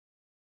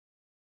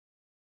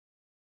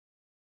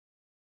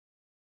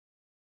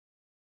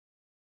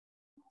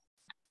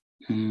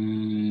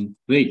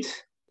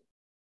Great.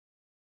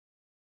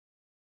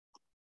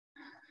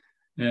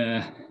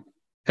 Hello,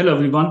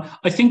 everyone.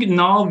 I think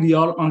now we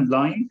are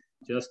online.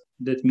 Just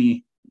let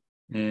me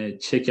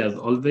check as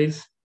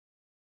always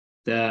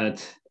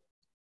that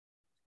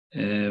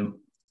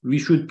we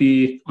should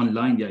be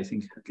online. Yeah, I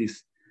think at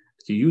least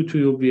the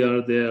YouTube we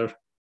are there.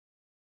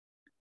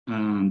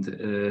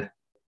 And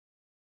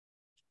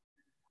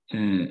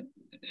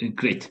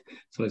great.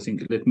 So I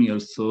think let me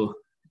also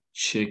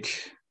check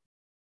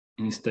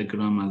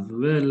Instagram as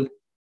well.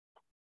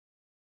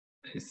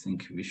 I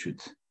think we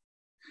should.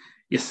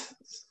 Yes.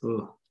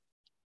 So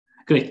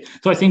great.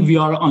 So I think we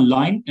are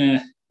online.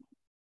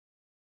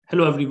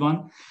 Hello,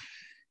 everyone.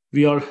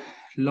 We are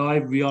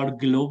live. We are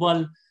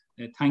global,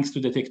 thanks to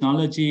the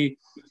technology.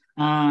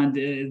 And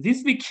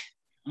this week,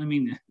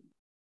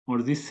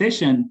 or this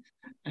session,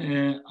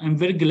 I'm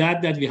very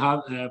glad that we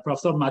have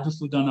Professor Madhu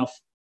Sudan of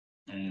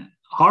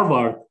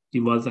Harvard. He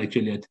was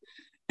actually at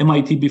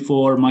MIT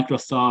before,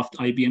 Microsoft,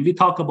 IBM. We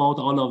talk about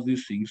all of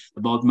these things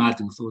about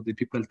Madhu. So the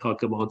people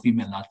talk about him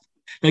a lot.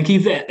 Like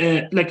he's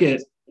like a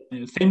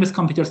famous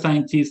computer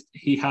scientist.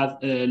 He has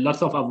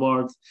lots of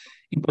awards.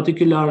 In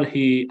particular,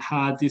 he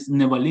had this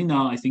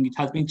Nevanlinna. I think it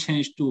has been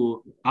changed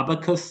to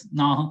Abacus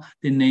now,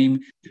 the name.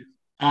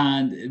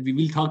 And we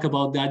will talk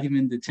about that,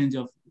 even the change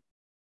of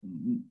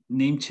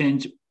name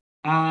change.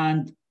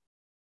 And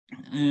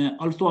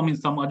also,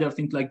 some other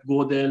things like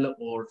Godel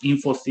or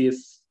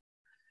Infosys,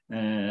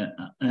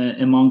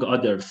 among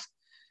others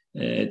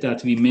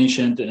that we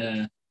mentioned.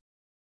 I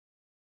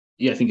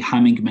think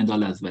Hamming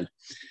medal as well.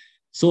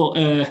 So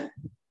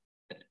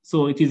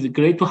it is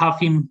great to have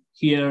him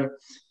here.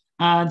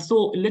 And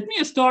so let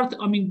me start,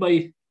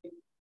 by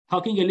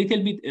talking a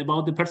little bit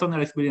about the personal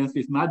experience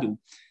with Madhu.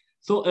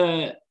 So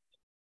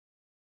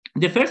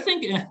the first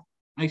thing,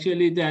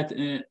 actually, that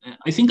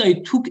I think I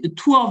took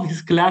 2 of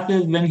his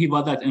classes when he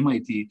was at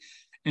MIT,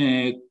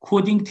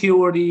 coding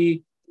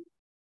theory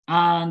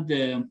and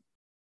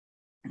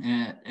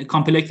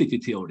complexity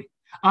theory.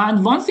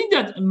 And one thing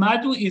that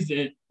Madhu is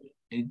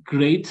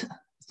great.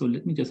 So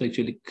let me just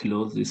actually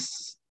close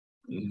this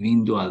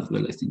window as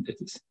well. I think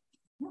that is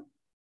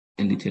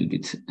a little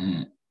bit,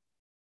 I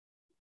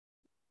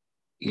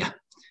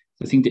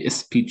think the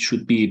speed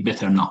should be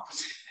better now.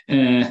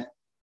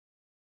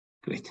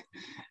 Great.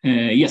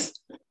 Yes.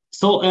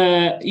 So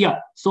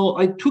so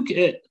I took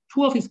 2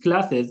 of his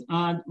classes,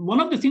 and one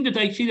of the things that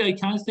actually I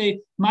can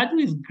say, Madhu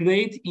is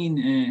great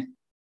in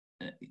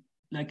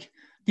like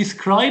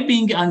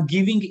describing and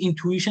giving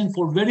intuition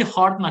for very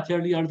hard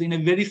materials in a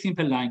very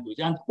simple language.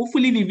 And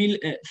hopefully we will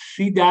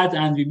see that,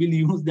 and we will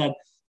use that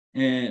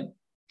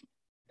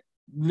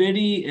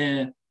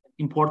very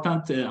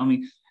important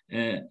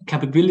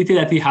capability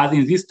that he has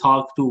in this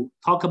talk to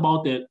talk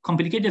about the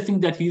complicated thing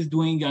that he's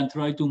doing and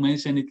try to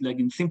mention it like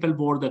in simple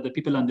words that the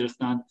people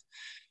understand.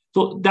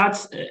 So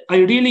that's, I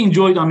really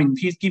enjoyed,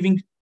 he's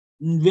giving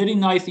very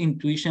nice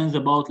intuitions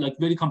about like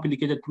very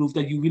complicated proof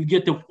that you will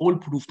get the whole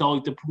proof. Now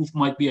the proof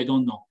might be, I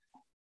don't know,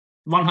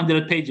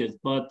 100 pages,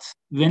 but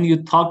when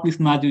you talk with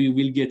Madhu, you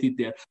will get it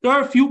there. There are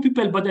a few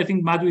people, but I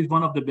think Madhu is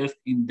one of the best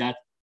in that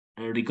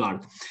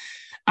regard.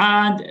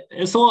 And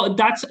so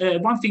that's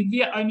one thing.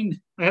 Yeah, I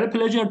had a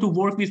pleasure to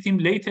work with him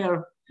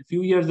later, a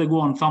few years ago,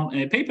 on some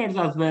papers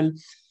as well.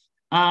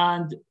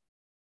 And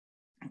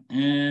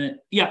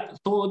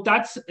so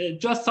that's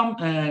just some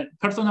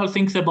personal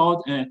things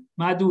about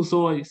Madhu.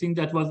 So I think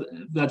that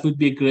would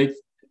be great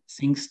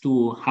things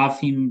to have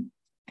him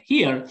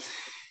here.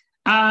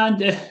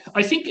 And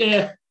I think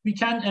we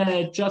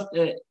can just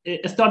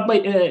start by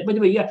the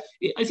way,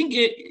 I think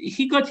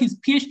he got his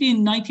PhD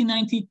in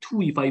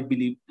 1992, if I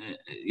believe,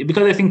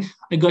 because I think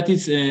I got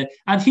his,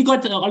 and he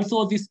got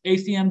also this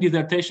ACM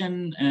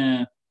dissertation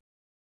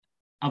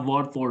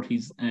award for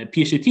his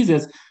PhD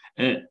thesis.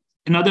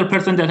 Another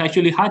person that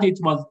actually had it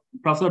was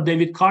Professor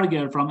David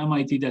Karger from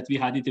MIT, that we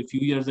had it a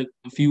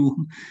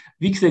few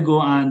weeks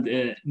ago,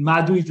 and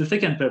Madhu is the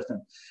second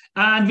person.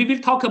 And we will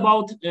talk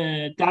about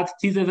that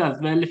thesis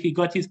as well. He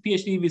got his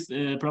PhD with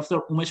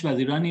Professor Umesh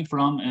Vazirani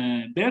from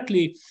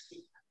Berkeley.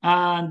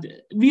 And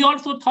we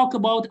also talk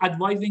about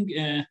advising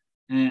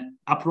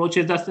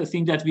approaches. That's the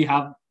thing that we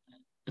have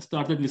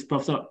started with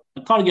Professor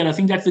Karger. I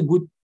think that's a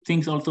good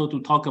thing also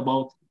to talk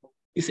about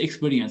his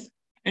experience.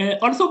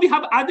 Also, we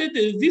have added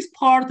this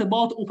part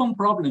about open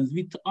problems.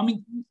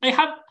 I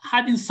have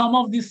had in some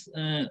of this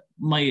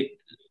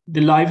the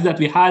lives that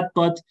we had,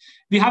 but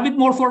we have it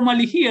more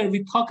formally here.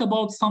 We talk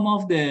about some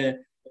of the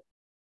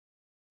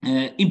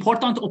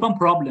important open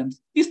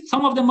problems.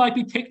 Some of them might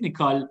be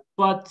technical,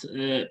 but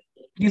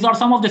these are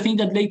some of the things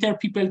that later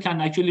people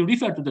can actually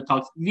refer to the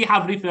talks. We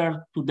have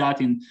referred to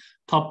that in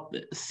top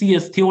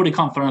CS theory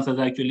conferences,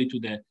 actually, to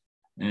the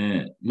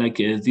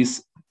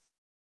this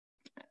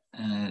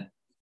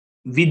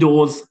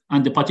videos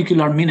and the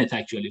particular minute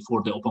actually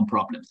for the open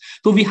problems.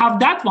 So we have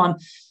that one,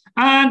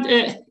 and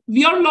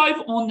we are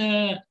live on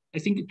I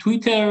think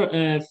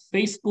Twitter,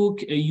 Facebook,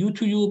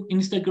 YouTube,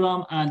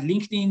 Instagram, and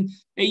LinkedIn.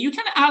 You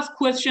can ask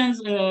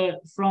questions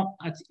from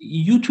at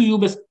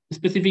YouTube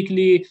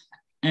specifically,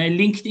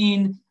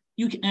 LinkedIn,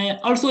 you can,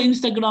 also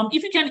Instagram.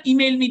 If you can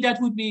email me, that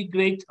would be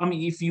great. I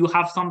mean, if you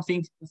have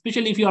something,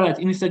 especially if you are at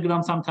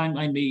Instagram, sometime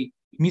I may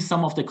miss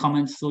some of the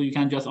comments, so you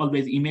can just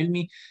always email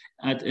me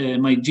at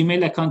my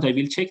Gmail account. I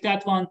will check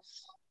that one.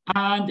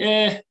 And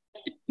it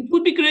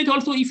would be great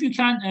also if you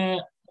can.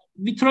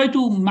 We try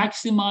to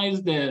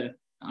maximize the,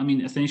 I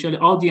mean, essentially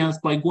audience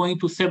by going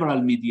to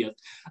several media.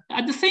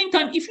 At the same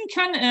time, if you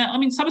can, I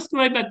mean,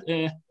 subscribe at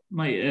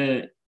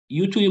my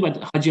YouTube at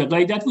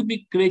Hajiaghayi, that would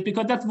be great,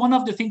 because that's one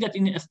of the things that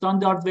in a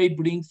standard way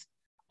brings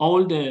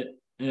all the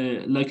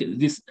like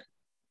this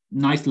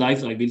nice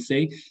lives, I will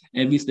say,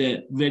 with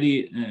the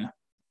very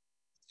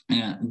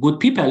good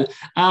people.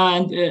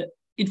 And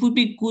it would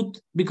be good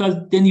because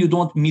then you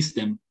don't miss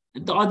them.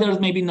 The others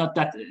maybe not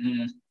that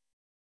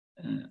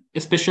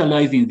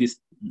specialized in this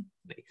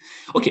way.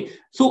 Okay,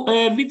 so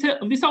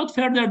without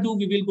further ado,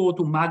 we will go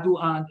to Madhu.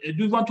 And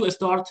do you want to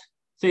start,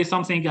 say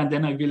something, and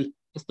then I will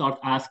start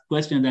ask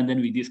questions, and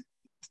then we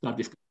start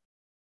this.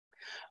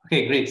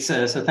 Okay, great.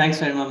 So thanks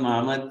very much,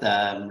 Mohammed.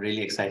 I'm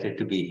really excited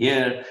to be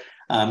here.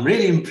 I'm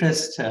really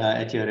impressed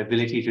at your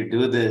ability to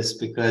do this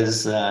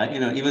because,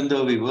 even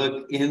though we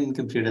work in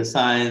computer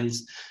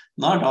science,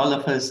 not all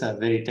of us are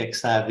very tech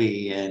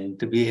savvy, and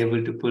to be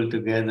able to pull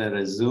together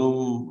a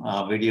Zoom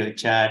video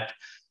chat,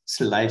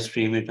 live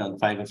stream it on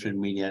 5 different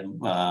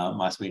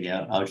mass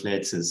media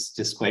outlets is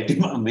just quite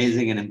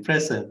amazing and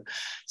impressive.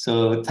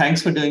 So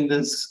thanks for doing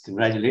this.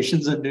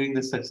 Congratulations on doing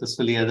this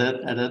successfully at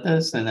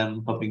others, and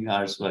I'm hoping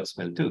ours works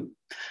well too.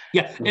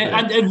 Yeah,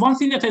 and one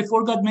thing that I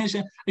forgot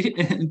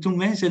to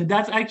mention,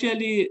 that's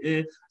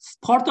actually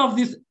part of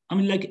this. I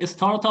mean, like a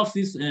start of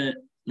this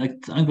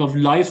like kind of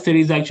live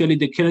series. Actually,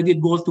 the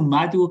credit goes to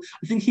Madhu.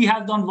 I think he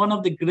has done one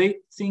of the great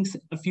things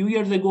a few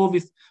years ago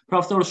with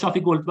Professor Shafi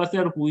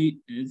Goldwasser, who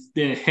is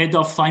the head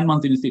of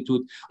Simons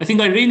Institute. I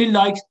think I really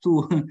like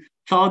to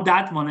saw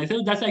that one. I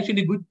thought that's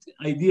actually a good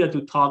idea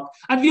to talk.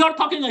 And we are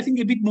talking, I think,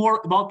 a bit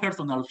more about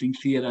personal things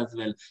here as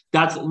well.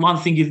 That's one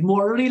thing is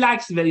more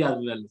relaxed very as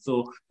well.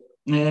 So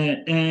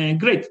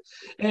great.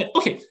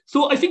 Okay,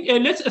 so I think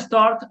let's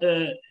start.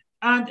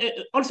 And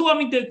also, I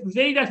mean, the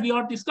way that we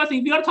are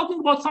discussing, we are talking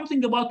about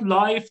something about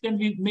life, then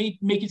we may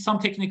make it some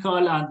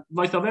technical and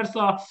vice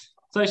versa,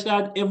 such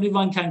that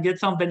everyone can get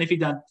some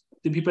benefit and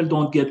the people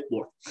don't get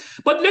bored.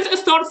 But let's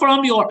start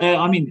from your,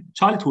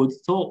 childhood.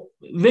 So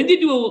when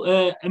did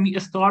you,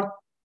 start?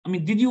 I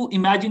mean, did you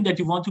imagine that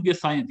you want to be a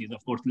scientist?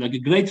 Of course, like a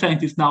great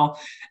scientist now.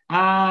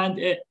 And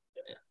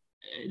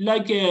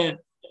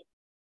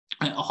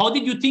how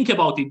did you think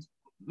about it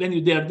when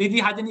you there? Did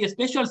you have any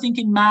special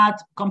thinking,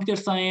 math, computer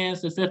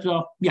science,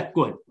 etc.? Yeah,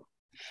 go ahead.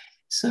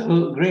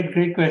 So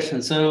great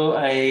question. So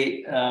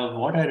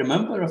what I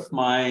remember of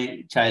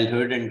my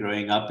childhood and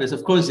growing up is,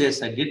 of course,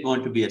 yes, I did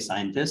want to be a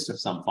scientist of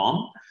some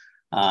form.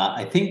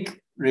 I think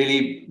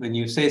really when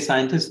you say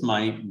scientist,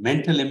 my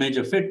mental image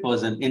of it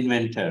was an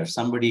inventor,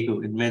 somebody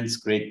who invents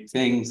great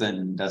things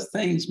and does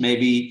things.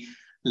 Maybe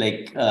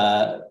like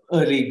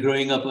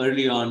growing up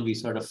early on, we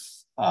sort of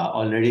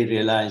already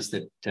realized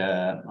that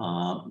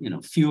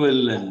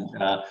fuel and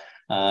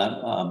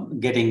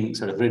getting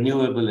sort of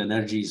renewable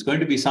energy is going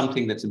to be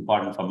something that's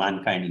important for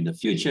mankind in the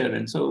future.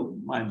 And so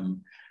my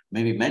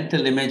maybe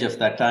mental image of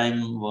that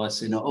time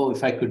was,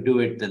 if I could do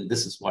it, then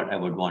this is what I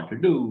would want to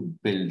do,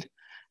 build,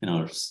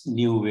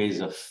 new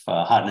ways of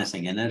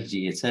harnessing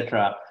energy,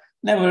 etc.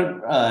 Never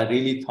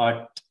really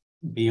thought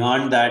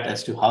beyond that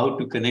as to how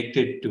to connect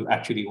it to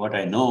actually what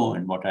I know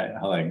and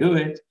how I do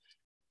it.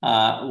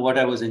 What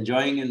I was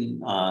enjoying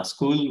in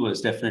school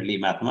was definitely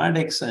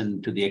mathematics,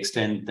 and to the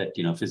extent that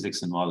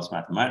physics involves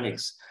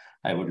mathematics,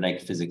 I would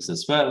like physics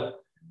as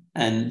well.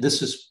 And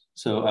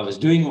so I was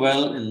doing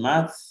well in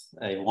math.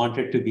 I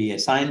wanted to be a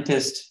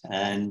scientist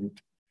and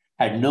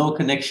had no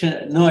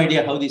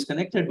idea how these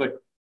connected, but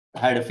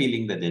had a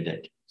feeling that they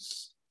did.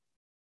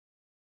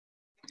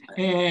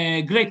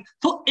 Great.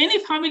 So any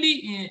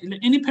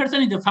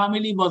person in the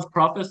family was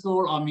professor,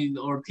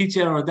 or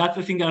teacher, or that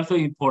thing also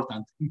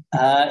important?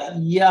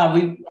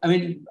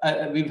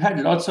 We've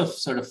had lots of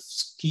sort of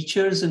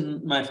teachers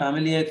in my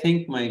family. I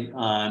think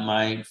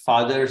my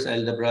father's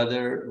elder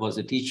brother was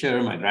a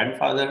teacher. My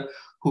grandfather,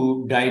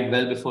 who died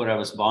well before I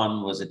was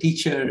born, was a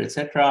teacher,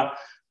 etc.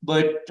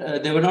 But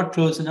they were not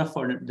close enough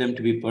for them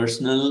to be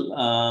personal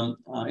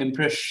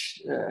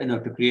impression,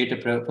 to create a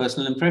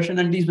personal impression.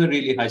 And these were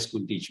really high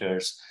school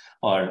teachers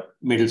or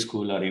middle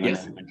school or even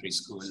elementary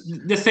school.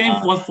 The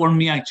same was for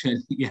me, actually.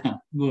 Yeah,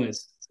 go ahead.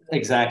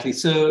 Exactly.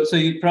 So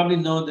you probably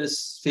know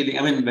this feeling.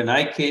 I mean, when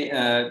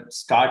I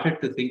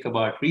started to think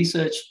about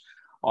research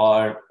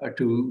or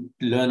to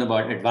learn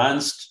about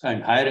advanced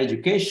and higher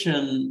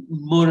education,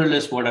 more or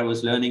less what I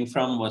was learning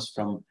was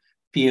from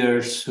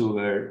peers who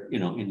were,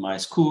 in my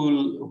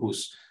school,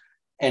 whose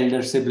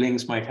elder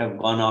siblings might have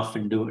gone off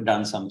and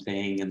done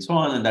something and so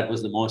on. And that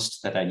was the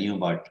most that I knew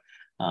about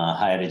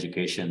higher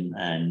education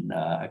and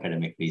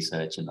academic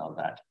research and all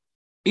that.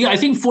 Yeah, I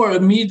think for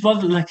me it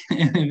was like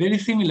very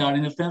similar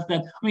in the sense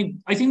that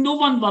I think no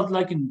one was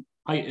like in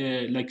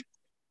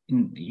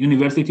in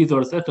universities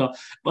or etc.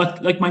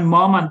 But like my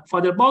mom and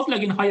father, both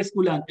like in high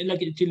school and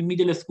like till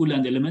middle school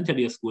and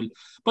elementary school,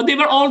 but they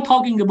were all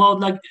talking about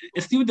like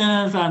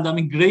students and I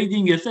mean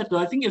grading, etc.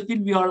 I think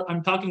still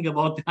I'm talking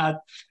about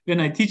that when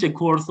I teach a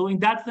course. So in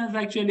that sense,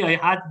 actually, I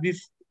had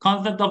this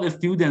concept of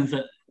students,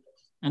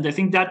 and I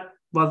think that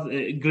was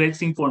a great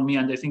thing for me.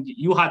 And I think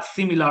you had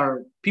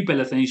similar people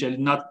essentially,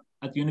 not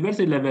at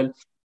university level,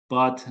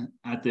 but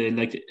at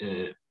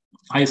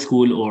high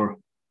school or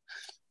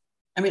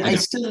I mean,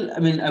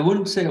 other. I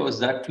wouldn't say I was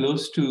that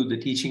close to the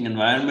teaching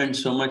environment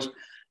so much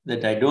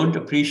that I don't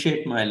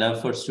appreciate my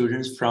love for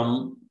students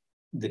from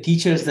the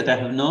teachers that I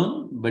have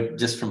known, but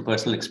just from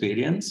personal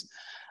experience.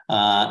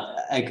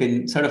 I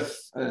can sort of,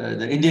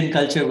 the Indian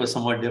culture was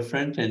somewhat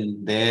different,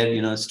 and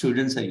there,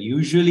 students are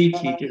usually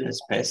treated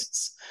as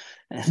pests.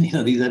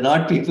 And, these are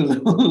not people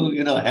who,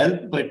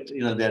 help, but,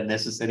 they're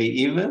necessary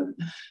evil.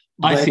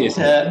 I But see.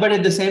 but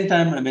at the same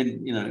time,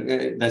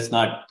 that's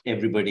not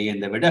everybody,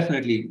 and there were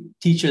definitely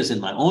teachers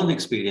in my own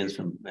experience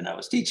from when I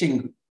was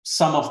teaching.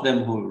 Some of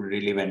them who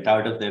really went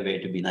out of their way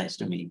to be nice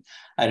to me.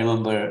 I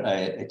remember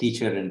a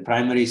teacher in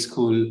primary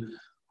school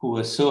who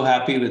was so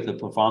happy with the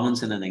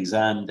performance in an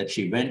exam that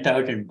she went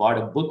out and bought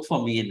a book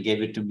for me and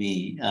gave it to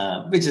me,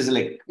 which is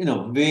like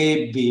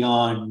way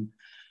beyond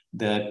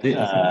the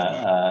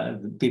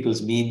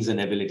people's means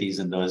and abilities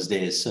in those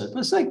days. So it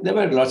was like there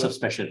were lots of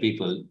special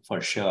people for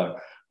sure.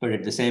 But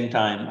at the same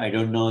time, I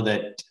don't know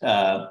that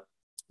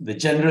the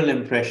general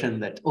impression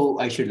that, oh,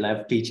 I should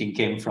love teaching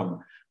came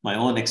from my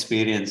own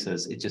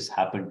experiences. It just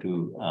happened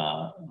to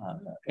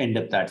end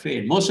up that way.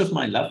 And most of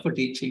my love for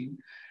teaching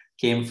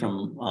came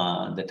from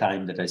the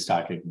time that I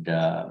started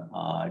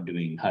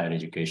doing higher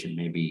education,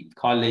 maybe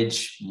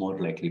college,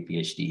 more likely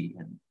PhD,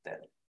 and then.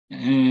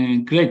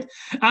 Great.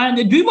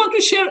 And do you want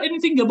to share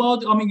anything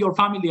about, your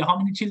family? How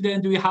many children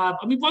do you have?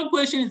 One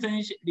question is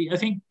essentially, I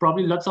think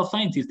probably lots of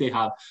scientists they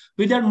have,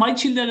 whether my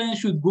children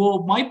should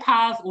go my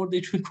path or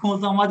they should go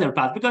some other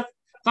path. Because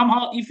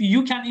somehow, if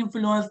you can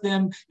influence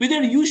them,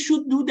 whether you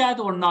should do that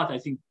or not, I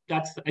think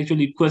that's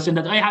actually a question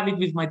that I have it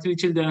with my 3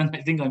 children. And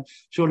I think I'm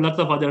sure lots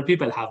of other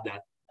people have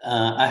that.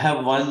 I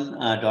have one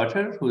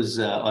daughter who's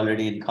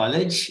already in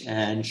college,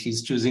 and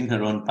she's choosing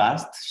her own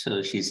path.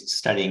 So she's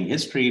studying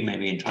history,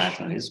 maybe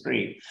international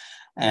history.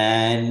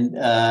 And,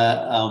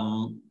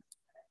 I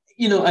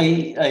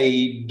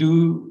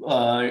do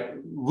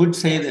would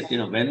say that,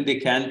 when they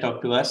can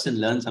talk to us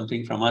and learn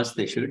something from us,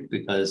 they should,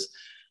 because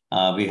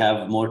we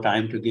have more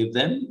time to give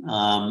them.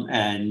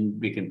 And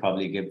we can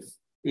probably give,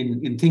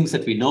 in things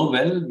that we know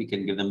well, we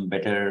can give them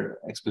better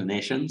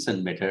explanations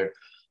and better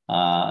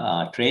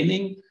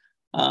training.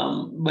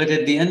 But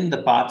at the end,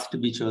 the path to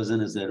be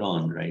chosen is their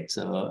own, right?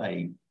 So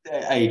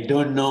I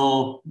don't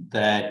know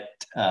that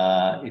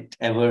it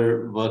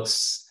ever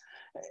works,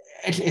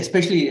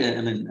 especially,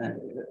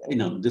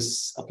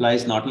 this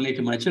applies not only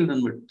to my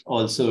children, but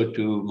also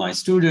to my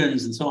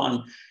students and so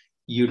on.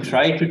 You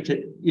try to,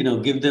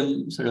 give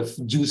them sort of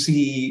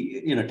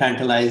juicy,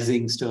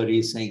 tantalizing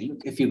stories saying,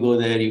 look, if you go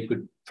there, you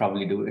could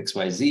probably do X,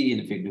 Y, Z.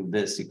 And if you do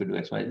this, you could do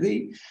X, Y,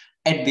 Z.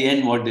 At the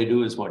end, what they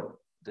do is what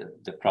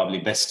they're probably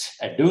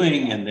best at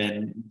doing, and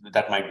then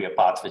that might be a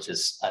path which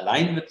is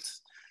aligned with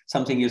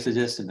something you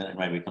suggest, and then it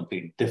might be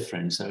completely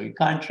different. So you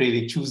can't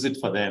really choose it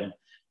for them.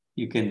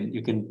 You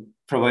can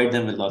provide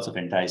them with lots of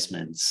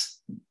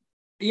enticements.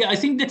 Yeah, I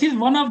think that is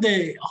one of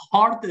the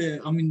hard,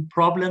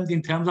 problems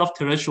in terms of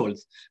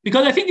thresholds,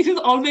 because I think this is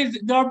always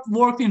that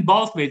works in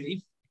both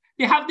ways.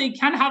 If they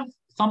can have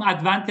some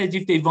advantage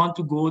if they want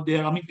to go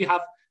there. We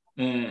have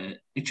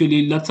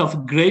actually lots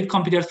of great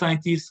computer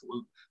scientists.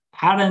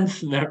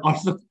 Parents were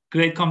also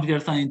great computer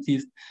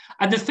scientists.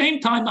 At the same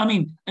time,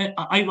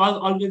 I was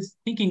always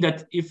thinking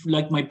that if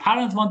like my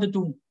parents wanted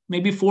to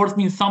maybe force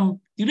me in some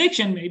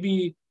direction,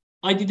 maybe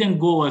I didn't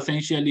go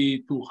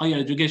essentially to higher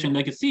education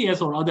like a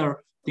CS or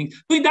other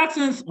things. So in that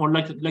sense, or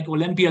like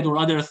Olympiad or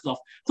other stuff.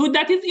 So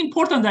that is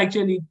important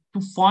actually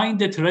to find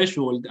the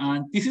threshold.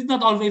 And this is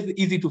not always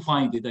easy to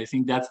find it. I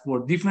think that's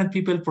for different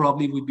people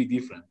probably would be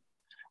different.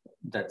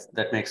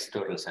 That makes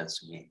total sense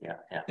to me.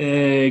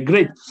 Yeah.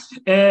 Great.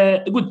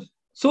 Good.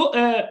 So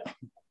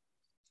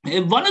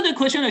one other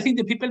question I think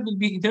the people will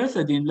be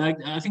interested in, like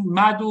I think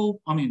Madhu,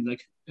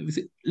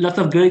 lots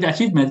of great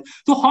achievements.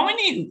 So how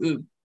many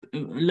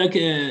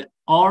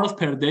hours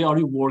per day are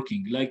you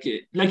working? Like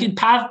in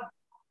past,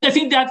 I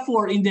think that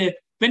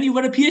when you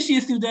were a PhD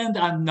student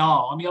and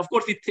now, of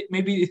course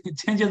maybe it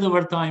changes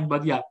over time,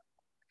 but yeah.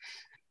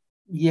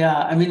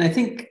 Yeah, I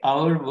think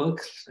our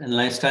work and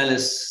lifestyle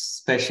is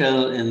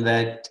special in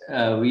that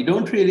we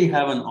don't really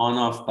have an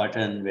on-off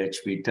button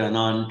which we turn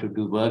on to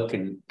do work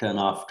and turn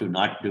off to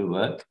not do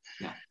work.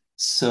 Yeah.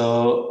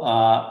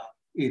 So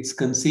it's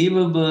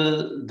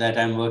conceivable that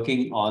I'm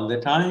working all the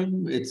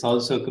time. It's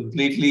also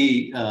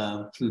completely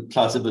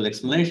plausible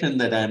explanation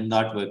that I'm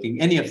not working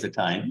any of the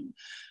time.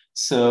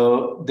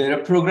 So there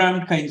are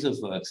programmed kinds of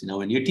works.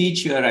 When you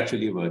teach, you're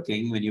actually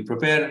working. When you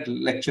prepare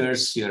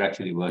lectures, you're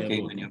actually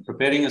working. When you're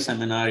preparing a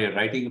seminar, you're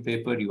writing a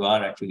paper, you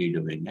are actually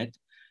doing it.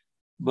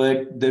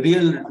 But the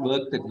real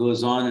work that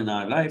goes on in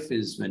our life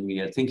is when we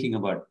are thinking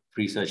about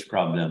research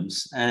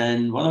problems.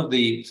 And one of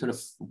the sort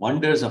of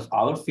wonders of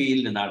our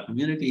field and our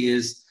community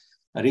is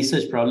a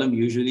research problem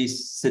usually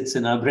sits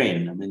in our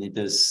brain. I mean,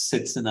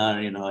 sits in our,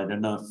 I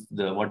don't know if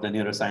what the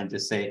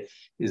neuroscientists say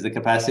is the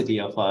capacity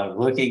of our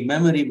working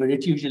memory, but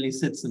it usually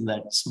sits in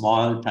that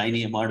small,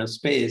 tiny amount of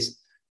space.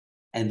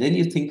 And then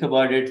you think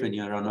about it when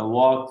you're on a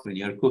walk, when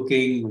you're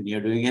cooking, when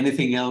you're doing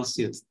anything else,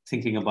 you're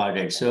thinking about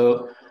it.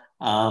 So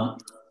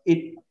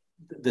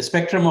the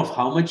spectrum of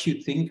how much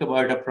you think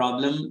about a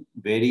problem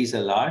varies a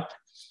lot.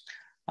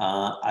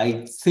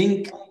 I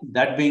think,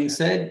 that being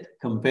said,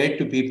 compared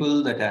to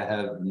people that I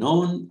have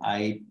known,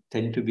 I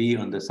tend to be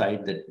on the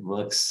side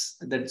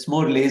that's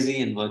more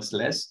lazy and works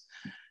less.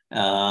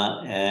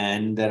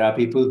 And there are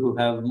people who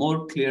have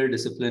more clear,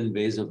 disciplined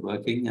ways of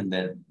working, and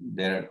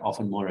they're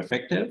often more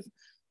effective.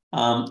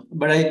 But I'm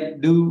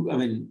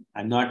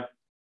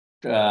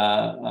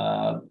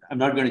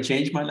not going to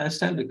change my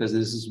lifestyle, because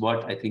this is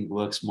what I think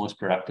works most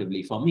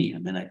productively for me. I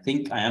mean, I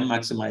think I am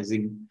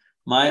maximizing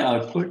my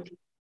output,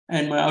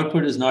 and my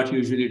output is not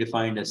usually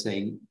defined as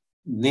saying,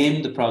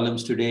 name the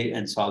problems today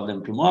and solve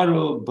them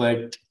tomorrow.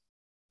 But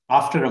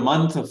after a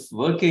month of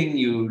working,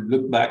 you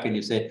look back and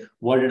you say,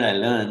 what did I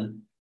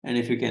learn? And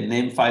if you can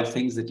name 5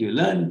 things that you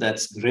learned,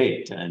 that's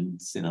great. And,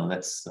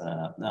 that's,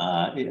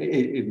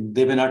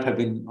 they may not have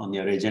been on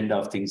your agenda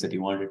of things that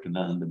you wanted to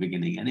learn in the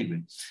beginning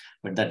anyway,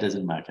 but that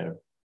doesn't matter.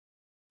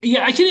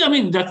 Yeah, actually,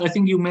 I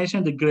think you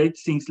mentioned the great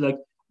things, like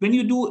when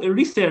you do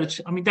research,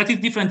 that is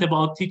different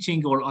about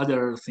teaching or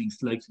other things.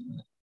 Like,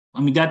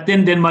 that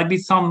then there might be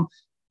some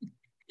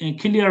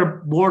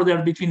clear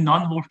border between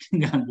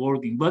non-working and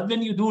working. But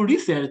when you do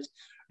research,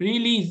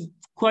 really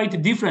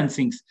quite different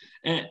things.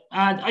 And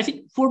I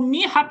think for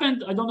me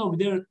happened, I don't know,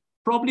 there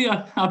probably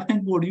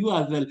happened for you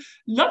as well.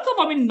 Lots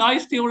of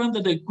nice theorems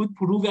that I could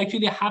prove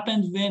actually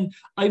happened when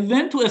I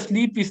went to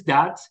sleep with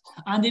that.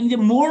 And in the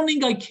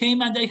morning I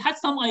came and I had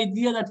some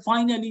idea that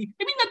finally,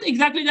 not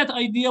exactly that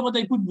idea, but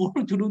I could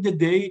work through the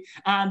day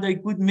and I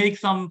could make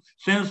some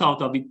sense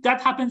out of it.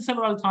 That happened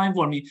several times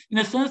for me, in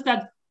a sense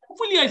that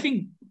hopefully I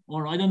think,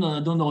 or I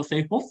don't know,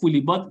 say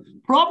hopefully, but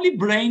probably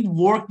brain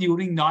work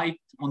during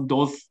night on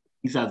those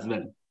things as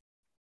well.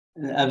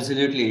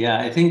 Absolutely.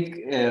 Yeah. I think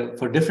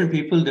for different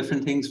people,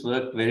 different things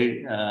work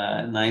very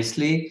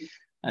nicely.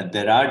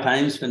 There are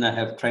times when I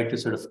have tried to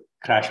sort of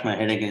crash my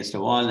head against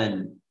a wall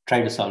and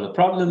try to solve a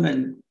problem,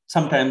 and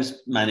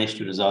sometimes manage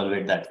to resolve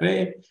it that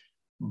way.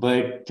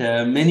 But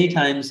many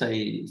times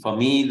for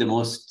me, the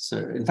most,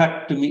 in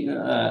fact, to me,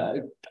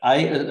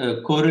 I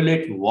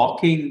correlate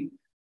walking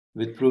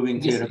with proving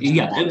theorems.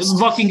 Yeah,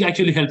 walking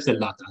actually helps a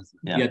lot.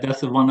 Yeah,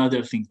 that's one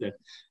other thing, that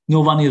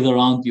no one is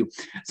around you.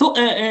 So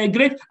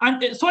great.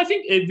 And so I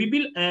think we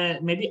will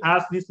maybe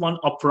ask this one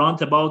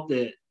upfront about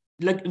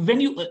like when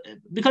you,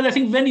 because I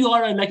think when you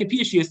are like a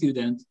PhD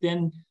student,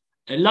 then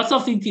lots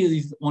of things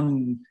is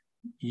on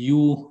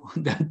you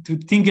to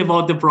think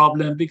about the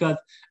problem, because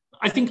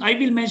I think I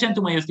will mention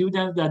to my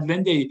students that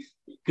when they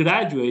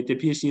graduate, a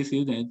PhD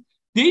student,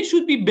 they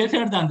should be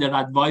better than their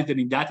advisor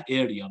in that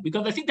area,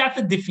 because I think that's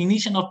the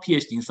definition of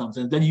PhD in some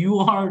sense, that you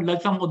are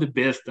like some of the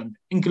best, and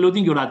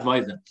including your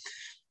advisor.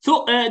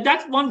 So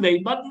that's one way.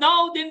 But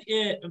now then,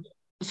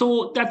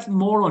 so that's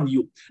more on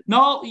you.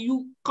 Now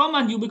you come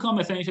and you become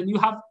essential. You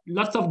have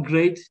lots of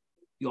great,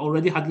 you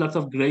already had lots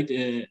of great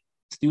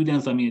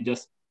students.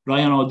 Just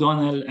Ryan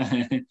O'Donnell,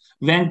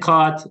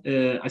 Venkat,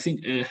 I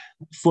think,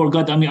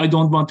 forgot, I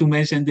don't want to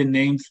mention the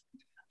names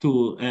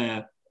to,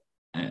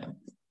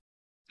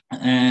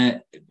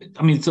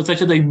 so such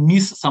that I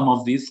miss some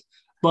of this.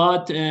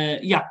 But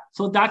yeah,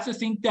 so that's the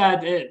thing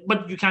that,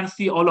 but you can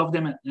see all of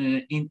them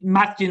in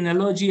Math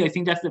Genealogy. I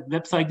think that's the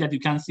website that you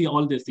can see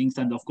all the things,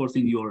 and of course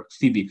in your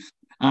CV.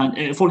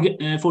 And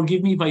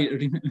forgive me if I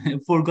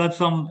forgot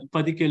some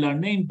particular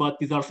name, but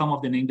these are some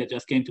of the names that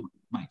just came to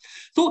mind.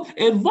 So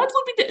what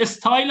would be the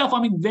style of,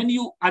 when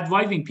you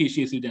advising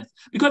PhD students?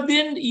 Because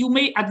then you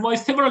may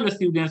advise several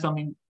students,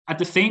 at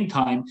the same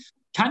time.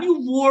 Can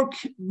you work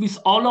with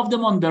all of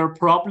them on their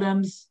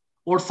problems,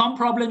 or some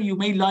problem you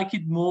may like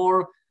it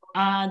more?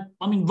 And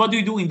what do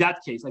you do in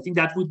that case? I think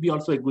that would be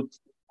also a good.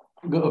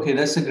 Okay,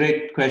 that's a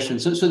great question.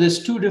 So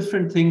there's 2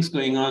 different things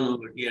going on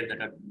over here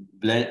that are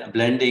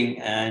blending,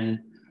 and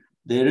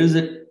there is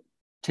a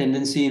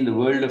tendency in the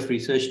world of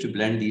research to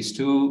blend these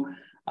 2.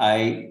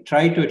 I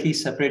try to at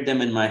least separate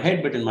them in my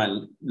head, but in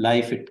my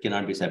life, it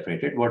cannot be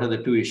separated. What are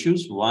the 2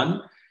 issues?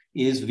 One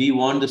is we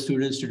want the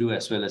students to do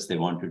as well as they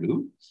want to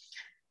do.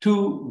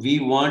 2, we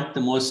want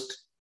the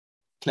most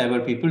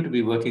clever people to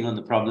be working on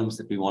the problems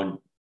that we want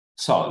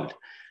solved.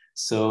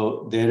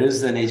 So there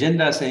is an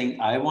agenda saying,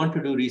 I want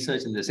to do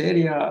research in this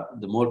area.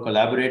 The more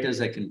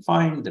collaborators I can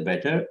find, the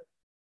better.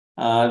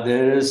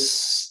 There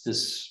is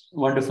this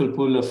wonderful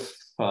pool of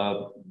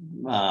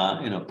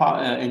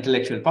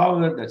intellectual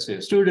power, that's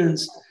your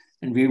students,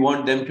 and we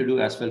want them to do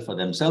as well for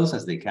themselves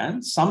as they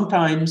can.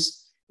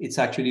 Sometimes it's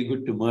actually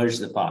good to merge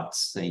the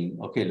paths, saying,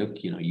 okay,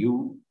 look,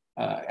 you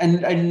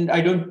And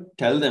I don't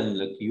tell them,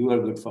 look, you are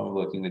good for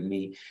working with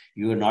me.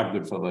 You are not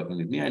good for working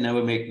with me. I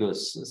never make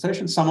those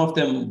assertions. Some of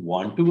them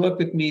want to work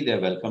with me. They're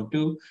welcome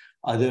to.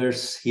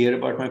 Others hear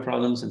about my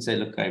problems and say,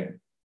 look, I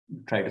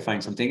try to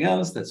find something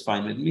else. That's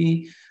fine with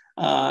me.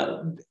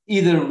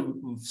 Either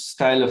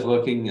style of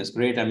working is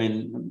great. I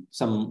mean,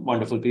 some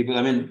wonderful people.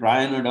 I mean,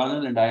 Ryan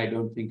O'Donnell and I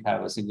don't think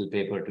have a single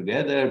paper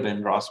together.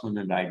 Ben Rossman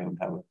and I don't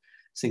have a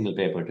single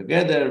paper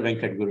together.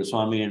 Venkat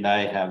Guruswamy and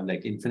I have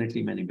like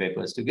infinitely many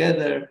papers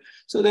together.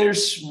 So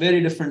there's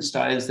very different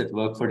styles that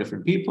work for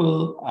different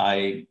people.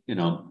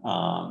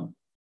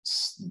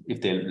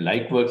 If they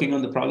like working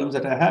on the problems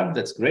that I have,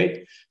 that's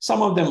great.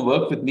 Some of them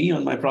work with me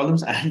on my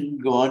problems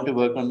and go on to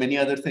work on many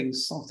other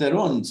things of their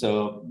own.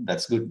 So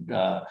that's good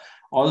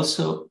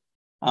also.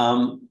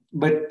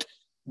 But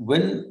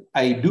when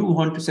I do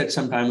want to set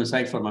some time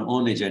aside for my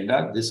own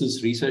agenda, this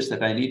is research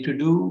that I need to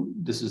do.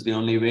 This is the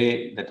only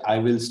way that I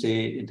will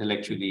stay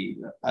intellectually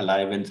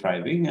alive and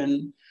thriving.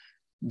 And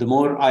the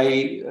more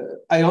I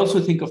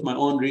also think of my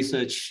own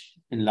research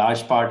in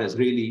large part as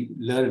really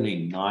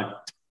learning,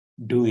 not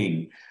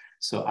doing.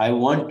 So I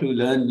want to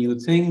learn new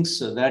things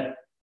so that,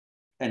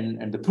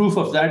 and the proof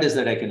of that is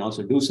that I can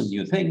also do some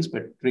new things,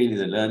 but really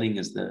the learning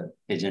is the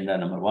agenda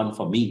number one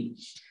for me.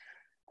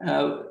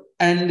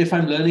 And if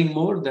I'm learning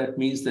more, that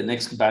means the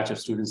next batch of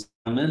students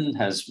come in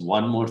has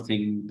one more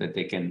thing that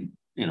they can,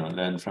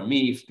 learn from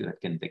me, that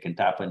they can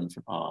tap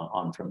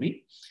on from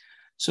me.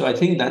 So I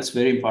think that's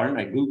very important.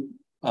 I do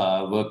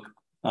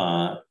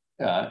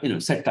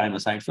set time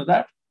aside for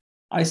that.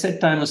 I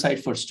set time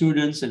aside for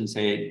students and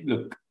say,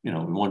 look, we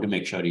want to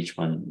make sure each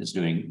one is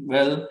doing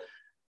well.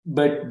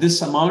 But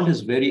this amount is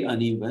very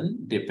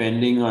uneven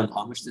depending on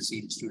how much the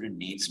student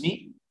needs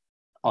me,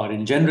 or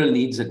in general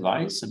needs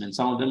advice. I mean,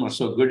 some of them are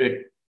so good at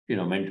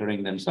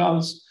mentoring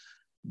themselves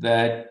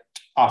that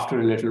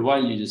after a little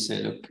while you just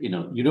say, look,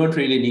 you don't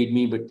really need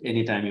me, but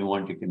anytime you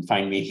want, you can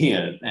find me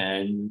here.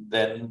 And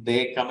then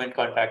they come and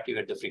contact you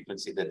at the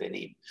frequency that they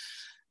need.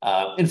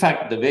 In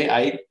fact, the way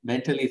I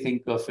mentally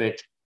think of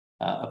it,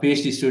 a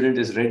PhD student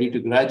is ready to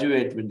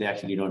graduate when they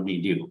actually don't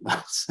need you.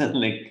 So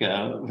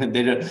when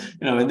they don't,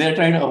 when they're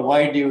trying to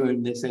avoid you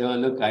and they say, oh,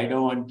 look, I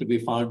don't want to be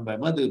found by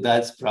Madhu,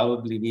 that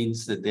probably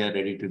means that they're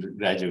ready to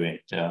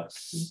graduate.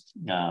 That's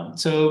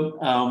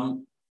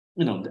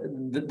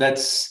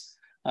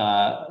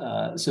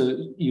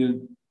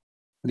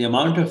the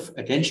amount of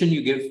attention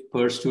you give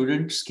per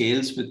student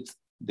scales with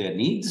their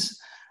needs.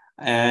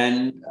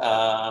 And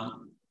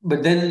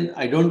but then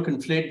I don't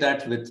conflate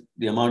that with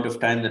the amount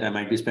of time that I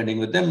might be spending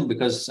with them,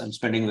 because I'm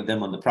spending with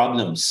them on the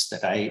problems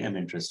that I am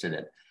interested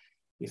in.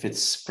 If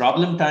it's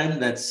problem time,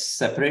 that's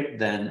separate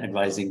than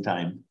advising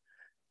time.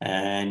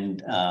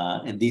 And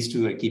these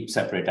two I keep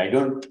separate. I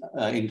don't,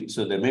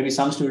 so there may be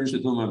some students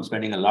with whom I'm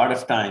spending a lot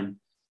of time,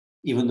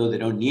 even though they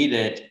don't need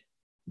it,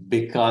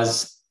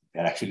 because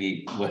they're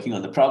actually working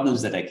on the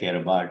problems that I care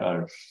about,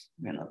 or,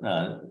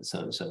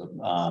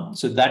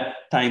 so that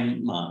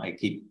time I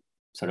keep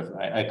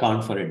I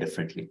account for it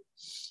differently.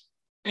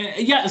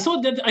 So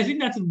that I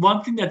think that's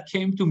one thing that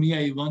came to me.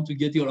 I want to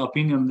get your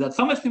opinion. That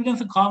some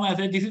students come and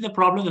say, this is a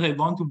problem that I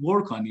want to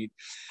work on it.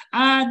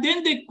 And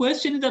then the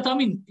question is that,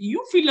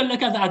 you feel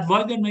like as an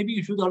advisor, maybe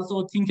you should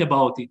also think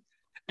about it.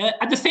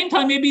 At the same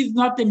time, maybe it's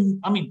not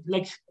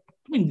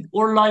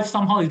our life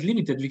somehow is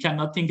limited. We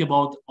cannot think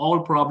about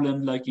all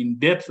problems in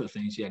depth,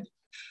 essentially.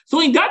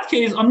 So in that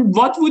case,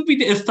 what would be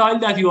the style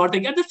that you are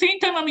taking? At the same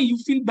time, you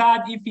feel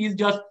bad if he's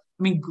just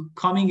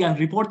coming and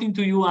reporting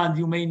to you, and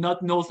you may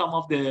not know some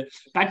of the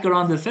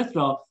background,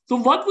 etc. So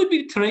what would be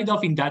the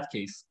trade-off in that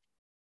case?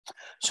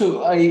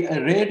 So I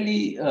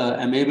rarely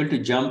am able to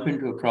jump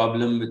into a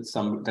problem that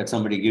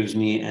somebody gives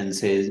me and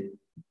says,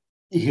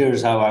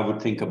 here's how I would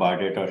think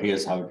about it, or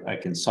here's how I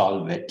can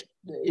solve it.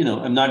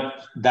 I'm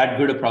not that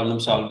good a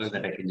problem solver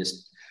that I can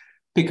just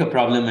pick a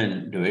problem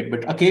and do it.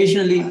 But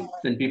occasionally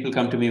when people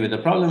come to me with a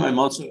problem, I'm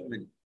also,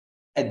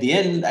 at the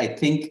end, I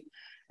think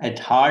at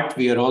heart,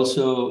 we are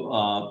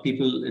also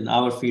people in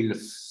our field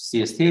of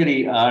CS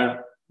theory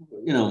are,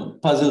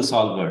 puzzle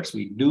solvers.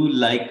 We do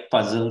like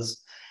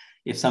puzzles.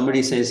 If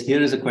somebody says,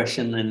 here is a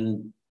question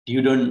and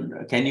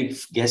can you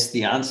guess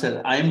the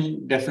answer?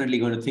 I'm definitely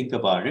going to think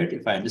about it.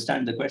 If I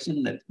understand the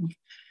question that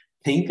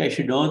think I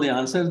should know the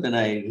answer, then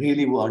I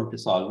really want to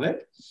solve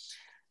it.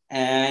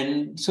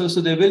 And so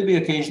there will be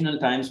occasional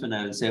times when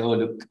I will say, oh,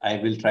 look, I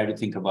will try to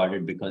think about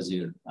it because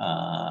this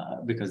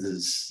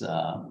is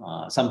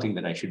something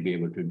that I should be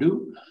able to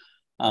do.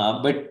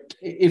 But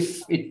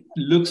if it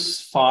looks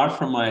far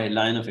from my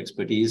line of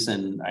expertise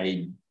and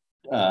I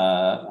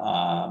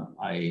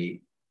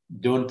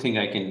don't think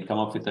I can come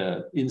up with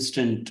an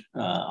instant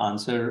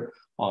answer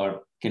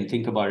or can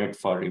think about it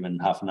for even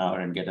half an hour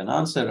and get an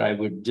answer, I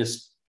would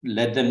just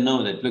let them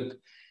know that, look,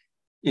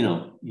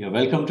 you're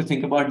welcome to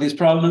think about these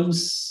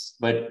problems,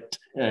 but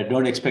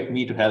don't expect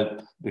me to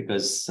help,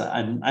 because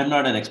I'm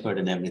not an expert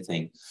in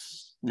everything.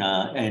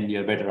 And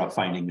you're better off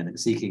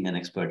seeking an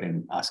expert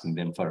and asking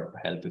them for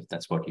help if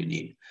that's what you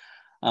need.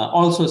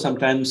 Also,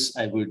 sometimes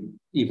I would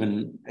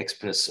even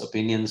express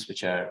opinions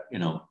which are,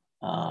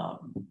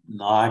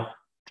 not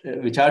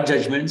which are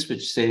judgments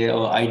which say,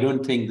 oh, I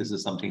don't think this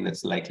is something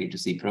that's likely to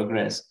see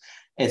progress,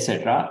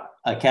 etc.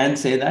 I can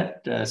say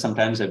that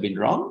sometimes I've been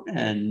wrong,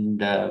 and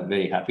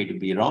very happy to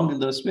be wrong in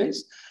those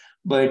ways.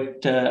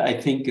 But I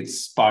think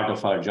it's part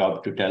of our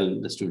job to tell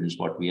the students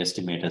what we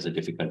estimate as a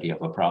difficulty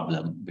of a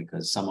problem,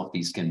 because some of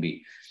these can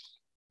be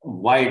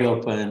wide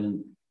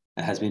open.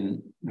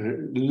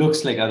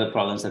 Looks like other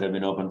problems that have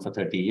been open for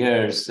 30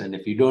 years. And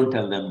if you don't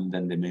tell them,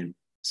 then they may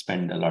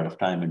spend a lot of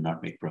time and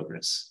not make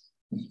progress.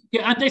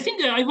 Yeah, and I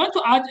think I want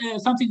to add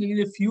something.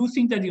 A few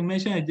things that you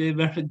mentioned, they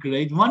were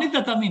great. One is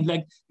that, I mean,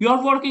 like, you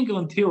are working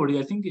on theory.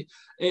 I think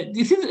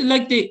this is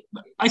like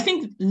I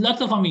think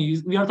lots of, I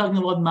mean, we are talking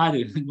about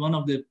Madhu, one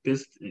of the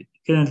best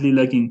currently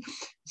like in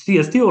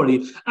CS theory.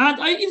 And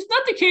it's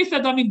not the case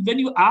that, I mean, when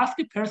you ask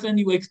a person,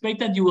 you expect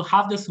that you will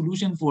have the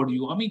solution for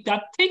you. I mean,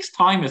 that takes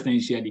time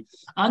essentially.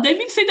 And I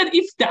will say that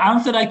if the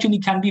answer actually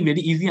can be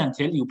very easy and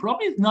tell you,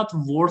 probably it's not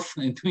worth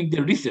doing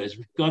the research,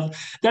 because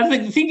that's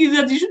the thing is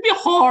that it should be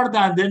hard,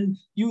 and then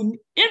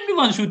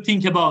everyone should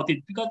think about it,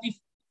 because if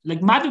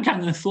like Madhu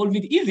can solve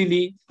it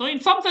easily, so in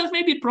some sense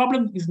maybe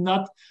problem is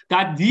not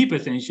that deep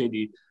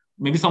essentially.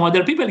 Maybe some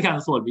other people can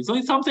solve it. So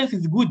in some sense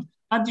it's good,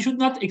 and you should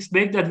not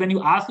expect that when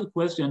you ask a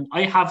question,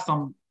 I have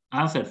some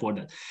answer for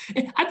that.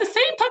 At the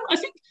same time, I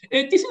think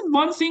this is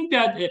one thing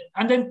that,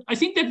 and then I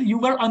think that you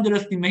were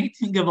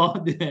underestimating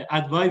about the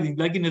advising,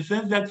 like in a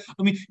sense that,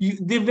 I mean,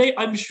 the way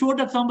I'm sure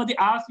that somebody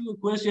asks you a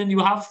question, you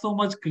have so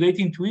much great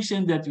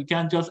intuition that you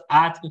can just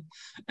add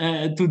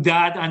to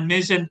that and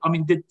mention, I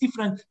mean, the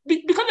different,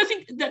 because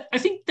I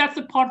think that's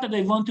the part that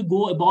I want to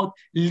go about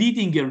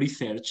leading a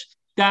research.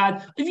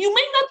 That if you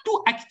may not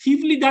do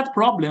actively that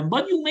problem,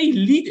 but you may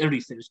lead a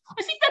research.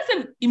 I think that's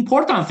an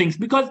important thing,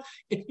 because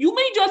you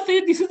may just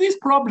say this is this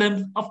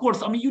problem. Of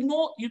course, I mean,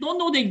 you don't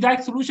know the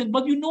exact solution,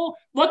 but you know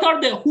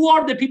who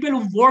are the people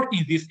who work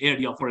in this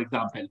area, for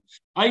example.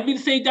 I will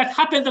say that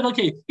happens that,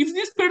 okay, if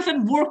this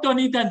person worked on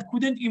it and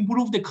couldn't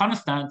improve the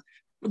constant,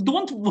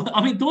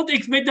 don't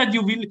expect that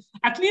you will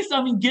at least,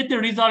 I mean, get the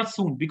results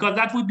soon, because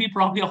that would be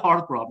probably a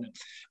hard problem.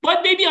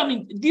 But maybe, I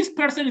mean, this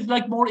person is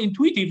like more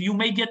intuitive, you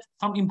may get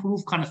some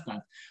improved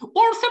constant,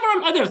 or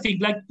several other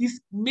things like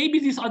this. Maybe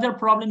this other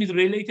problem is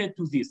related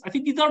to this. I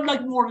think these are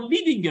like more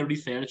leading a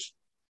research.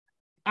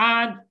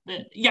 And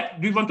yeah,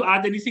 do you want to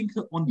add anything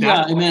on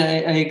that? Yeah, I mean,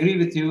 I agree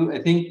with you. I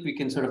think we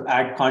can sort of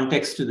add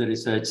context to the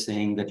research,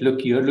 saying that,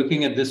 look, you're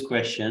looking at this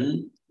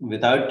question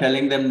without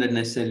telling them that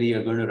necessarily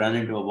you're going to run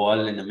into a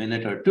wall in a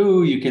minute or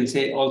two. You can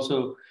say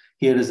also,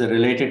 here is a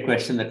related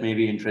question that may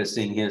be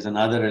interesting. Here's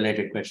another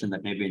related question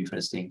that may be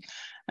interesting.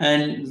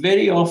 And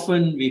very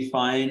often we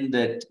find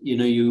that,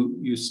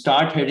 you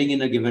start heading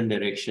in a given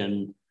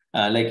direction.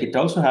 Like it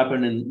also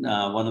happened in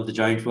one of the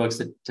joint works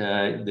that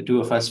the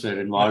two of us were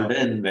involved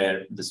in,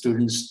 where the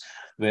students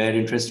were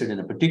interested in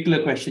a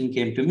particular question,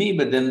 came to me,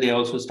 but then they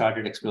also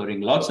started exploring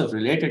lots of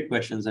related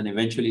questions, and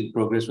eventually the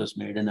progress was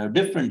made in a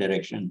different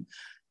direction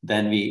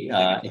than we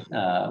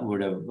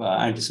would have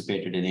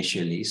anticipated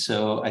initially.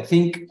 So I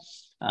think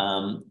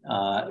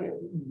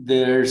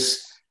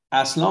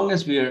as long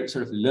as we are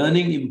sort of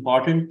learning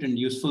important and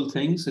useful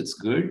things, it's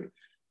good.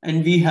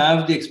 And we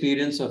have the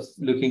experience of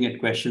looking at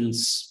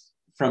questions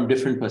from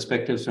different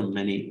perspectives from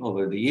many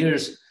over the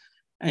years.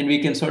 And we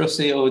can sort of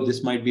say, oh,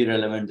 this might be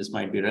relevant, this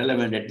might be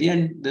relevant. At the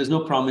end, there's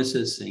no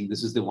promises saying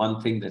this is the one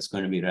thing that's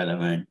going to be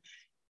relevant.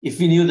 If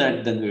we knew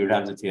that, then we would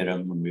have the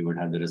theorem and we would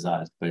have the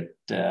result. But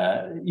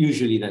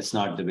usually that's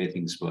not the way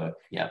things work.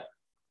 Yeah.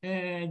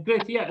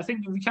 Great. Yeah, I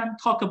think we can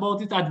talk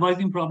about it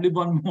advising probably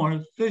one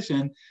more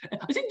session.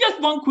 I think just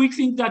one quick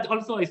thing that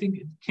also I think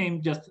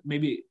came just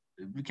maybe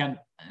we can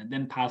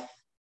then pass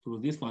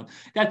through this one.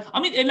 That, I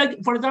mean,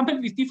 like, for example,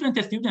 with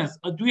different students,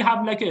 do you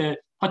have like a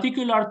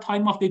particular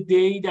time of the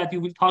day that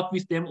you will talk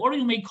with them, or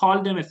you may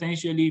call them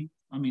essentially,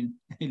 I mean,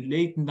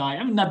 late night,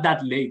 I mean, not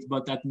that late,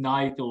 but at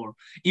night or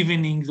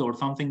evenings or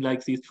something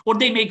like this, or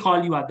they may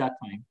call you at that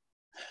time?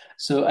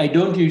 So I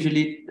don't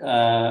usually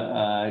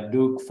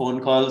do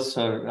phone calls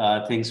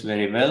or things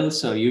very well.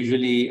 So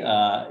usually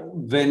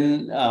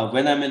when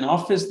I'm in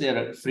office,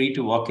 they're free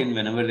to walk in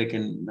whenever they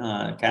can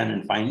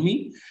and find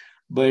me.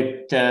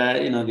 But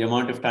the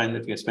amount of time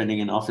that we're spending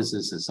in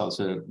offices is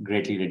also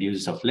greatly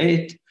reduced of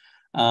late.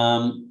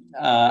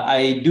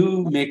 I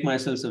do make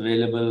myself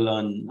available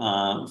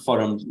on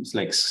forums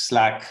like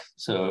Slack.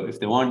 So if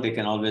they want, they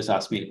can always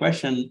ask me a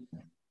question.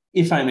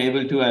 If I'm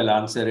able to, I'll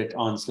answer it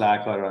on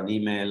Slack or on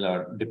email,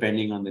 or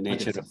depending on the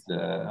nature of the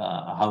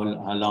how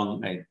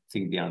long I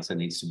think the answer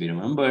needs to be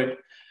remembered.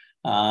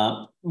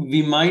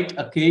 We might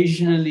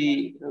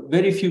occasionally,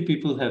 very few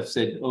people have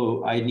said,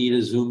 oh, I need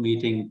a Zoom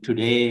meeting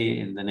today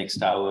in the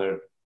next hour.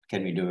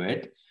 Can we do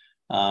it?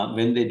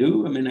 When they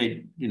do, I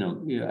mean,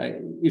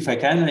 if I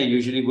can, I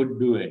usually would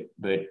do it,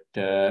 but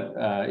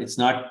it's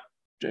not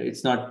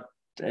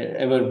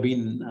ever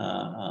been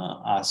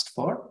asked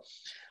for.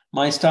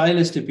 My style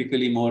is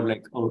typically more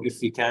like, oh, if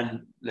we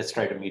can, let's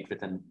try to meet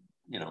within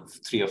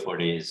 3 or 4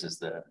 days is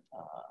the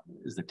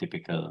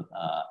typical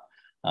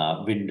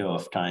window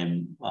of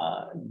time,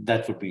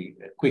 that would be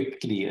a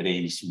quickly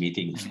arranged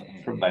meeting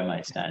by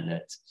my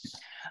standards.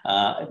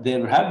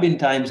 There have been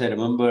times I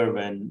remember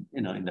when,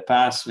 in the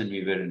past, when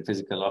we were in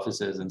physical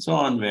offices and so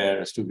on,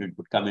 where a student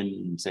would come in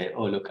and say,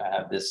 oh, look, I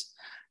have this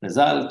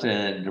result.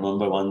 And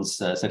remember once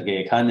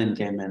Sergei Khanin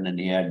came in and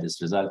he had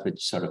this result,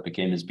 which sort of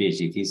became his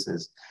PhD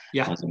thesis.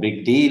 Yeah. It was a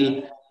big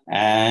deal.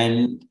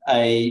 And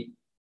I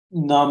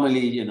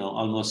normally,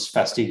 almost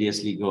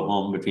fastidiously go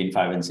home between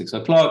 5 and 6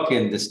 o'clock.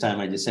 And this time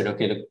I just said,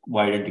 okay, look,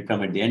 why don't you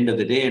come at the end of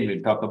the day and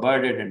we'll talk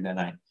about it. And then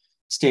I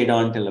stayed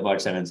on till about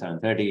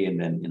 7:30. And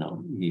then,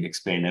 he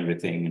explained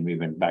everything and we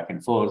went back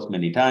and forth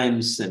many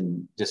times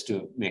and just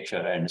to make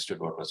sure I understood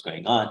what was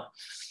going on.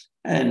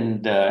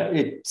 And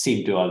it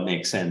seemed to all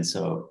make sense.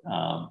 So,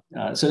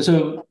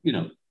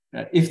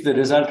 if the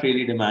result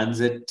really demands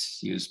it,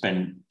 you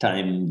spend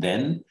time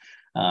then.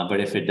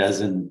 But if it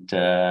doesn't,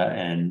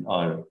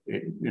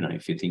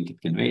 if you think it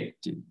can wait,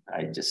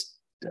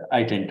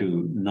 I tend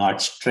to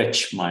not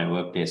stretch my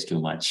work days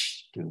too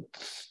much to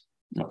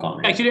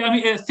accommodate.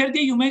 Actually,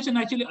 Sergey, you mentioned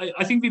I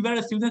think we were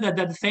a student at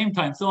the same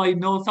time, so I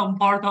know some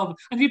part of,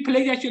 and we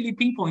played actually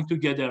ping pong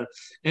together.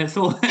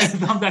 So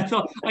sometimes,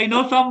 so I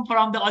know some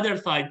from the other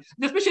side.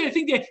 And especially, I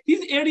think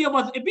his area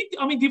was a bit,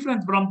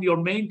 different from your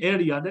main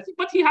area.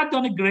 But he had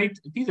done a great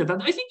thesis,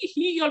 and I think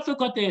he also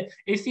got the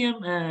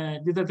ACM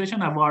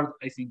dissertation award.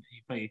 I think,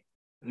 if I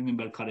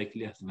remember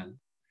correctly as well.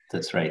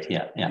 That's right.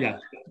 Yeah.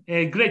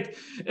 Great.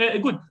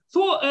 Good.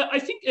 So I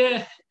think,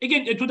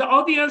 again, to the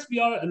audience, we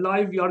are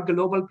live, we are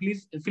global.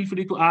 Please feel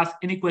free to ask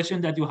any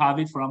question that you have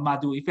it from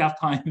Madhu. If you have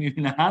time, we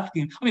will ask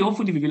him.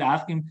 Hopefully we will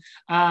ask him.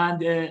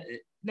 And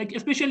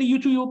especially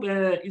YouTube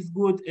is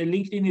good.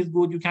 LinkedIn is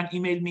good. You can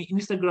email me.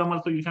 Instagram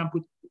also, you can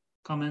put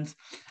comments.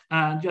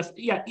 And just,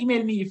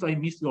 email me if I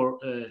miss your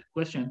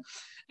question.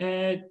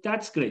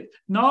 That's great.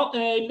 Now,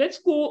 let's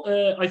go,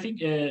 I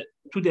think,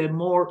 to the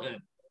more...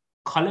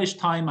 college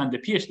time and the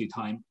PhD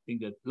time, I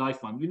think that life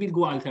one. We will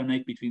go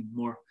alternate between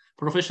more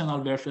professional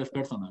versus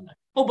personal life.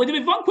 Oh, by the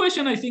way, one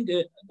question I think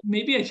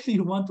maybe actually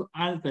you want to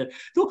answer.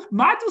 So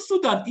Madhu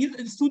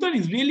Sudan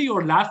is really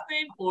your last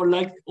name or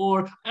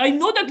I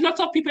know that lots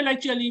of people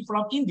actually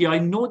from India, I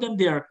know them,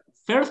 their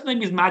first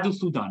name is Madhu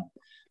Sudan.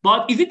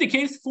 But is it the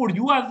case for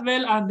you as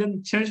well and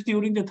then changed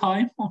during the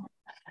time?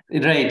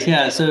 Right.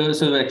 Yeah. So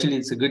actually,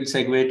 it's a good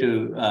segue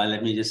to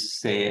let me just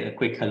say a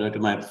quick hello to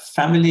my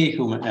family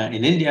who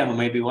in India who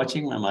may be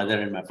watching, my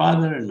mother and my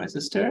father and my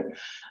sister.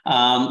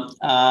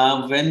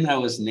 When I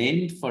was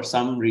named, for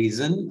some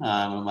reason,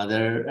 my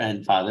mother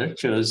and father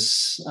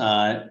chose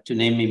to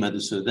name me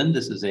Madhusudan.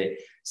 This is a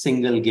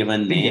single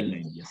given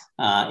name. Yes.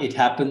 It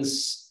happens.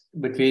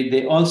 But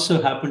they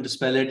also happen to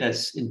spell it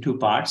as in two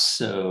parts.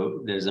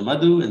 So there's a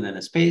Madhu and then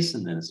a space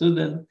and then a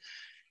Sudan.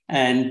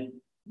 And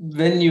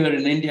when you are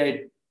in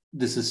India,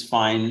 this is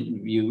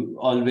fine. You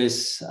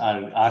always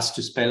are asked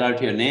to spell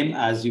out your name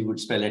as you would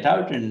spell it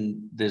out.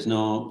 And there's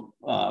no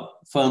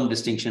firm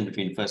distinction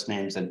between first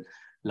names and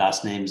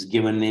last names,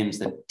 given names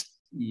that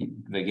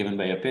were given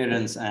by your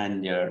parents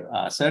and your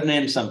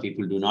surnames. Some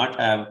people do not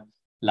have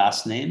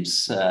last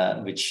names,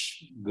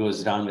 which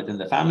goes down within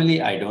the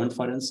family. I don't,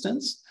 for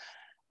instance.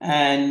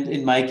 And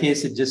in my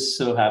case, it just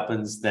so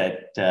happens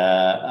that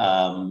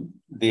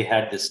they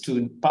had these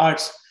two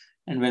parts.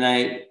 And when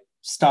I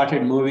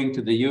started moving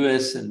to the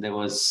US and there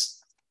was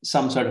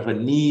some sort of a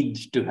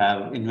need to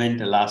invent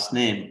a last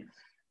name,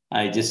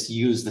 I just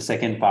used the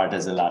second part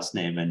as a last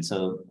name. And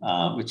so,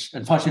 which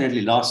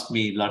unfortunately lost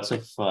me lots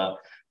of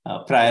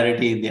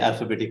priority in the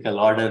alphabetical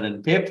order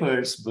and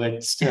papers,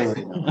 but still,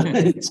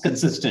 it's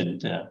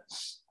consistent. So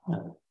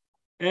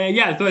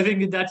I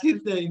think that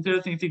is the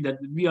interesting thing that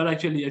we are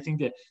actually, I think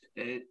that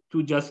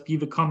to just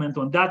give a comment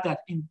on that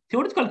in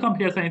theoretical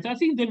computer science, I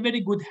think it's a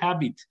very good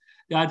habit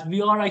that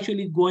we are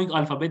actually going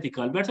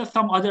alphabetical versus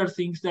some other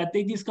things that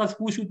they discuss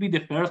who should be the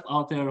first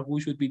author, who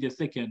should be the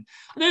second.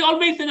 And I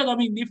always say that,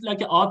 if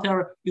like an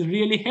author is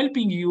really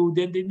helping you,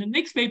 then in the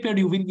next paper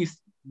you will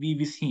be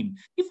with him.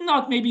 If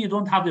not, maybe you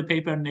don't have the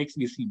paper next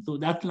with him. So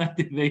that's like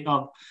the way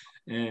of,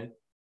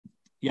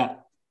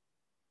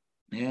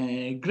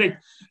 great.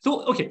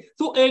 So, okay.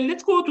 So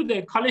let's go to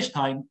the college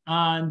time.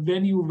 And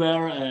when you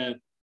were,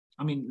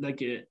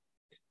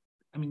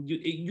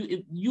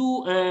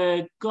 you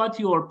got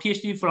your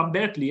PhD from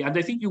Berkeley, and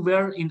I think you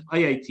were in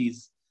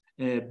IITs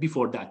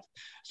before that.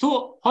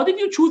 So how did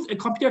you choose a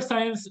computer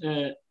science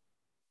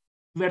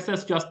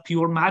versus just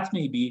pure math,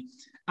 maybe?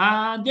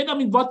 And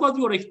then, what was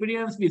your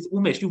experience with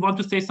Umesh? You want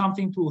to say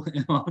something to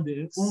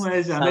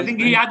Umesh? And I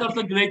think he had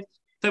also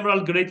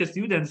several great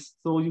students,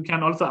 so you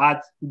can also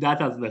add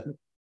that as well.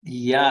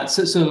 Yeah.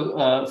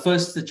 So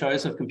first, the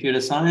choice of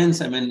computer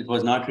science. It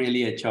was not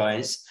really a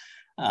choice.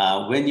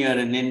 When you're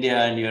in India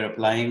and you're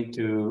applying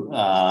to,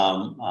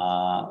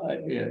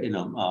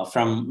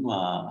 from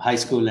high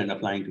school and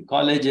applying to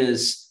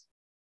colleges,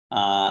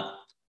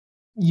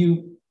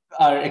 you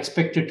are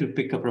expected to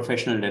pick a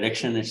professional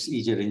direction. It's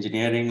either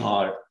engineering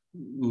or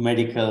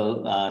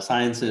medical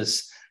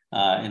sciences,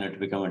 to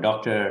become a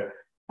doctor.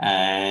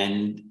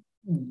 And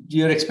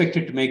you're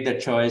expected to make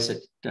that choice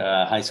at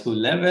high school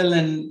level.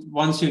 And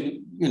once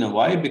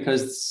why?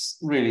 Because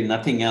really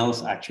nothing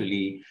else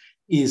actually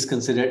is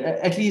considered,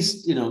 at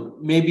least,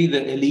 maybe the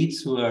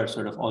elites who are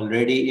sort of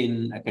already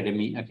in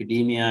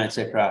academia,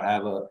 etc.,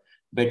 have a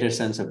better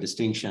sense of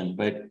distinction.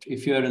 But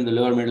if you're in the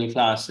lower middle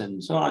class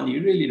and so on,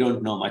 you really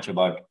don't know much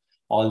about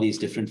all these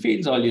different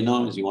fields. All you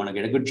know is you want to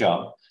get a good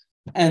job.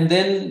 And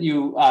then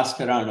you ask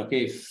around,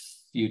 okay, if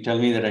you tell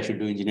me that I should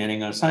do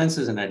engineering or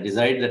sciences and I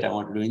decide that I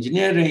want to do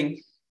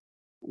engineering,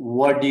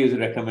 what do you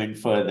recommend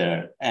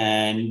further?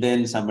 And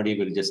then somebody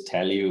will just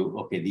tell you,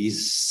 okay,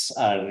 these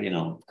are,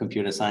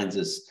 computer science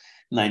is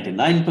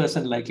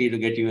 99% likely to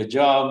get you a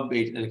job.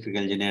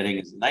 Electrical engineering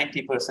is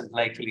 90%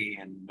 likely,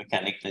 and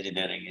mechanical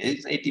engineering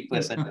is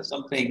 80% or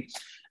something.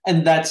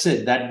 And that's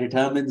it. That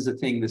determines the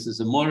thing. This is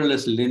a more or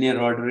less linear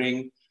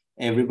ordering.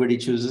 Everybody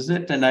chooses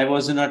it. And I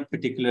was not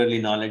particularly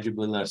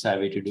knowledgeable or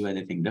savvy to do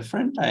anything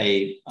different.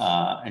 We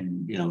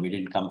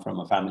didn't come from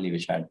a family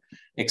which had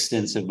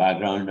extensive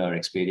background or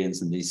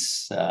experience in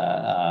these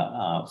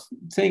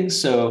things.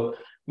 So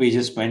we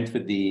just went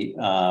with the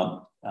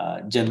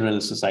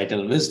general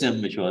societal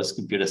wisdom, which was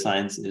computer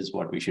science is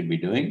what we should be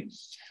doing.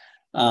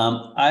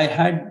 I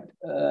had,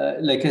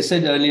 like I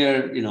said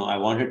earlier, I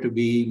wanted to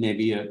be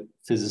maybe a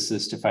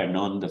physicist if I'd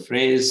known the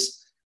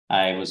phrase.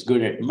 I was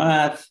good at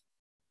math.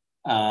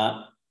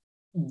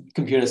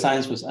 Computer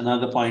science was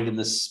another point in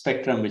the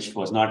spectrum which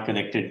was not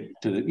connected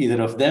to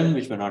either of them,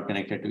 which were not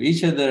connected to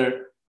each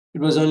other.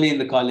 It was only in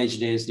the college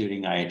days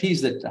during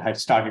IITs that I had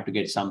started to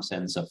get some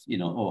sense of,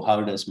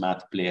 how does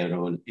math play a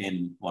role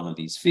in one of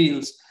these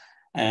fields?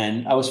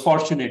 And I was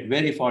fortunate,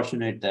 very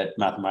fortunate, that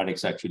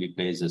mathematics actually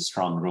plays a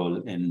strong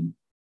role in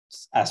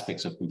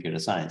aspects of computer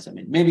science. I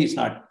mean, maybe it's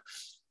not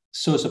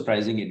so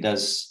surprising. It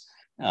does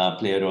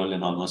play a role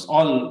in almost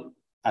all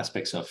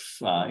aspects of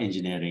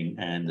engineering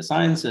and the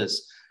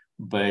sciences,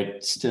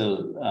 but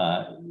still,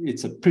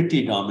 it's a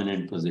pretty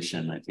dominant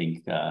position, I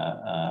think,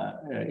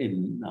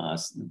 in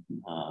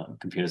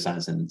computer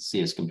science and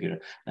CS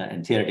computer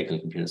and theoretical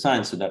computer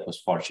science. So that was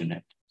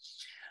fortunate.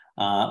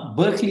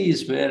 Berkeley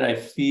is where I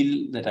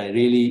feel that I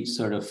really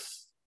sort of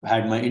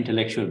had my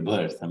intellectual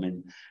birth. I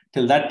mean,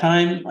 till that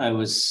time, I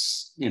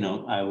was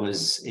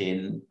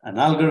in an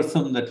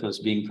algorithm that was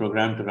being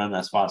programmed to run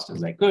as fast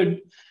as I could.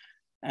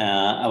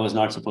 I was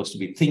not supposed to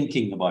be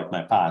thinking about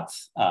my path.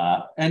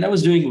 And I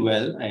was doing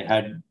well. I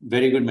had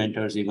very good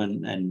mentors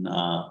even in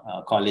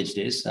college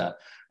days.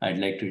 I'd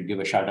like to give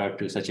a shout out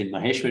to Sachin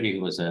Maheshwari,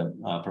 who was a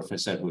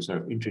professor who sort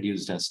of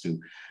introduced us to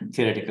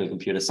theoretical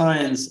computer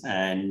science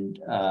and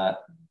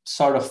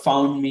sort of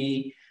found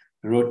me,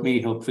 wrote me,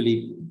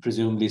 hopefully,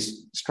 presumably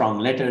strong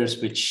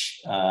letters,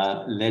 which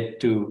led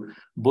to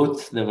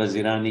both the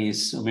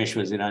Waziranis, Umesh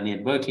Wazirani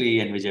at Berkeley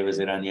and Vijay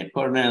Wazirani at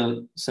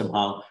Cornell,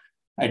 somehow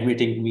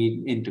admitting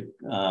me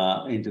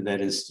into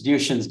their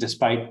institutions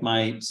despite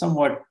my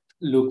somewhat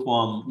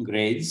lukewarm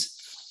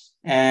grades.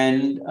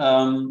 And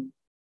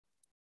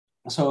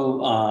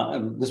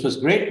so this was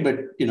great, but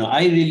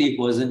I really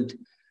wasn't,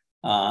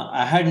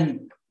 I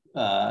hadn't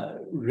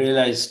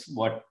realized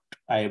what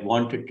I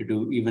wanted to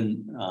do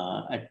even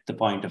at the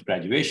point of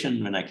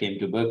graduation. When I came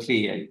to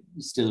Berkeley, I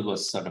still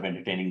was sort of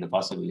entertaining the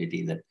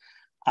possibility that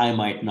I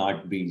might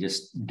not be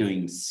just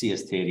doing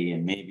CS theory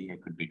and maybe I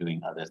could be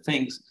doing other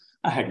things.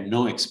 I had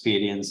no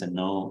experience and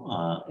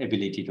no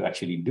ability to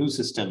actually do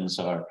systems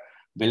or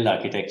build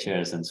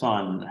architectures and so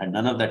on. I had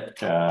none of that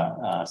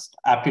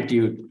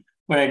aptitude,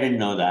 but I didn't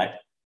know that.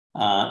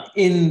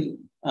 In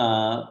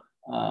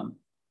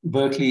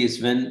Berkeley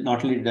is when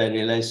not only did I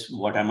realize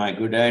what am I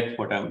good at,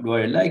 do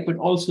I like, but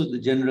also the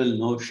general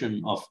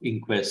notion of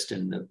inquest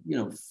and the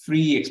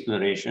free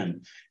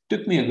exploration.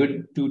 Took me a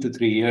good 2 to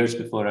 3 years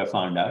before I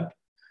found out.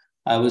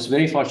 I was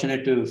very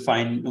fortunate to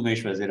find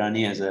Umesh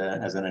Wazirani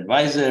as an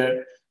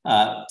advisor.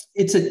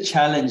 It's a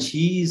challenge.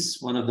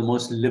 He's one of the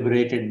most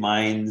liberated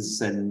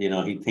minds, and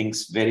he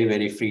thinks very,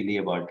 very freely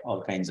about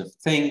all kinds of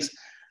things.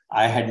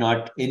 I had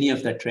not any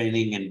of that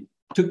training, and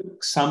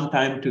took some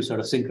time to sort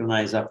of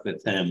synchronize up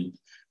with him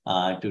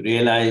to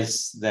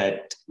realize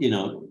that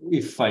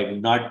if I've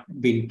not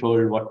been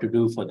told what to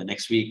do for the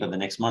next week or the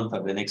next month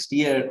or the next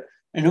year,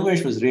 and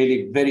Umesh was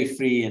really very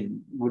free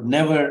and would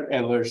never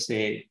ever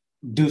say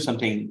do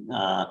something,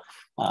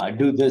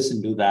 do this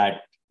and do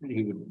that.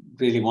 He would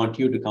really want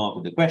you to come up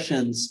with the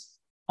questions.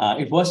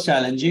 It was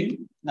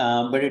challenging,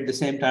 but at the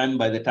same time,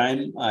 by the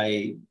time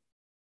I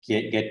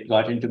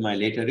got into my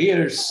later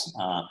years,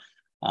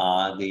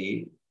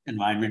 the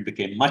environment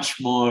became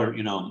much more,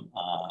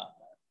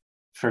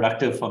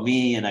 productive for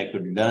me, and I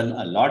could learn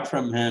a lot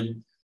from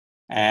him.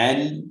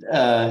 And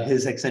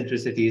his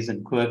eccentricities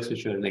and quirks,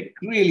 which were like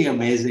really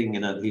amazing.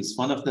 He's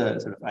one of the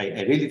sort of,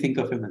 I really think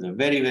of him as a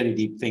very, very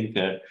deep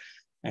thinker.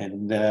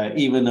 And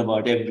even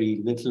about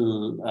every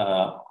little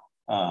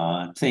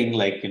thing,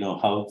 like,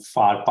 how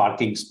far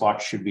parking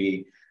spots should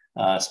be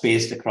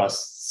spaced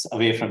across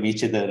away from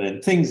each other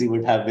and things, he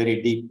would have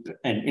very deep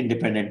and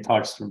independent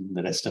thoughts from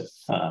the rest of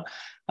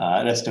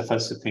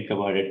us to think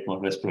about it more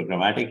or less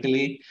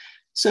programmatically.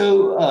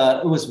 So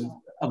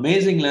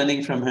amazing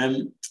learning from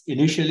him.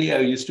 Initially, I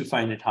used to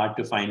find it hard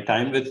to find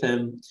time with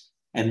him.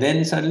 And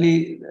then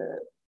suddenly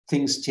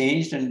things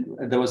changed. And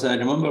I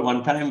remember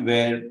one time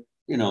where,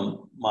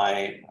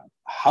 my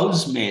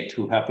housemate,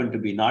 who happened to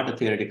be not a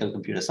theoretical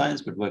computer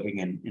science, but working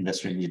in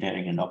industrial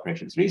engineering and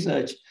operations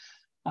research,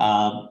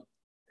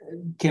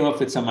 came up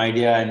with some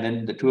idea. And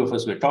then the two of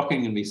us were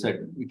talking, and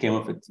we came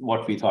up with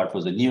what we thought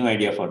was a new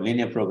idea for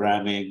linear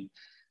programming.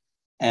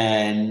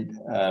 And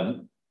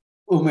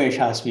Umesh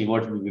asked me,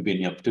 what have we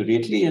been up to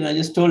lately? And I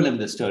just told him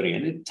the story.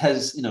 And it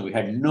has, we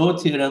had no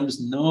theorems,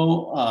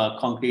 no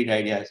concrete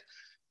ideas.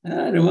 And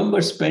I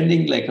remember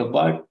spending like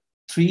about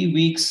 3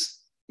 weeks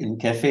in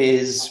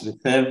cafes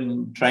with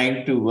them,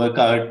 trying to work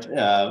out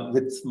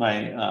with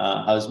my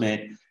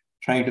housemate,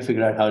 trying to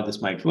figure out how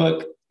this might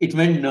work. It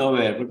went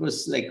nowhere, but it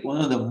was like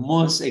one of the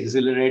most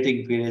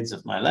exhilarating periods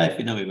of my life.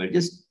 We were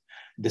just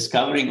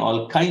discovering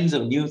all kinds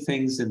of new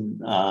things in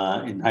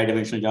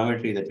high-dimensional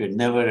geometry that we had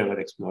never, ever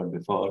explored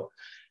before.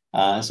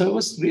 So it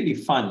was really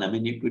fun. I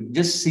mean, you could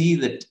just see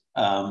that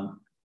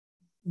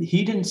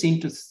he didn't seem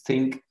to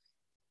think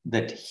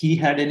that he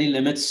had any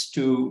limits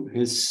to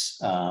his,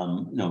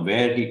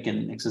 where he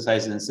can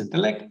exercise his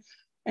intellect.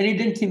 And he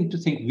didn't seem to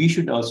think we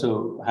should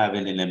also have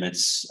any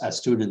limits as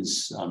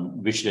students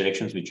on which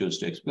directions we choose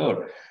to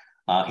explore.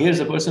 Here's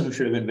a person who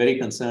should have been very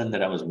concerned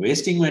that I was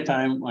wasting my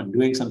time on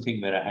doing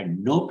something where I had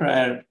no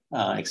prior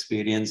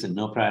experience and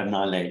no prior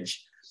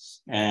knowledge.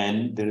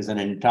 And there is an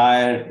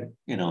entire,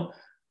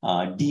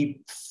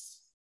 deep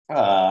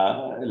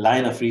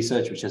line of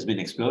research which has been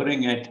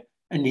exploring it.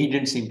 And he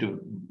didn't seem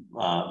to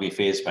be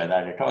fazed by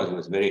that at all. He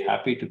was very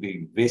happy to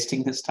be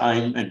wasting his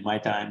time and my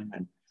time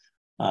and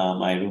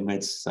my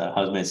roommate's,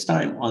 housemate's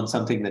time on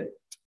something that,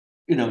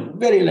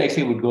 very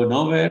likely would go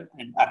nowhere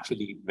and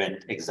actually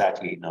went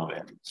exactly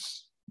nowhere.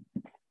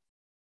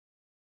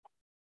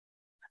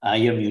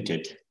 You're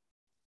muted.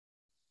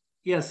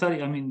 Yeah,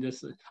 sorry. I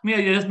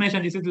just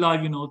mentioned this is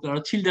live, there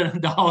are children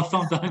in the house.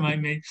 Sometimes I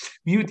may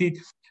mute it,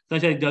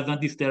 such that it does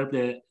not disturb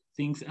the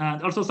things.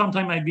 And also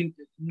sometimes I will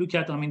look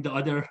at, the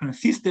other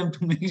system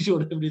to make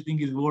sure everything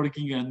is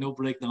working and no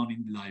breakdown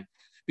in live,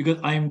 because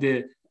I'm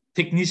the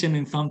technician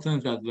in some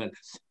sense as well.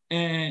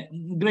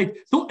 Great.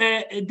 So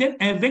then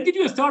when did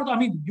you start?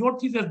 Your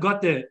thesis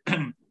got the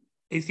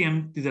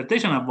ACM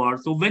dissertation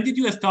award. So when did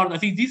you start? I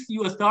think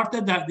you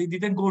started that they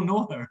didn't go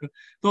nowhere.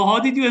 So how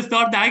did you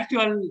start the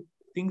actual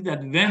things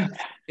that went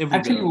everywhere?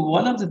 Actually,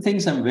 one of the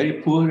things I'm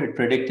very poor at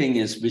predicting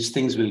is which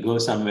things will go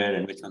somewhere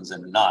and which ones are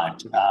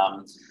not.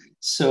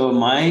 So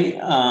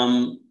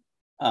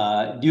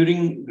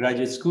during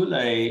graduate school,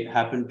 I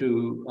happened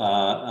to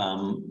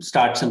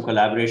start some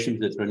collaborations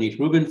with Ronit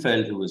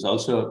Rubenfeld, who was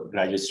also a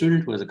graduate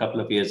student, who was a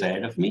couple of years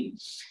ahead of me.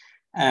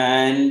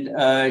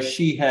 And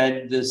she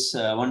had this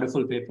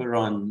wonderful paper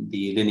on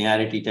the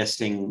linearity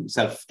testing,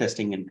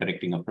 self-testing and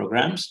correcting of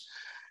programs,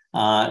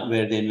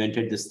 where they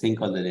invented this thing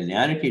called the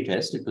linearity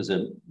test. It was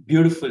a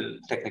beautiful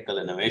technical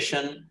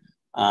innovation.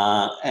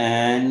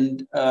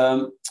 And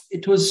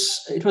it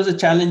was a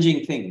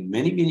challenging thing.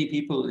 Many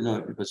people,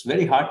 it was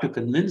very hard to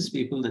convince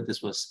people that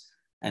this was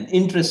an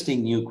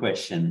interesting new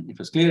question. It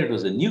was clear it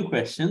was a new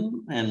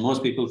question, and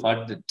most people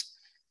thought that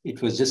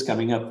it was just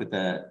coming up with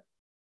a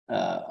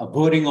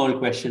boring old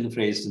question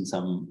phrased in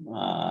some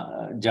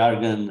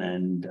jargon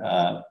and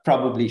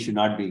probably should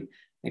not be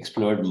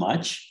explored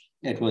much.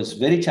 It was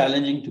very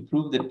challenging to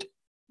prove that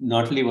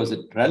not only was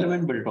it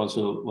relevant, but it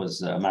also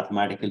was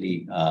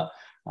mathematically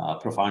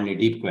profoundly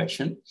deep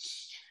question.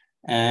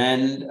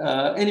 And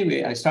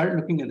anyway, I started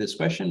looking at this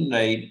question.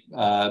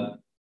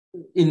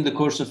 In the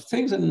course of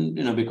things, and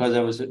because I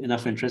was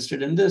enough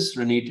interested in this,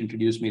 Ronit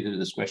introduced me to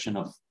this question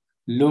of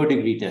low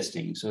degree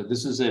testing. So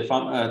this is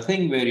a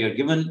thing where you're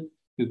given,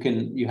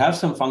 you have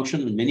some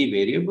function with many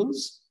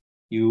variables.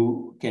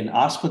 You can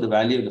ask for the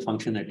value of the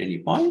function at any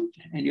point,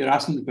 and you're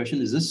asking the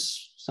question: is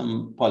this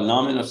some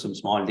polynomial of some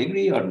small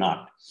degree or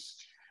not?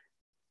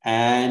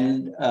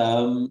 And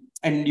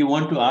you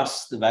want to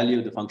ask the value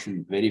of the function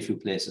in very few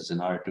places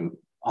in order to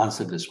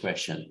answer this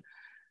question.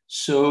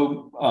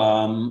 So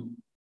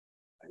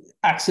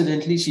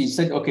accidentally, she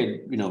said,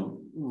 okay,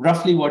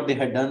 roughly what they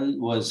had done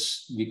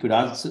was we could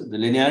answer the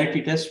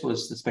linearity test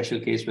was the special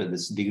case where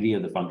this degree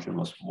of the function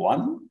was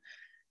 1.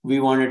 We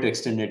wanted to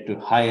extend it to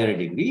higher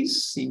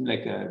degrees, seemed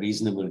like a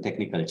reasonable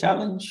technical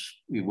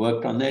challenge. We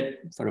worked on it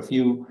for a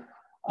few.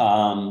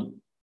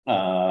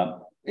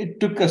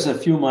 It took us a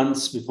few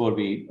months before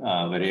we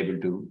were able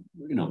to,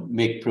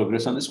 make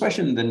progress on this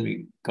question. Then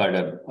we got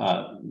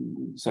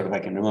I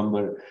can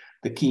remember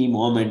the key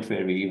moment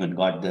where we even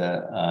got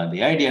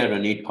the idea.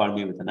 Ronit called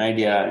me with an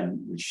idea, and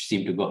which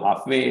seemed to go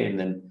halfway. And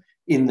then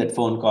in that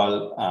phone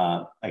call,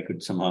 I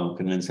could somehow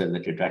convince her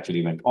that it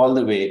actually went all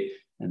the way.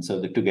 And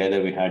so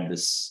together we had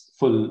this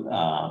full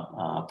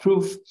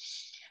proof.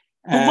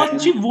 But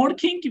was you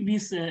working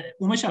with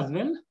Umesh as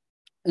well?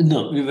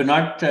 No, we were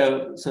not.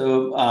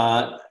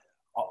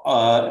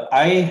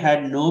 I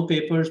had no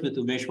papers with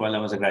Umesh while I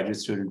was a graduate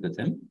student with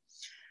him.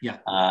 Yeah.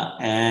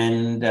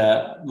 And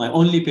my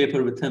only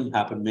paper with him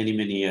happened many,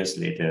 many years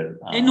later.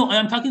 No,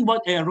 I'm talking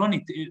about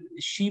Ronit.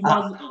 She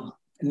was...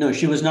 No,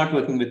 she was not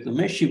working with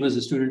Umesh. She was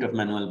a student of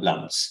Manuel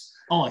Blum's.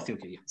 Oh, I see.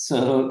 Okay, yeah.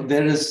 So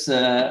there is,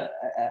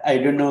 I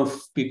don't know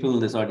if people in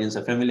this audience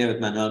are familiar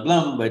with Manuel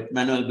Blum, but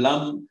Manuel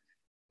Blum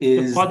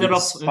is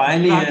the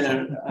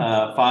pioneer,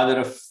 father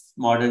of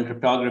modern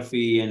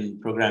cryptography and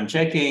program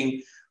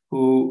checking,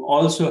 who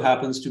also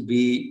happens to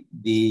be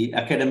the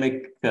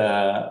academic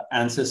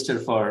ancestor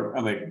for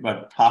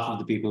about half of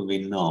the people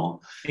we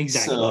know.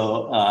 Exactly.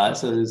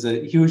 So there's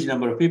a huge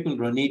number of people.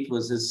 Ronit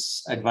was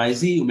his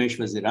advisee. Umesh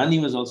Vazirani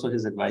was also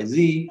his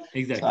advisee.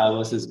 Exactly. So I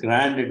was his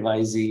grand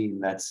advisee in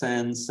that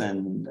sense.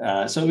 And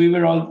so we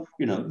were all,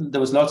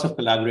 there was lots of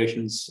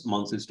collaborations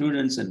amongst the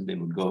students, and they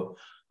would go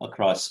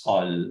across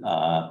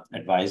all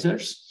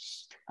advisors.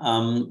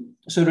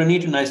 So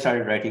Ronit and I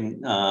started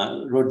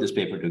wrote this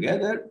paper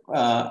together.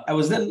 I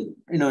was then,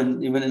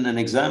 even in an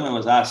exam, I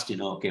was asked,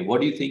 okay, what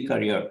do you think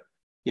are your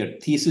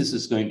thesis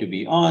is going to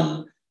be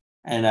on?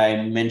 And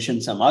I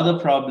mentioned some other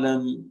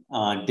problem.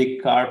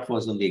 Dick Karp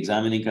was on the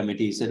examining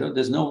committee. He said, oh,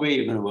 there's no way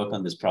you're going to work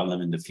on this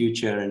problem in the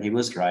future. And he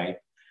was right.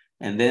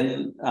 And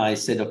then I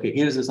said, okay,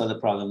 here's this other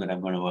problem that I'm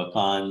going to work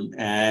on.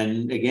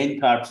 And again,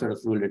 Karp sort of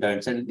ruled it out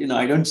and said,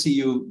 I don't see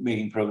you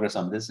making progress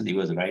on this. And he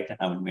was right. I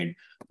haven't made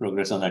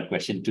progress on that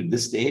question to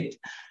this date.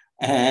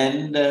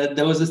 And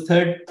there was this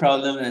third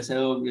problem. And I said,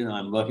 oh,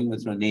 I'm working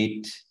with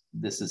Ronit.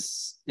 This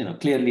is,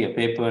 clearly a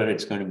paper.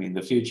 It's going to be in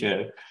the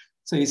future.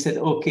 So he said,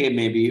 okay,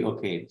 maybe,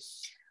 okay.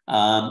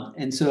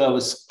 And so I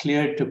was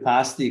cleared to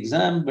pass the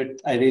exam, but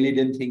I really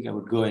didn't think I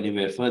would go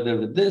anywhere further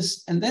with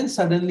this. And then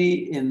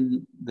suddenly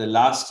in the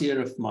last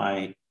year of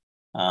my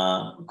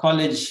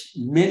college,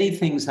 many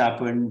things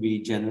happened.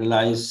 We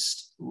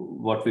generalized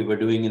what we were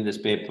doing in this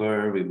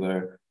paper. We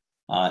were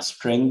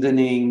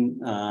strengthening,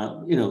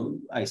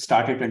 I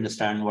started to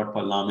understand what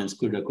polynomials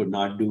could or could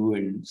not do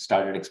and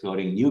started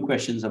exploring new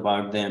questions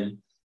about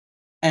them.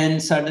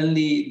 And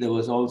suddenly there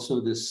was also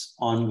this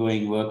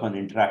ongoing work on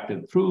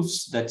interactive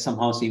proofs that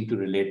somehow seemed to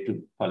relate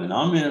to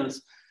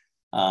polynomials.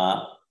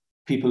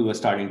 People were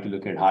starting to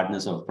look at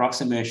hardness of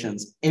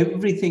approximations.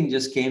 Everything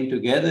just came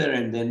together.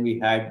 And then we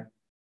had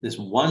this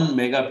one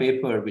mega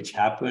paper, which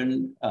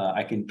happened,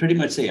 I can pretty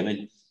much say,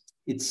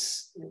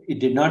 it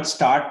did not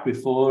start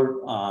before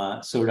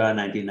Sudan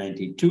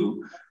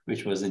 1992,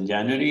 which was in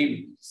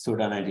January.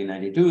 Sudan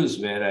 1992 is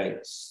where I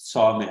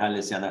saw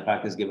Mihalis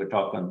Yannakakis give a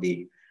talk on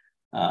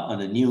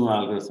a new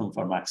algorithm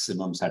for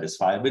maximum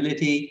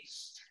satisfiability.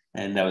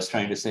 And I was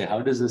trying to say,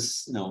 how does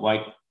this,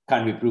 why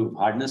can't we prove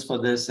hardness for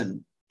this?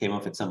 And came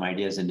up with some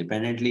ideas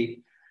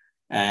independently.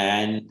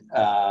 And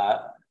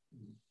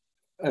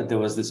there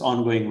was this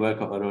ongoing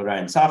work of Aurora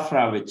and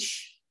Safra,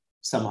 which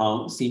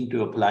somehow seemed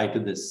to apply to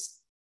this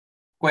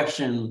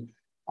question.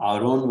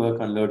 Our own work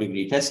on low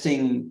degree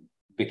testing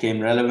became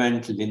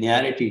relevant.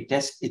 Linearity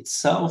test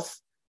itself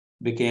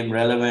became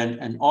relevant.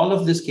 And all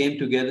of this came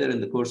together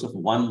in the course of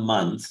 1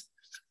 month.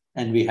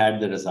 And we had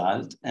the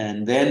result.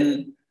 And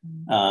then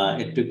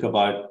it took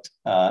about,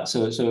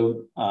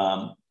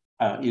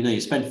 you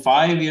spend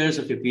 5 years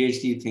of your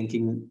PhD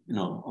thinking,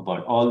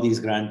 about all these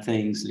grand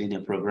things,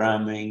 linear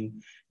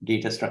programming,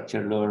 data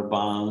structure, lower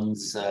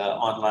bounds,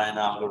 online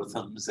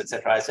algorithms, et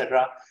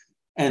cetera.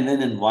 And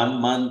then in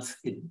 1 month,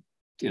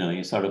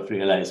 you sort of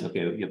realize,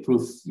 okay, your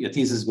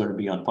thesis is going to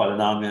be on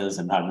polynomials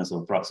and hardness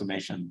of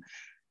approximation.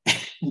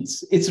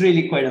 It's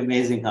really quite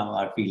amazing how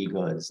our field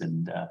goes.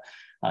 And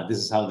this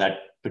is how that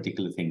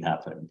particular thing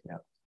happened. Yeah.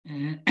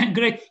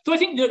 Great. So I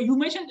think you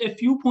mentioned a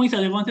few points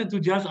that I wanted to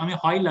just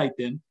highlight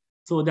them.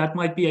 So that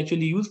might be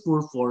actually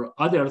useful for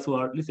others who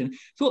are listening.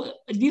 So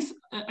I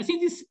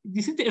think this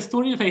is the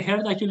story that I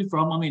heard actually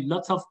from,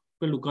 lots of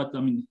people who got,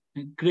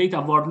 great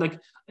award. Like,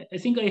 I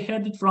think I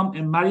heard it from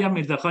Maryam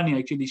Mirzakhani,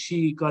 actually.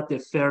 She got the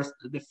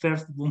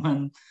first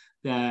woman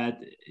that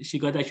she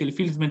got actually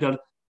Fields Medal.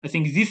 I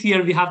think this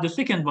year we have the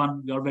second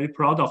one. We are very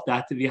proud of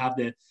that. We have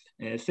the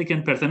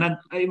second person. And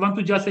I want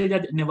to just say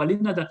that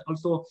Nevanlinna, that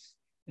also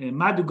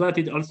Madhu got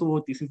it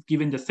also. This is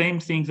given the same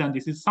things, and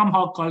this is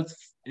somehow called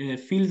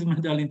Fields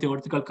Medal in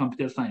theoretical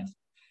computer science.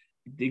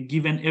 They're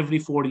given every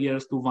 4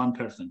 years to one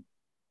person.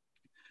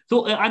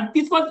 So, and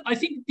I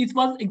think this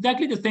was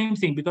exactly the same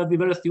thing because we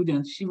were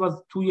students. She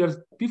was 2 years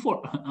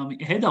before,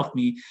 ahead of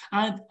me.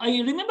 And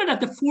I remember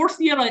that the 4th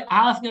year I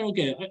asked her,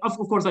 okay, of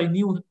course I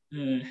knew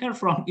her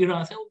from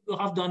Iran. I said, oh, you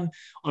have done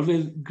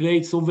always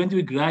great. So when do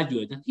we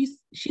graduate? And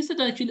she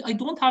said, actually, I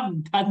don't have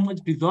that much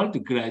result to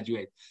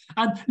graduate.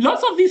 And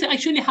lots of this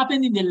actually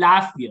happened in the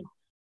last year.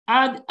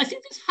 And I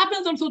think this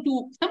happens also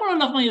to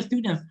several of my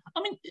students.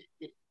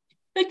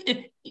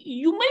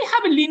 You may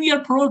have a linear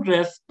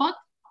progress, but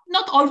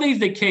not always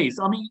the case.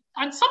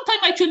 And sometimes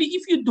actually,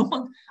 if you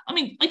don't,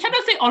 I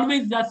cannot say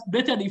always that's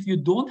better if you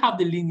don't have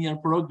the linear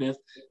progress,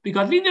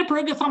 because linear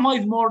progress somehow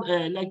is more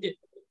like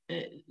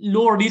a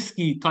low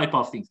risky type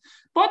of things.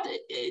 But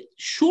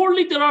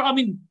surely there are,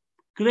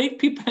 great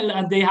people,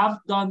 and they have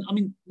done,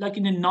 like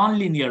in a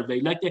non-linear way.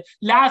 Like the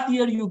last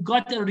year, you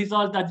got a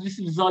result that this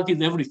result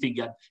is everything.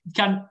 And it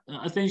can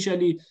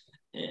essentially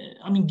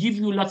give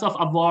you lots of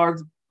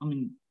awards,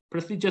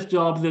 prestigious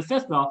jobs,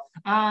 etc.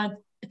 And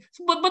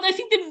but I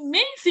think the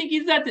main thing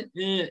is that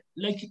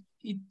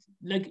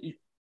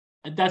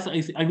that's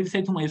I will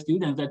say to my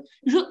students that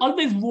you should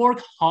always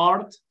work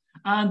hard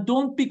and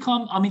don't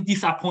become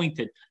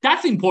disappointed.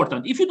 That's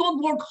important. If you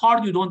don't work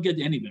hard, you don't get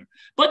anywhere.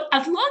 But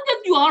as long as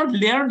you are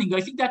learning,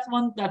 I think that's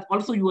one that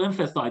also you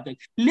emphasize. Like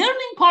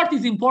learning part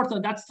is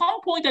important. At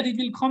some point that it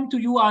will come to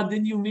you and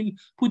then you will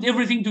put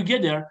everything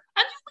together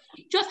and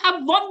you just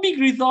have one big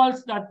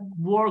result that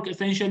work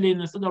essentially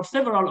instead of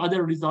several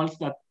other results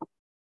that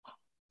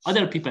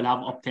other people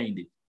have obtained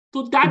it.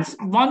 So that's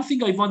one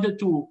thing I wanted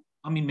to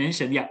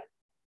mention. Yeah.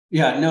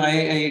 Yeah, no, I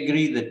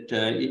agree that,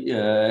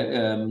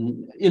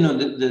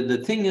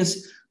 the thing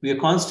is, we are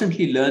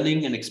constantly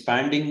learning and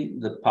expanding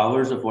the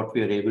powers of what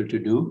we are able to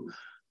do.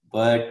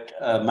 But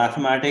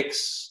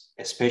mathematics,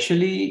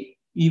 especially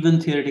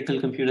even theoretical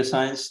computer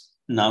science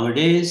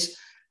nowadays,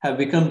 have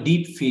become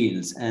deep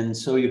fields. And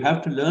so you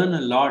have to learn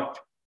a lot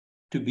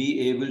to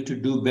be able to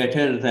do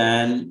better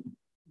than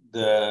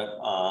the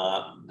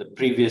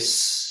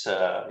previous,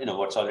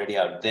 what's already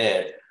out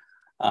there.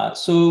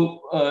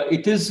 So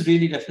it is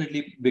really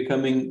definitely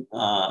becoming,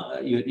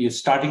 you're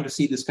starting to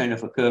see this kind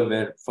of a curve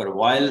where for a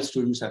while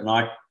students are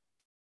not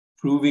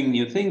proving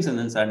new things and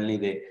then suddenly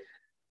they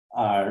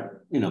are,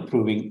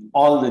 proving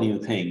all the new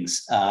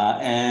things.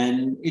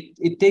 And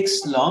it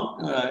takes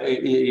long.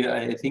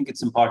 I think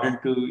it's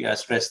important to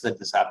stress that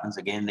this happens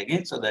again and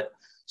again so that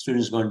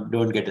students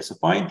don't get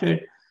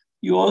disappointed.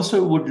 You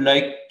also would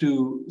like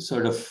to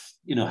sort of,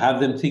 have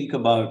them think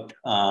about,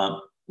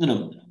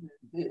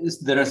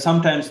 there are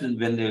some times when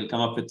they will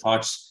come up with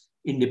thoughts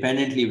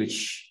independently,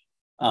 which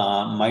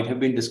might have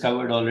been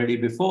discovered already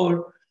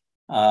before.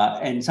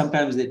 And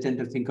sometimes they tend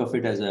to think of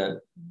it as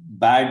a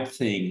bad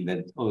thing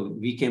that,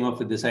 we came up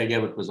with this idea,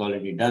 but was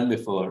already done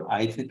before.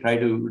 I try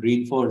to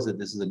reinforce that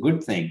this is a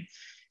good thing.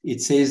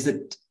 It says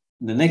that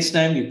the next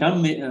time you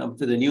come up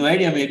with a new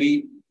idea,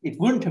 maybe it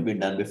wouldn't have been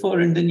done before,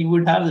 and then you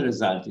would have the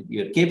result. If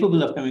you're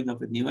capable of coming up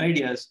with new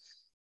ideas,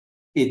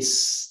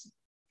 it's,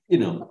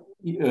 there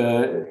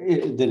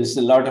is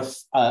a lot of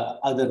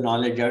other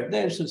knowledge out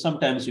there. So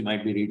sometimes you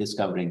might be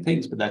rediscovering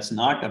things, but that's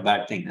not a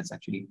bad thing. That's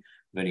actually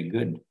very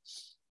good.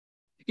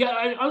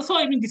 Yeah,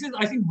 this is,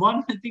 I think,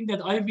 one thing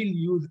that I will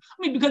use.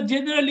 Because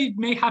generally it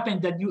may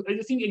happen that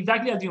I think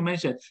exactly as you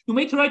mentioned, you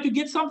may try to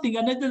get something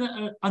and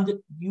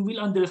then you will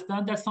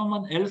understand that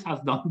someone else has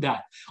done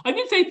that. I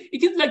will say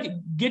it is like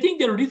getting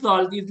the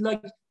result is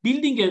like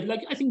building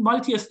I think,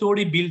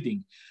 multi-story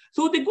building.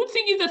 So the good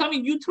thing is that,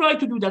 you try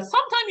to do that.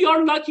 Sometimes you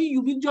are lucky,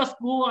 you will just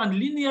go and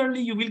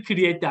linearly you will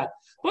create that.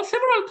 But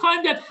several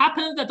times that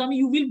happens that,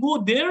 you will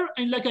go there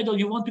and like I told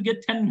you want to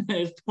get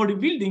 10-story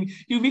building,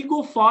 you will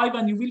go 5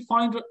 and you will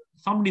find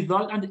some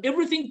result and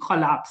everything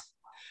collapses.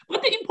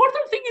 But the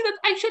important thing is that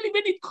actually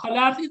when it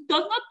collapses, it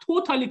does not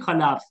totally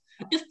collapse.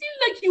 It's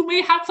still like you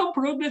may have some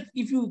progress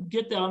if you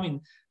get,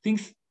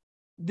 things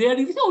there.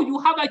 You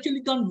have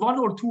actually done 1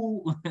 or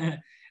 2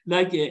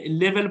 like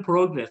level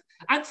progress.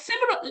 And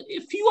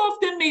a few of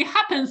them may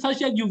happen such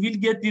that you will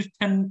get this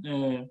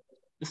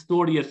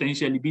 10-story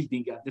essentially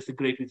building. That's a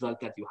great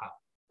result that you have.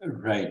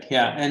 Right.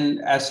 Yeah.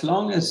 And as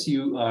long as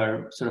you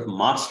are sort of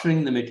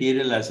mastering the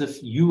material as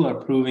if you are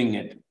proving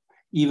it,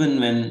 even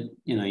when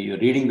you're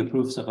reading the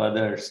proofs of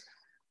others,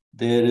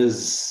 there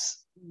is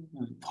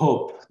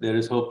hope. There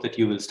is hope that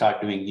you will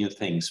start doing new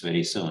things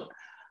very soon.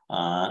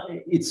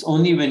 It's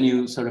only when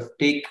you sort of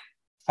take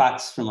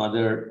facts from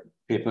other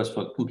papers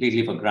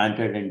completely for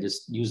granted and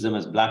just use them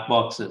as black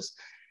boxes,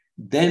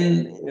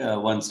 then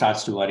one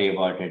starts to worry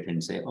about it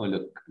and say, oh,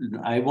 look,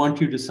 I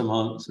want you to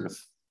somehow sort of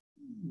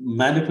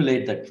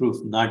manipulate that proof,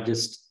 not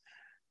just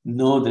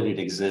know that it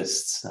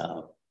exists.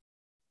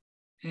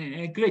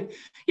 Great.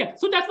 Yeah,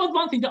 so that was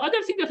one thing. The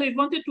other thing that I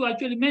wanted to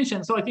actually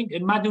mention, so I think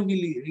Madhu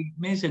will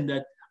mention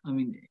that,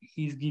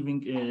 he's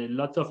giving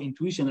lots of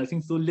intuition, I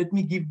think. So let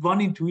me give one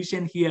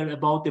intuition here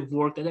about the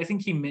work that I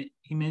think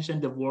he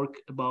mentioned the work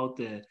about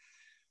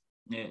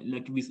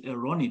like with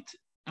Ronit.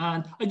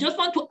 And I just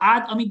want to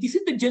add, this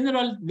is the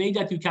general way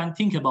that you can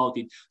think about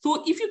it.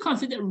 So if you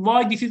consider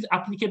why this is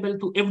applicable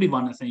to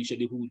everyone,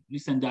 essentially, who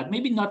listen that,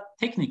 maybe not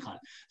technical.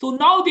 So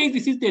nowadays,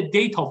 this is the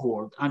data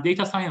world and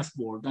data science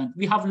world, and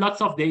we have lots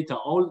of data.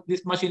 All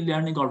this machine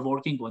learning are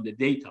working on the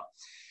data.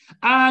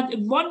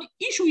 And one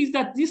issue is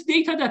that this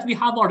data that we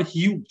have are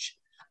huge.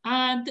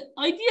 And the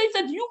idea is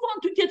that you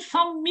want to get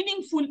some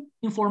meaningful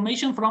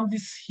information from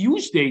this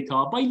huge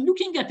data by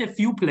looking at a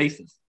few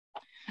places.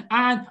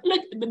 And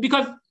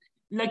because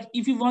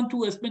if you want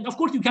to spend, of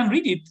course you can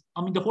read it,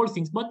 the whole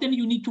things, but then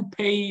you need to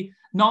pay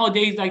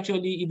nowadays,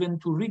 actually, even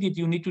to read it,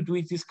 you need to do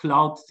it, these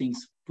cloud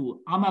things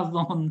to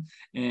Amazon,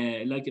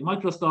 like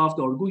Microsoft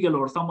or Google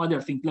or some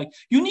other thing. Like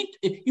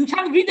you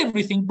can read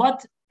everything,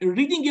 but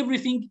reading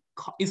everything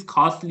is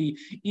costly,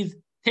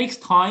 takes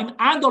time,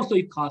 and also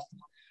it costs.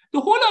 The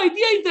whole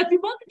idea is that we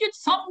want to get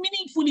some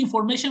meaningful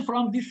information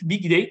from this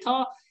big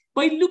data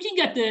by looking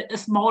at the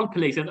small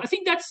places. I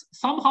think that's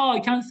somehow, I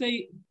can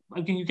say,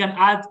 I think you can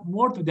add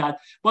more to that.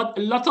 But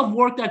a lot of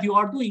work that you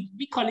are doing,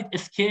 we call it a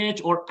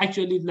sketch, or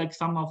actually like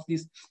some of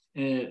these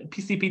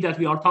PCP that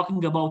we are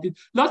talking about it.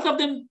 Lots of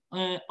them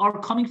are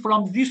coming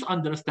from this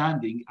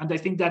understanding, and I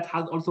think that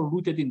has also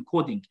rooted in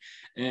coding.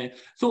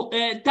 So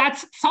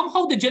that's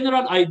somehow the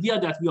general idea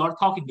that we are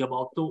talking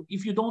about. So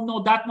if you don't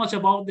know that much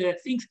about the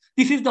things,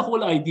 this is the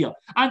whole idea.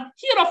 And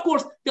here, of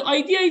course, the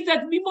idea is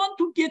that we want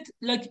to get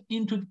like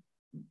into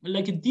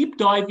like a deep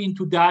dive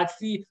into that,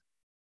 see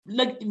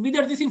like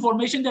whether this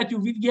information that you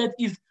will get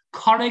is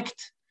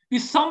correct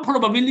with some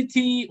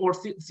probability, or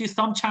see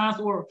some chance,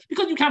 or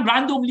because you can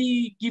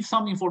randomly give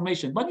some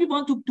information, but we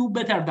want to do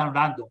better than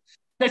random.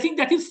 I think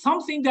that is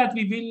something that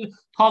we will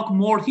talk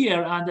more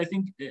here, and I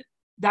think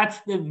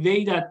that's the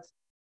way that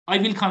I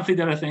will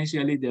consider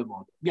essentially the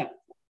model. Yeah.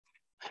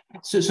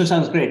 So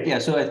sounds great. Yeah.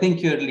 So I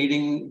think you're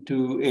leading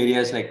to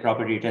areas like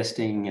property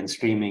testing and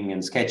streaming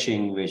and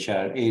sketching, which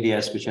are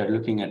areas which are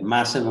looking at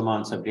massive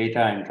amounts of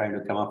data and trying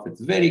to come up with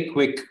very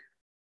quick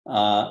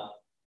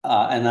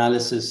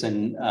analysis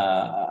and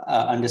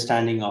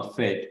understanding of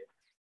it.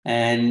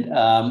 And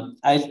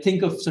I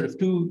think of sort of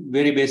two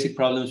very basic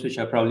problems, which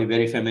are probably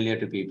very familiar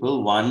to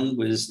people. One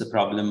was the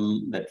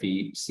problem that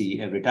we see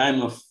every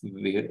time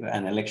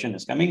an election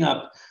is coming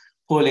up,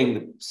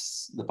 polling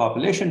the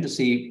population to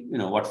see,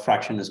 what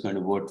fraction is going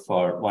to vote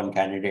for one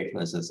candidate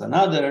versus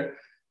another.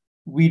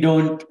 We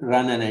don't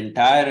run an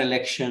entire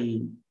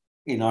election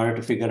in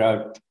order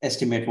to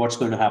estimate what's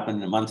going to happen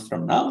in a month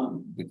from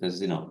now,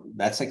 because,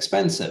 that's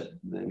expensive.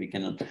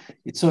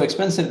 It's so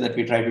expensive that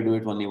we try to do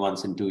it only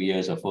once in 2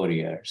 years or 4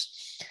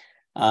 years.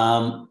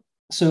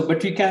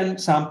 But we can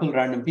sample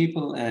random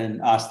people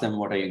and ask them,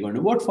 what are you going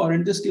to vote for?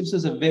 And this gives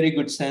us a very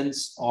good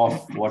sense of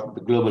what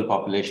the global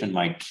population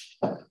might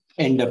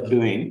end up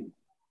doing.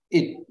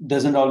 It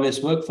doesn't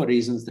always work for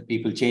reasons that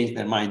people change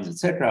their minds,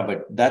 etc.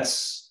 But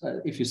that's,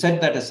 if you set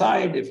that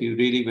aside, if you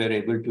really were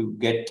able to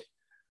get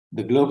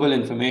the global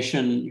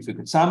information, if you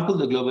could sample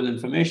the global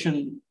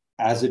information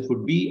as it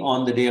would be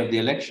on the day of the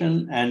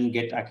election and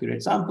get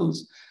accurate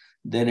samples,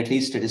 then at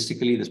least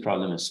statistically, this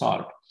problem is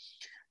solved.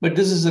 But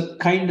this is a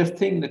kind of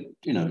thing that,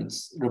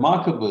 it's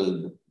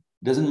remarkable. It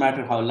doesn't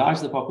matter how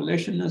large the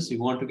population is. You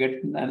want to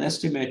get an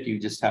estimate, you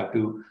just have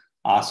to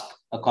ask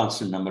a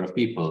constant number of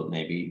people,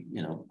 maybe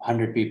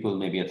 100 people,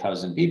 maybe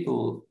 1,000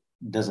 people.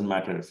 Doesn't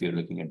matter if you're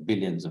looking at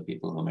billions of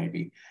people who might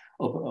be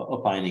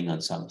opining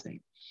on something.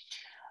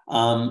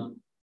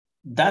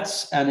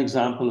 That's an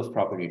example of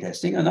property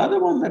testing. Another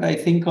one that I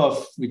think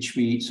of, which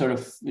we sort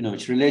of,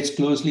 which relates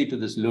closely to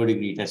this low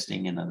degree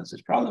testing and other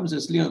such problems,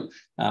 is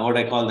what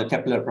I call the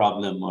Kepler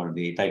problem or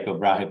the Tycho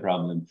Brahe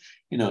problem.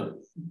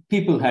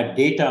 People had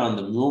data on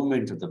the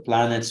movement of the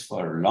planets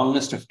for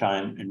longest of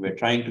time, and we're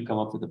trying to come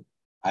up with a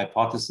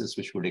hypothesis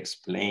which would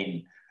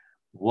explain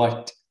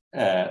what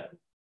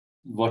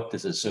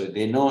this is. So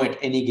they know at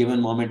any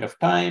given moment of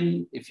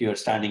time, if you're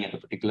standing at a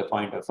particular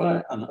point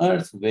on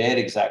Earth, where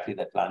exactly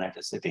that planet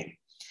is sitting.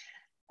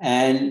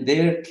 And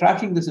they're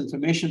tracking this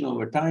information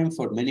over time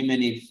for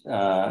many,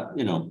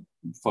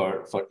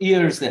 for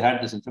years they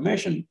had this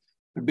information.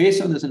 But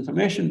based on this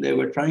information, they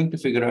were trying to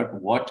figure out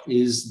what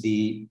is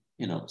the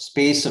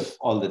space of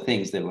all the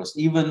things. There was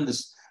even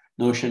this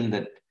notion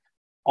that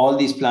all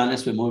these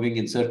planets were moving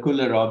in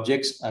circular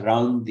objects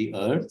around the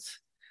Earth.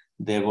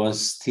 There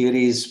was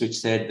theories which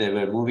said they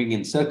were moving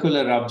in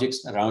circular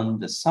objects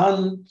around the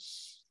sun.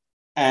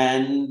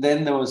 And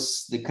then there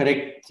was the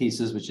correct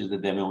thesis, which is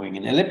that they're moving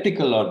in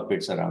elliptical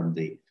orbits around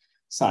the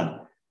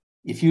sun.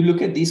 If you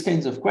look at these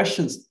kinds of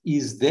questions,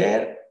 is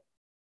there,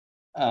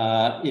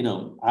 I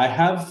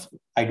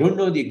don't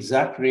know the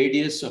exact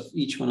radius of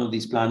each one of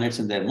these planets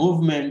and their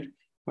movement,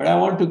 but I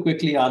want to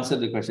quickly answer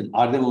the question,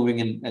 are they moving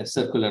in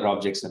circular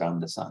objects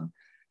around the sun?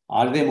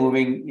 Are they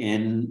moving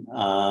in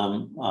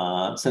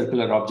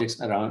circular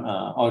objects around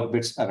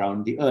orbits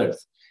around the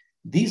Earth?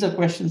 These are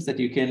questions that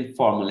you can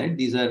formulate.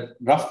 These are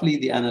roughly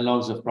the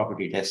analogs of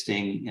property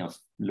testing,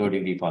 low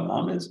degree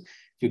polynomials.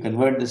 If you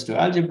convert this to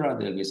algebra,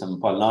 there'll be some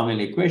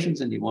polynomial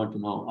equations, and you want to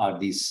know,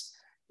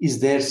 is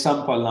there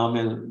some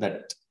polynomial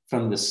that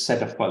from the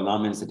set of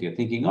polynomials that you're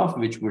thinking of,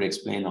 which would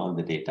explain all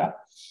the data?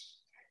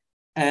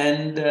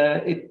 And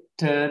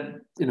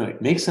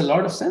it makes a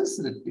lot of sense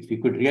that if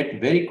you could get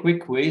very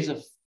quick ways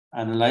of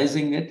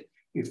analyzing it,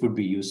 it would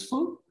be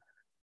useful.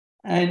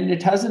 And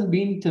it hasn't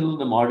been till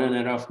the modern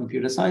era of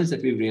computer science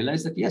that we've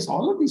realized that, yes,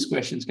 all of these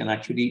questions can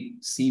actually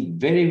see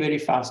very, very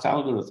fast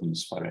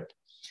algorithms for it.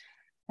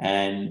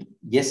 And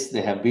yes,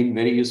 they have been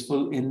very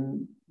useful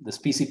in this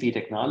PCP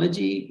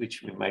technology,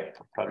 which we might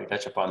probably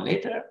touch upon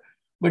later.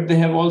 But they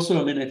have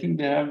also, I think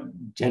they have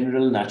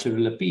general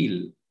natural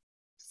appeal.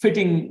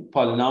 Fitting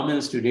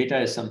polynomials to data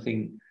is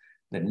something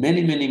that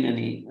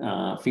many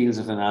fields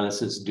of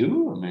analysis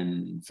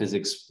do.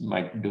 Physics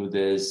might do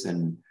this,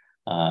 and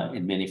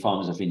in many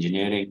forms of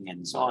engineering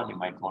and so on, you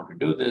might want to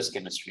do this.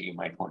 Chemistry, you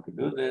might want to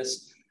do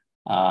this.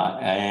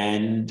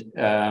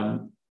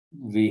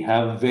 We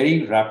have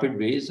very rapid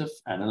ways of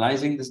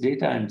analyzing this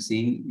data and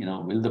seeing,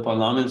 will the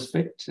polynomials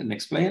fit and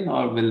explain,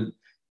 or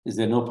is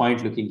there no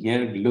point looking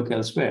here, we look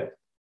elsewhere?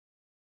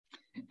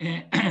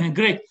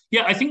 Great.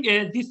 Yeah, I think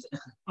this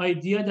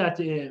idea that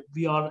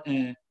we are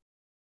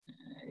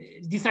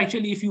this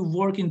actually, if you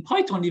work in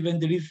Python, even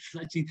there is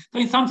actually, so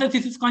in some sense,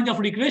 this is kind of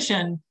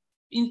regression.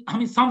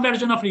 Some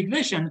version of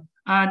regression,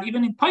 and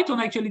even in Python,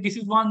 actually, this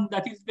is one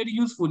that is very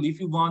useful. If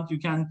you want, you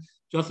can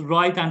just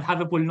write and have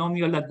a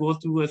polynomial that goes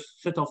through a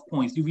set of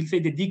points. You will say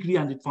the degree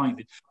and it finds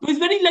it. So it's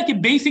very like a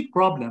basic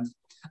problem,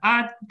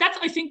 and that's,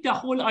 I think, the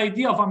whole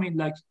idea of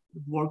like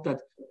work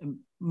that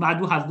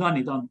Madhu has done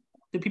it on.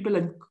 The people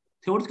in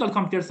theoretical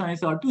computer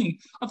science are doing.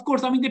 Of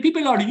course, the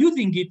people are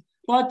using it,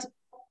 but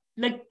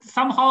like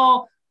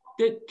somehow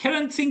the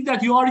current thing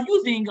that you are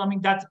using,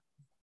 that,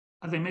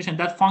 as I mentioned,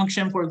 that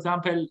function, for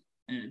example,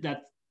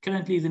 that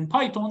currently is in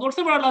Python, or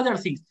several other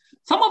things.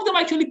 Some of them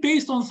actually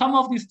based on some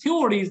of these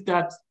theories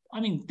that,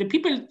 the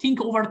people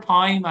think over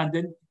time and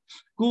then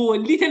go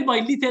little by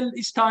little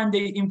each time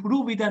they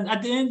improve it, and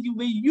at the end you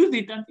may use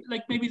it, and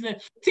like maybe the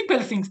simple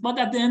things, but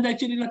at the end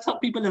actually like some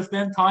people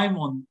spend time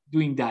on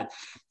doing that.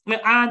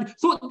 And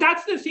so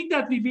that's the thing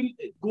that we will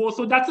go.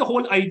 So that's the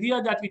whole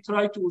idea, that we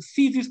try to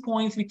see these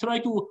points, we try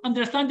to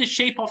understand the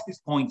shape of these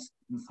points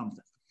in some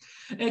sense.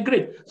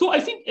 Great. So I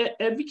think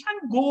we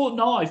can go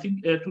now, I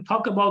think, to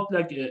talk about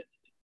like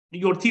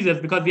your thesis,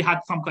 because we had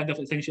some kind of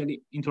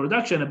essentially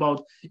introduction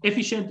about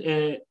efficient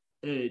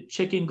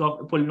checking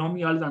of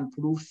polynomials and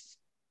proofs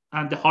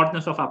and the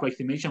hardness of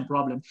approximation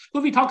problem. So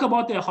if we talk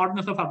about the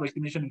hardness of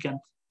approximation, we can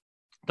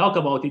talk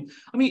about it.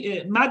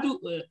 Madhu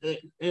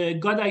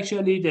got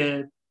actually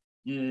the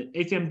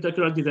ACM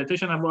doctoral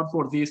dissertation award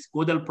for this,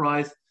 Godel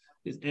prize,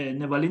 this,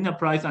 Nevanlinna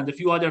prize, and a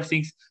few other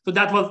things. So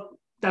that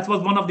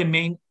was one of the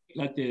main,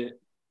 like the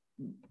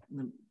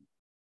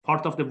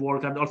part of the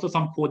work, and also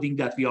some coding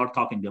that we are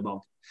talking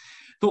about.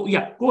 So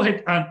yeah, go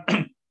ahead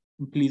and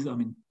please,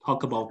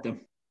 talk about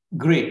them.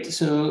 Great.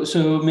 So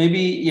maybe,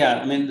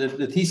 yeah,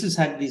 the thesis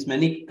had these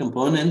many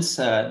components.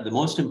 The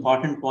most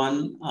important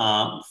one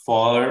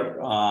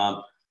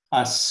for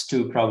us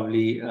to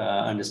probably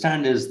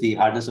understand is the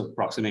hardness of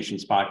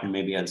approximations part, and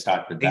maybe I'll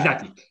start with that.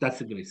 Exactly. That's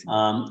a great thing.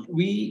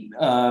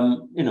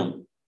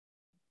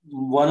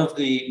 One of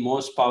the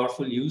most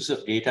powerful use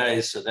of data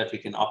is so that we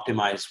can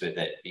optimize with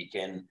it. We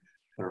can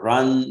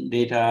run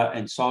data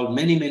and solve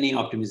many, many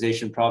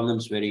optimization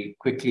problems very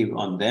quickly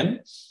on them.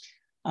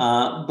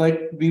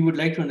 But we would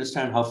like to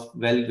understand how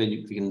well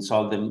we can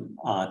solve them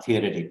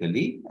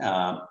theoretically.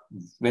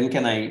 When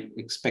can I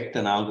expect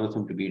an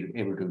algorithm to be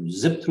able to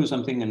zip through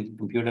something and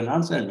compute an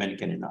answer, and when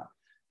can it not?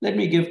 Let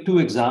me give two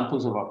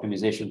examples of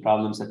optimization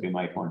problems that we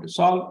might want to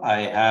solve.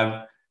 I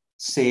have,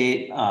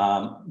 say,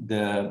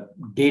 the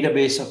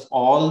database of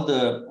all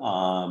the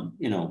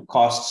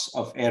costs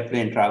of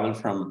airplane travel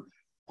from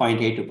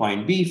point A to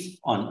point B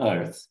on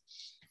Earth.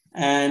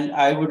 And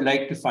I would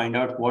like to find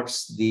out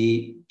what's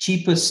the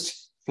cheapest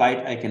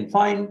flight I can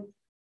find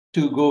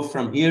to go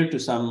from here to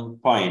some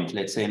point,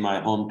 let's say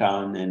my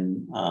hometown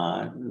in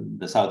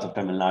the south of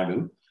Tamil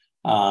Nadu.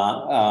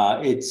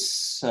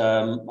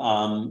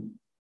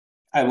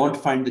 I want to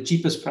find the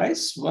cheapest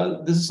price.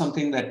 Well, this is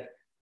something that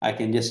I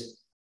can just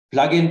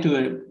plug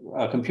into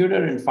a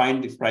computer and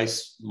find the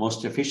price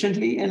most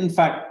efficiently. And in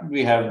fact,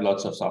 we have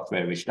lots of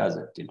software which does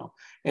it.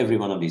 Every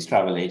one of these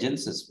travel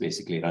agents is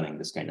basically running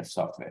this kind of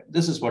software.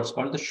 This is what's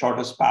called the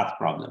shortest path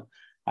problem.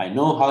 I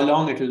know how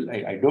long it will,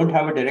 I don't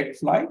have a direct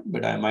flight,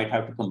 but I might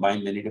have to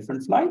combine many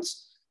different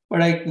flights,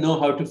 but I know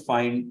how to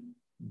find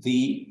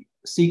the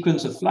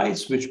sequence of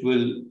flights which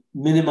will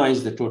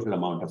minimize the total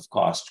amount of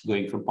cost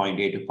going from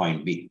point A to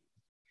point B.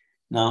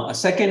 Now, a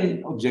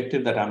second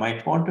objective that I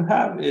might want to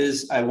have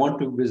is I want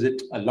to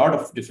visit a lot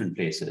of different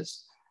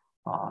places.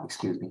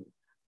 Excuse me.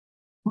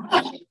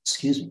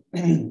 Excuse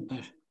me.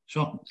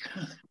 Sure.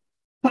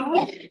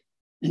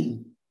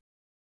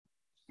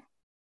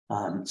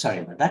 Sorry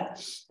about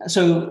that.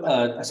 So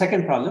a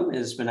second problem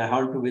is when I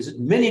want to visit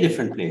many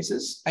different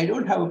places, I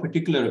don't have a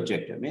particular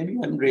objective. Maybe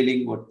I'm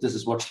really this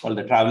is what's called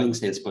the traveling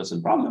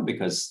salesperson problem,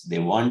 because they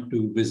want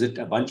to visit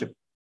a bunch of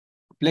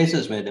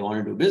places where they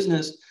want to do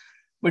business,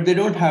 but they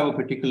don't have a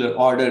particular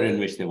order in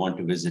which they want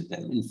to visit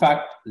them. In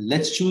fact,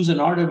 let's choose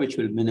an order which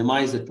will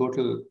minimize the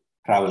total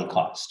travel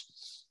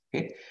cost.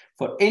 Okay.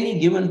 For any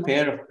given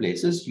pair of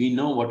places, we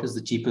know what is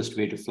the cheapest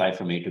way to fly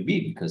from A to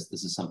B, because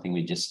this is something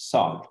we just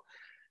solved.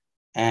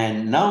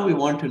 And now we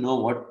want to know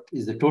what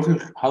is the total,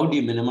 how do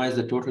you minimize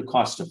the total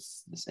cost of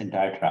this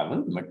entire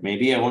travel? But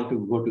maybe I want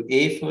to go to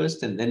A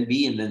first and then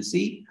B and then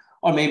C,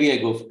 or maybe I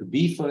go to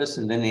B first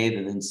and then A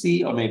and then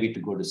C, or maybe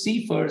to go to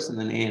C first and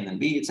then A and then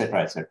B,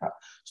 etc., etc.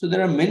 So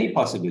there are many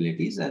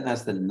possibilities. And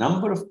as the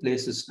number of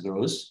places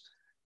grows,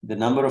 the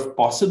number of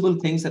possible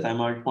things that I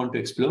might want to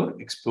explore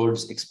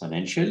explodes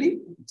exponentially.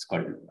 It's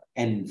called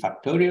n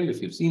factorial,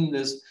 if you've seen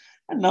this.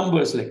 And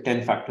numbers like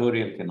 10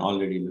 factorial can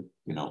already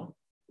look,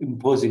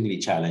 imposingly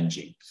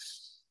challenging.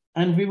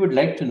 And we would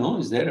like to know,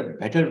 is there a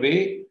better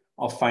way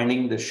of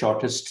finding the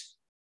shortest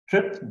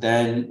trip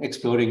than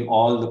exploring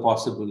all the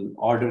possible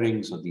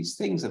orderings of these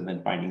things and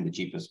then finding the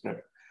cheapest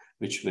trip,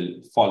 which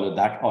will follow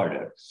that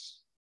order?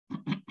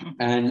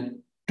 And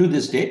To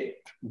this date,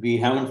 we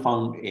haven't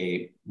found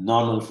a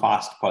normal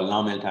fast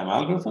polynomial time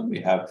algorithm.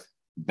 We have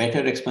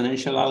better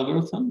exponential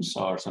algorithms,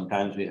 or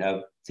sometimes we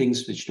have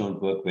things which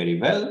don't work very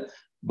well,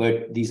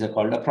 but these are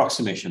called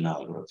approximation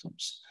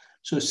algorithms.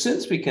 So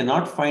since we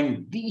cannot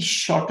find the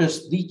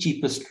shortest, the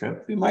cheapest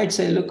trip, we might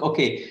say, look,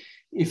 okay,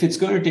 if it's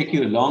going to take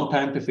you a long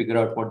time to figure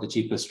out what the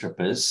cheapest trip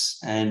is,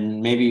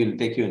 and maybe it'll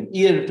take you an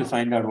year to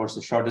find out what's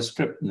the shortest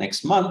trip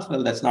next month,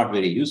 well, that's not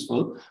very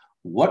useful.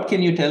 What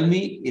can you tell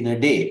me in a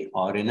day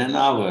or in an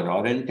hour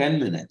or in 10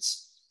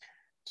 minutes?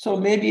 So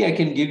maybe I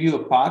can give you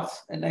a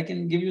path and I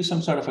can give you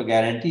some sort of a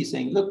guarantee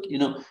saying, look,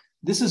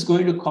 this is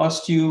going to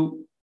cost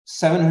you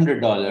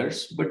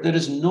 $700, but there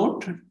is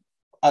no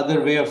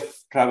other way of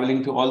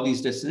traveling to all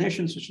these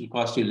destinations, which will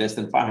cost you less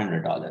than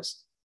 $500.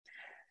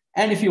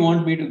 And if you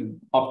want me to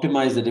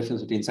optimize the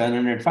difference between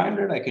 700 and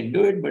 500, I can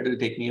do it, but it'll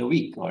take me a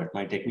week, or it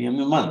might take me a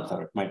month,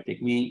 or it might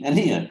take me a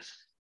year.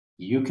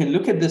 You can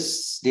look at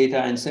this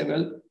data and say,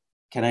 well,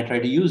 can I try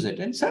to use it?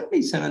 And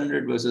certainly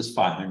 700 versus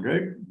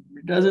 500,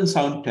 it doesn't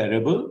sound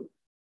terrible.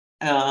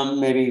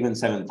 Maybe even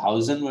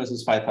 7,000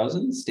 versus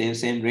 5,000,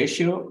 same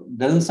ratio.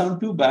 Doesn't sound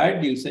too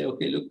bad. You say,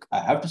 okay, look, I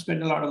have to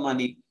spend a lot of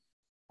money.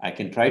 I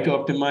can try to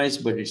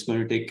optimize, but it's going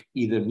to take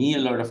either me a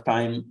lot of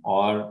time,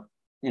 or,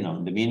 in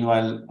the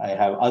meanwhile, I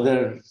have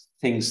other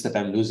things that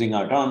I'm losing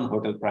out on,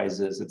 hotel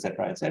prices, et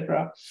cetera, et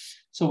cetera.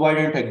 So why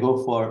don't I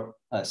go for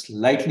a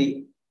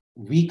slightly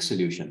weak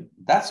solution?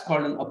 That's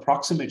called an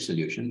approximate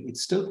solution.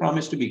 It's still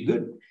promised to be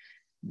good.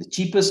 The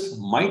cheapest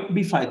might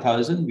be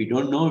 5,000. We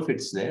don't know if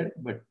it's there,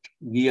 but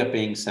we are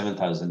paying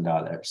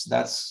 $7,000.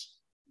 That's,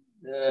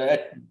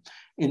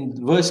 in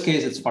worst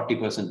case, it's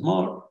 40%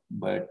 more,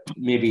 but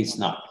maybe it's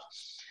not.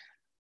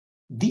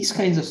 These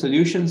kinds of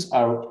solutions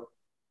are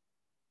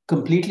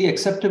completely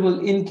acceptable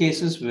in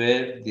cases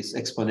where this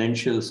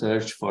exponential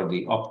search for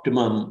the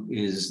optimum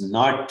is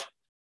not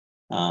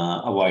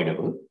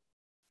avoidable.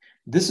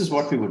 This is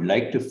what we would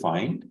like to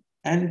find.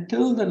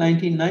 Until the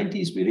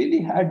 1990s, we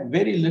really had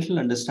very little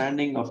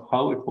understanding of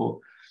how it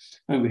works.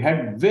 We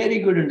had very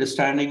good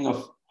understanding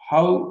of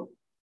how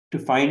to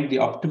find the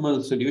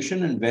optimal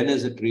solution and when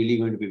is it really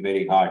going to be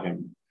very hard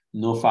and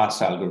no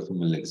fast algorithm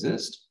will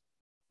exist.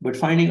 But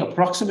finding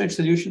approximate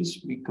solutions,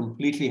 we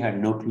completely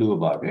had no clue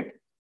about it.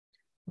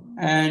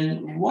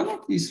 And one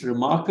of these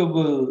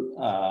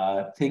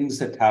remarkable things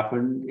that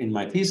happened in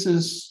my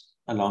thesis,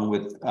 along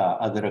with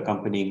other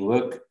accompanying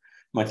work,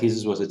 my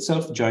thesis was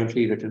itself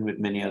jointly written with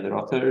many other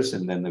authors,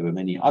 and then there were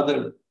many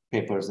other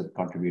papers that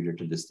contributed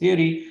to this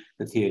theory,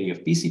 the theory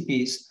of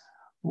PCPs,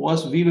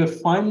 was we were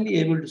finally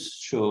able to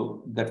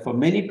show that for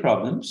many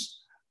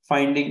problems,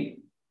 finding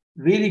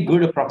really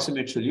good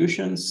approximate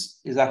solutions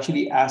is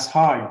actually as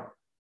hard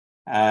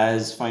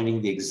as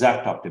finding the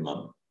exact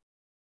optimum.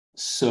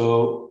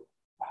 So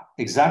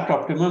exact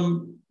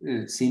optimum,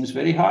 it seems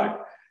very hard.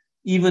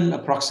 Even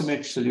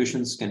approximate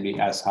solutions can be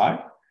as hard.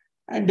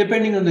 And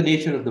depending on the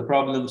nature of the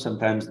problem,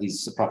 sometimes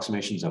these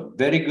approximations are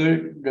very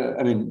good.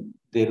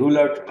 They rule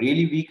out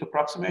really weak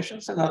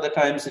approximations, and other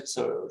times it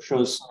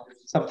shows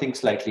something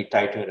slightly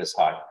tighter as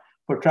hard.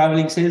 For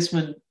traveling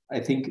salesmen, I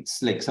think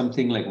it's like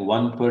something like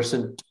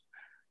 1%.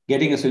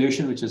 Getting a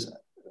solution which is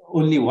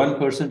only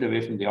 1%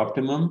 away from the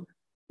optimum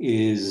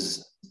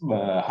is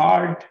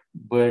hard,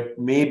 but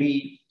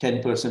maybe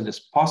 10% is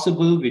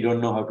possible. We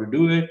don't know how to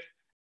do it.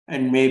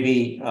 And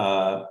maybe,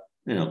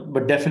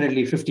 but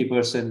definitely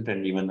 50%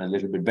 and even a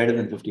little bit better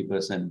than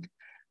 50%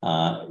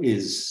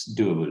 is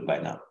doable by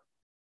now.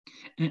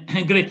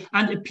 Great.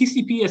 And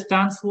PCP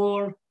stands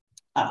for?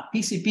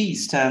 PCP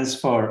stands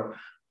for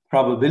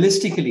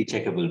probabilistically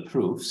checkable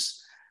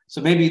proofs.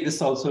 So maybe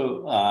this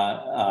also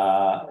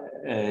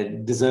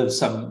deserves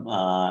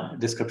some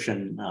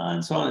description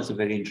and so on. It's a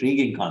very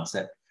intriguing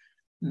concept.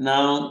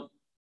 Now,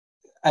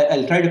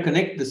 I'll try to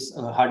connect this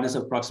hardness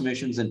of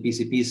approximations and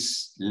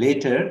PCPs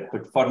later,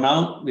 but for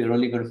now, we're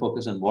only going to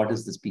focus on what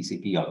is this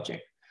PCP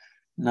object.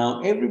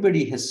 Now,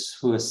 everybody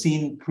who has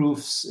seen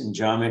proofs in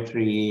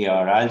geometry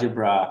or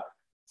algebra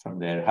from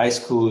their high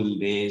school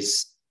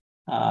days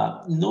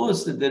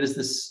knows that there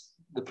is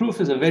the proof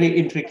is a very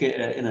intricate,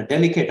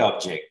 delicate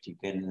object. You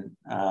can,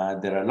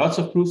 there are lots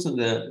of proofs on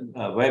the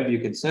web you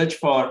can search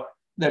for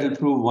that will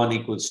prove 1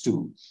 equals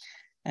 2.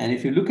 And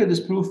if you look at this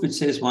proof which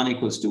says 1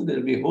 equals 2, there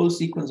will be a whole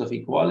sequence of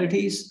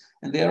equalities,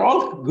 and they're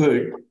all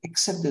good,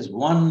 except there's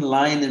one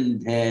line in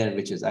there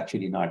which is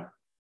actually not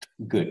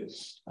good,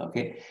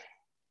 okay?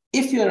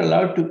 If you're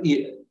allowed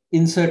to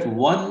insert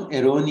one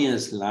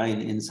erroneous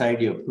line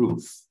inside your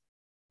proof,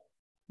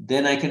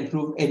 then I can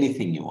prove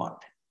anything you want,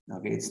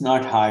 okay? It's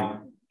not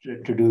hard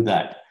to do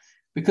that,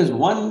 because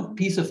one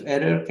piece of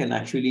error can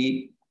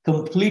actually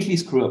completely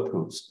screw up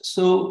proofs.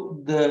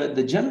 So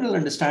the general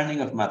understanding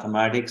of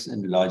mathematics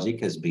and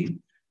logic has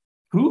been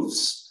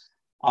proofs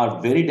are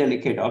very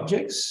delicate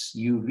objects.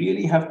 You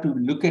really have to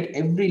look at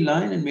every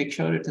line and make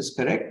sure it is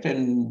correct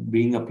and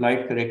being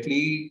applied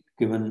correctly,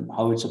 given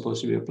how it's supposed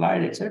to be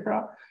applied,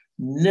 etc.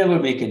 Never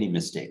make any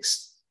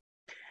mistakes.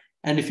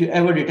 And if you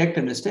ever detect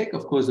a mistake,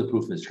 of course, the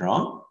proof is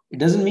wrong. It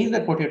doesn't mean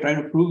that what you're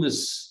trying to prove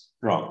is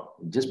wrong.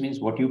 It just means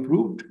what you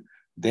proved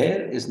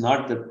there is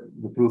not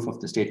the proof of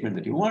the statement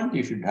that you want.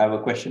 You should have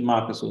a question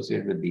mark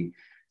associated with the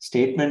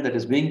statement that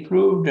is being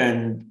proved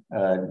and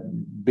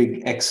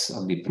big X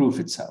on the proof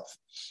itself.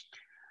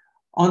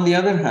 On the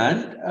other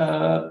hand,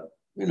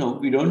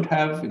 we don't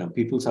have,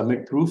 people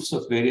submit proofs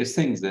of various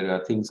things. There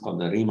are things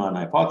called the Riemann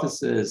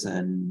hypothesis,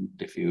 and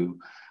if you,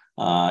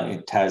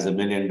 it has $1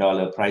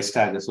 million price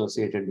tag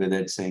associated with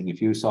it, saying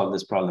if you solve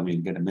this problem,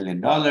 you'll get $1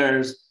 million.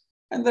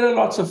 And there are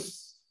lots of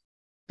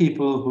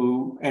people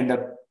who end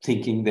up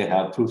thinking they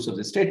have proofs of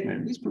the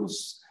statement. These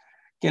proofs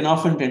can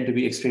often tend to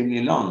be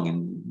extremely long.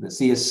 In the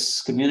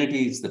CS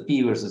communities, the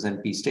P versus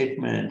NP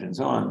statement and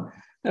so on,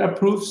 there are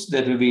proofs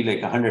that will be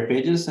like 100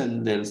 pages,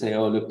 and they'll say,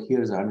 oh, look,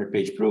 here's a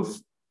 100-page proof.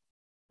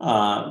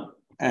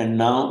 And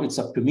now it's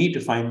up to me to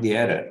find the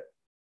error.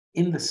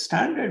 In the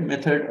standard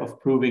method of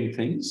proving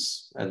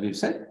things, as we've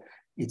said,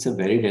 it's a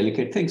very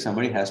delicate thing.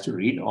 Somebody has to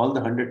read all the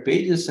 100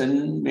 pages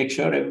and make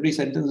sure every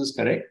sentence is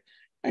correct.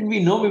 And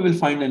we know we will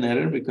find an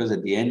error because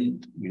at the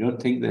end, we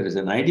don't think there is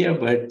an idea,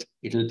 but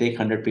it'll take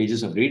 100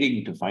 pages of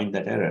reading to find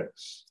that error.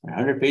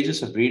 100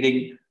 pages of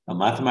reading a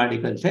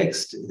mathematical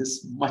text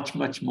is much,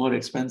 much more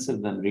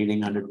expensive than reading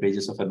 100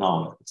 pages of a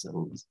novel.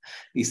 So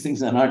these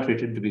things are not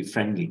written to be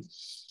friendly.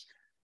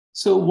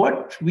 So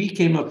what we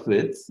came up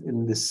with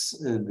in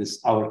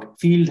our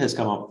field has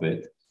come up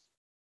with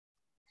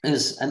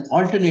is an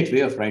alternate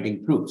way of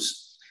writing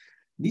proofs.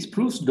 These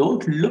proofs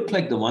don't look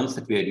like the ones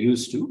that we are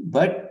used to,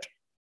 but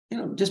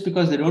just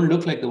because they don't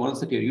look like the ones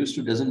that you're used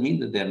to doesn't mean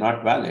that they're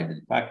not valid.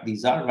 In fact,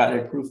 these are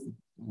valid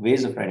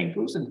ways of writing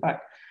proofs. In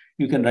fact,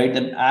 you can write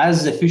them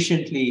as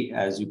efficiently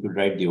as you could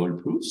write the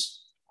old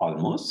proofs,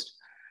 almost.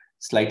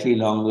 Slightly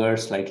longer,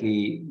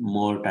 slightly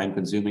more time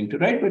consuming to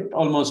write, but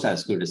almost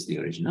as good as the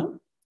original.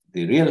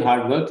 The real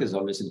hard work is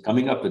always in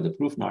coming up with the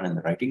proof, not in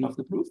the writing of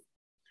the proof.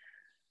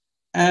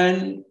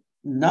 And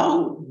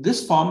now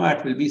this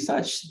format will be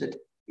such that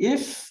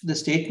if the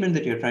statement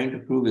that you're trying to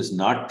prove is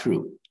not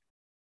true,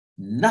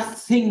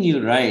 nothing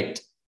you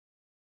write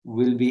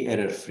will be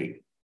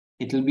error-free.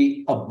 It will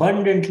be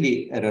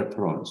abundantly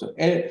error-prone. So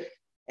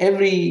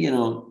every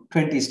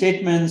 20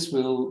 statements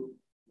will,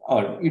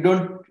 or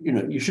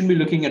you shouldn't be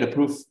looking at a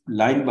proof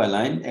line by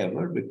line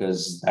ever,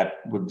 because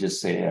that would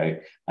just say,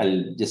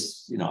 I'll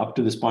just, up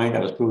to this point, I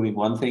was proving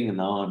one thing and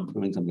now I'm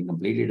proving something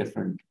completely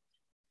different.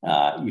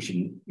 You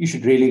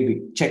should really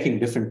be checking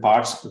different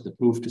parts of the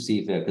proof to see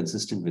if they're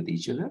consistent with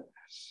each other.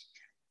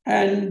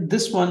 And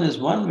this one is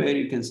one where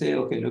you can say,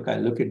 okay, look, I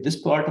look at this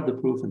part of the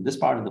proof and this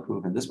part of the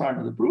proof and this part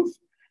of the proof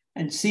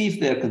and see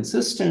if they're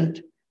consistent.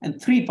 And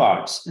 3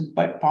 parts, and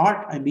by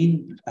part, I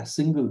mean a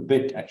single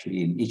bit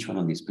actually in each one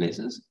of these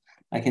places.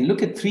 I can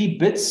look at 3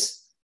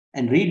 bits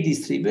and read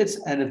these 3 bits.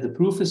 And if the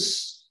proof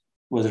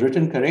was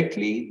written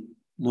correctly,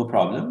 no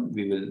problem.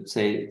 We will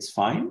say it's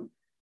fine.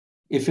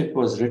 If it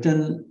was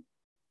written,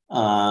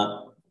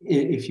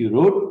 if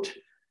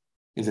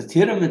the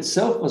theorem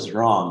itself was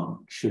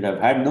wrong, should have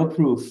had no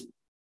proof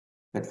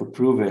that would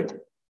prove it,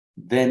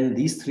 then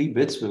these 3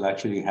 bits will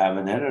actually have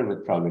an error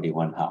with probability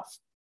 1/2.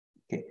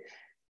 Okay.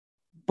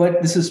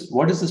 But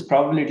what is this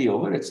probability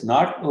over? It's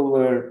not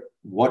over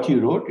what you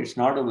wrote. It's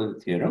not over the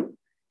theorem.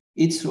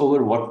 It's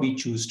over what we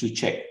choose to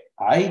check.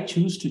 I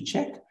choose to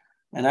check,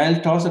 and I'll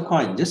toss a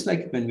coin, just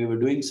like when we were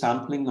doing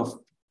sampling of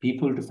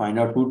people to find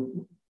out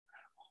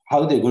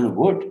how they're going to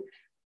vote.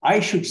 I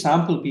should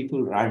sample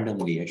people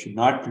randomly. I should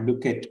not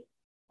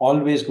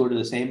always go to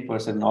the same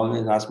person,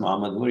 always ask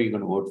Muhammad, who are you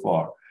going to vote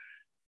for?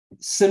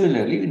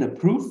 Similarly, in a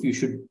proof, you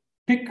should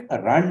pick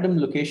a random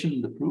location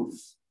in the proof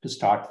to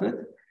start with,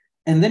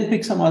 and then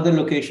pick some other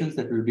locations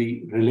that will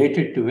be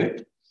related to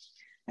it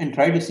and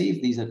try to see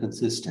if these are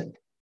consistent.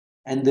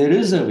 And there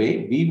is a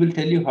way, we will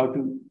tell you how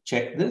to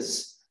check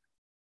this,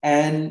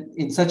 and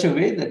in such a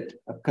way that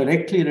a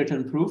correctly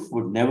written proof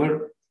would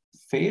never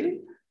fail,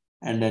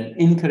 and an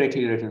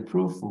incorrectly written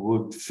proof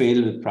would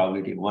fail with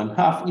probability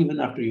 1/2, even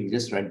after you've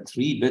just read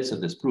 3 bits of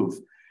this proof.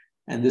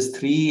 And this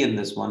 3 and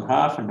this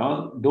 1/2 and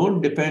all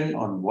don't depend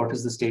on what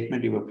is the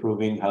statement you were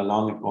proving, how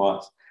long it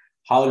was,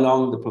 how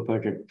long the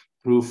purported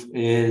proof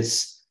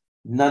is,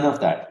 none of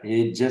that.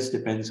 It just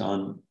depends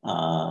on,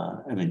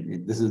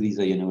 these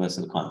are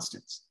universal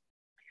constants.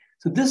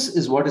 So this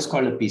is what is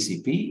called a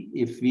PCP.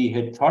 If we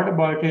had thought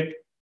about it,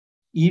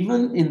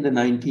 even in the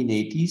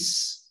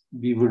 1980s,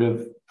 we would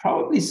have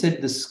probably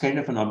said this kind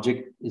of an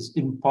object is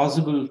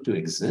impossible to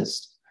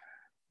exist.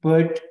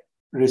 But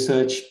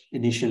research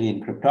initially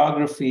in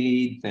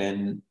cryptography,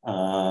 then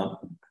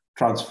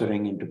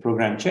transferring into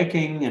program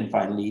checking, and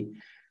finally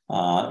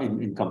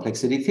in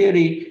complexity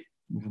theory,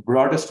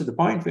 brought us to the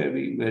point where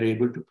we were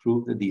able to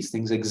prove that these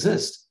things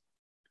exist.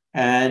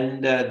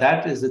 And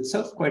that is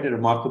itself quite a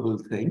remarkable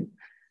thing.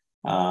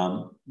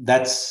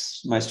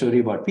 That's my story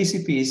about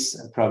PCPs.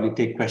 I'll probably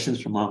take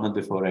questions from Mohammed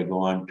before I go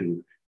on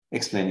to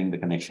explaining the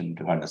connection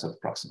to hardness of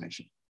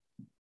approximation.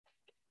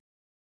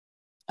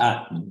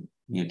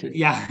 Muted.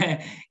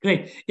 Yeah,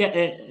 great.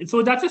 Yeah,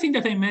 so that's the thing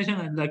that I mentioned,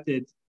 and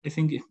I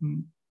think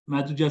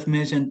Madhu just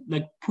mentioned,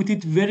 put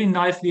it very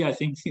nicely. I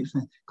think it's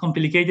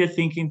complicated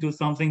thinking to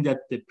something that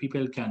the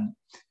people can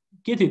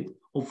get it,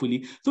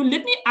 hopefully. So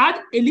let me add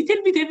a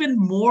little bit even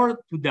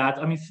more to that.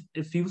 I mean,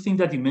 a few things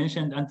that you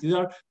mentioned, and these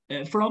are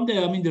from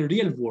the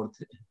real world.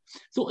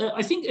 So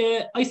I think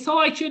I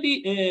saw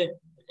actually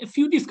a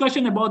few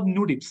discussion about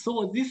NURIPs.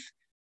 So this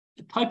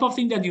type of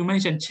thing that you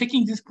mentioned,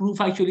 checking this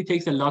proof actually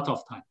takes a lot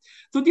of time.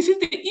 So this is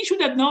the issue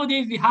that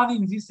nowadays we have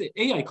in these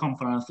AI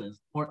conferences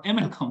or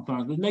ML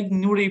conferences, like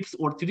NURIPs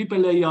or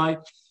Triple AI.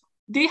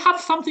 They have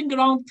something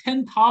around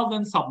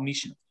 10,000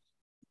 submissions.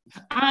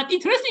 And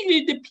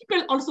interestingly, the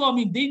people also, I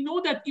mean, they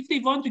know that if they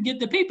want to get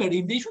the paper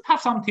in, they should have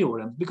some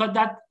theorems because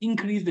that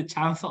increases the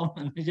chance of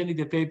eventually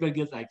the paper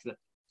gets accepted.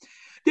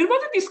 There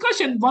was a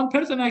discussion, one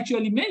person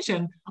actually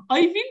mentioned,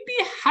 I will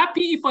be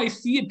happy if I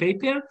see a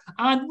paper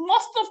and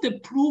most of the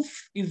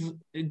proof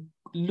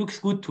looks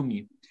good to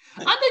me.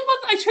 And I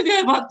was actually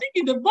about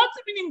thinking that what's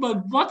the meaning by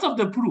what's of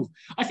the proof?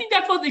 I think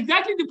that was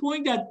exactly the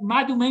point that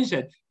Madhu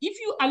mentioned. If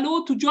you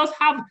allow to just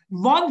have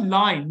one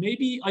line,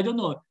 maybe, I don't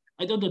know,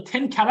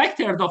 10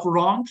 characters of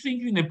wrong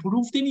things in a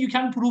proof, then you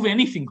can prove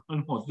anything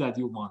almost that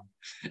you want.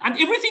 And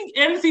everything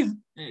else is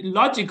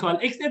logical,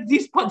 except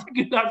this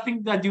particular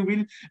thing that you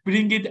will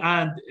bring it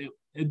and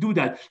do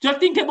that. Just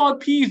think about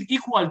P is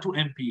equal to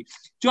MP.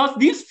 Just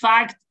this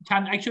fact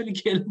can actually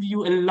help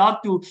you a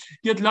lot to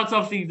get lots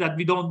of things that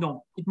we don't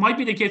know. It might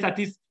be the case at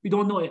least we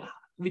don't know,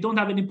 we don't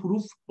have any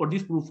proof or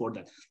disproof for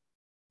that.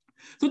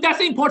 So that's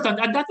important,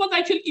 and that was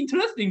actually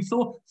interesting.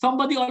 So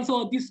somebody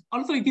also it is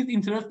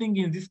interesting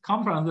in this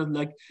conference,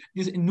 like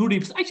this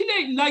NURIPs. Actually,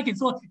 I like it.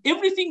 So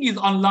everything is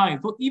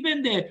online. So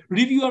even the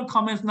reviewer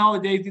comments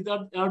nowadays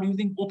are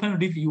using open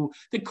review.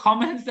 The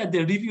comments that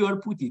the reviewer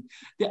put it,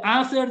 the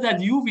answer that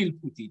you will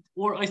put it,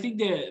 or I think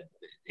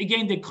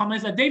the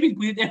comments that they will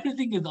put it,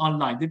 everything is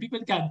online. The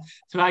people can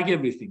track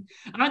everything.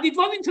 And it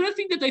was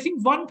interesting that I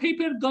think one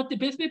paper got the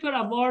best paper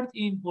award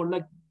or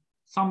like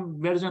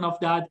some version of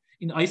that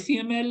in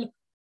ICML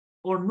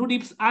or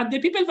NURIPs, and the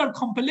people were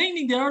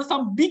complaining there are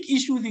some big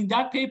issues in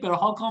that paper.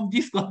 How come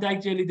this got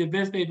actually the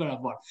best paper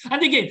award?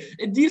 And again,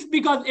 this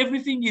because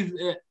everything is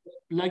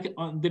like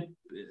on the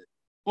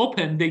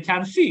open, they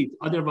can see it.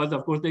 Otherwise,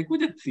 of course, they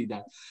couldn't see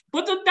that.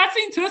 But that's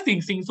the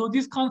interesting thing. So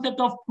this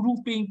concept of proof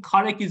being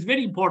correct is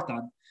very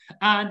important.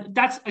 And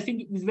that's, I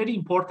think, is very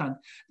important.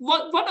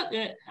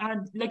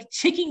 And like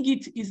checking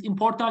it is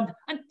important.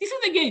 And this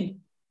is, again,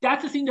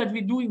 that's the thing that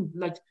we do in,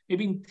 like,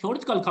 maybe in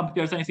theoretical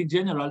computer science in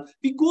general.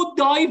 We go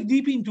dive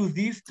deep into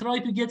this, try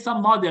to get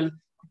some model,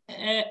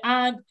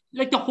 and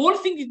like the whole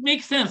thing, it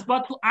makes sense.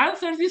 But to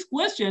answer this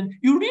question,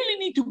 you really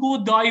need to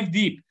go dive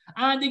deep.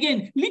 And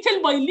again,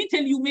 little by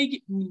little, you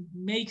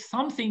make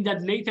something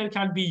that later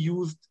can be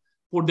used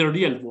for the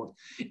real world.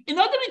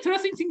 Another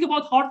interesting thing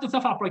about hardness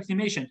of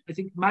approximation, I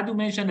think Madhu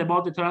mentioned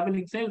about the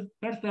traveling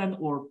salesperson,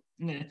 or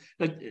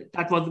like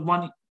that was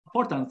one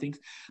important things.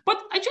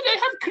 But actually, I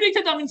have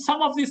created,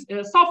 some of this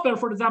software.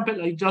 For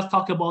example, I just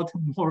talk about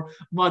more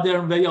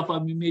modern way of,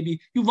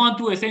 maybe you want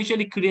to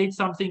essentially create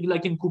something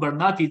like in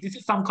Kubernetes. This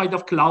is some kind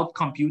of cloud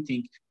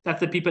computing that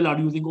the people are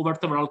using over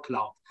several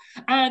clouds.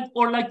 And,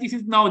 or like this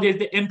is nowadays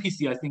the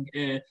MPC, I think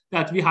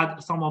that we had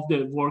some of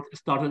the work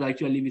started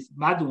actually with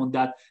Madhu on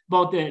that,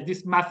 about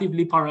this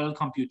massively parallel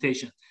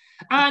computation.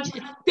 And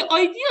the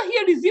idea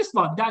here is this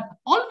one, that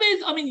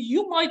always,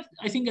 you might,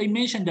 I think I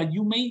mentioned that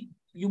you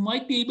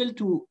might be able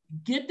to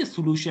get the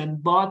solution,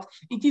 but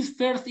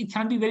it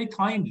can be very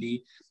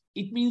timely.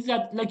 It means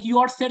that like you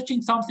are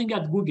searching something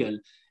at Google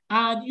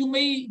and you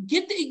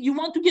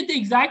want to get the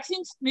exact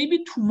things,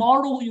 maybe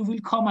tomorrow you will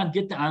come and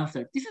get the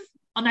answer. This is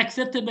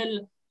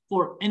unacceptable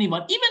for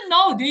anyone. Even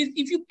nowadays,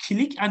 if you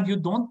click and you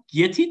don't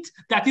get it,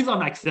 that is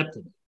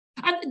unacceptable.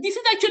 And this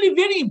is actually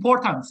very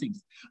important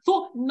things.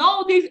 So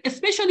nowadays,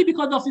 especially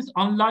because of this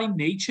online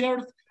nature,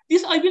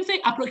 this, I will say,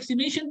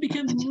 approximation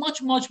became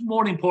much, much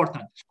more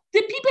important.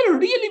 The people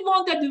really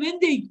want that when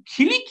they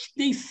click,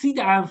 they see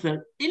the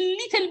answer. A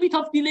little bit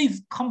of delay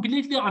is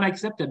completely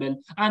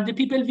unacceptable, and the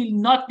people will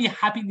not be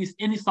happy with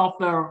any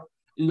software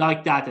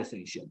like that,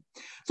 essentially.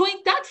 So in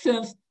that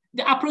sense,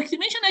 the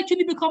approximation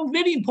actually becomes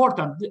very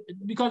important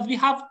because we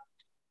have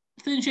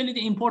essentially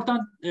the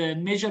important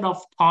measure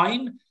of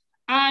time,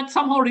 and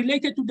somehow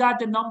related to that,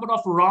 the number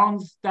of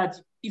rounds that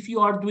if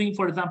you are doing,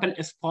 for example,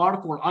 a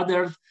Spark or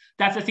others,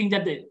 that's the thing,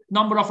 that the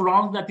number of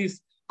rounds that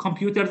these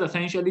computers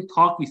essentially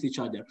talk with each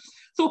other.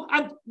 So,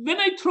 and when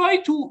I try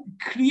to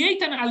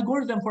create an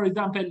algorithm, for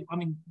example,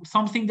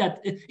 something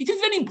that, it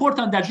is very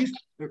important that this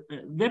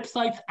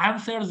website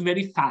answers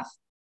very fast.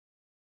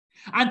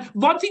 And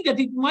one thing that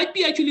it might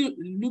be actually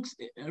looks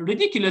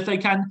ridiculous, I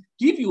can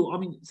give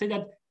you, say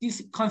that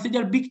this,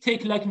 consider big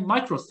tech like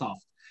Microsoft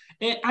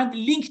and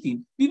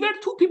LinkedIn. We were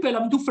two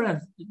people, two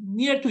friends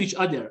near to each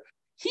other.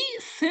 He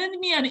sent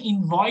me an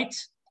invite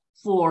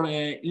for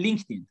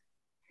LinkedIn.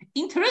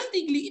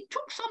 Interestingly, it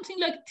took something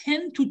like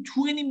 10 to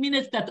 20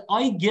 minutes that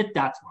I get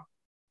that one.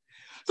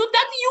 So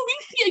that you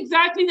will see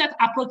exactly that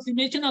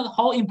approximation of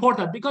how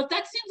important, because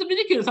that seems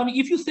ridiculous.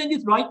 If you send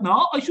it right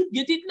now, I should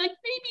get it like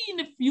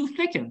maybe in a few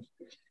seconds.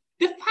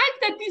 The fact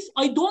that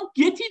I don't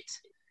get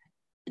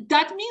it,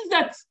 that means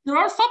that there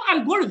are some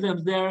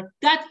algorithms there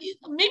that is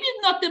maybe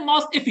not the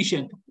most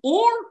efficient,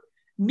 or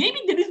maybe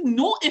there is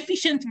no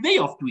efficient way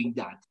of doing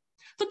that.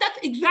 So that's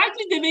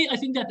exactly the way I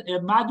think that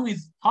Madhu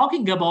is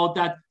talking about,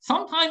 that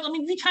sometimes, I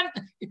mean, we can,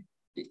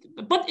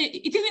 but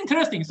it is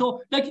interesting.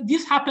 So like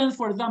this happens,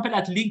 for example,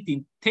 at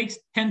LinkedIn, takes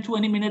 10,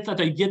 20 minutes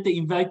that I get the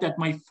invite that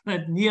my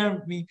friend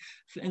near me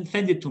and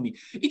send it to me.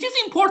 It is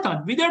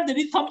important whether there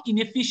is some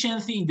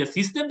inefficiency in the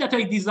system that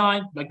I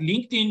designed, like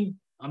LinkedIn,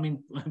 I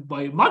mean,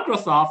 by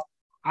Microsoft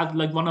as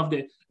like one of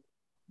the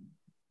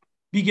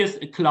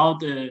biggest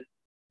cloud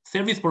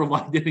service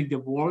provider in the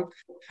world.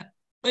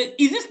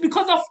 Is this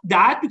because of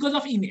that, because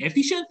of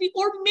inefficiency,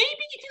 or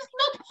maybe it is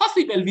not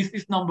possible with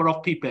this number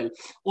of people,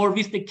 or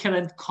with the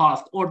current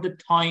cost, or the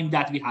time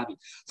that we have it?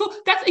 So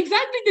that's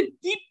exactly the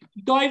deep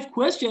dive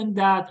question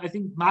that I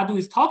think Madhu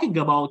is talking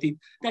about it,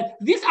 that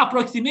this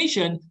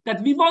approximation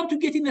that we want to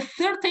get in a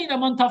certain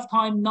amount of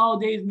time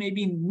nowadays,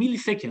 maybe in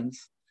milliseconds,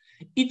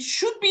 it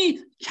should be,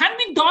 can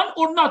be done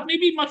or not.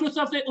 Maybe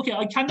Microsoft say, okay,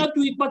 I cannot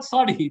do it, but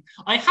sorry,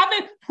 I have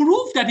a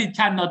proof that it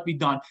cannot be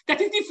done. That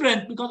is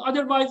different, because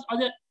otherwise,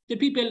 the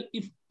people,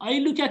 if I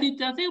look at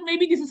it and say,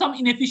 maybe this is some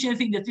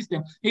inefficiency in the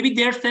system, maybe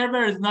their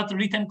server is not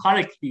written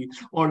correctly,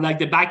 or like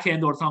the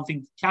backend or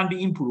something can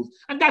be improved.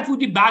 And that would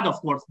be bad,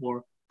 of course,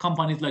 for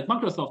companies like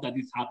Microsoft that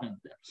this happens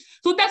there.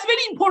 So that's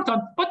very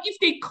important. But if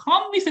they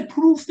come with a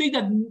proof, say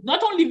that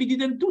not only we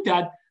didn't do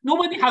that,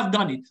 nobody has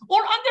done it, or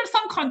under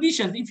some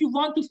conditions, if you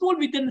want to solve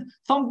it, then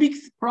some big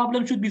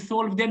problem should be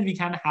solved, then we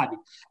can have it.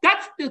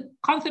 That's the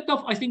concept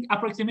of, I think,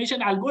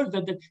 approximation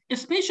algorithm, that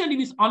especially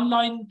with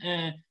online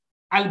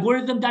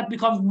algorithm, that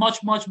becomes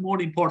much, much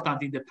more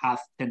important in the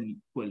past 10,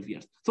 12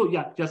 years. So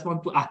yeah, just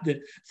want to add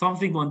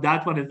something on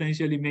that one,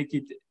 essentially make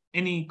it,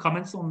 any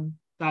comments on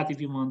that if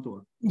you want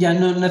to? Yeah,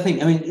 no,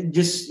 nothing. I mean,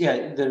 just,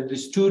 yeah,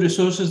 there's two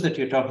resources that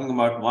you're talking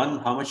about. One,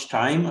 how much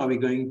time are we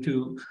going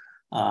to,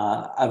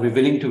 are we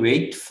willing to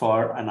wait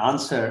for an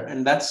answer?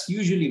 And that's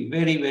usually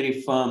very,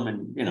 very firm.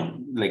 And, you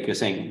know, like you're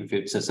saying, if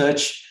it's a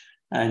search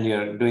and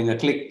you're doing a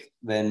click,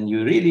 then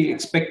you really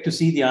expect to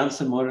see the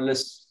answer more or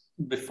less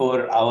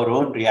before our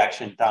own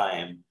reaction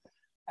time.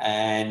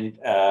 And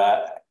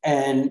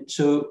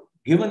so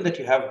given that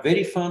you have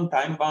very firm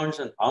time bounds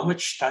on how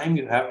much time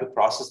you have to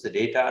process the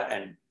data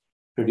and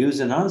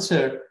produce an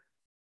answer,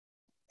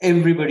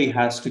 everybody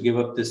has to give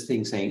up this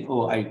thing saying,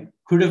 oh, I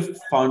could have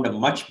found a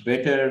much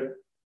better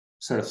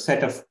sort of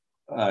set of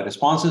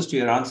responses to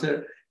your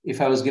answer if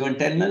I was given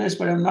 10 minutes,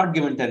 but I'm not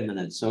given 10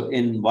 minutes. So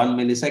in 1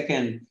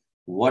 millisecond,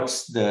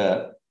 what's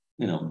the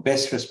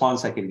best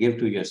response I can give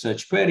to your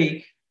search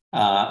query?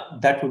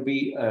 That would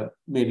be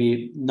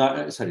maybe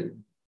not,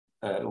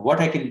 what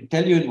I can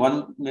tell you in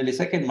 1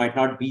 millisecond might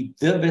not be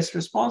the best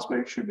response, but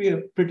it should be a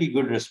pretty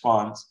good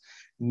response.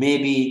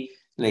 Maybe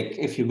like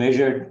if you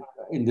measured,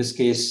 in this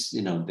case,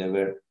 there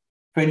were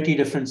 20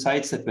 different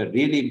sites that were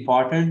really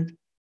important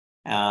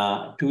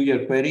to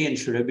your query and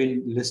should have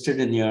been listed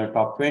in your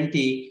top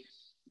 20.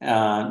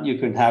 You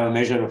can have a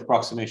measure of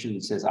approximation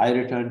that says, I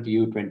returned to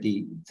you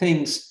 20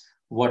 things.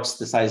 What's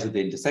the size of the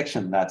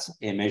intersection? That's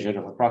a measure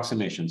of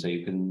approximation. So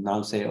you can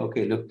now say,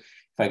 okay, look,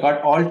 if I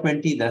got all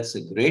 20, that's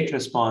a great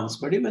response.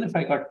 But even if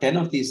I got 10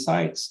 of these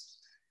sites,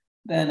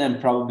 then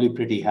I'm probably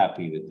pretty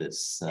happy with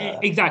this.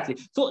 Exactly.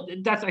 So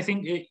that's, I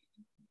think,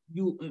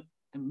 you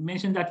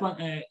mentioned that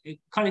one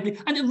correctly.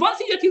 And one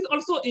thing that is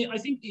also, I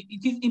think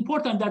it is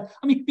important that,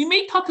 I mean, we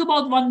may talk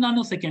about 1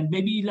 nanosecond,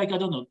 maybe like, I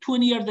don't know,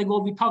 20 years ago,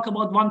 we talk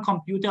about one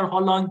computer,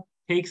 how long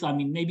it takes, I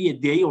mean, maybe a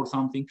day or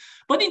something.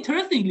 But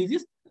interestingly,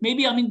 this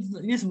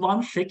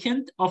 1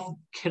 second of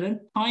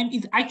current time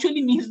is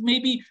actually means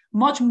maybe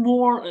much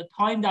more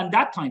time than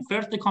that time.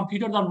 First, the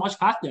computers are much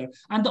faster.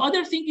 And the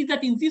other thing is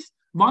that in this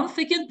 1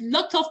 second,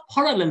 lots of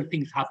parallel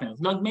things happen.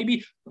 Like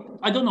maybe,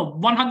 I don't know,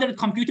 100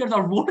 computers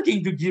are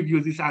working to give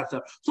you this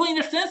answer. So in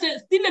a sense,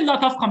 there's still a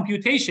lot of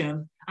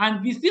computation.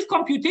 And with this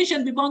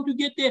computation, we want to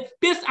get the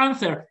best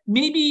answer.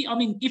 Maybe, I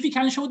mean, if we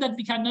can show that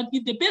we cannot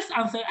give the best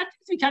answer, at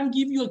least we can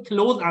give you a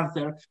close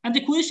answer. And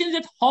the question is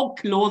that how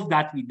close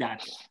that with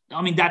that?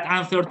 I mean, that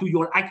answer to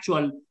your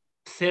actual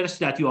search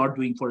that you are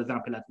doing, for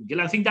example, at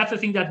Google. I think that's the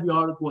thing that we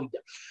are going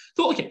there.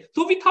 So, okay,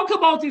 so we talk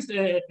about this,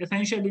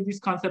 essentially this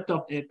concept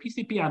of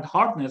PCP and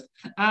hardness.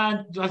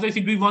 And as I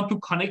think we want to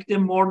connect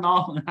them more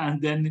now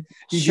and then.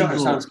 Sure,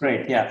 sounds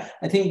great. Yeah,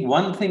 I think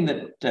one thing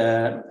that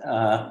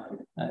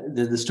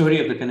the story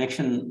of the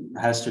connection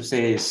has to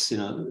say is,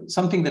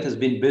 something that has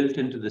been built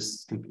into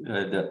this,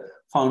 the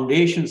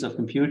foundations of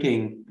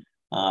computing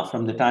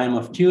from the time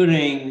of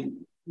Turing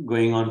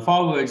going on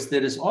forwards.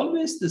 There is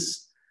always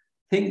this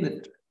thing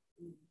that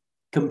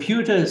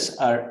computers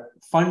are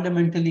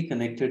fundamentally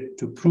connected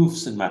to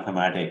proofs in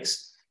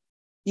mathematics.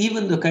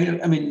 Even the kind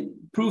of,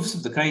 proofs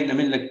of the kind,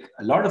 like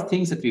a lot of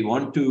things that we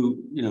want to,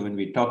 when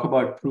we talk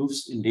about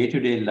proofs in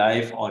day-to-day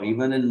life or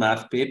even in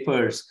math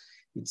papers,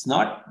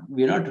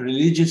 we're not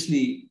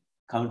religiously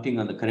counting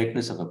on the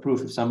correctness of a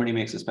proof. If somebody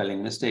makes a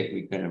spelling mistake,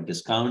 we kind of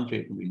discount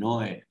it, we know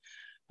it.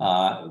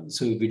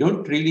 So we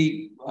don't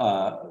really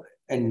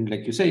and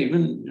like you say,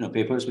 even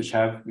papers which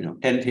have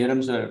 10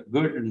 theorems are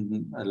good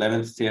and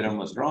 11th theorem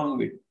was wrong,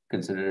 we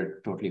consider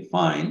it totally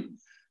fine.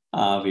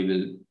 We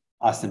will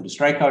ask them to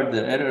strike out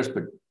the errors,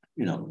 but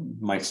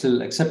might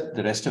still accept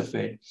the rest of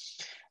it.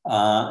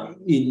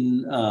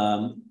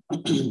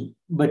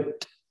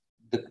 But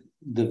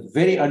the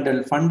very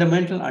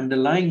fundamental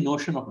underlying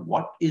notion of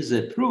what is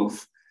a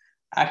proof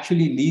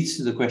actually leads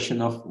to the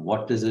question of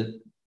what is a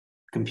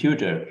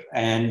computer.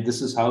 And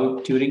this is how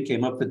Turing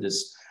came up with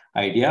this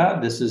idea.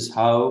 This is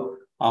how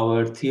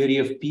our theory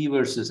of P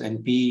versus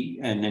NP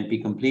and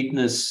NP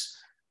completeness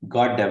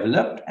got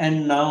developed.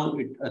 And now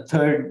in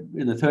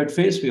the third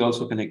phase, we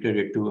also connected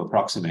it to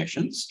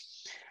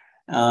approximations.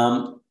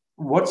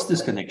 What's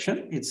this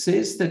connection? It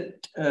says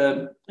that,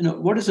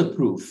 what is a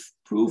proof?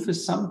 Proof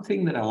is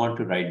something that I want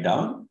to write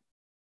down.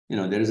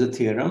 There is a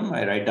theorem,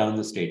 I write down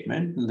the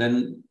statement, and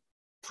then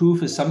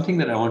proof is something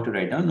that I want to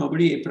write down.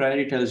 Nobody a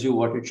priori tells you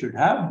what it should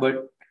have,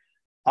 but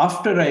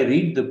after I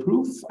read the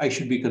proof, I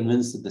should be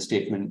convinced that the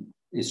statement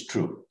is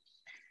true.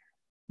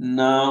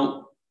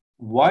 Now,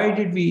 why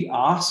did we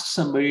ask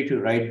somebody to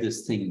write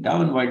this thing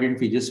down? Why didn't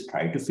we just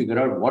try to figure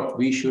out what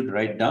we should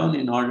write down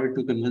in order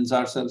to convince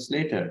ourselves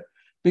later?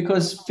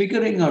 Because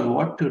figuring out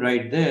what to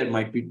write there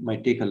might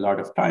take a lot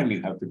of time.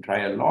 You have to try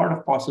a lot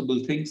of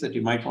possible things that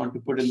you might want to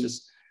put in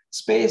this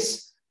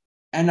space.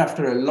 And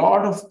after a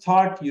lot of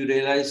thought, you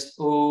realize,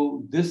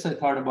 oh, this I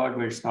thought about,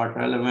 but it's not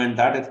relevant.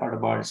 That I thought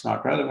about, it's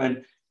not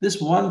relevant. This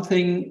one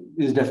thing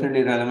is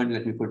definitely relevant.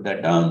 Let me put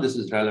that down. This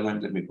is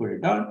relevant. Let me put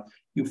it down.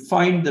 You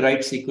find the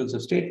right sequence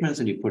of statements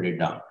and you put it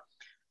down.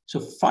 So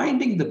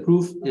finding the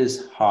proof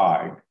is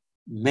hard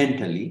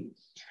mentally,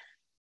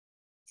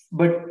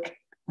 but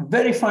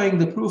verifying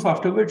the proof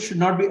afterwards should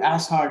not be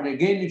as hard.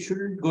 Again, it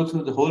shouldn't go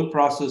through the whole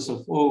process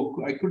of,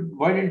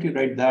 why didn't you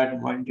write that?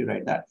 And why didn't you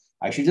write that?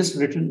 I should just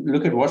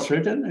look at what's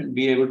written and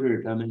be able to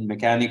determine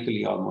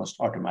mechanically, almost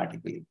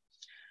automatically.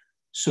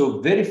 So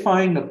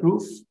verifying the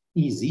proof,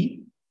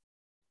 easy.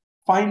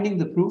 Finding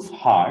the proof,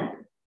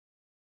 hard.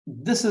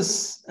 This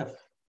is a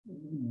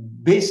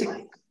basic,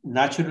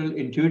 natural,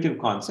 intuitive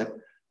concept.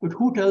 But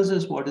who tells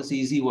us what is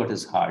easy, what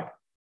is hard?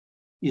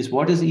 Is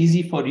what is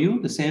easy for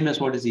you the same as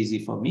what is easy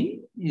for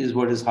me? Is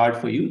what is hard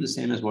for you the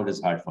same as what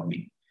is hard for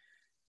me?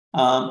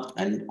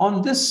 And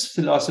on this,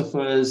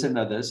 philosophers and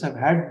others have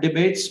had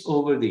debates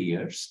over the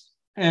years.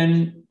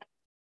 And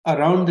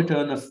around the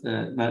turn of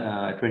the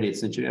 20th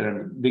century,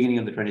 around the beginning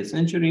of the 20th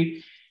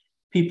century,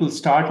 people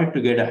started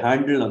to get a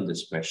handle on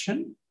this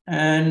question.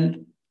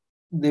 And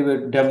they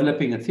were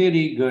developing a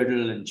theory.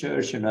 Godel and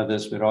Church and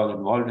others were all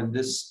involved in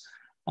this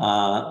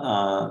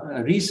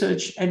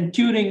research. And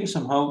Turing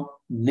somehow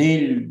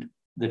nailed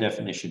the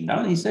definition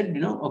down. He said,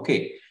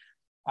 okay,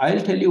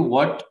 I'll tell you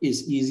what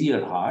is easy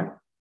or hard.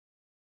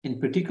 In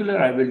particular,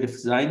 I will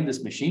design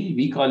this machine.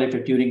 We call it a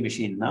Turing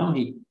machine now.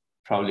 He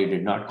probably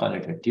did not call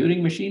it a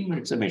Turing machine, but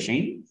it's a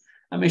machine.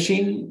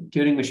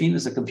 Turing machine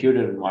is a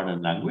computer in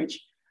modern language.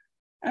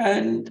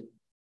 And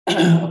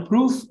a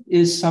proof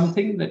is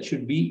something that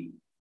should be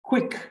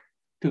quick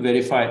to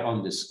verify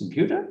on this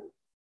computer,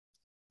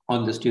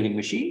 on this Turing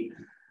machine.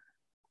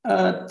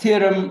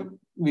 Theorem,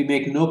 we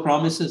make no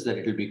promises that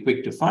it will be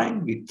quick to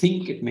find. We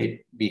think it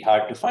may be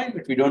hard to find,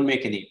 but we don't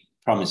make any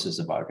promises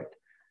about it.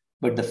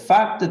 But the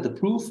fact that the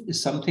proof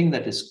is something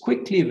that is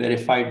quickly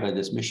verified by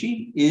this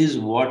machine is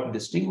what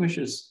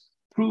distinguishes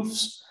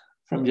proofs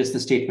from just the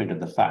statement of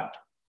the fact.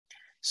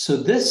 So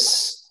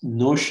this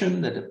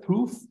notion that a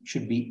proof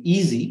should be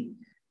easy,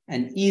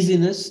 and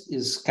easiness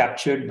is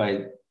captured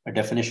by a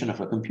definition of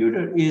a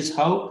computer, is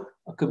how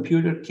a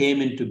computer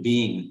came into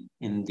being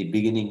in the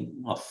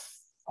beginning of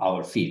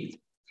our field.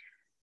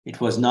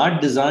 It was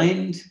not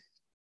designed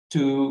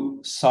to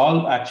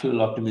solve actual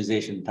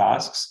optimization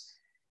tasks.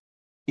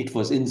 It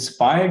was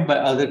inspired by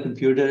other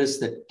computers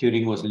that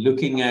Turing was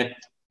looking at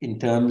in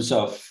terms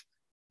of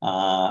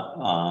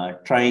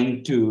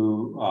trying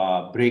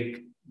to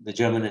break the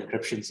German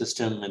encryption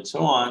system and so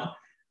on.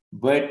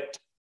 But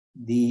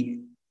the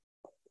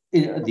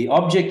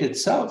object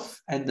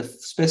itself and the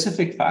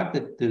specific fact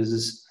that there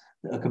is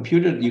a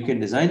computer, you can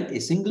design a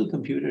single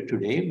computer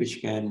today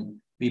which can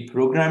be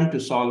programmed to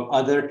solve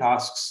other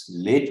tasks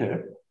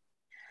later.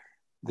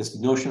 This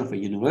notion of a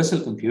universal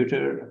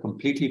computer, a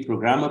completely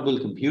programmable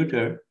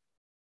computer,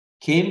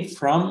 came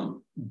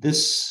from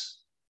this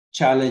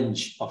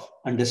challenge of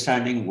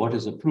understanding what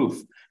is a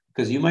proof.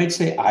 Because you might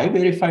say, I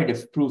verify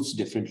proofs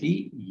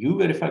differently, you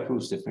verify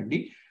proofs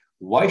differently.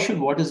 Why should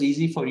what is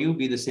easy for you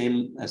be the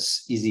same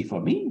as easy for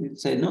me? You'd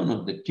say,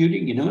 no, the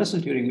universal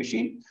Turing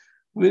machine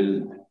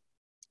will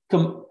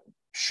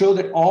show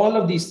that all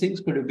of these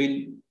things could have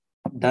been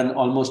done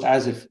almost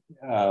as if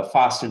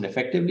fast and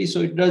effectively.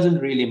 So it doesn't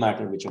really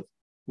matter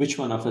which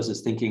one of us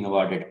is thinking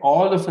about it.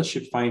 All of us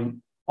should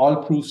find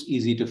all proofs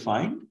easy to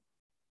find.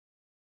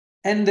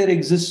 And there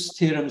exists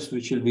theorems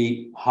which will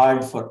be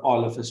hard for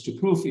all of us to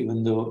prove,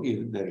 even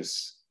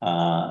there's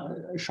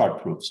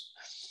short proofs.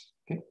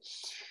 Okay.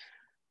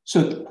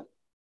 So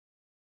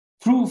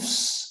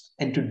proofs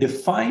And to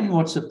define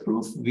what's a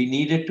proof, we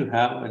needed to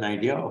have an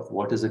idea of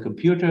what is a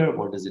computer,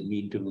 what does it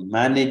mean to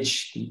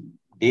manage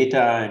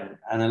data and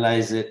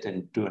analyze it,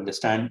 and to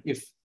understand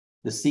if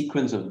the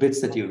sequence of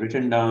bits that you've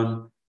written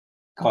down,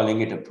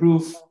 calling it a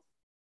proof,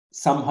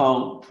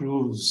 somehow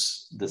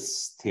proves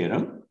this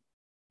theorem.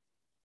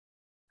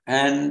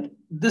 And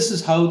this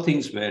is how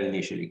things were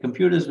initially.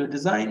 Computers were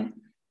designed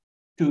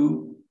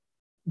to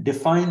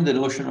define the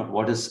notion of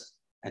what is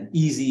an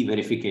easy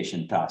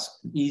verification task,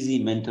 an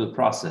easy mental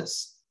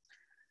process.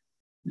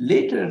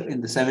 Later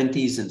in the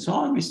 70s and so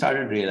on, we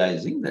started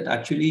realizing that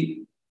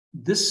actually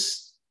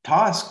this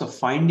task of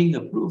finding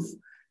a proof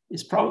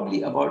is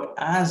probably about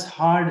as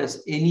hard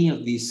as any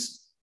of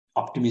these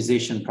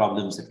optimization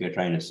problems that we are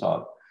trying to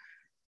solve.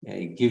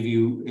 I give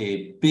you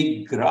a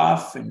big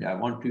graph and I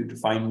want you to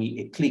find me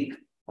a clique,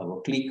 a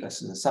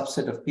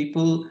subset of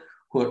people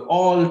who are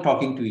all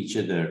talking to each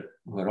other,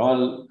 who are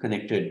all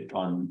connected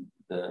on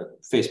the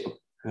Facebook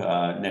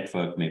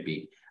network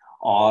maybe,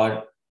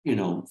 or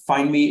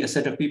find me a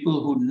set of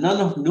people who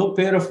no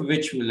pair of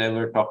which will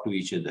ever talk to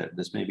each other.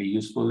 This may be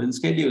useful in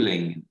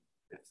scheduling.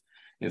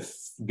 If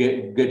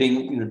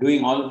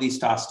doing all of these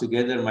tasks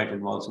together might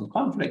involve some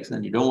conflicts,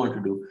 then you don't want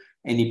to do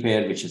any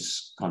pair which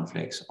is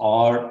conflicts.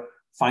 Or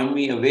find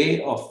me a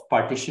way of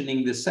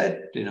partitioning the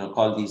set,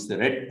 call these the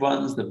red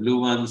ones, the blue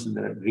ones, and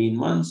the green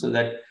ones, so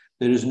that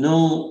there is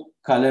no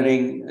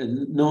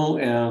coloring,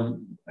 no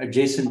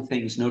adjacent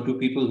things, no two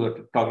people who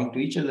are talking to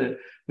each other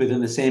within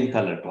the same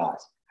color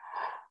class.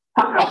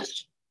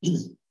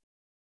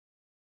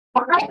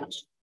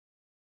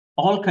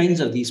 All kinds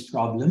of these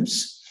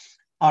problems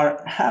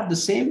have the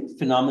same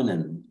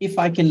phenomenon. If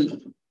I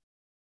can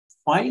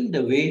find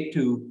a way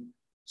to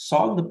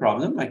solve the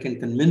problem, I can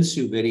convince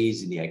you very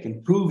easily. I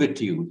can prove it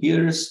to you.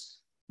 Here's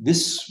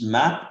this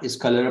map is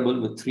colorable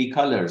with 3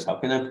 colors. How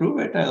can I prove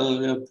it?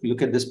 I'll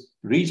look at this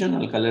region,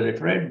 I'll color it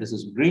red, this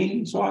is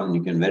green, so on.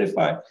 You can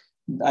verify.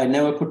 I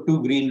never put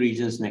 2 green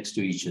regions next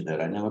to each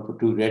other. I never put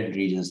 2 red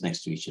regions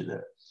next to each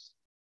other.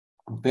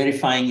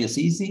 Verifying is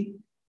easy.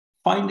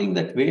 Finding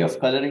that way of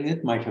coloring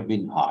it might have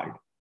been hard.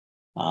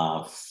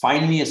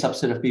 Find me a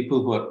subset of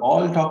people who are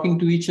all talking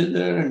to each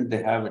other, and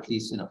they have at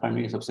least, find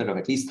me a subset of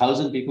at least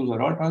 1,000 people who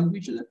are all talking to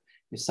each other.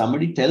 If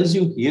somebody tells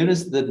you, here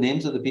is the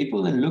names of the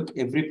people, and look,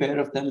 every pair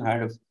of them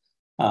had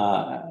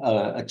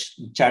a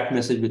chat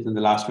message within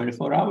the last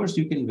 24 hours,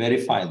 you can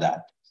verify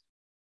that.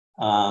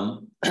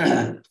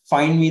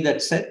 Find me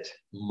that set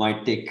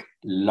might take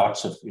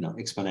lots of,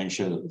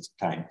 exponential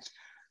time.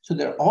 So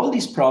there are all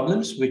these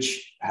problems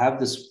which have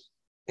this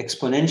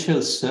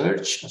exponential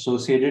search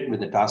associated with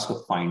the task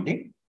of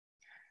finding,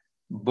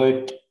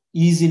 but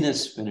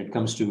easiness when it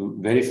comes to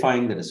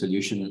verifying that a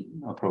solution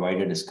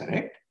provided is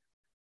correct.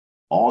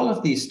 All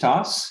of these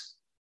tasks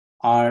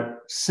are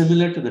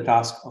similar to the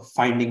task of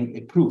finding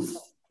a proof.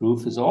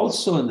 Proof is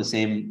also in the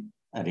same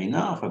arena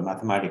of a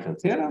mathematical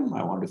theorem.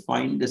 I want to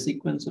find a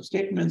sequence of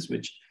statements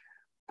which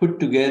put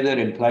together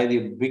imply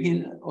the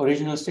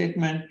original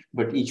statement,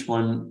 but each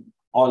one,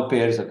 all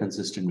pairs are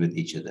consistent with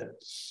each other.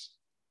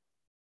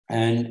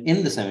 And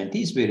in the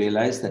 70s, we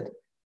realized that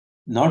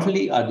not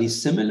only are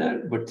these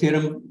similar, but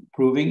theorem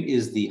proving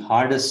is the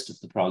hardest of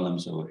the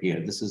problems over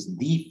here. This is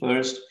the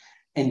first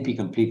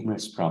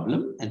NP-completeness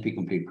problem,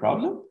 NP-complete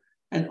problem.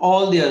 And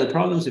all the other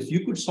problems, if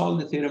you could solve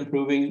the theorem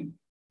proving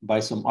by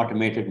some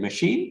automated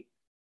machine,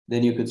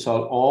 then you could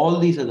solve all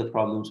these other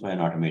problems by an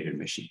automated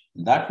machine.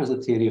 And that was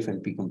the theory of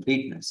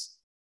NP-completeness.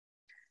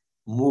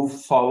 Move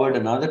forward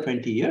another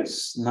 20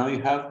 years, now you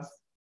have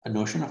a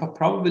notion of a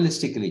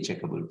probabilistically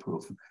checkable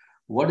proof.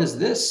 What is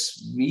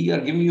this? We are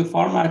giving you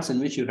formats in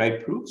which you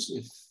write proofs.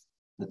 If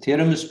the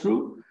theorem is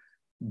true,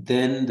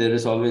 then there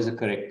is always a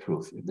correct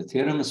proof. If the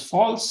theorem is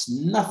false,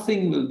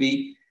 nothing will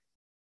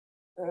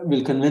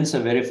convince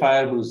a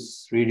verifier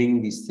who's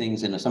reading these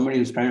things. Somebody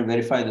who's trying to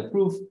verify the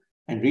proof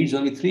and reads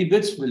only 3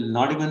 bits will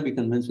not even be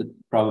convinced with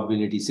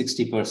probability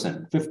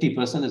 60%.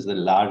 50% is the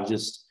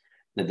largest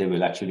that they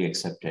will actually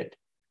accept it.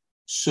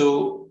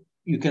 So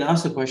you can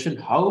ask the question,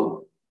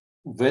 how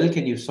well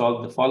can you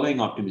solve the following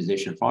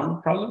optimization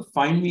problem?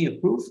 Find me a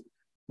proof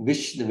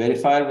which the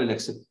verifier will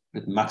accept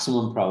with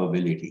maximum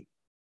probability.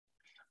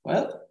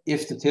 Well,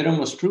 if the theorem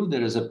was true,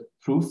 there is a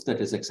proof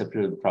that is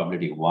accepted with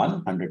probability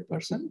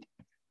 100%.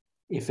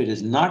 If it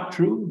is not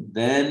true,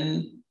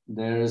 then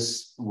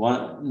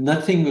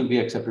nothing will be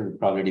accepted with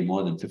probability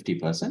more than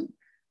 50%.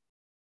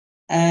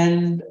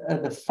 And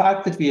the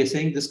fact that we are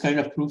saying this kind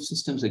of proof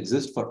systems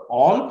exist for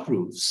all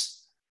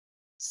proofs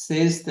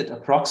says that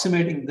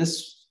approximating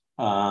this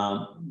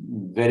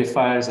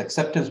verifier's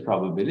acceptance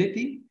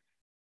probability,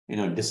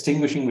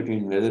 distinguishing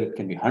between whether it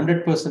can be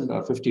 100%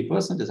 or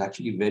 50% is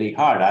actually very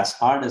hard, as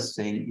hard as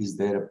saying, is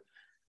there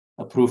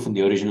a proof in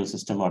the original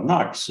system or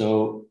not?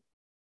 So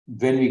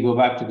when we go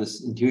back to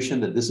this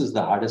intuition that this is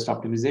the hardest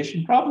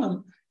optimization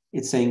problem,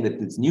 it's saying that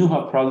this new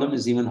problem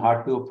is even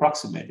hard to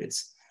approximate.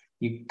 It's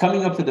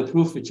coming up with a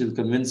proof which will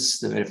convince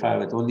the verifier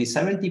with only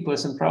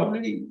 70%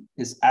 probability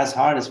is as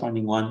hard as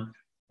finding one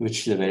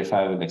which the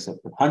verifier will accept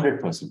with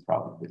 100%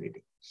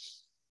 probability.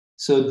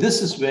 So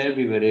this is where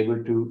we were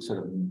able to sort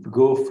of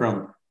go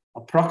from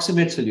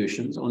approximate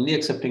solutions, only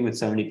accepting with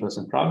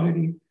 70%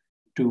 probability,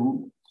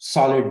 to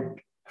solid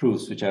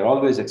proofs, which are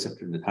always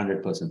accepted with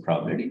 100%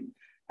 probability.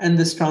 And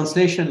this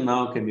translation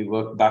now can be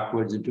worked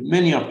backwards into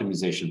many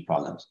optimization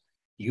problems.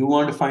 You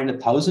want to find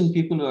 1,000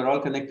 people who are all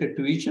connected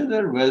to each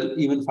other? Well,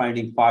 even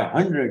finding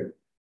 500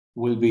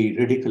 will be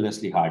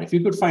ridiculously hard. If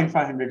you could find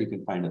 500, you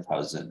can find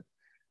 1,000.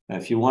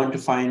 If you want to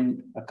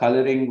find a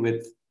coloring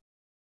with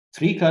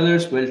 3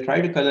 colors, well,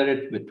 try to color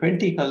it with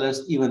 20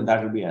 colors, even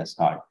that will be as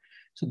hard.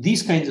 So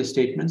these kinds of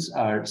statements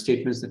are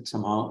statements that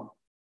somehow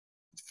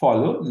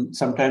follow,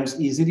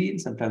 sometimes easily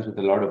and sometimes with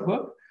a lot of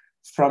work,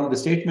 from the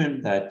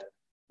statement that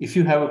if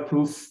you have a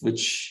proof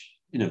which,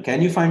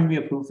 can you find me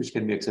a proof which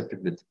can be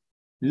accepted with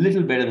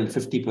little better than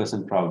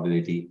 50%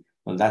 probability?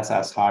 Well, that's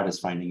as hard as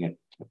finding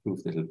a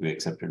proof that will be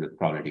accepted with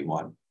probability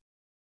 1.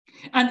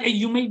 And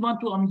you may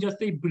want to just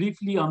say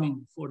briefly,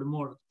 for the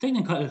more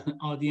technical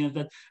audience,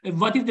 that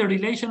what is the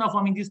relation of,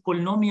 these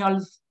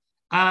polynomials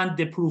and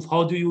the proof?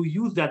 How do you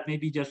use that?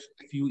 Maybe just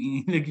a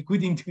few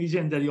good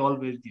intuition that you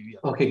always give. Yeah.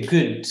 Okay,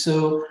 good.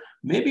 So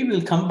maybe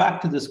we'll come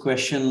back to this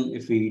question.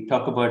 If we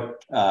talk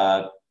about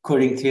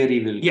coding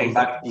theory, we'll come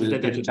back. We'll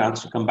get a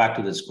chance to come back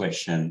to this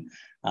question.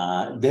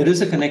 There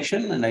is a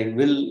connection, and I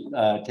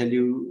will tell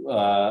you,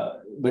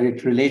 but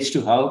it relates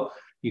to how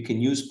you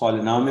can use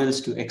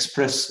polynomials to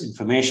express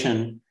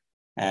information,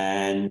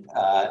 and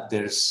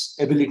there's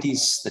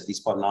abilities that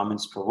these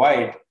polynomials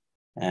provide,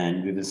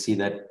 and we will see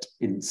that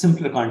in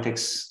simpler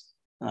contexts,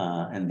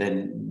 and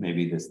then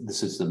maybe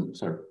this is the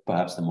sort of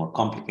perhaps the more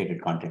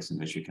complicated context in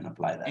which you can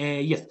apply that.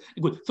 Yes,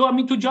 good. So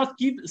to just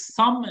give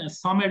some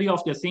summary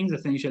of the things,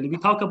 essentially, we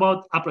talk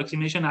about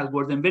approximation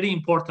algorithm, very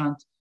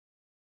important,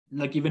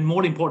 like even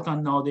more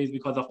important nowadays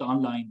because of the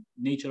online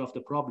nature of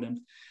the problems.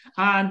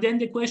 And then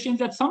the question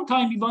that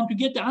sometimes we want to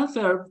get the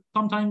answer,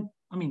 sometimes,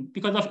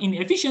 because of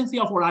inefficiency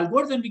of our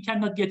algorithm, we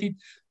cannot get it.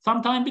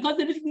 Sometimes because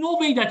there is no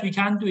way that we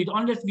can do it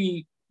unless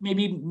we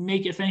maybe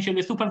make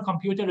essentially a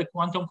supercomputer, a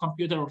quantum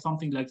computer or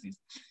something like this,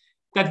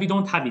 that we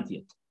don't have it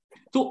yet.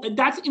 So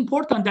that's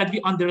important that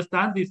we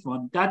understand this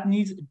one. That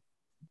needs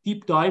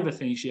deep dive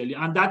essentially.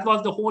 And that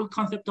was the whole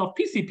concept of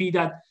PCP,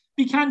 that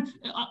we can,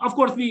 of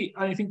course,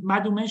 I think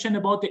Madhu mentioned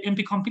about the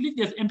MP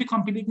completeness. MP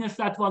completeness,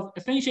 that was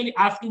essentially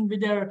asking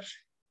whether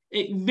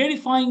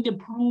verifying the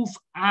proof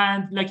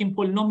and like in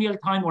polynomial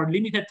time or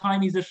limited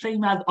time is the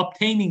same as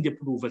obtaining the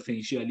proof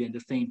essentially at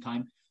the same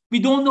time. We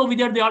don't know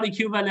whether they are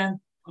equivalent.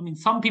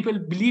 Some people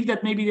believe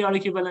that maybe they are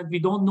equivalent. We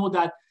don't know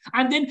that.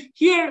 And then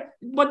here,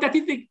 but that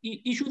is the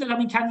issue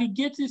that, can we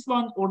get this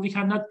one or we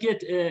cannot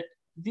get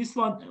this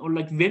one or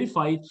like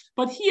verify it?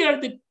 But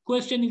here the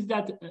question is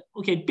that,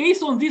 okay,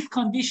 based on this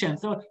condition,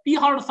 so we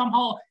are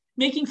somehow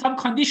making some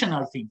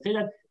conditional things. So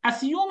that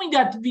assuming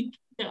that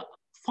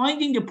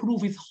finding the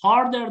proof is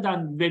harder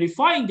than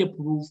verifying the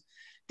proof,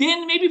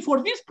 then maybe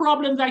for these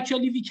problems,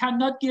 actually, we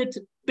cannot get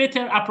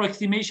better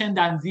approximation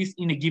than this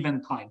in a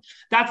given time.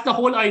 That's the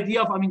whole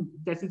idea of,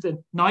 this is a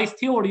nice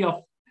theory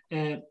of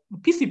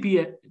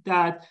PCP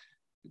that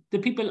the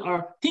people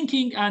are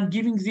thinking and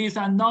giving this,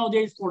 and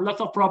nowadays for lots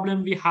of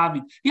problems we have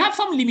it. We have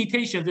some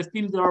limitations.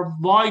 Still, there are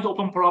wide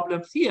open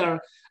problems here.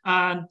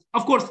 And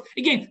of course,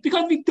 again,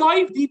 because we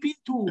dive deep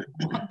into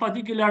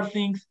particular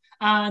things,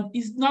 and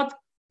it's not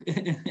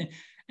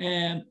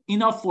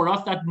enough for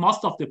us that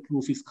most of the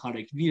proof is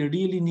correct. We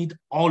really need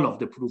all of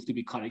the proof to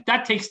be correct.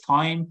 That takes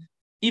time.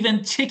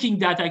 Even checking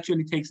that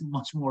actually takes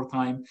much more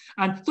time.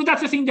 And so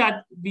that's the thing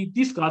that we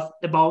discussed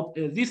about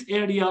this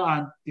area.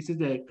 And this is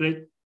the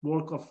great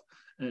work of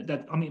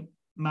that,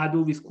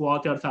 Madhu with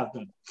quarters have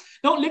done.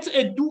 Now let's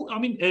do,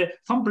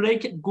 some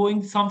break,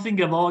 going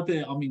something about,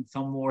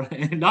 some more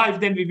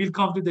live. Then we will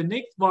come to the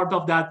next part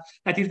of that.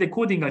 That is the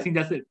coding. I think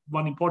that's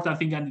one important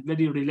thing and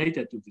very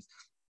related to this.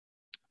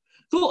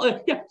 So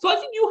so I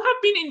think you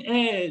have been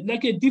in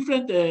like a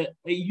different.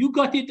 You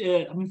got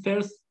it.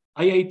 First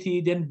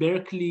IIT, then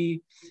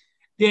Berkeley,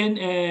 then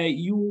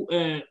you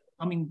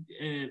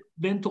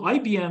went to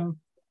IBM,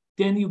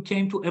 then you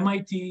came to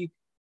MIT.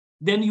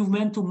 Then you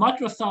went to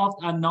Microsoft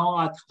and now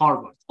at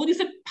Harvard. So this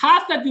is a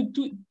path that you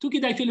took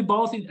it actually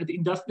both at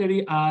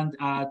industry and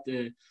at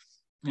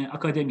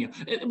academia.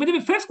 But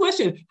the first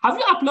question, have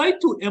you applied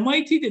to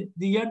MIT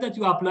the year that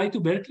you applied to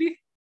Berkeley?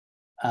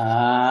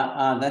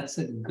 That's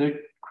a good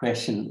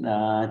question.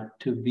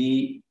 To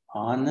be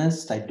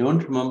honest, I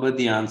don't remember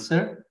the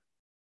answer.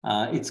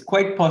 It's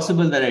quite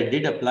possible that I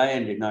did apply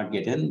and did not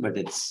get in, but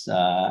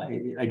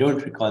I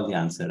don't recall the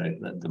answer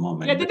at the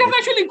moment. Yeah, that's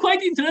actually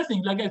quite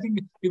interesting. Like I think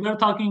we were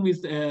talking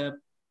with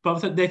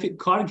Professor David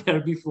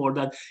Karger before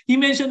that. He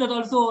mentioned that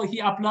also he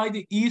applied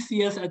the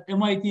ECS at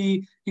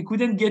MIT. He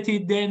couldn't get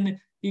it. Then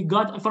he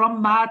got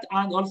from Matt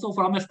and also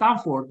from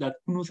Stanford, that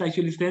Knus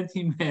actually sent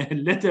him a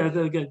letter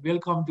that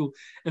welcome to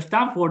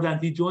Stanford,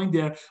 and he joined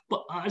there.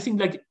 But I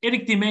think like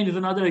Eric Demain is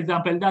another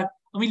example that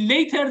I mean,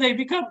 later they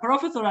become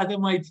professor at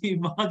MIT,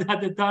 but at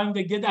the time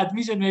they get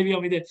admission, maybe, I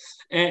mean,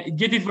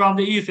 get it from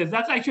the ESS.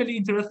 That's actually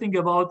interesting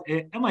about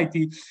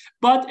MIT.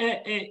 But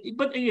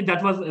that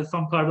was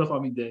some part of, I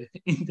mean, the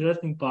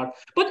interesting part.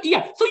 But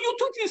yeah, so you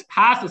took this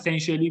path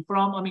essentially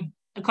from, I mean,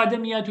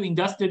 academia to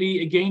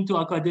industry, again to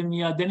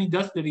academia, then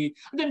industry.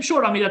 And I'm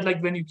sure, I mean, that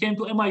like when you came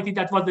to MIT,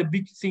 that was a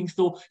big thing.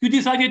 So you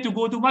decided to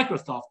go to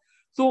Microsoft.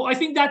 So I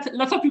think that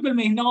lots of people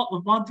may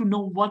not want to know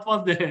what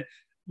was the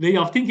way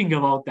of thinking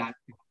about that.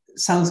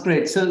 Sounds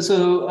great.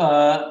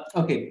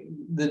 Okay,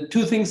 the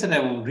two things that I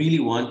really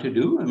want to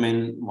do. I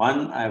mean,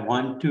 one, I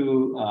want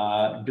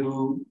to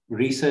do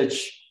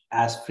research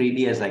as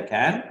freely as I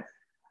can,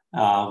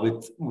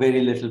 with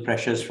very little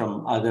pressures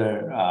from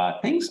other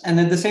things. And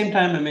at the same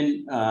time, I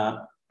mean, I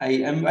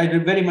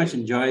very much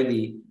enjoy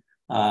the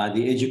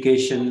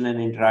education and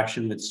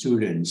interaction with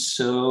students.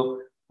 So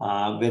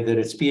whether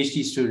it's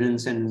PhD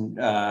students and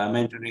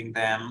mentoring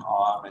them,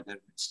 or whether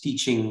it's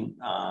teaching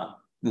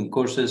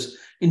courses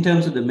in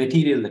terms of the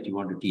material that you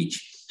want to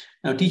teach.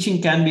 Now,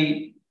 teaching can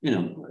be,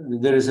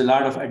 there is a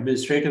lot of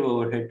administrative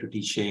overhead to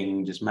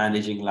teaching, just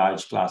managing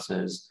large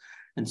classes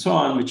and so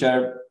on, which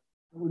are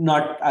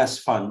not as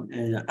fun,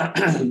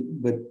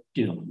 but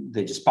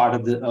they're just part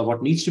of the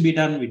what needs to be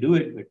done. We do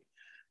it, but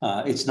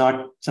it's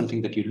not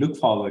something that you look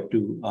forward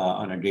to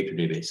on a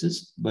day-to-day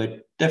basis.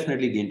 But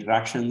definitely the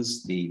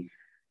interactions, the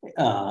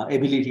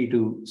ability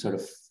to sort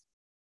of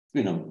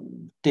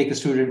take a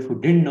student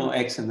who didn't know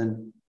X and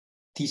then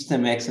teach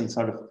them X and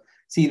sort of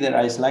see their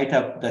eyes light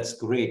up, that's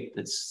great.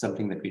 That's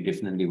something that we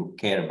definitely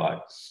care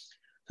about.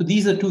 So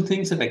these are two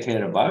things that I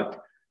care about.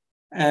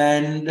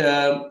 And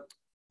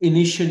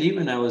initially,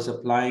 when I was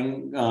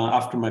applying,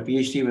 after my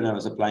PhD, when I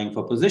was applying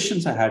for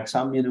positions, I had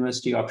some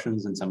university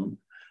options and some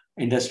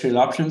industrial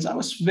options. I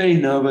was very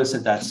nervous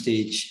at that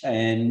stage.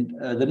 And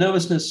the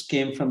nervousness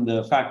came from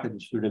the fact that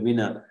it should have been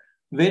a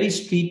very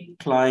steep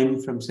climb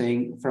from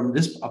saying, from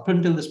this up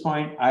until this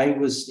point, I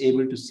was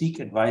able to seek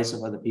advice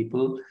of other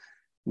people,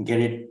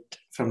 get it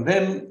from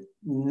them.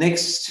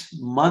 Next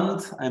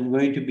month, I'm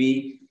going to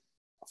be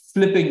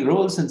flipping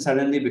roles and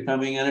suddenly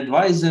becoming an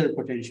advisor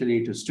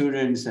potentially to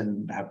students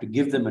and have to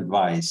give them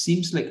advice.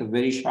 Seems like a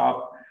very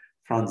sharp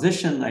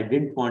transition. I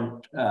didn't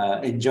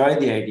enjoy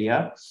the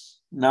idea.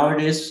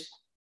 Nowadays,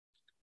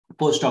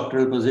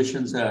 postdoctoral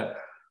positions are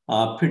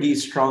pretty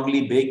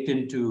strongly baked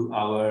into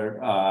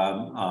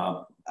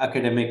our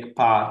academic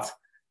path.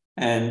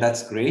 And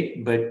that's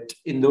great. But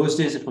in those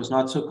days, it was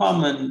not so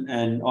common.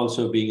 And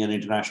also being an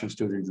international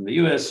student in the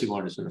US, you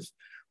want to sort of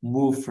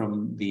move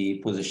from the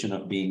position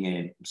of being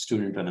a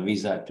student on a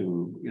visa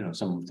to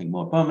something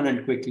more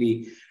permanent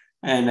quickly.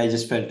 And I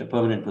just felt a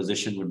permanent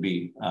position would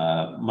be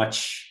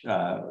much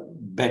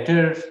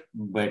better,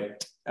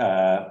 but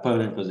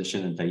permanent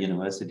position at the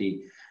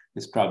university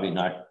is probably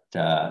not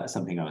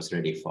something I was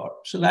ready for.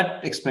 So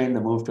that explained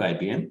the move to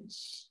IBM.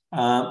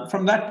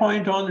 From that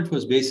point on, it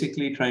was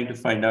basically trying to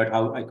find out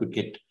how I could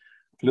get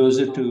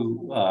closer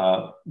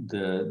to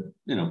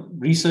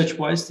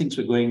research-wise, things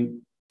were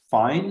going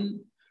fine,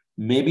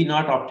 maybe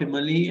not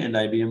optimally, and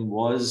IBM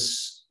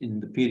was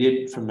in the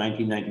period from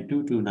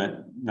 1992 to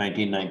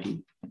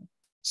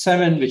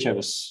 1997,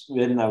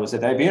 when I was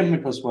at IBM,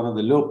 it was one of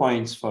the low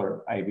points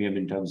for IBM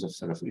in terms of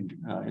sort of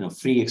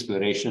free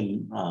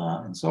exploration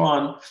and so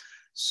on.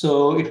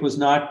 So it was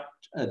not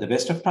the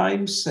best of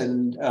times,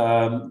 and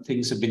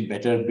things have been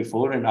better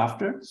before and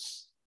after.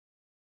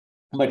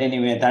 But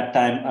anyway, at that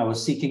time, I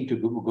was seeking to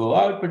go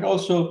out, but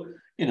also,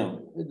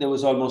 there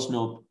was almost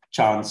no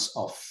chance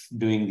of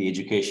doing the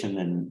education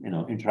and,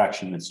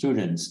 interaction with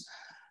students.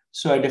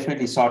 So I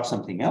definitely sought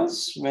something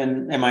else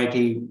when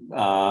MIT,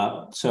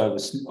 so I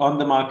was on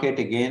the market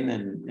again,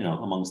 and,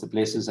 amongst the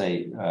places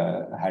I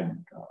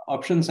had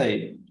options,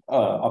 I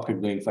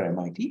opted going for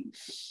MIT.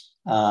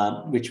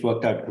 Which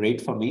worked out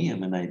great for me. I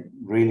mean, I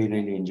really,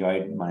 really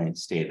enjoyed my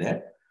stay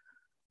there.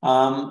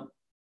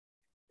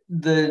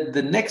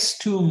 The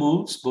next two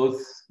moves, both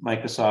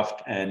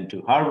Microsoft and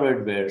to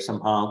Harvard, were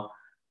somehow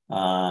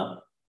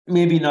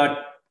maybe not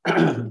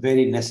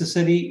very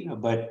necessary,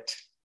 but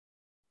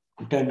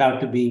turned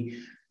out to be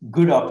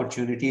good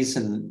opportunities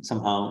and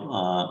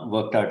somehow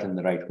worked out in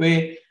the right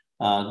way.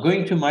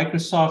 Going to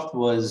Microsoft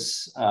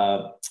was,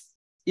 after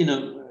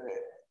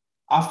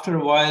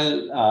a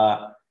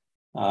while,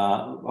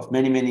 of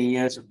many, many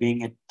years of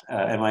being at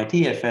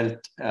MIT, I felt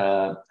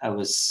I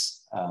was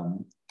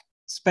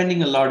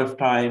spending a lot of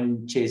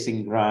time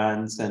chasing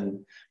grants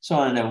and so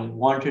on. I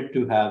wanted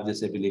to have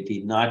this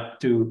ability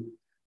not to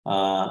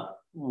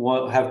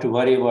have to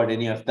worry about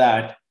any of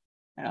that.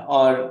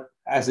 Or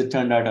as it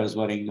turned out, I was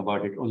worrying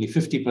about it only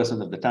 50%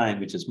 of the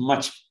time, which is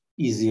much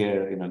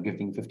easier.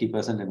 Giving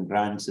 50% in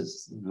grants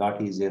is a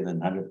lot easier than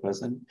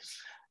 100%.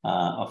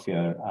 Of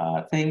your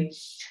thing.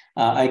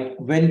 I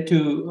went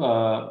to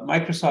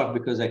Microsoft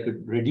because I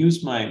could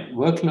reduce my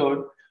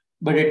workload,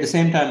 but at the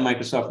same time,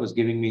 Microsoft was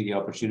giving me the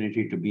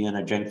opportunity to be an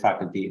adjunct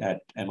faculty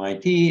at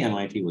MIT.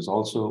 MIT was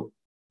also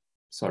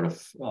sort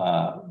of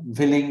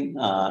willing,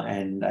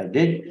 and I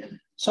did.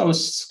 So I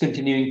was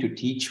continuing to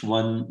teach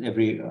one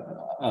every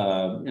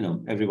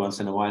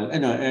once in a while.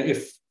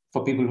 If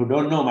for people who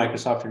don't know,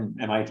 Microsoft and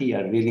MIT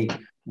are really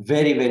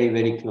very, very,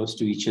 very close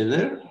to each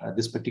other.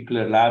 This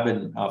particular lab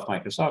of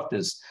Microsoft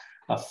is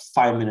a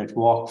 5-minute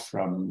walk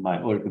from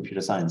my old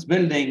computer science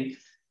building.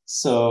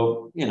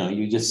 So,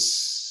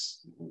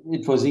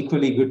 it was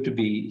equally good to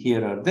be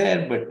here or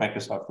there, but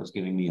Microsoft was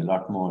giving me a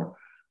lot more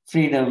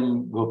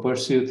freedom, go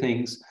pursue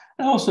things.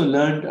 I also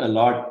learned a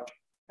lot.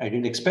 I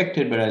didn't expect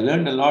it, but I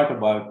learned a lot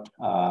about,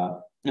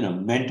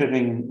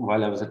 mentoring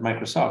while I was at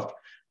Microsoft.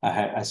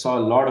 I saw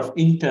a lot of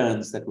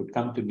interns that would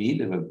come to me.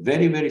 They were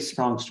very, very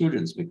strong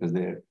students because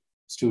they're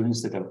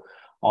students that have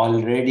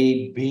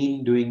already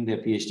been doing their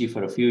PhD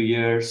for a few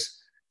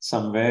years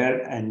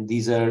somewhere. And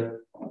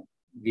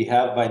we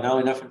have by now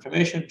enough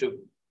information to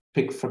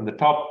pick from the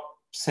top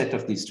set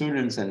of these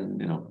students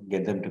and,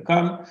 get them to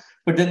come.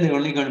 But then they're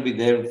only going to be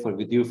there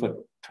with you for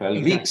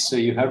 12 weeks. So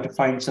you have to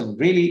find some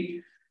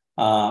really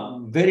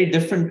very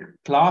different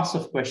class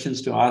of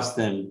questions to ask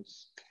them.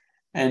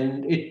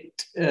 And it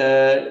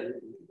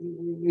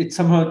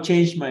somehow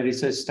changed my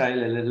research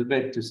style a little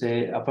bit to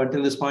say, up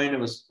until this point, I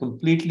was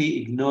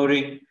completely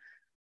ignoring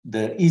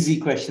the easy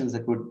questions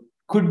that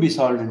could be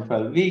solved in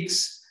 12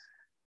 weeks.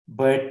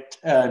 But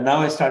now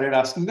I started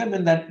asking them,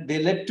 and that they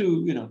led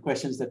to,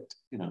 questions that,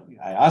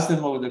 I asked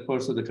them over the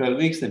course of the 12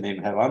 weeks. They may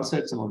have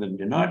answered, some of them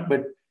did not,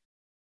 but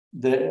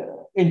the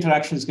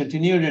interactions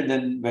continued and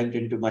then went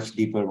into much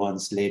deeper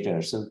ones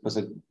later. So it was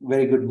a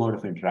very good mode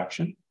of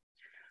interaction.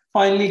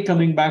 Finally,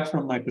 coming back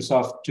from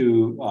Microsoft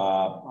to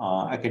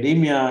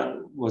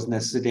academia was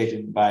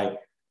necessitated by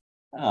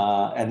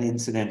an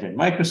incident at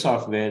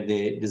Microsoft where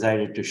they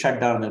decided to shut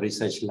down a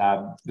research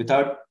lab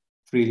without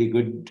really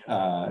good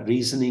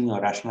reasoning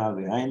or rationale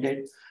behind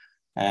it.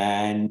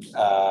 And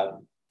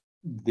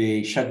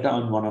they shut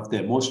down one of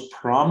their most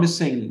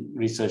promising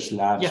research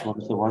labs, one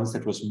of the ones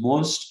that was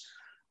most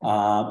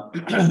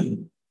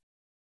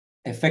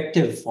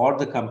effective for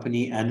the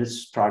company and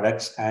its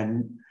products,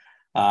 and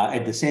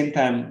at the same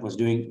time was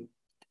doing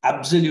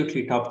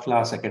absolutely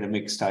top-class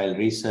academic style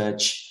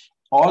research.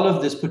 All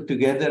of this put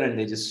together, and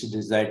they just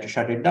decided to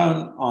shut it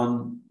down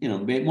on,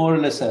 more or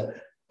less a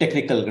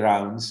technical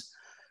grounds.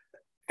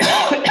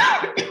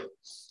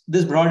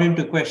 This brought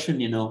into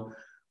question,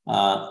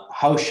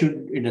 how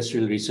should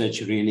industrial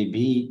research really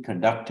be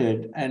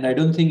conducted? And I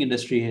don't think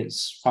industry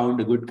has found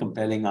a good,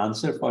 compelling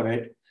answer for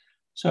it.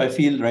 So I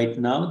feel right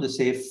now the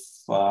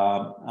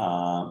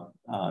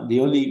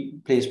only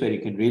place where you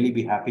can really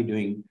be happy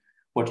doing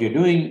what you're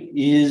doing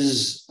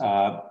is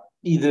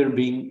either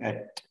being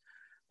at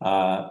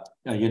a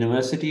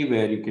university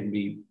where you can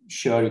be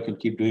sure you can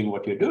keep doing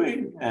what you're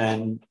doing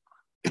and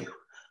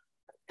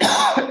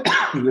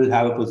you will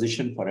have a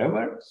position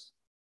forever,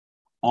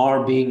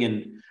 or being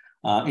in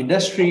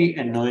industry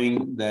and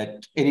knowing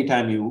that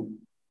anytime you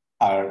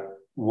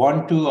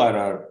want to or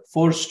are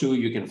forced to,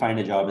 you can find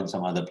a job in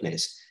some other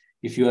place.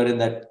 If you are in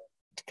that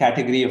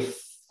category of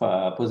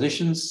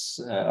positions,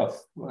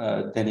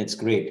 then it's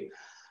great.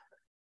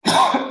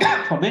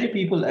 For many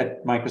people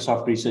at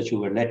Microsoft Research who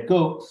were let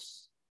go,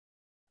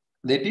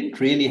 they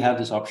didn't really have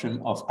this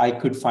option of, I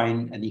could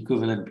find an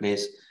equivalent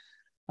place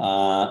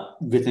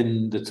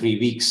within the 3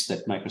 weeks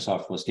that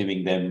Microsoft was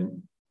giving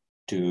them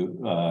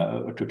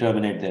to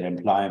terminate their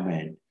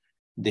employment.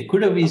 They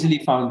could have easily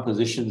found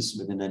positions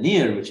within a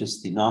year, which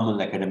is the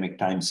normal academic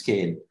time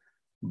scale.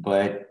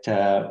 But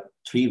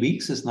 3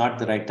 weeks is not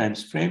the right time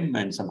frame.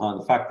 And somehow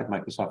the fact that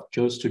Microsoft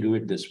chose to do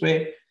it this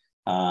way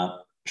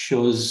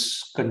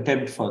shows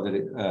contempt for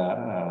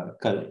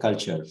the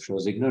culture,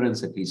 shows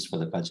ignorance at least for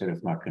the culture,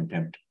 if not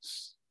contempt.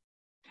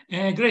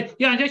 Great.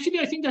 Yeah, and actually,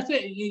 I think that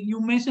you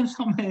mentioned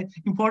some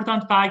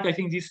important fact. I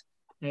think this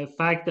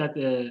fact that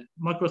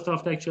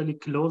Microsoft actually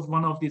closed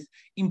one of these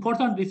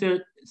important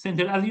research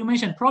centers, as you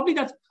mentioned, probably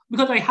that's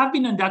because I have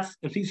been in that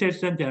research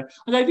center.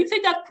 And I would say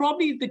that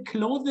probably the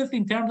closest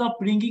in terms of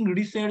bringing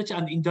research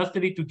and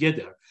industry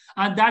together.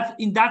 And that's,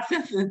 in that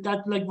sense,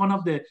 that's like one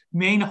of the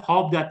main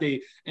hub that they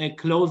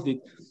closed it.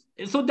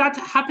 So that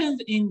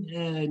happens in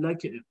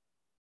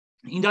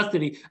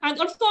industry. And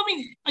also,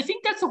 I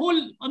think that's a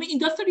whole,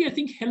 industry, I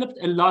think, helped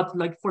a lot.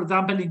 Like, for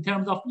example, in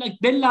terms of like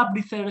Bell Lab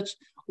research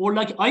or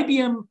like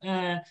IBM,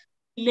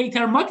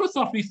 later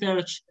Microsoft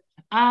research.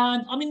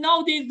 And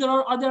nowadays there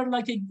are other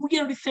like a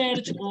Google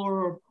research,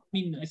 or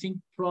I think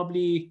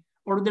probably,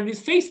 or there is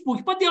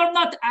Facebook, but they are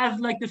not as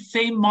like the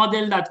same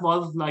model that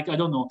was like, I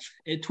don't know,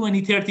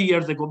 20, 30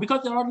 years ago,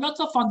 because there are lots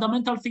of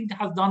fundamental things that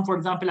has done, for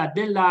example, at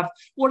Bell Labs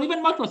or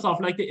even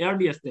Microsoft, like the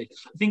earliest day.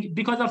 I think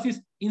because of this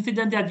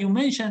incident that you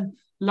mentioned,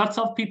 lots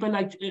of people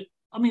like,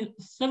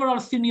 several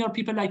senior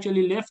people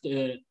actually left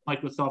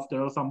Microsoft.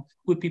 There are some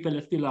good people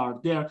that still are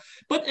there.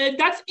 But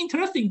that's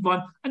interesting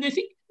one. And I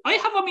think I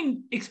have,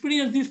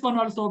 experienced this one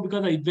also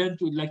because I went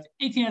to like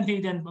AT&T,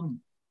 then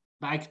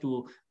back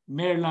to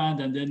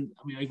Maryland, and then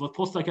I was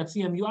postdoc at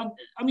CMU, and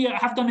I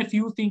have done a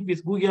few things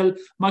with Google,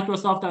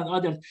 Microsoft, and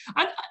others.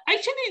 And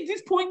actually,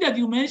 this point that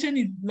you mentioned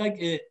is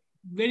like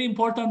very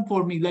important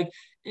for me. Like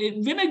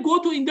when I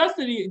go to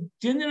industry,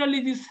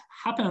 generally this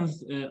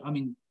happens.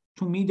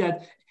 To me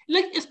that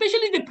like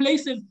especially the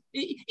places,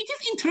 it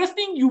is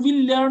interesting. You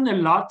will learn a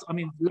lot.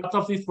 Lots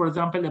of this, for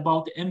example,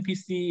 about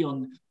MPC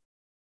on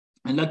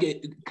and like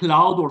a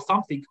cloud or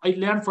something. I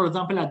learned, for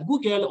example, at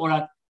Google or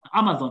at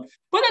Amazon.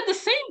 But at the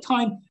same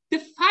time, the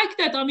fact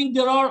that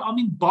there are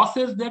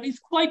bosses that is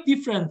quite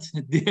different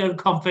there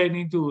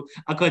comparing to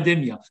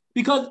academia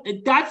because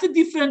that's a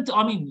different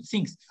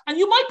things. And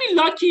you might be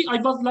lucky. I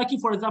was lucky,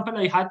 for example,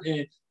 I had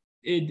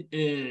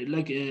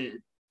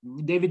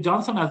David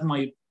Johnson as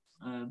my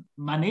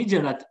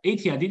manager at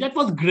AT&T. That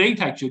was great,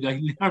 actually. I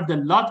learned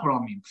a lot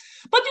from him.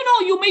 But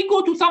you may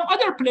go to some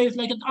other place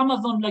like at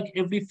Amazon, like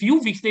every few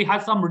weeks they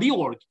have some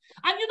reorg,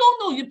 and you don't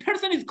know the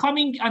person is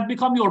coming and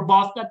become your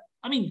boss.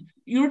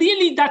 You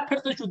really that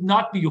person should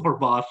not be your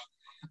boss,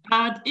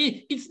 and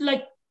it's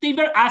like they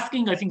were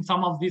asking, I think,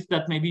 some of this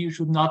that maybe you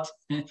should not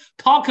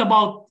talk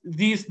about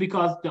this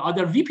because the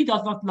other VP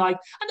does not like.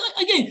 And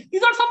again,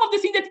 these are some of the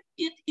things that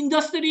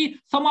industry.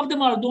 Some of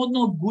them are don't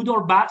know good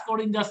or bad for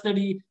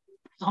industry.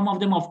 Some of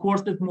them, of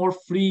course, there's more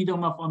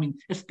freedom of,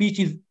 speech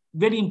is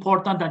very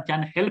important and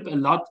can help a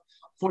lot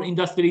for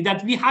industry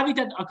that we have it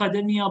at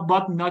academia,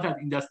 but not at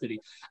industry.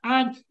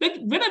 And like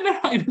whenever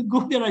I will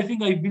go there, I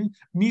think I will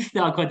miss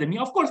the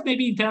academia. Of course,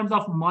 maybe in terms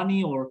of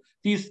money or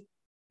this,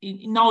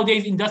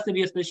 nowadays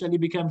industry especially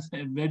becomes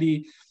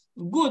very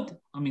good.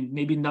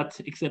 Maybe not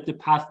except the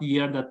past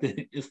year that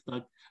the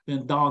stock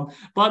went down.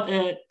 But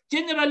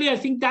generally, I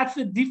think that's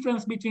the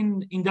difference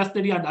between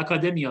industry and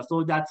academia.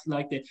 So that's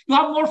like you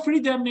have more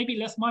freedom, maybe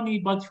less money,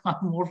 but you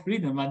have more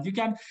freedom, and you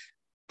can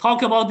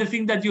talk about the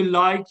thing that you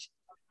like.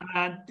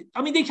 And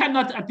they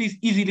cannot at least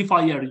easily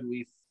fire you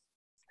if.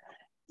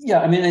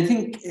 Yeah, I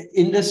think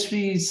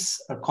industries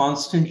are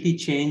constantly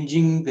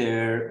changing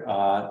their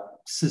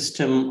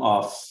system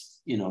of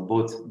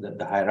both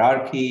the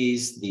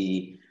hierarchies,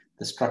 the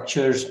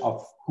structures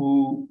of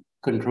who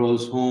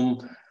controls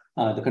whom,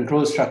 the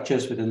control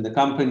structures within the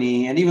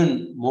company, and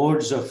even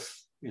modes of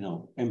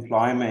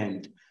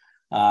employment.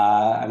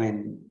 I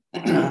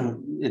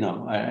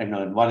know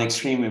at one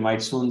extreme we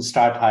might soon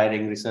start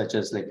hiring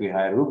researchers like we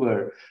hire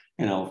Uber.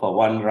 For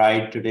one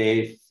ride today,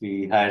 if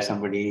we hire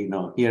somebody,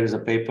 here's a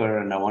paper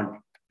and I want to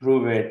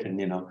prove it, and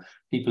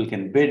people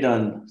can bid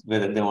on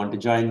whether they want to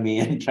join me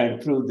and try to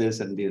prove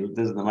this, and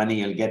this is the money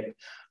you'll get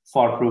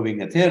for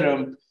proving a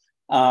theorem.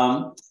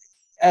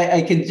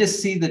 I can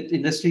just see that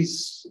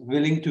industry's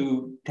willing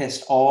to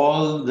test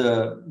all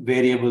the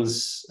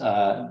variables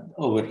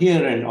over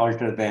here and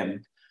alter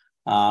them.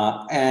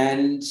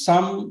 And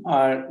some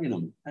are,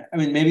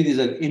 maybe these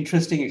are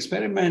interesting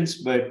experiments,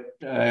 but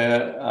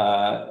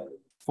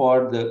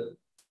for the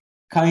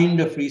kind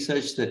of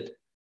research that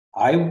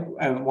I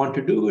want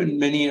to do and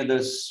many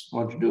others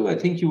want to do, I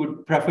think you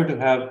would prefer to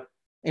have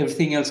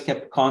everything else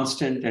kept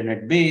constant and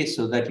at bay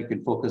so that you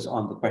can focus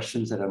on the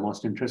questions that are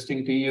most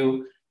interesting to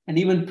you. And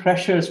even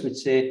pressures which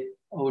say,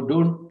 oh,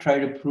 don't try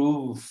to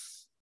prove,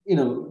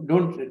 don't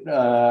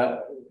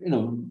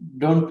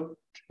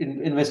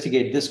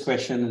investigate this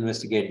question,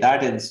 investigate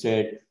that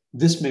instead.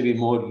 This may be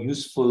more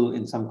useful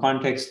in some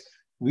context.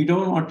 We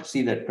don't want to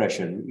see that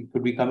pressure. It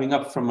could be coming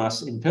up from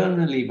us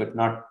internally, but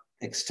not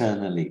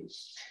externally.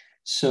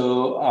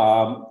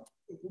 So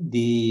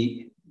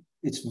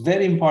it's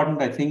very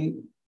important, I think,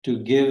 to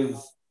give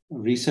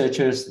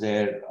researchers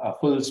their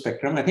full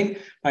spectrum. I think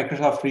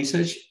Microsoft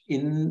Research,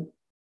 in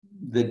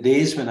the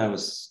days when I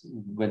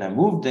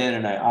moved there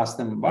and I asked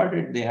them about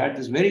it, they had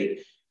this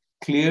very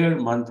clear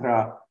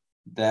mantra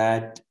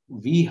that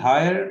we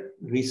hire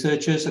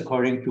researchers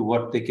according to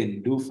what they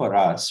can do for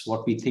us,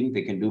 what we think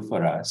they can do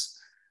for us,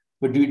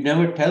 but we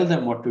never tell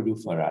them what to do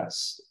for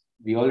us.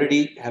 We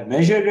already have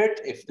measured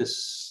it. If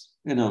this,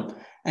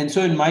 and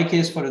so in my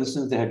case, for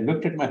instance, they had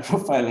looked at my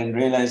profile and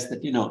realized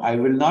that, I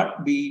will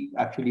not be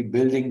actually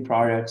building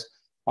products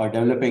or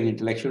developing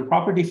intellectual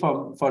property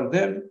for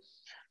them,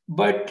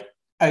 but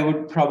I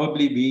would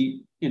probably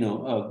be,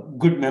 a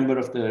good member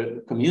of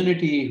the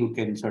community who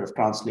can sort of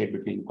translate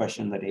between a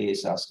question that A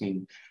is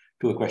asking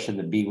to a question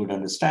that B would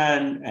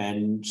understand.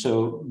 And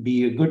so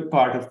be a good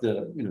part of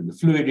the, the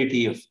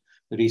fluidity of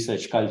the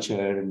research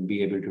culture and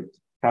be able to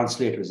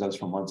translate results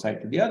from one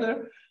side to the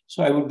other.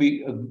 So I would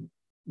be a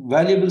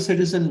valuable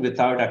citizen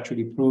without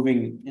actually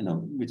proving,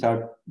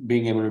 without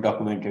being able to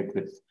document it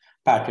with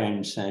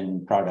patents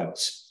and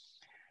products.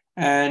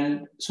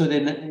 And so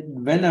then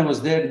when I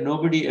was there,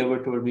 nobody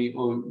ever told me,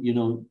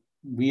 oh,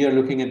 we are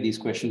looking at these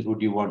questions,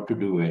 would you want to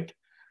do it?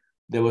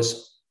 There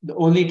was the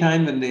only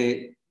time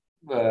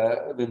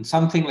when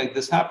something like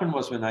this happened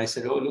was when I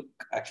said, oh, look,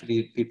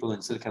 actually people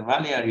in Silicon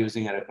Valley are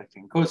using a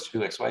reflecting codes to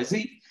do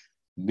XYZ.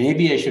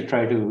 Maybe I should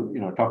try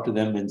to, talk to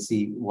them and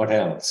see what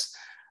else.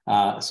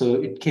 So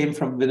it came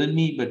from within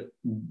me, but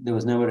there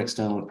was never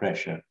external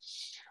pressure.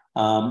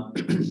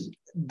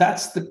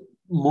 That's the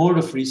mode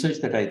of research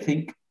that I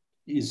think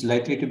is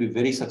likely to be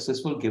very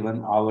successful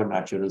given our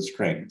natural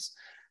strengths,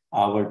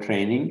 our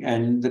training,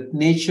 and the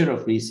nature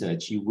of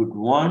research. You would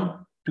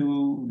want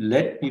to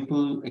let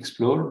people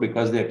explore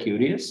because they're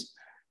curious.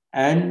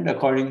 and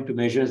according to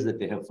measures that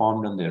they have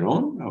formed on their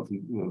own, of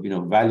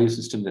value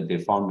system that they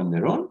formed on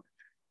their own.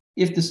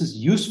 If this is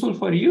useful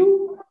for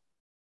you,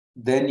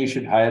 then you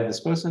should hire this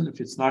person. If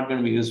it's not going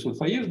to be useful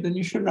for you, then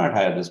you should not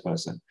hire this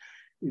person.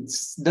 It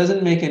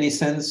doesn't make any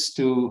sense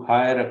to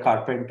hire a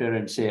carpenter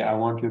and say, I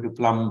want you to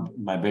plumb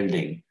my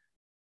building.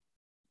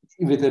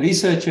 With a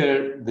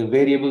researcher, the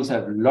variables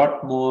have a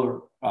lot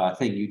more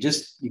thing.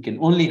 You can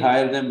only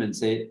hire them and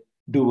say,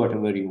 do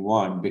whatever you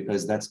want,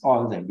 because that's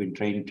all they've been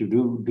trained to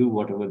do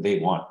whatever they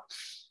want.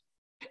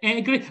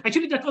 Great.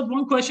 Actually, that was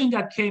one question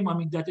that came. I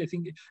mean, that I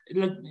think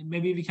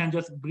maybe we can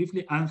just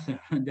briefly answer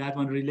that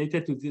one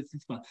related to this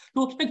one.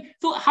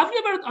 So have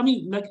you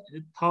ever,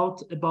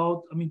 thought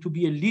about, to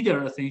be a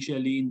leader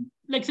essentially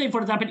in, say,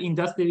 for example,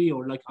 industry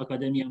or like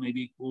academia,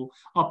 maybe go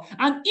up.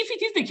 And if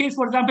it is the case,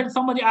 for example,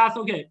 somebody asks,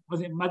 okay,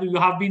 Madhu, you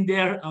have been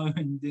there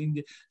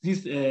in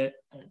these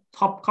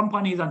top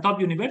companies and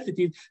top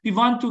universities. We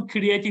want to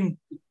create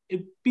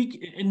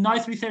a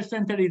nice research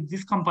center in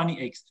this company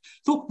X.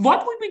 So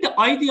what would be the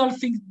ideal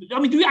thing?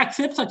 Do you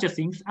accept such a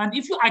thing? And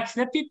if you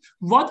accept it,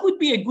 what would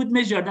be a good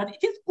measure that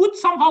it is good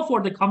somehow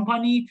for the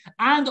company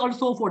and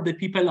also for the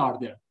people out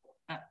there?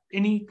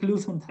 Any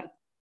clues on that?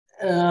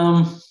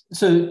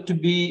 So to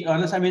be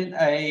honest,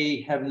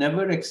 I have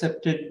never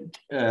accepted,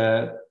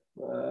 I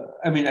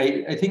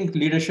think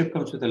leadership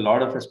comes with a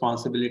lot of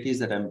responsibilities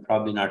that I'm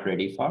probably not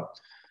ready for.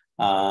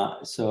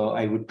 So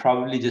I would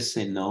probably just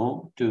say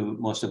no to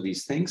most of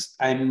these things.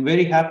 I'm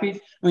very happy.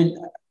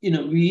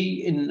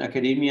 We in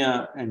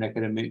academia and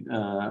academic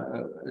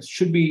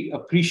should be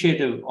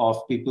appreciative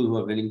of people who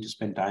are willing to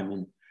spend time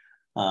in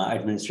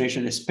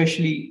administration,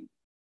 especially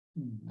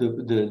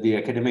the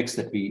academics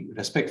that we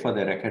respect for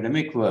their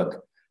academic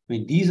work.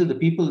 These are the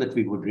people that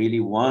we would really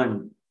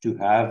want to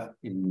have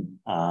in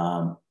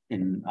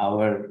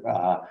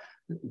our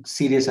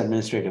serious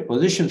administrative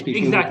positions.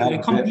 People exactly, who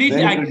have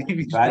completely very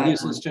good value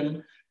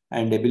system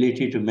and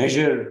ability to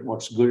measure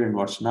what's good and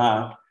what's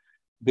not.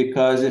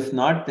 Because if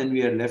not, then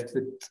we are left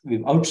with,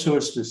 we've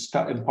outsourced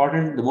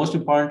the most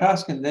important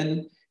task, and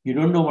then you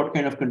don't know what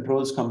kind of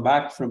controls come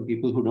back from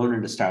people who don't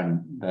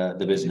understand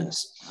the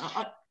business.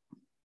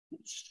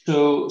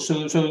 So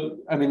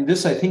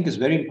this I think is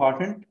very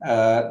important.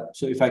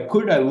 So if I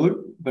could, I would,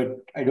 but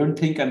I don't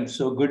think I'm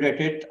so good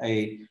at it.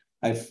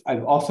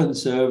 I've often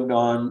served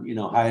on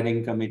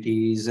hiring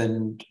committees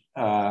and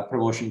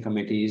promotion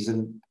committees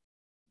and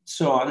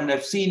so on, and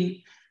I've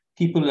seen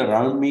people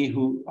around me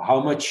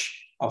how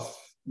much of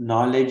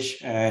knowledge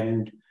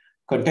and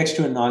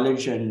contextual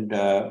knowledge and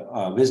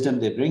wisdom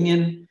they bring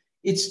in.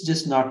 It's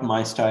just not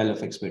my style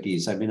of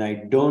expertise. I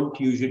don't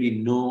usually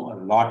know a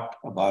lot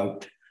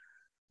about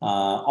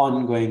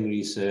ongoing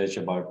research,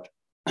 about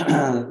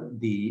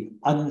the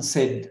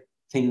unsaid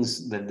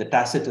things, the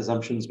tacit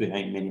assumptions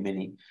behind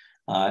many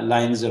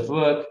lines of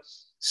work.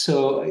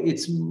 So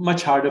it's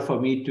much harder for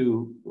me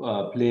to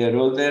play a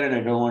role there, and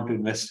I don't want to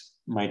invest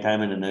my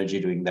time and energy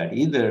doing that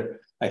either.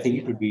 I think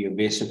it would be a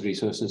waste of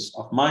resources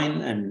of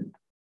mine and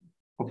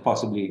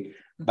possibly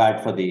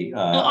bad for the...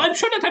 I'm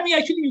sure that,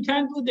 actually you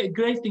can do the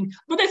great thing.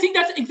 But I think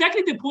that's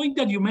exactly the point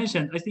that you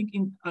mentioned. I think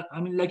in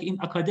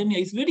academia,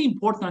 it's very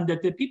important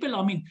that the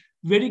people,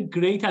 very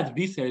great at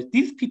research,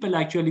 these people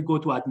actually go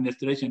to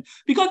administration.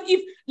 Because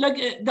if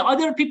the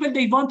other people,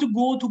 they want to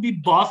go to be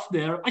boss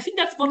there, I think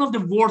that's one of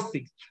the worst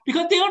things.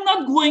 Because they are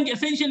not going,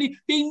 essentially,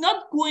 they're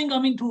not going,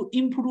 to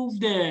improve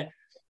the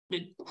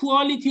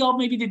quality of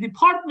maybe the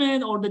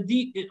department or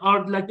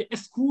the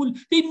school.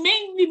 They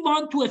mainly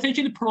want to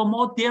essentially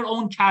promote their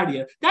own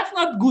career. That's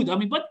not good.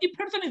 But the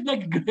person is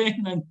great,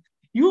 and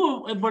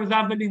you, for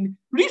example, in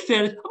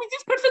research,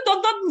 this person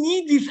does not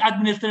need this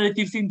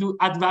administrative thing to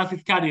advance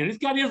his career. His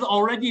career is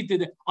already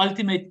the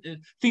ultimate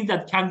thing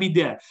that can be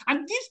there.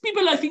 And these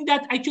people, I think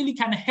that actually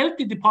can help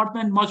the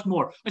department much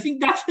more. I think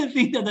that's the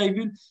thing that I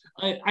will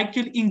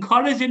actually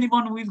encourage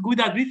anyone who is good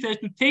at research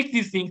to take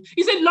these things.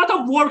 It's a lot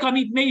of work.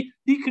 It may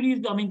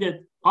decrease, the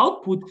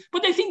output,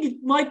 but I think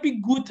it might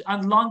be good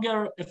and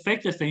longer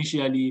effect,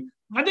 essentially.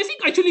 And I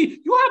think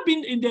actually you have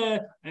been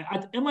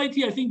at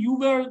MIT, I think you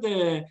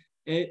were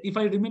if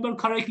I remember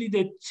correctly,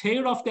 the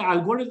chair of the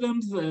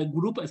algorithms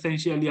group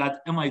essentially at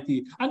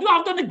MIT. And you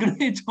have done a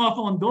great job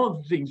on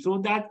those things. So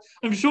that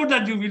I'm sure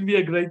that you will be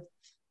a great...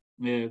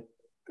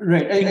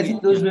 Right. I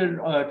think those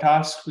were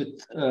tasks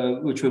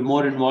which were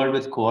more involved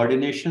with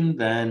coordination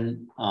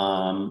than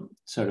the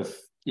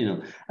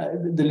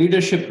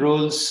leadership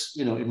roles,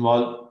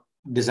 involve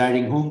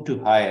deciding whom to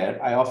hire.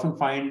 I often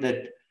find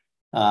that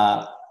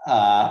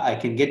I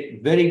can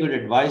get very good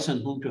advice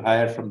on whom to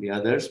hire from the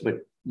others, but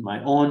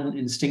my own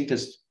instinct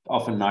is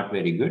often not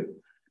very good.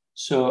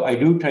 So I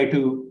do try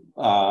to,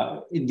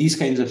 in these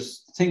kinds of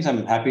things,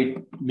 I'm happy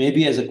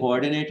maybe as a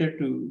coordinator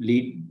to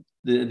lead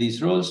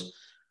these roles.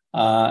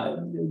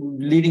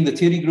 Leading the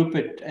theory group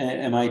at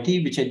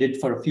MIT, which I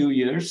did for a few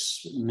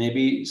years,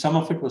 maybe some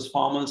of it was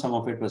formal, some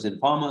of it was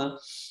informal,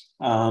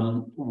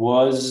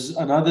 was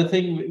another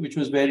thing, which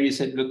was where you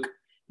said, look,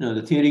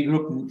 the theory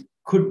group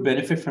could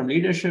benefit from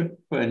leadership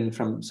and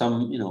from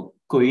some,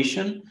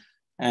 cohesion.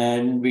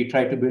 And we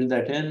tried to build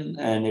that in,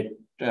 and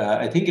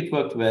I think it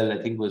worked well. I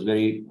think it was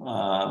very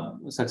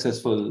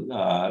successful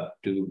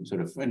to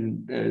sort of,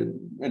 and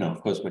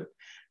of course, but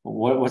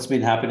what's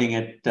been happening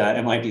at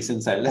MIT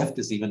since I left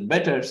is even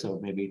better. So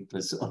maybe it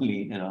was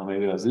only,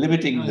 maybe I was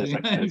limiting the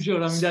success. I'm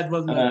sure. I mean, that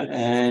was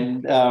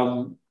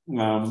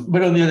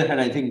but on the other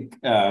hand, I think,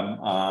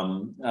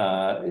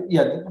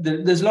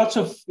 there's lots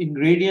of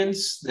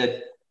ingredients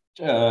that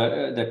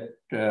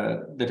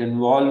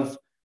involve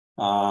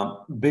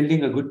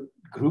building a good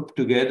group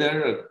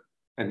together,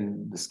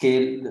 and the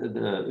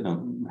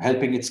scale,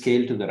 helping it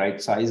scale to the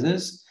right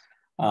sizes.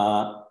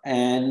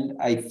 And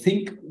I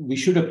think we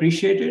should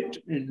appreciate it.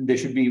 There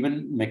should be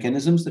even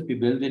mechanisms that we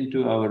build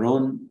into our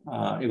own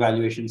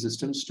evaluation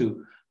systems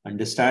to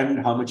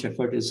understand how much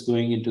effort is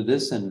going into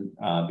this, and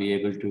be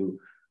able to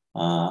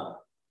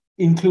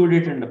include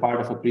it in the part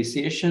of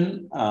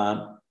appreciation.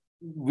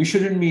 We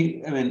shouldn't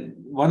be,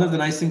 one of the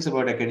nice things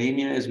about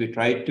academia is we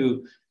try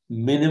to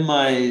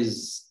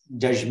minimize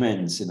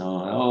judgments,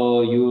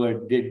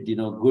 you did,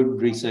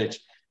 good research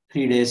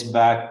 3 days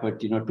back,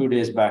 but 2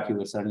 days back you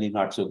were suddenly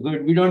not so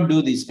good. We don't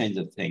do these kinds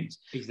of things.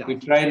 Exactly.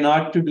 We try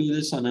not to do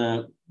this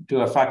to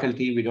a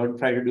faculty. We don't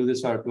try to do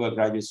this to our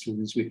graduate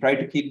students. We try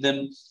to keep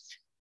them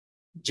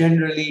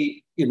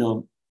generally,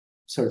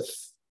 sort of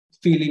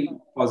feeling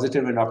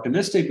positive and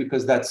optimistic,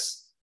 because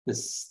that's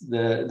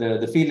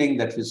the feeling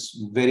that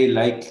is very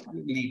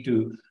likely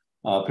to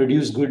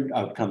produce good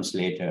outcomes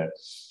later.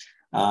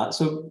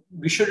 So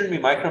we shouldn't be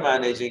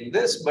micromanaging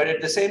this, but at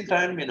the same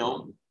time,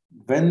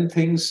 when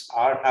things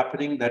are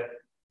happening that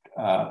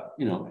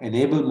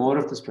enable more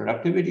of this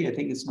productivity, I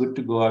think it's good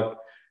to go out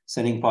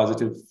sending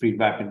positive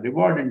feedback and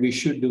reward, and we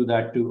should do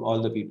that to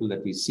all the people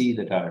that we see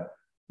that are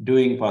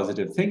doing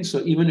positive things. So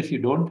even if you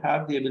don't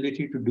have the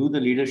ability to do the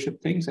leadership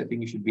things, I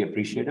think you should be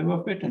appreciative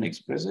of it and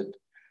express it.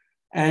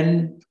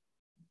 And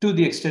to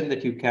the extent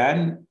that you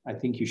can, I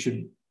think you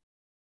should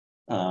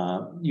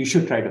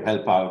try to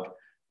help out.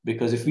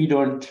 Because if we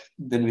don't,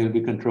 then we'll be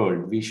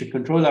controlled. We should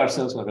control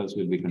ourselves, or else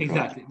we'll be controlled.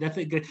 Exactly. That's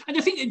a great. And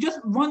I think just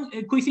one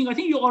quick thing. I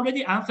think you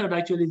already answered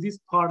actually this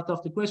part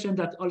of the question.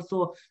 That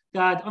also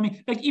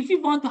like if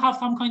you want to have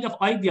some kind of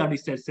idea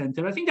research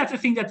center, I think that's a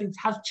thing that it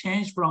has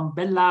changed from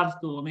Bell Labs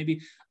to maybe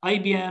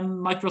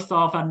IBM,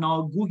 Microsoft, and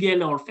now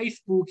Google or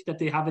Facebook, that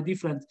they have a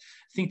different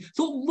thing.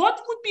 So what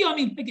would be,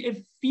 like a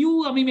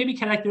few, maybe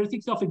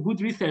characteristics of a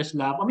good research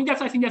lab? I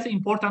think that's an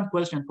important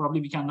question.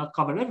 Probably we cannot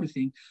cover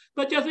everything,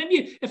 but just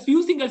maybe a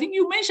few things. I think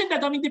you mentioned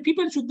that, the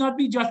people should not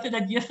be just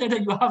that yesterday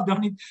you have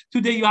done it,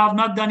 today you have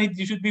not done it,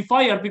 you should be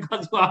fired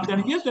because you have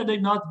done it yesterday,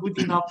 not good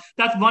enough.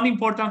 That's one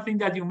important thing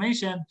that you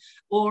mentioned.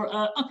 Or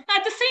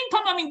at the same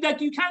time, that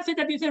you can say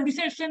that it's a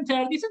research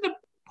center, this is the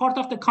part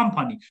of the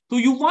company. So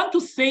you want to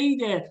say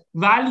the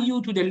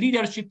value to the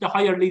leadership, the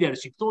higher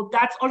leadership. So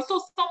that's also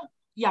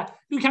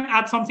you can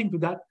add something to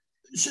that.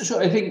 So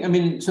I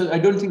think, so I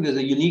don't think there's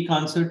a unique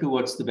answer to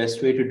what's the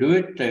best way to do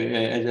it.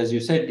 As you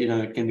said,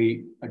 it can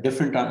be a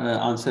different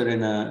answer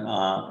in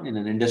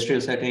an industrial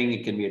setting.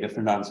 It can be a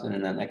different answer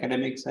in an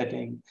academic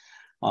setting.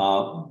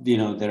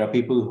 There are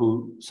people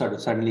who sort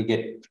of suddenly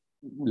get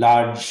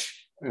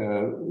large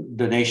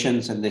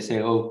donations, and they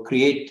say, "Oh,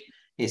 create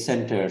a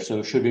center."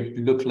 So should it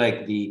look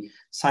like the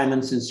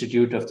Simons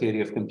Institute of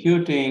Theory of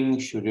Computing?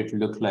 Should it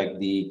look like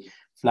the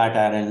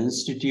Flatiron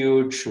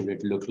Institute? Should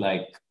it look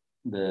like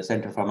the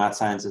Center for Math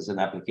Sciences and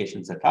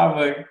Applications at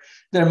Harvard?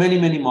 There are many,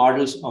 many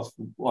models of,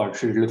 or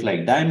should it look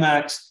like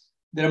DIMAX?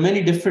 There are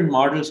many different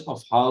models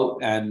of how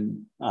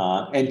an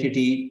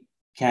entity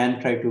can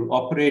try to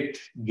operate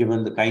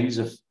given the kinds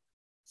of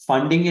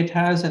funding it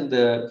has and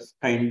the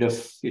kind of,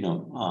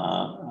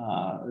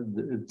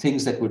 the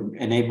things that would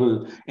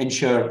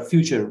ensure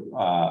future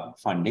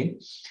funding.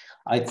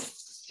 I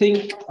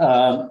think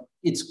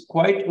it's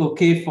quite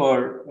okay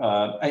for,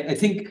 I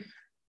think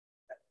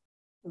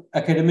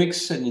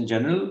academics and in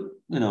general,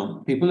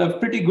 people are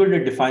pretty good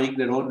at defining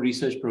their own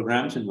research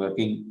programs and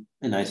working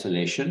in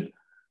isolation.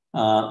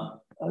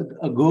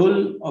 A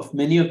goal of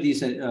many of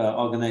these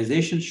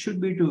organizations should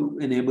be to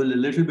enable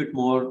a little bit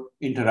more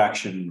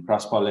interaction,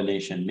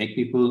 cross-pollination,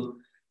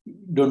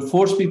 don't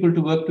force people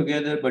to work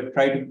together, but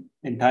try to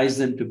entice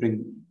them to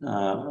bring,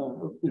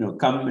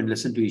 come and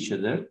listen to each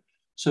other.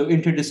 So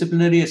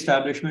interdisciplinary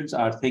establishments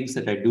are things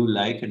that I do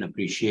like and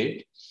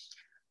appreciate.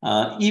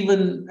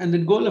 And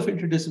the goal of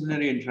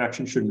interdisciplinary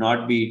interaction should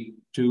not be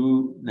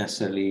to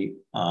necessarily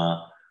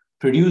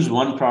produce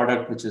one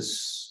product which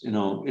is,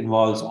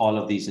 involves all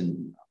of these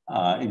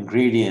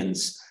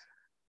ingredients.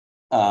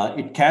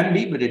 It can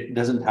be, but it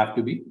doesn't have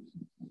to be.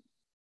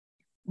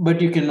 But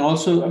you can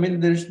also,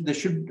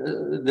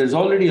 there's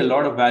already a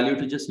lot of value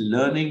to just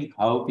learning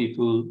how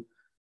people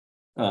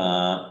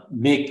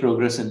make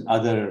progress in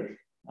other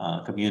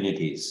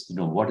communities.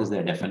 What is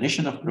their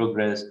definition of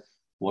progress?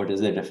 What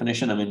is their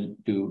definition?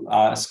 To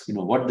ask,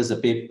 what does a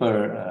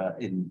paper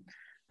in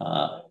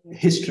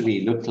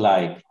history look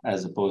like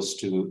as opposed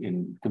to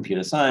in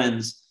computer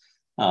science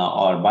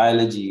or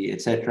biology,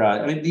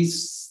 etc.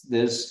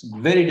 There's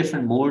very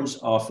different modes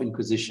of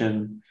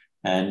inquisition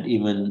and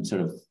even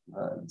sort of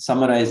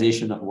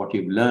summarization of what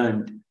you've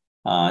learned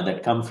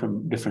that come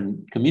from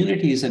different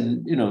communities.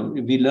 And,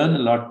 we learn a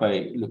lot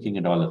by looking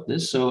at all of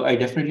this. So I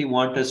definitely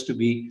want us to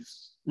be,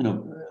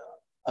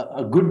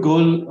 a good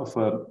goal of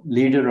a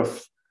leader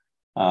of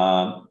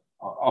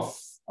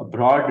a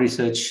broad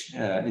research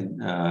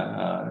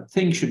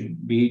thing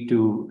should be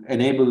to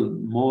enable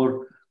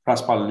more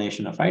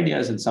cross-pollination of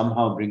ideas and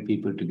somehow bring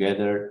people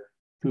together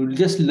to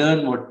just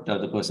learn what the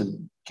other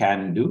person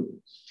can do.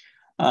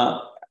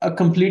 A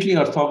completely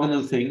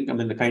orthogonal thing, I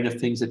mean, the kind of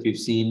things that we've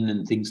seen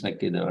in things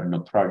like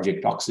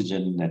Project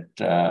Oxygen at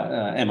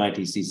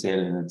MIT CSAIL,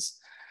 and it's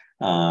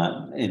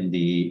in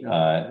the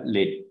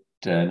late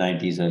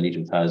 90s, early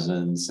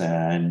 2000s,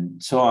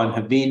 and so on,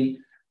 have been,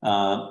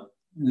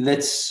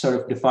 let's sort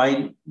of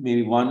define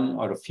maybe one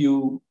or a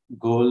few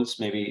goals.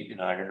 Maybe,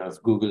 I don't know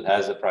if Google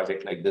has a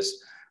project like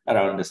this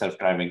around the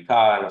self-driving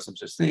car or some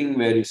such thing,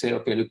 where you say,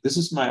 okay, look, this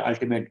is my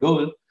ultimate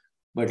goal,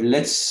 but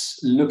let's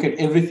look at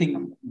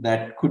everything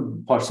that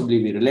could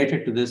possibly be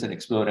related to this and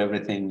explore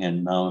everything,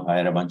 and now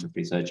hire a bunch of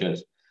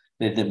researchers,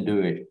 let them do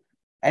it.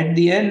 At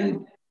the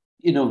end,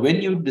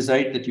 when you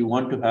decide that you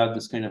want to have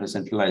this kind of a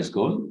centralized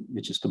goal,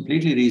 which is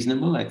completely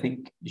reasonable, I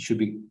think it should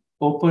be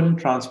open,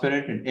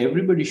 transparent, and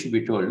everybody should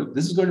be told, look,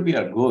 this is going to be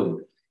our goal.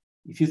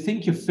 If you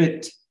think you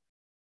fit,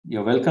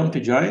 you're welcome to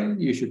join.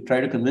 You should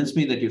try to convince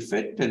me that you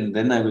fit, and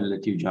then I will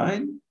let you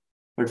join.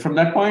 But from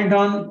that point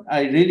on,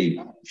 I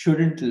really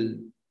shouldn't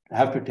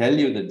have to tell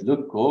you that,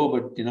 look,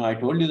 but I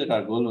told you that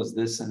our goal was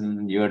this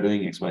and you are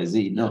doing X, Y,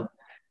 Z. No,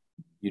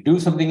 you do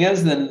something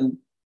else, then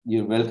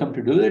you're welcome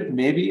to do it.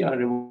 Maybe our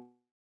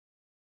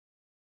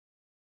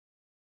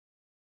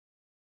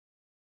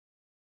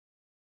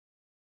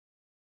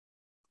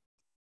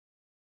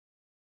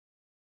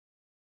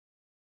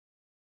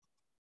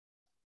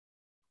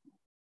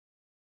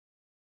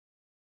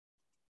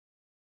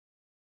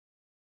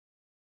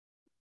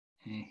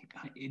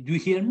do you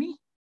hear me?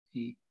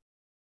 It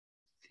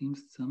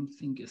seems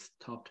something is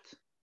stopped.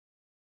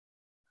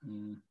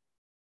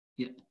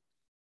 Yeah.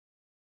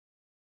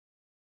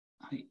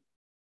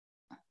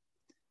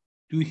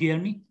 Do you hear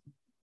me?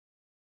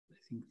 I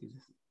think this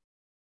is.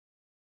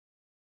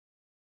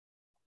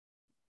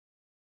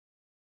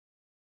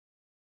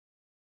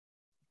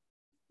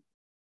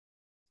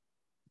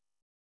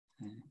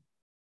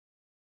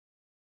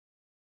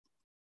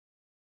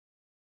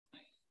 I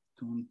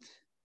don't.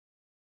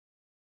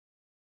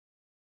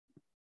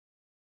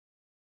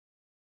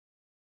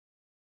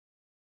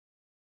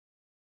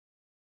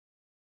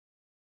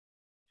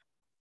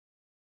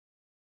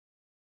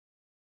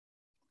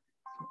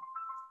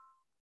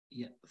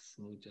 Yeah,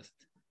 so just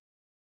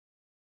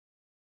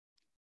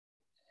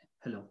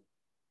hello.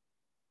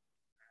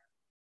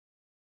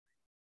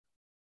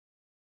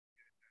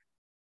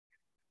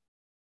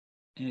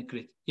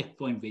 Great. Yeah,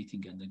 so I'm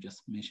waiting and I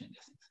just mentioned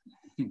this.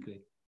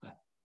 Great. Bye.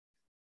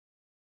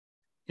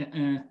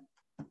 Yeah,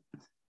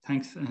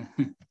 thanks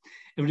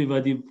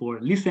everybody for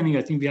listening.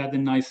 I think we had a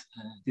nice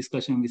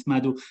discussion with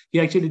Madhu.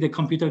 Yeah, actually the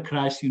computer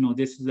crashed,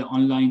 this is the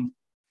online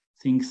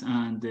things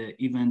and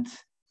event.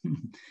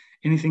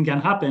 Anything can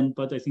happen,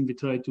 but I think we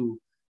try to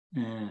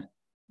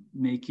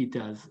make it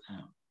as,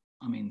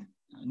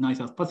 nice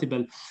as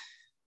possible,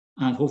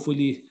 and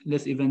hopefully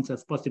less events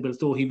as possible.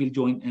 So he will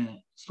join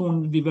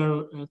soon. We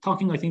were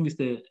talking, I think, with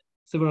the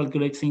several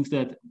great things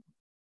that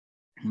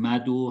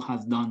Madhu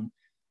has done,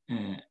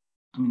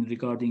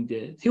 regarding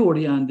the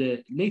theory. And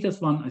the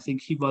latest one, I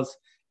think he was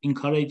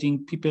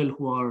encouraging people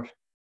who are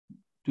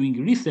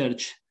doing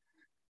research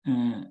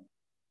and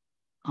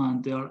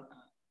they are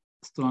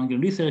strong in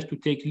research to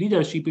take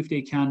leadership if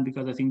they can,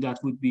 because I think that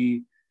would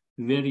be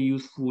very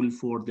useful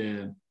for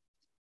the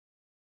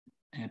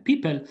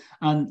people.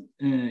 And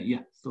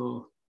yeah,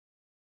 so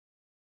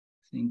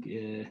I think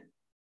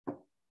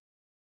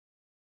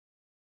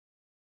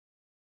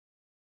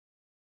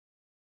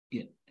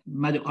yeah,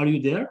 Madhu, are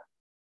you there?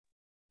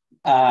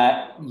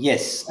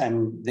 Yes,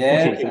 I'm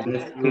there.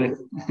 Okay,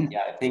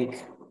 yeah, I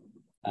think.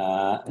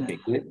 Okay,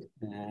 good.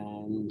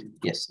 And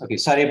yes, okay.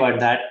 Sorry about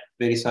that.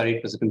 Very sorry.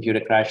 It was a computer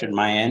crash at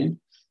my end.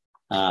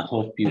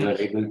 Hope you were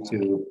able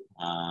to.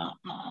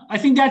 I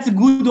think that's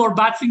good or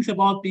bad things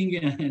about being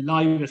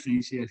live,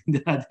 essentially.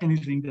 That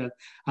anything that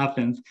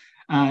happens,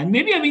 and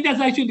maybe that's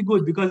actually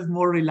good because it's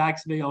more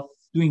relaxed way of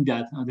doing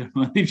that.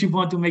 If you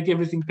want to make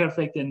everything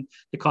perfect, then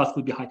the cost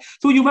would be high.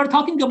 So you were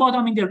talking about,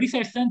 the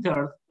research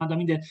center,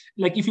 and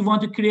like if you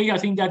want to create, I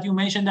think that you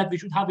mentioned that we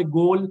should have a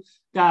goal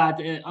that,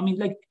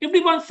 like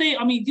everyone say,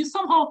 this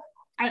somehow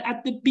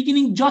at the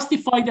beginning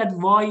justify that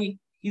why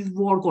his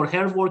work or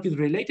her work is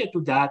related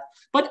to that.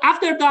 But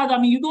after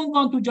that, you don't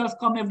want to just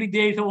come every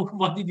day. So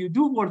what did you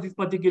do for this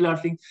particular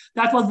thing?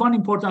 That was one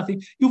important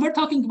thing. You were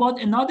talking about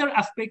another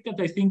aspect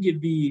that I think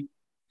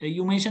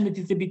you mentioned that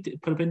it's a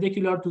bit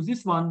perpendicular to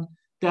this one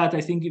that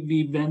I think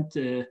we went.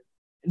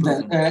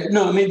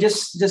 No,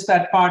 just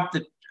that part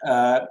that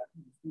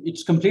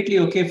it's completely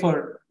okay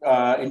for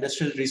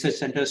industrial research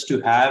centers to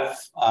have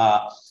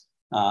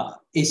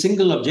a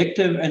single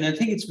objective. And I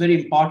think it's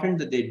very important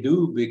that they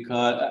do,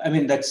 because,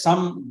 that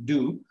some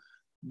do,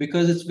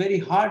 because it's very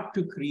hard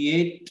to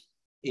create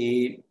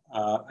a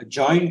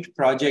joint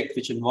project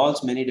which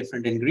involves many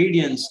different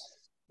ingredients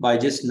by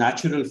just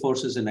natural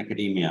forces in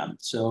academia.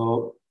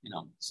 So,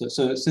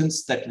 so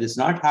since that does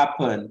not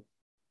happen,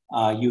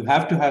 you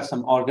have to have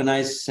some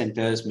organized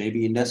centers,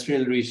 maybe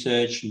industrial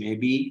research,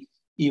 maybe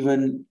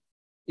even,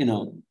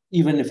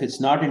 even if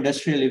it's not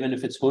industrial, even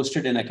if it's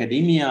hosted in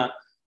academia,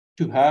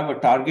 to have a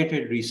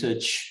targeted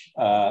research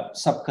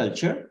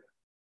subculture.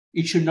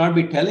 It should not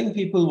be telling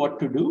people what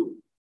to do.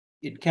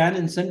 It can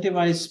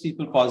incentivize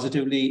people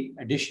positively,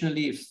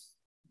 additionally, if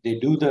they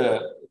do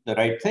the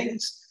right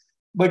things.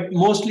 But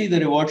mostly the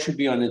reward should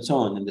be on its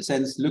own, in the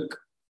sense, look,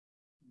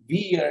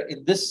 we are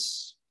in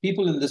this,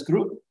 people in this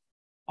group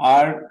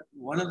are,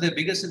 one of their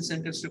biggest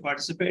incentives to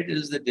participate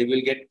is that they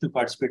will get to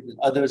participate with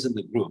others in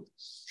the group.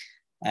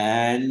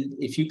 And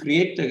if you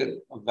create a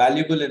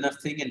valuable enough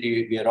thing, and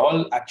we are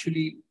all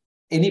actually,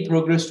 any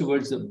progress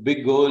towards the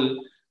big goal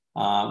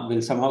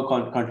will somehow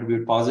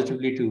contribute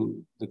positively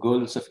to the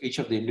goals of each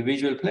of the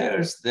individual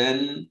players,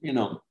 then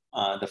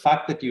the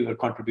fact that you are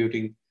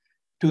contributing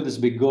to this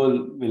big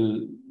goal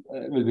will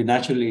be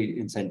naturally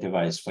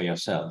incentivized for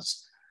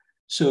yourselves.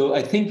 So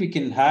I think we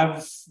can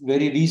have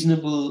very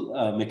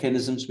reasonable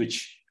mechanisms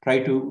which try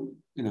to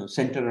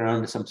center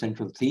around some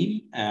central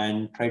theme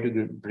and try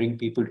to bring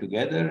people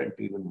together and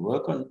to even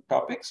work on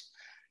topics.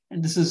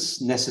 And this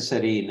is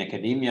necessary in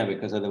academia,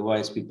 because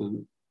otherwise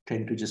people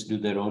tend to just do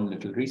their own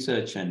little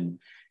research, and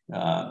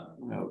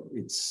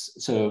it's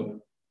so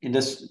in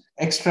this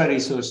extra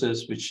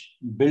resources which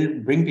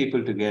bring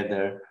people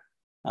together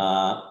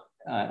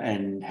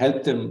and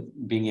help them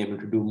being able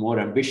to do more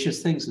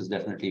ambitious things is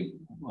definitely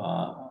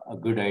a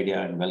good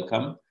idea and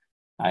welcome.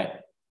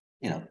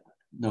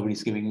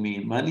 Nobody's giving me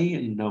money,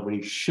 and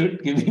nobody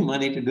should give me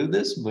money to do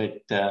this,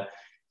 but that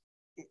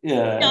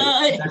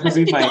would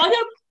be my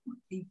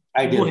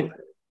idea.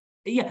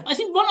 Yeah, I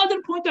think one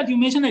other point that you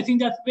mentioned, I think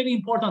that's very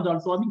important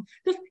also. I mean,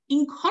 just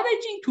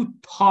encouraging to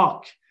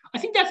talk. I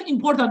think that's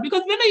important,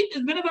 because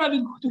whenever I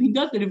will go to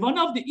industry, one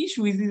of the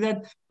issues is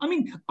that, I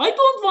mean, I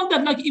don't want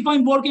that, like, if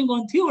I'm working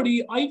on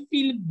theory, I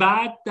feel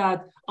bad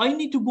that I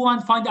need to go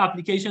and find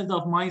applications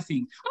of my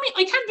thing. I mean,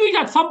 I can do it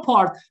at some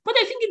part, but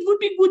I think it would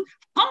be good,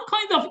 some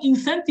kind of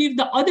incentive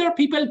that other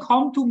people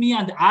come to me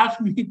and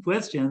ask me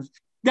questions.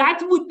 That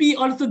would be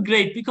also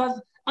great, because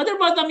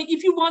otherwise, I mean,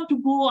 if you want to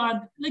go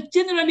and, like,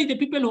 generally the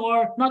people who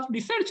are not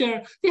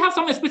researchers, they have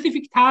some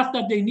specific task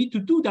that they need to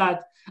do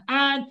that.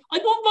 And I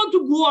don't want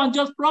to go and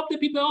just prompt the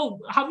people, oh,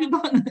 have you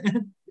done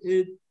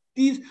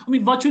these? I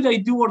mean, what should I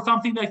do, or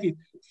something like this?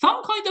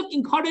 Some kind of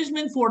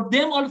encouragement for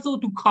them also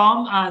to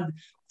come, and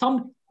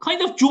some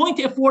kind of joint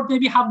effort,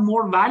 maybe have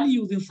more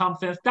values in some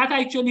sense. That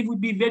actually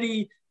would be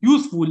very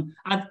useful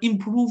and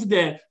improve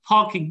the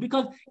talking.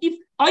 Because if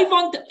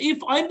I'm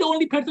the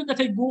only person that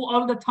I go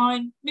all the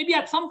time, maybe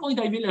at some point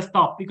I will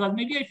stop, because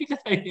maybe I think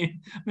that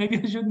maybe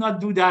I should not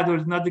do that, or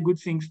it's not the good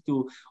things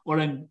to, or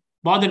I'm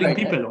bothering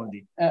people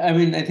only. I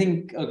mean, I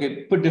think,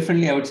 okay, put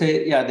differently, I would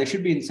say, yeah, there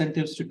should be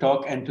incentives to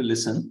talk and to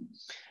listen.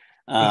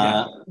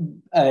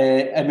 Exactly.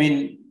 I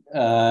mean,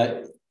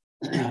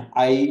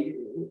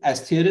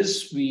 as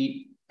theorists,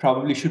 we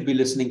probably should be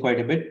listening quite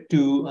a bit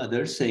to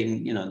others,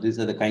 saying, these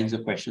are the kinds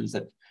of questions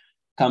that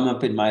come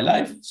up in my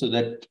life, so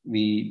that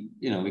we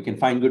can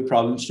find good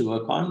problems to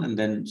work on and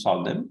then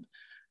solve them.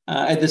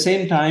 At the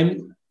same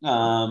time,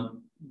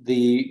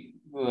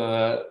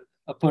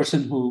 a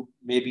person who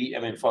maybe, I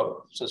mean,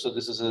 so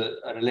this is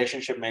a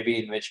relationship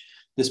maybe in which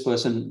this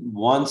person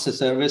wants a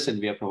service and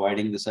we are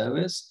providing the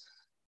service.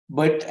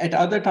 But at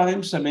other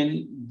times, I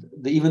mean,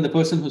 even the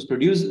person who's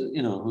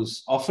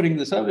who's offering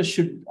the service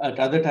should at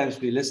other times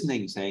be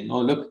listening, saying,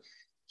 oh, look,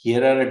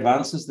 here are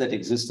advances that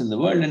exist in the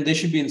world, and they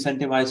should be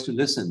incentivized to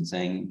listen,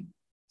 saying,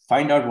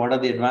 find out what are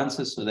the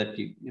advances, so that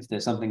if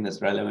there's something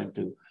that's relevant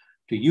to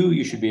you,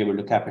 you should be able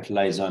to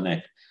capitalize on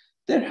it.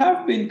 There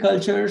have been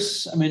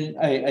cultures, I mean,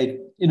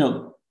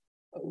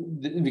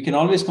 we can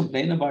always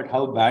complain about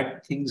how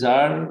bad things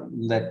are,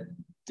 that,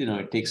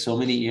 it takes so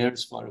many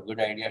years for a good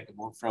idea to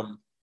move from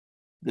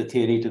the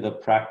theory to the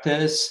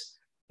practice.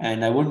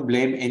 And I wouldn't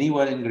blame any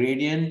one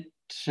ingredient,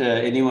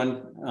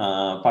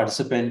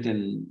 participant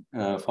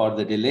for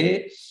the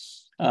delay.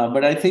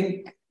 But I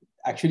think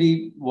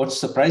actually what's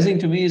surprising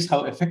to me is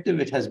how effective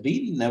it has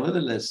been,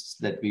 nevertheless,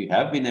 that we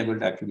have been able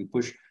to actually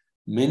push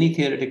many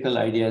theoretical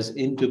ideas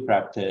into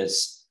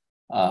practice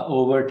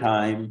over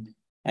time.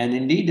 And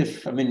indeed,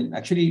 I'm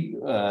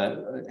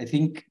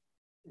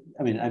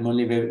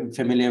only very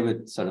familiar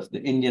with sort of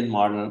the Indian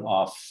model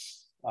of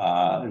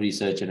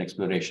research and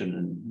exploration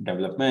and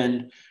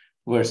development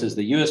versus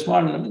the US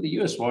model. I mean,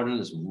 the US model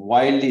is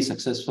wildly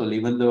successful,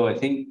 even though I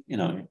think,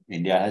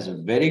 India has a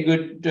very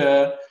good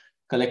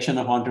collection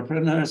of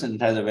entrepreneurs and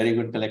it has a very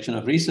good collection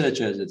of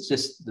researchers. It's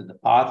just that the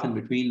path in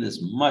between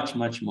is much,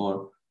 much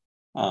more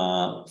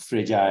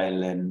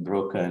fragile and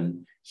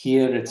broken.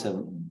 Here, it's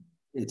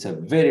a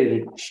very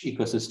rich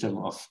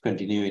ecosystem of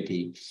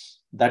continuity.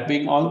 That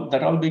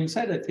all being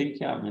said, I think,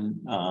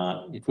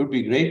 it would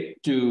be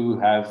great to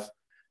have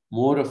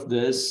more of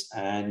this,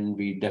 and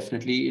we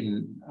definitely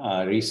in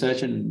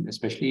research, and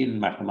especially in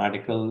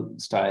mathematical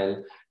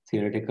style,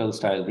 theoretical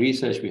style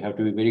research, we have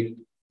to be very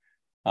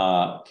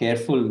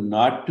careful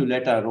not to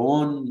let our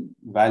own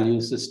value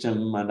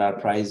system and our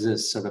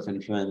prizes sort of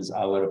influence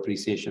our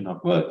appreciation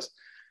of works,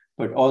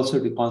 but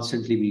also to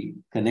constantly be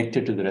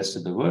connected to the rest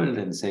of the world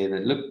and say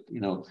that, look,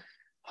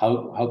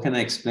 how can I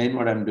explain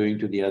what I'm doing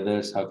to the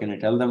others? How can I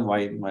tell them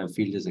why my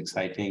field is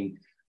exciting?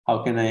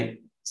 How can I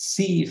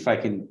see if I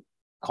can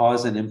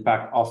cause an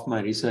impact of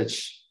my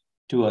research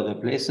to other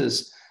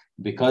places?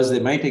 Because they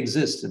might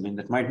exist. I mean,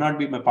 that might not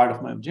be my part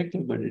of my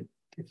objective, but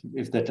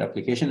if that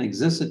application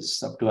exists,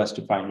 it's up to us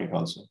to find it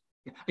also.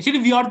 Actually,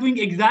 we are doing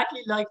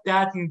exactly like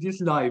that in this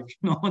live.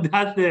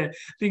 That's the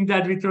thing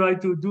that we try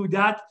to do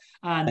that,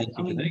 and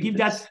I mean, give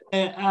that.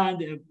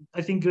 And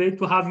I think great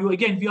to have you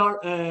again. We are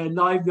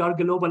live. We are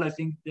global. I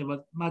think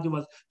Madhu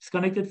was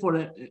disconnected for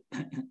a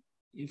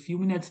few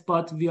minutes,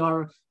 but we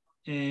are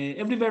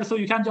everywhere. So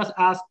you can just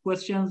ask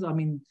questions. I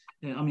mean,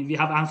 we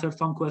have answered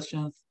some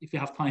questions. If you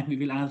have time, we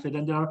will answer.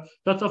 And there are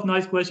lots of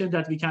nice questions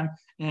that we can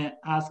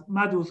ask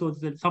Madhu. So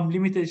there's some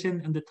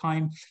limitation in the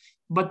time.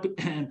 But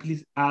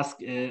please ask.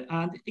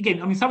 And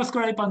again,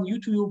 subscribe on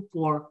YouTube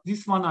for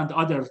this one and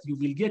others. You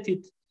will get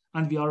it.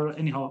 And we are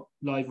anyhow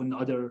live on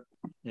other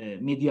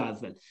media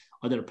as well,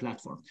 other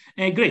platforms.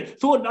 Great.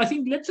 So I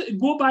think let's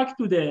go back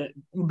to the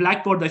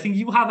blackboard. I think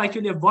you have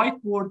actually a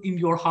whiteboard in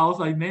your house.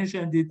 I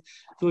mentioned it.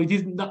 So it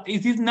is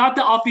not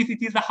the office,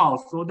 it is the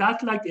house. So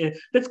that's like,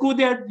 let's go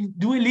there,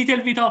 do a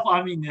little bit of,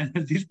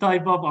 this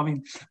type of,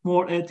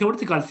 more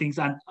theoretical things.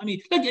 And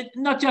like,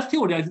 not just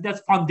theory,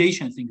 that's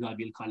foundation things, I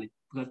will call it.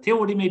 Because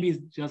theory maybe is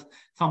just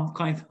some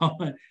kind of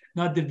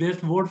not the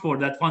best word for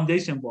that,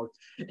 foundation word.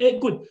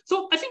 Good.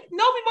 So I think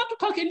now we want to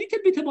talk a little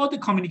bit about the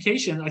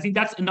communication. I think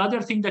that's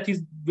another thing that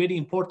is very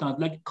important,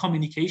 like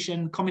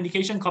communication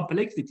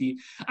complexity.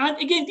 And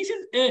again, this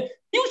is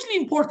hugely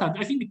important.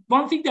 I think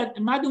one thing that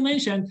Madhu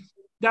mentioned,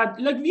 that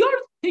like we are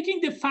taking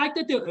the fact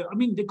that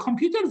the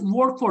computers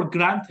work for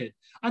granted,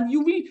 and you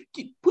will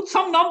put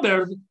some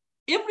numbers.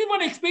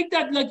 Everyone expects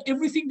that like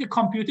everything the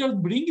computers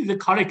bring is the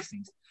correct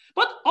things.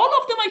 But all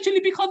of them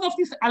actually, because of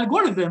these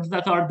algorithms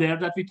that are there,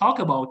 that we talk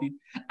about it,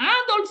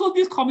 and also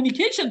this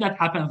communication that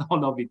happens,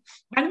 all of it.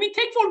 And we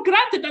take for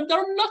granted, and there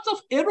are lots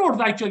of errors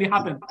actually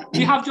happen.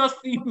 We have just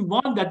seen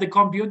one that the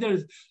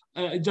computers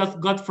just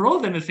got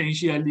frozen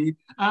essentially.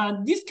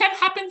 And this can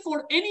happen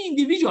for any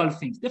individual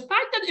things. The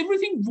fact that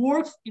everything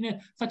works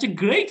in such a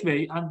great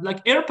way, and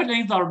like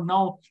airplanes are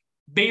now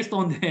based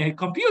on the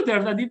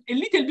computers, and if a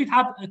little bit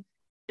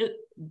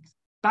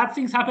bad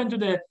things happen to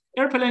the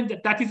airplane,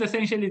 that is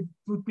essentially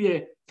would be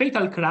a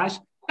fatal crash.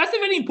 That's a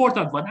very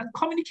important one. And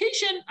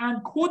communication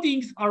and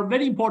codings are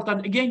very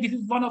important. Again, this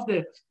is one of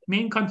the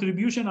main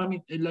contribution,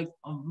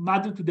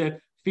 Madhu to the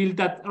field,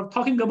 that are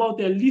talking about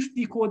the list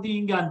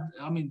decoding and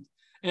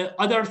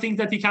other things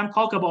that we can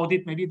talk about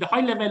it, maybe the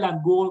high level,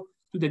 and go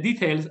to the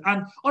details.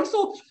 And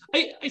also,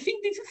 I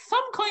think this is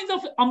some kind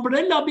of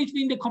umbrella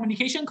between the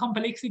communication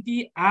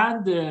complexity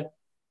and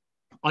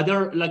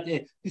other, like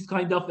this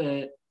kind of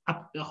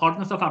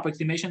hardness of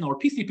approximation, or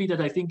PCP, that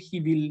I think he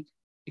will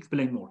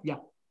explain more. Yeah.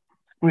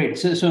 Great.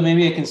 So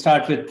maybe I can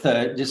start with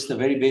just the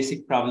very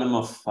basic problem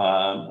of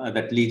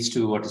that leads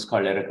to what is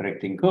called error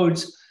correcting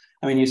codes.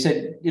 You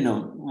said,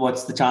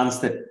 what's the chance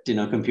that,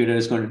 computer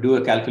is going to do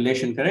a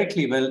calculation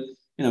correctly? Well,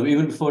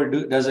 even before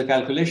it does a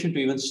calculation, to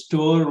even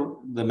store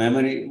the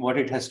memory, what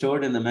it has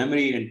stored in the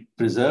memory, and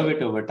preserve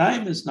it over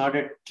time is not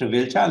a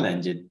trivial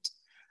challenge.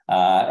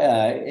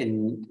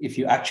 If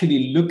you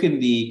actually look in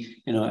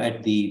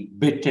at the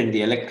bit and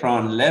the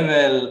electron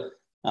level,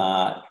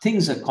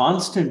 things are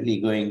constantly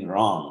going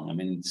wrong.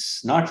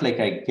 It's not like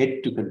I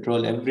get to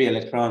control every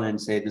electron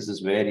and say this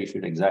is where you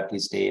should exactly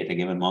stay at a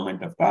given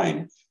moment of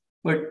time.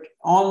 But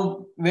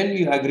when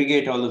you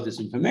aggregate all of this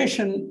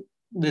information,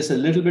 there's a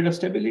little bit of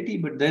stability.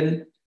 But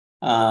then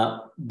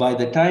by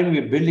the time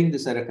we're building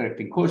this error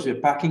correcting codes, we're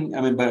packing,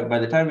 by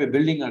the time we're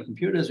building our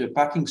computers, we're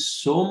packing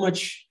so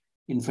much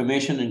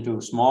information into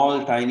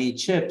small, tiny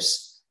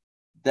chips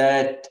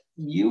that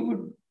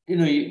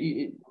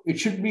it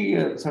should be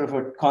a sort of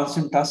a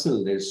constant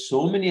tussle. There's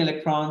so many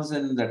electrons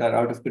that are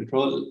out of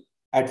control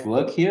at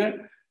work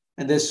here.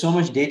 And there's so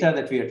much data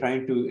that we are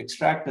trying to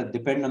extract that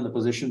depend on the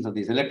positions of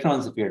these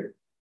electrons that we are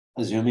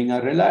assuming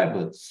are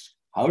reliable.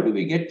 How do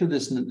we get to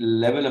this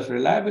level of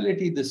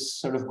reliability? This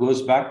sort of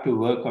goes back to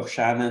work of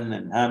Shannon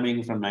and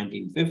Hamming from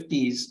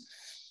 1950s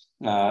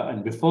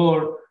and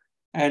before.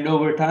 And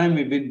over time,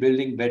 we've been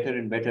building better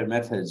and better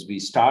methods. We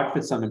start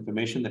with some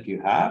information that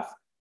you have,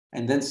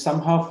 and then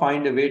somehow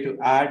find a way to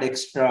add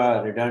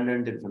extra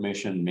redundant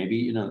information.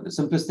 Maybe, the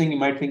simplest thing you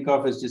might think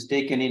of is just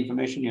take any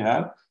information you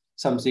have,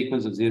 some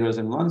sequence of zeros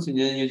and ones, and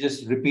then you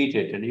just repeat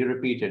it, and you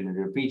repeat it, and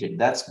you repeat it.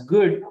 That's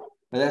good,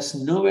 but that's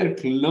nowhere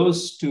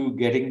close to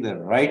getting the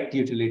right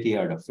utility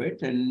out of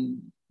it.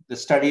 And the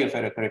study of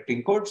error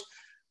correcting codes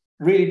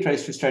really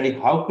tries to study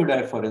how could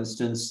I, for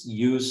instance,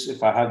 use,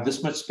 if I have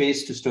this much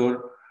space to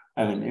store,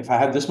 if I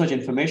have this much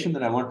information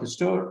that I want to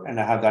store and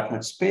I have that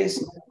much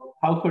space,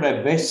 how could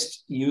I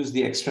best use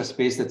the extra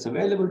space that's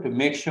available to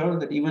make sure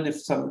that even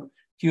if some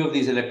few of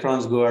these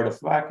electrons go out of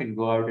whack and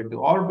go out into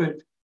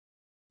orbit,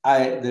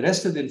 the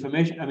rest of the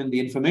information, the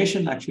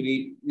information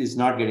actually is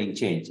not getting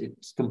changed.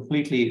 It's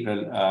completely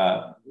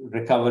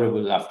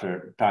recoverable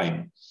after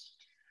time.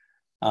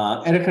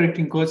 Error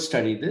correcting codes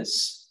study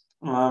this.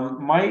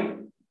 My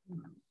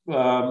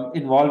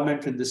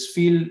involvement in this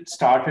field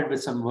started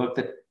with some work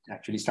that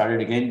actually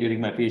started again during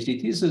my PhD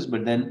thesis,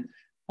 but then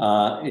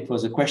it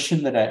was a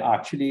question that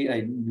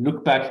I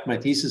looked back at my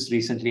thesis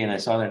recently and I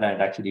saw that I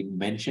had actually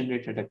mentioned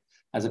it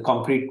as a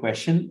concrete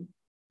question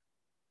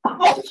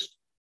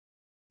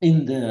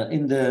in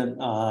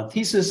the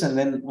thesis, and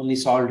then only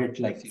solved it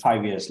like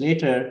 5 years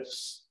later.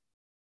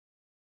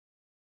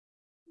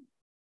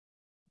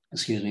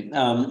 Excuse me,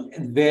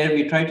 where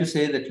we try to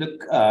say that,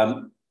 look,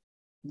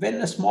 when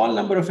a small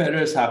number of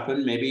errors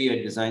happen, maybe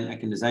I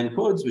can design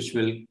codes which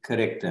will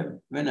correct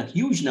them. When a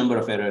huge number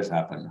of errors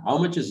happen, how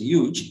much is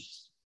huge?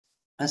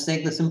 Let's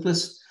take the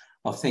simplest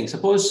of things.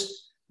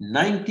 Suppose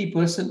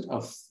 90%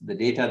 of the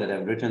data that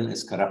I've written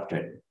is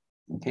corrupted,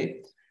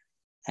 okay?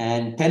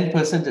 And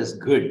 10% is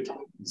good.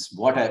 It's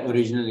what I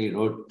originally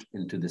wrote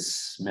into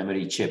this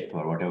memory chip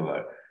or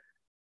whatever.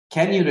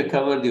 Can you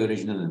recover the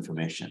original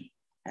information?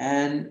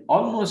 And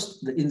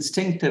almost the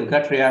instinctive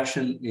gut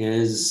reaction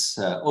is,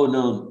 oh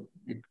no,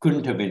 it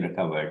couldn't have been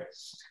recovered.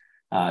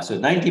 So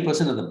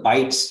 90% of the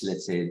bytes,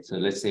 let's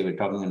say we're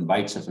talking in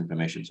bytes of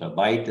information. So a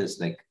byte is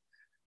like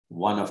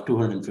one of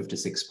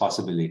 256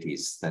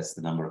 possibilities. That's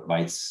the number of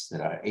bytes.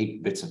 There are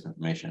 8 bits of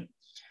information.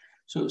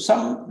 So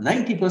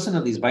 90%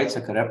 of these bytes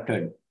are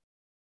corrupted,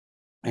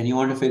 and you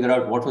want to figure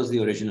out what was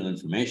the original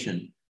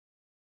information.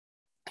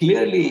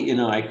 Clearly,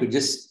 I could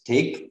just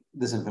take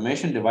this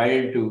information, divide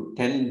it into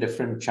 10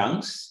 different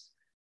chunks,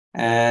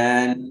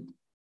 and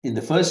in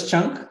the first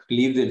chunk,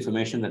 leave the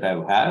information that I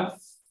have.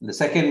 In the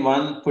second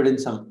one, put in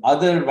some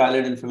other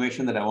valid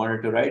information that I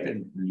wanted to write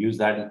and use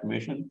that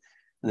information.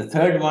 In the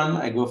third one,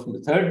 I go from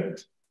the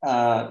third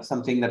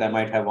something that I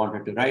might have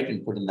wanted to write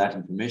and put in that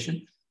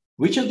information.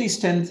 Which of these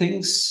 10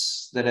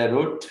 things that I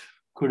wrote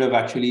could have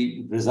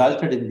actually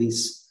resulted in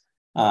this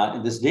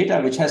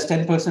data, which has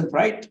 10%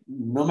 right,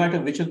 no matter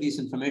which of these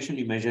information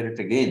you measure it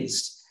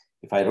against.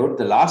 If I wrote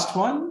the last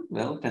one,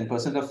 well,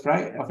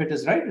 10% of it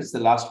is right, it's the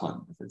last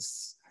one. If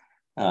it's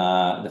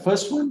the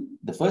first one,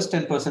 the first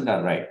 10%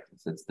 are right.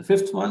 If it's the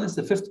fifth one, it's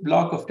the fifth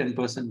block of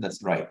 10%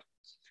 that's right.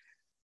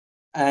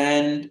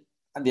 And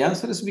the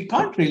answer is we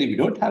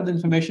don't have the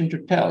information to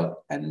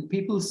tell. And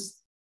people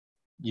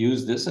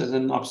use this as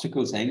an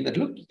obstacle, saying that,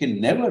 look, you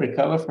can never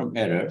recover from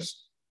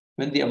errors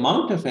when the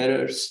amount of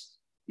errors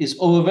is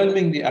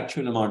overwhelming the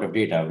actual amount of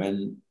data.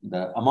 When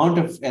the amount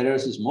of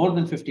errors is more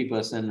than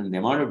 50% and the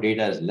amount of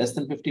data is less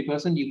than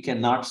 50%, you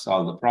cannot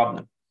solve the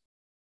problem.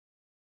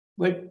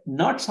 But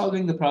not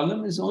solving the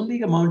problem is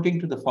only amounting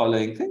to the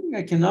following thing.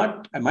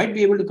 I might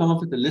be able to come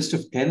up with a list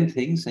of 10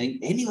 things saying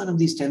any one of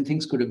these 10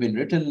 things could have been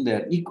written.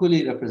 They're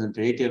equally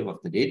representative of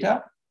the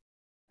data.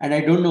 And I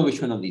don't know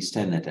which one of these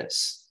 10 it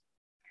is.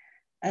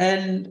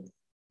 And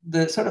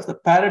the sort of the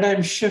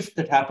paradigm shift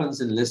that happens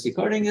in list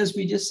decoding is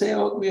we just say,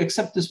 oh, we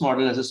accept this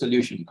model as a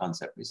solution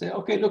concept. We say,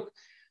 okay, look,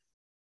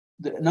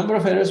 the number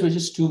of errors was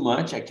just too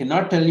much. I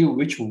cannot tell you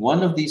which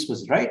one of these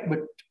was right, but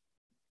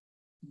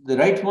the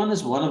right one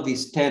is one of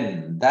these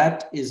 10.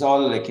 That is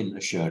all I can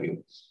assure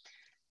you.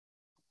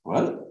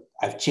 Well,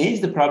 I've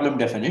changed the problem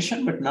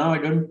definition, but now I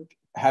don't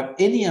have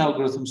any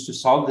algorithms to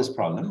solve this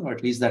problem, or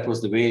at least that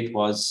was the way it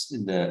was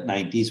in the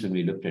 90s when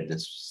we looked at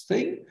this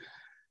thing.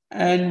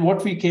 And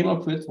what we came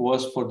up with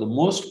was, for the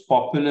most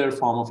popular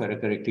form of error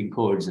correcting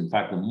codes, in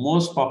fact, the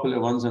most popular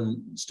ones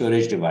on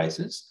storage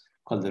devices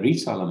called the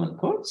Reed-Solomon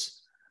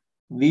codes,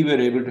 we were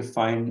able to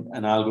find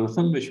an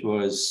algorithm which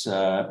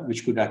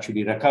could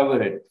actually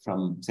recover it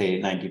from,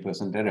 say,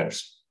 90%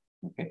 errors.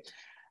 Okay.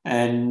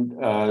 And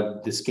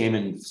this came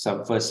in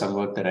some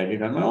work that I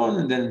did on my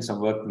own, and then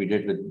some work we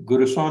did with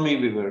Guru Swami.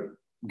 We were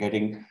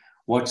getting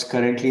what's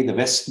currently the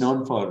best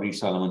known for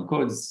Reed-Solomon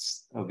codes.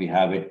 We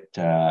have it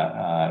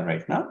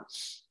right now.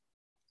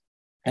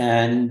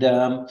 And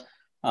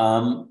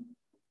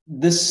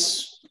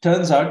this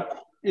turns out,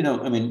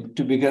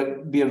 to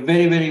be a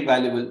very, very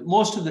valuable.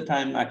 Most of the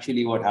time,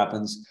 actually, what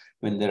happens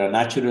when there are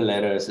natural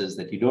errors is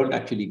that you don't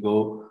actually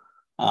go,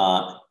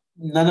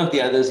 none of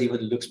the others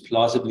even looks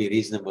plausibly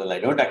reasonable. I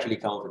don't actually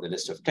come up with a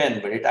list of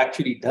 10, but it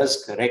actually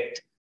does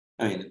correct.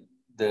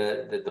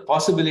 The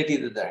possibility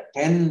that there are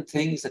 10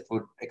 things that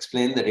would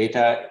explain the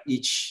data,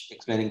 each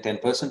explaining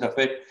 10% of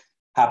it,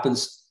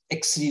 happens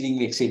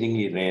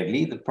exceedingly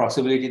rarely. The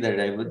possibility that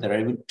there are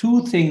even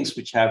 2 things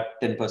which have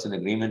 10%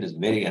 agreement is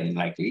very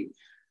unlikely.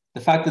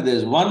 The fact that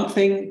there's one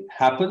thing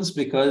happens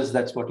because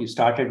that's what you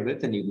started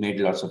with and you've made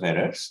lots of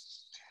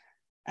errors.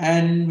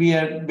 And we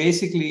are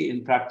basically,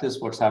 in practice,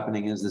 what's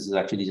happening is this is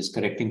actually just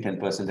correcting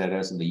 10%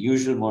 errors in the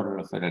usual model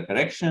of error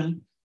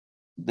correction.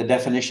 The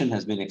definition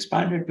has been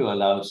expanded to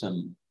allow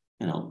some,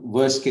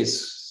 worst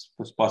case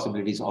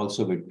possibilities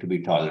also to be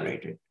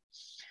tolerated.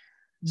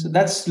 So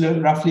that's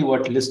roughly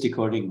what list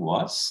decoding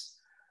was.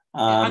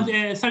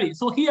 Sorry,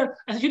 so here,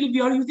 actually, we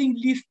are using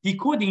list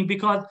decoding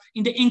because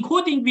in the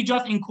encoding, we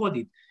just encode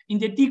it. In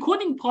the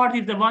decoding part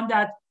is the one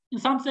that, in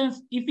some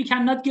sense, if we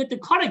cannot get the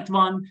correct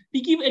one,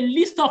 we give a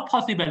list of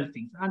possible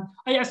things. And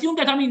I assume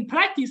that, in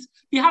practice,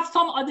 we have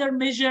some other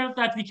measures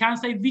that we can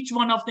say which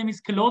one of them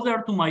is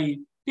closer to my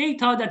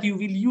data that you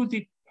will use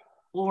it,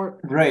 or...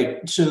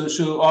 Right.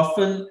 So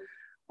often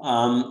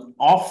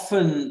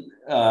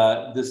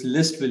this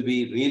list will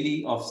be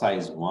really of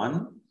size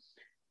 1.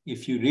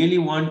 If you really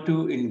want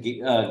to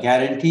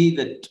guarantee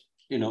that,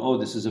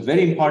 this is a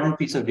very important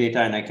piece of data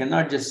and I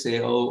cannot just say,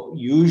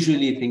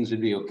 usually things will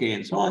be okay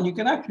and so on, you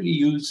can actually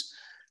use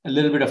a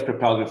little bit of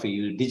cryptography.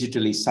 You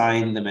digitally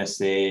sign the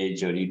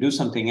message or you do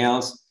something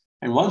else.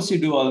 And once you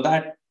do all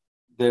that,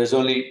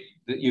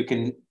 you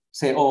can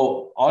say,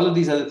 all of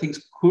these other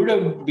things could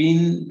have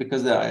been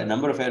because the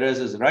number of errors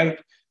is right,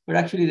 but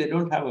actually they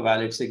don't have a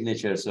valid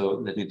signature. So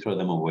let me throw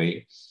them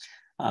away.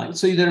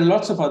 So there are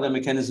lots of other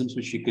mechanisms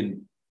which you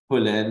can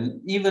pull in,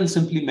 even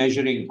simply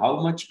measuring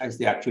how much is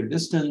the actual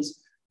distance.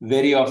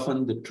 Very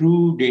often the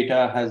true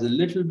data is a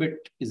little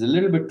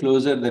bit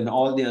closer than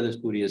all the other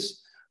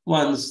spurious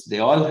ones. They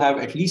all have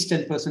at least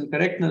 10%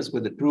 correctness,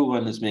 but the true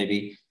one is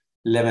maybe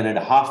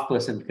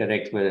 11.5%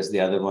 correct, whereas the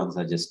other ones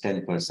are just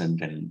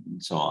 10% and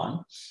so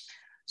on.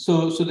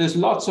 So there's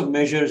lots of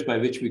measures by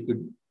which we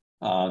could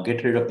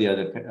get rid of the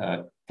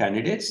other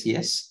candidates,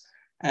 yes.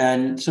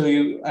 And so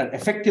you are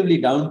effectively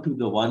down to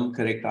the one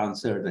correct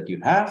answer that you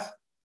have.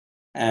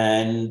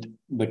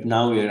 But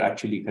now we're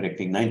actually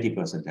correcting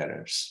 90%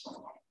 errors.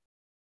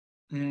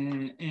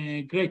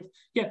 Great.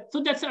 Yeah,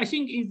 so that's, I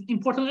think, is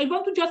important. I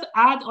want to just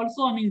add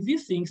also,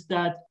 these things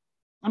that,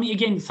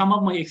 again, some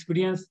of my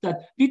experience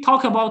that we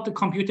talk about the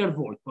computer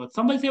work, but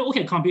somebody say,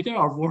 okay, computer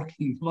are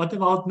working. What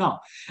about now?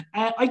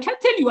 I can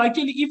tell you,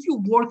 actually, if you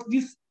work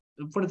this,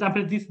 for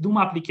example, this Doom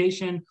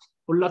application,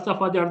 or lots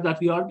of others that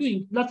we are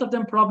doing, lots of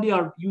them probably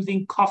are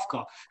using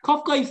Kafka.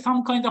 Kafka is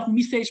some kind of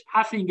message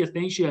passing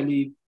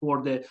essentially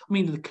for the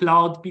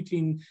cloud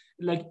between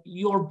like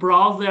your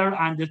browser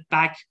and the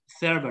back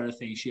server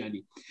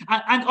essentially.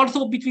 And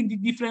also between the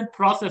different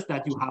process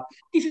that you have.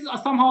 This is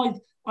somehow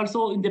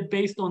also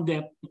based on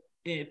the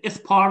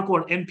Spark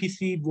or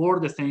MPC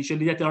word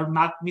essentially that are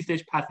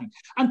message passing.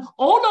 And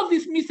all of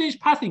this message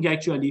passing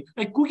actually,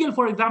 like Google,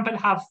 for example,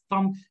 have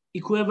some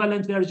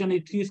equivalent version,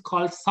 it is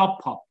called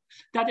subpop.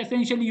 That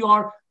essentially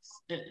your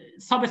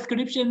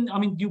subscription,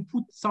 you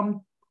put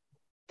some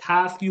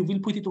task, you will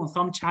put it on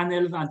some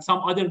channels and some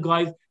other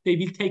guys, they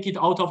will take it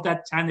out of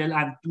that channel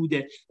and do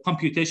the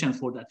computation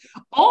for that.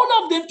 All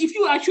of them, if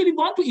you actually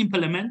want to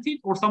implement it,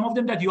 or some of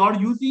them that you are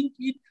using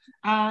it,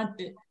 and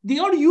they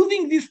are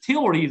using these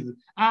theories.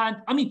 And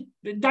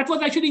that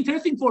was actually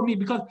interesting for me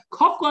because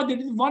Kafka, there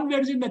is one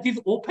version that is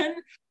open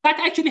that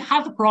actually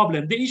has a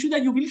problem. The issue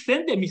that you will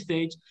send a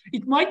message,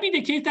 it might be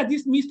the case that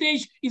this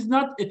message is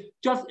not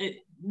just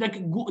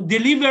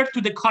delivered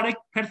to the correct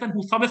person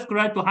who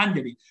subscribed to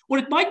handle it. Or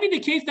it might be the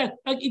case that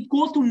it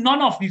goes to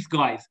none of these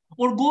guys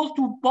or goes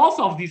to both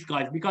of these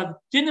guys, because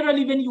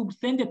generally when you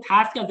send a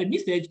task as a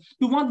message,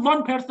 you want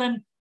one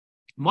person,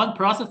 one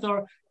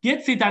processor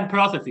gets it and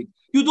processes it.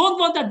 You don't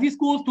want that this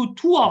goes to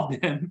two of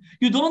them.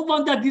 You don't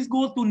want that this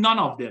goes to none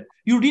of them.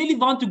 You really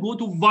want to go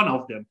to one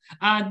of them.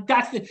 And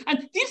that's it.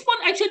 And this one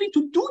actually,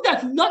 to do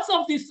that, lots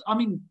of this,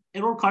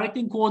 error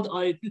correcting code,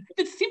 like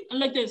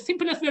the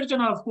simplest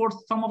version, of course,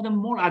 some of them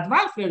more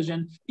advanced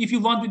version, if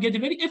you want to get a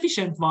very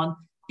efficient one,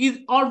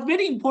 are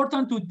very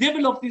important to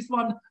develop this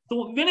one.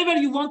 So whenever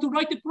you want to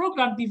write a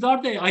program, these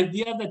are the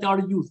ideas that are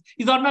used.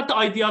 These are not the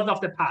ideas of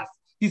the past.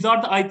 These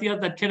are the ideas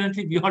that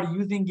currently we are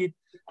using it,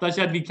 such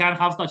that we can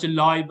have such a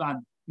live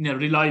and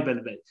reliable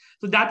way.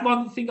 So that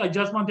one thing I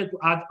just wanted to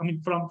add,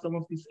 from some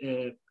of these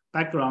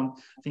background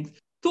things.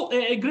 So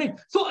great.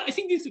 So I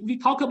think we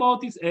talk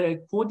about this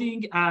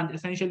coding and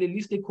essentially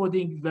list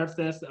coding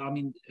versus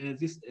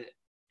this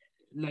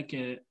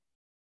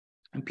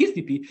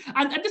PCP.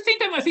 And at the same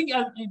time, I think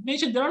as I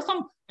mentioned, there are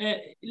some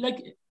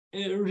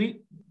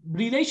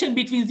relation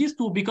between these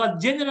two,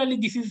 because generally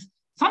this is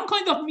some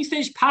kind of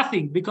message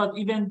passing, because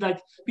even like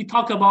we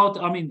talk about,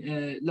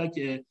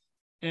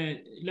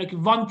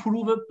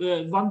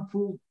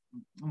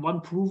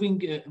 one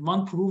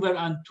prover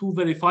and two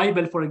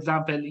verifiable, for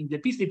example, in the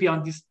PCP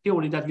on this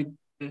theory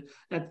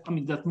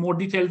that more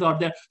details are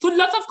there. So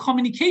lots of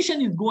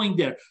communication is going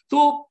there.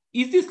 So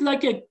is this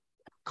like a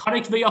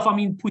correct way of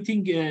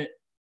putting the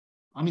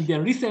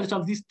research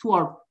of these two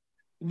are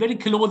very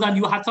close, and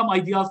you had some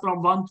ideas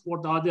from one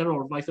for the other,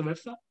 or vice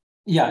versa?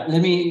 Yeah,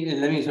 let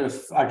me sort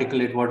of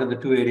articulate what are the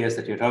two areas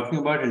that you're talking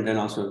about, and then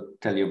also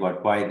tell you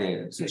about why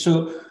they.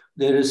 So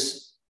there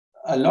is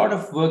a lot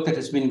of work that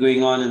has been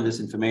going on in this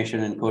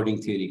information and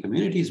coding theory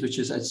communities, which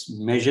is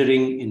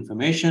measuring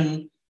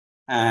information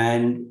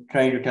and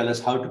trying to tell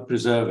us how to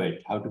preserve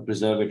it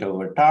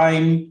over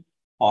time,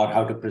 or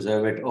how to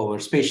preserve it over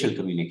spatial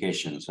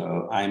communication.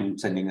 So I'm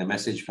sending a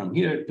message from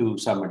here to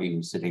somebody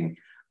who's sitting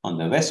on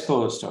the West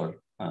Coast,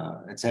 or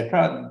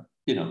etc.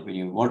 When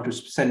you want to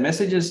send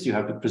messages, you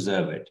have to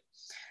preserve it.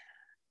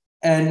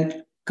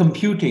 And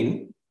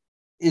computing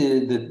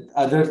the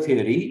other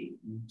theory,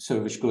 so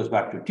which goes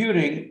back to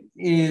Turing,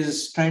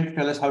 is trying to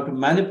tell us how to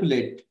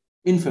manipulate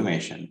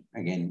information.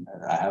 Again,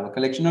 I have a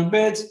collection of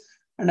bits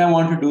and I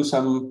want to do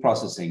some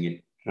processing.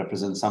 It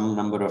represents some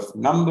number of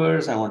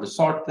numbers. I want to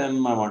sort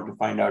them. I want to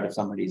find out if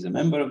somebody is a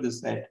member of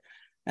this set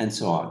and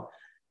so on.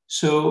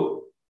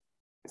 So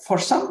for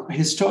some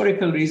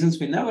historical reasons,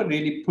 we never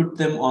really put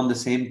them on the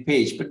same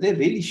page, but they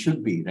really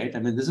should be, right? I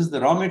mean, this is the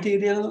raw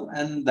material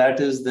and that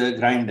is the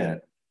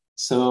grinder.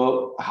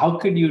 So how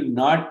could you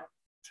not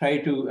try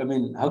to, I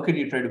mean, how could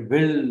you try to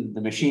build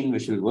the machine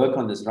which will work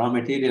on this raw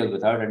material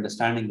without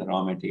understanding the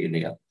raw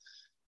material?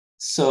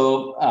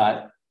 So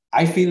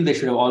I feel they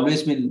should have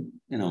always been,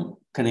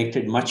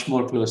 connected much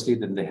more closely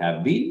than they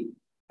have been.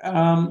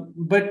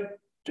 But,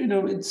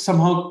 it's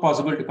somehow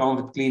possible to come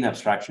up with clean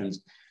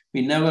abstractions.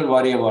 We never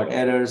worry about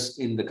errors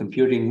in the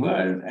computing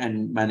world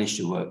and manage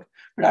to work.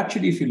 But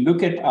actually, if you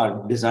look at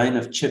our design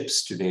of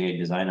chips today,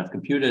 design of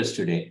computers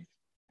today,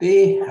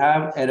 they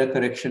have error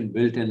correction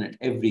built in at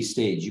every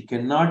stage. You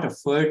cannot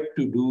afford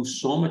to do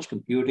so much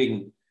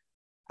computing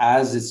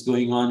as it's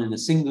going on in a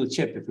single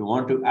chip. If you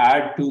want to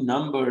add two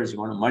numbers, you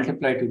want to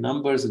multiply two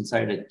numbers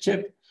inside a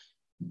chip,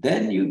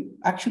 then you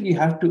actually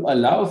have to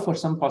allow for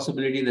some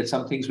possibility that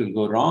some things will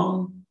go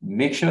wrong,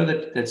 make sure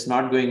that that's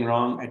not going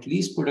wrong, at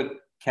least put a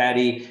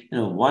carry,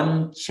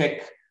 one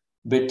check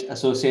bit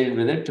associated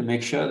with it to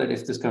make sure that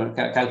if this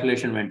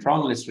calculation went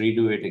wrong, let's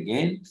redo it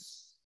again,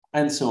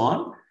 and so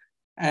on.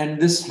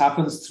 And this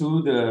happens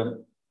through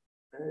the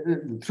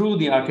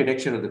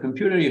architecture of the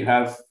computer. You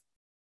have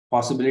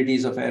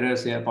possibilities of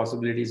errors here,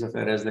 possibilities of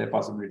errors there,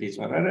 possibilities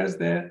for errors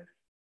there,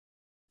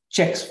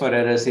 checks for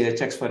errors here,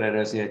 checks for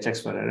errors here, checks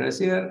for errors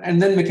here,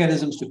 and then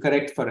mechanisms to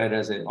correct for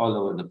errors all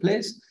over the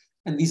place.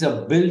 And these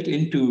are built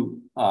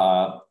into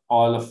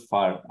all of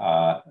our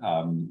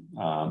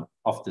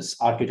of this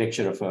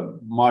architecture of a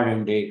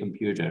modern day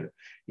computer.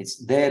 It's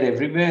there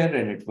everywhere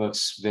and it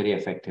works very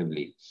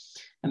effectively.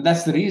 And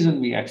that's the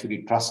reason we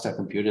actually trust our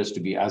computers to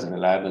be as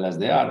reliable as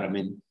they are. I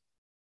mean,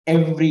 I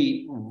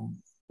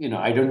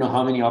don't know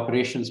how many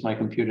operations my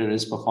computer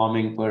is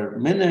performing per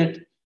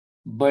minute,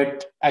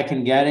 but I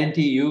can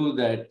guarantee you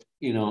that,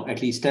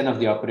 at least 10 of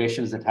the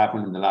operations that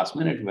happened in the last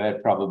minute were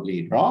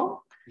probably wrong.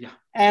 Yeah.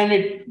 And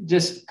it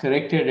just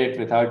corrected it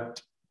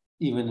without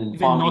even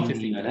informing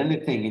me or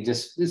anything.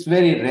 It's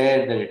very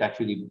rare that it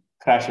actually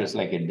crashes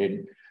like it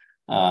did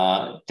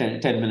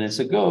 10 minutes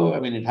ago.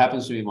 I mean, it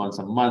happens to me once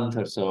a month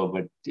or so,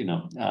 but,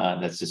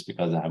 that's just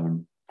because I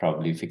haven't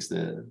probably fixed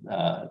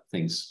the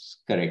things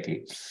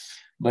correctly.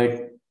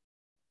 But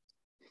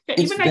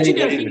it's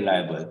very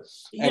reliable.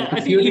 Yeah, I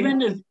think even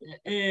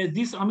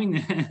this,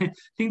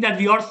 thing that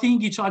we are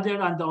seeing each other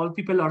and all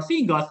people are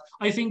seeing us,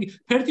 I think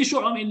pretty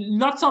sure,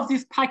 lots of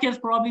these packets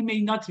probably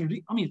may not,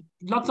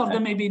 lots of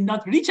them maybe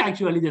not reach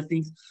actually the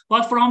things,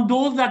 but from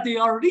those that they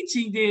are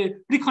reaching, they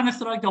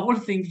reconstruct the whole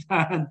thing.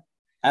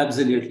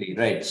 Absolutely,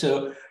 right.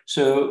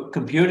 So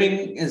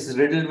computing is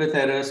riddled with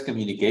errors,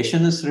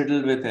 communication is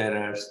riddled with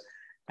errors,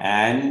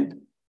 and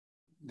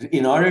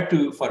in order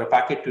for a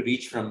packet to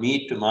reach from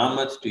me to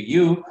Mohammed to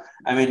you,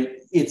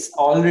 it's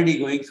already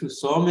going through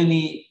so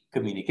many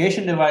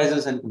communication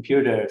devices and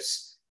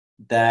computers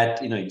that,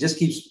 it just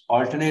keeps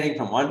alternating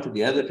from one to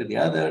the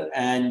other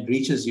and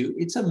reaches you.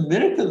 It's a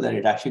miracle that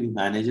it actually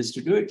manages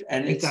to do it.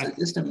 And it's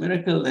just a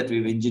miracle that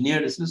we've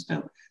engineered a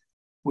system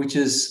which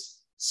is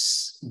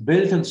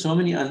built on so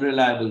many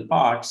unreliable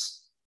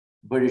parts,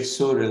 but it's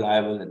so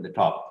reliable at the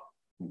top.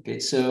 Okay,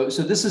 so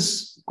this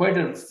is quite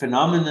a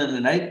phenomenon,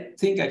 and I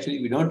think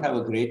actually we don't have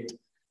a great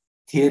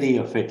theory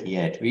of it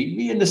yet.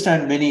 We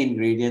understand many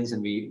ingredients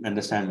and we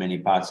understand many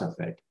parts of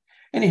it.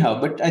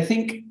 Anyhow, but I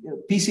think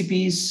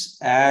PCPs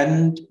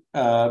and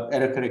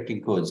error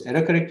correcting codes.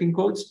 Error correcting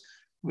codes,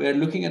 we're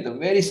looking at the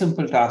very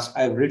simple task.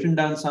 I've written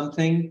down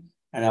something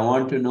and I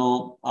want to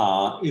know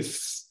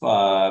if,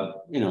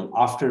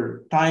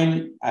 after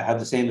time, I have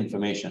the same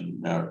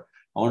information. Or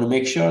I want to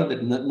make sure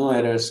that no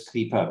errors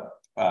creep up.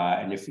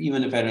 And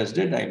even if errors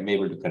did, I'm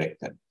able to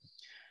correct them.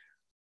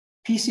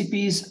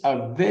 PCPs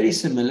are very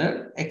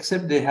similar,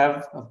 except they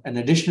have an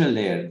additional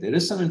layer. There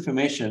is some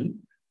information.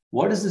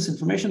 What is this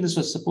information? This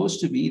was supposed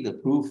to be the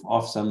proof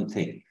of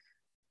something.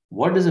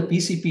 What does a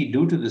PCP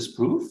do to this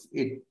proof?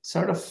 It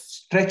sort of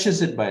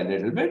stretches it by a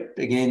little bit.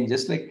 Again,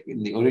 just like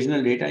in the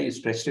original data, you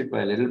stretched it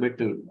by a little bit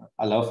to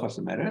allow for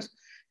some errors.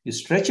 You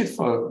stretch it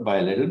by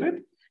a little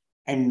bit.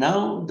 And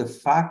now the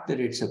fact that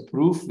it's a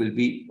proof will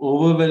be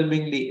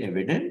overwhelmingly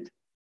evident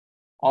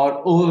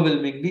or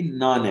overwhelmingly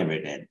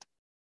non-evident.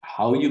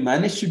 How you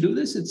manage to do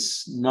this,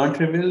 it's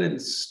non-trivial and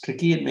it's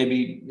tricky. And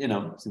maybe,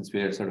 since we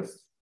are sort of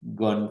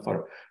gone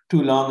for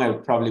too long, I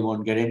probably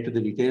won't get into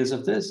the details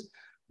of this.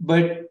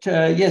 But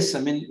yes,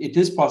 it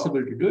is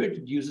possible to do it.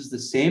 It uses the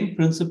same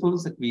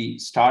principles that we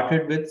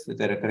started with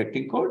error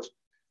correcting codes,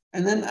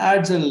 and then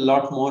adds a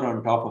lot more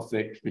on top of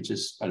it, which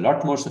is a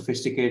lot more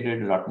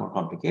sophisticated, a lot more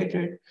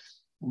complicated,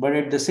 but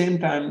at the same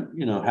time,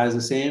 has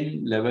the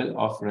same level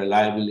of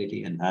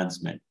reliability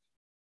enhancement.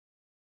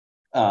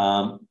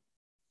 I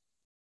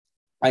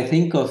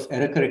think of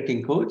error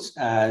correcting codes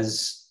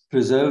as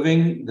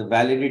preserving the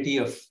validity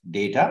of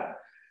data,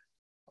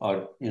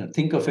 or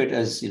think of it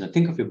as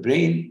think of your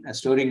brain as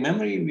storing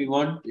memory.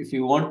 If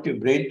you want your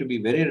brain to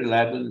be very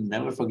reliable and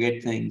never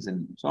forget things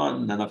and so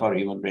on, none of our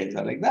human brains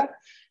are like that.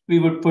 We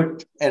would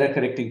put error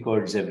correcting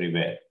codes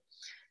everywhere,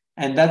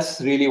 and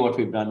that's really what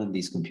we've done in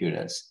these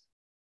computers.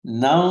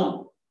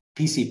 Now,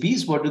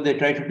 PCPs, what do they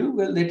try to do?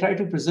 Well, they try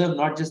to preserve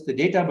not just the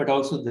data, but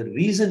also the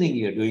reasoning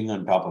you're doing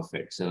on top of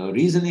it. So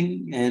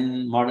reasoning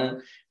in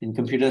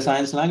computer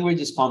science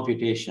language is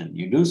computation.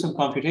 You do some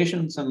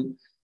computation, some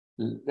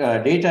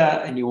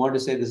data, and you want to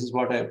say, this is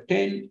what I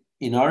obtained.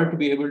 In order to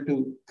be able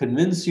to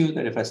convince you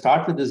that if I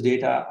start with this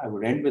data, I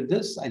would end with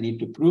this, I need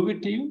to prove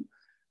it to you.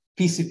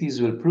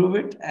 PCPs will prove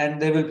it, and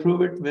they will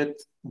prove it with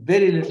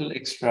very little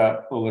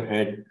extra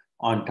overhead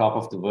on top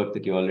of the work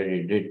that you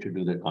already did to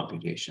do the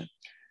computation.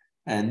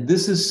 And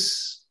this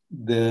is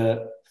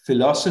the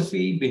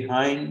philosophy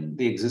behind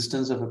the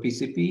existence of a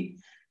PCP.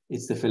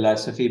 It's the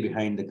philosophy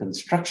behind the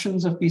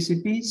constructions of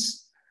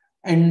PCPs.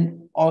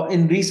 And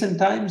in recent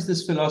times,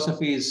 this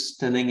philosophy is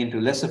turning into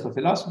less of a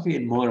philosophy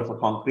and more of a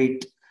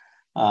concrete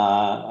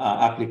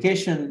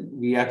application.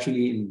 We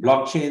actually, in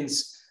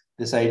blockchains,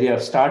 this idea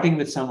of starting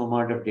with some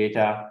amount of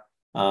data,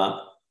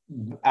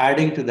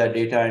 adding to that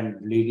data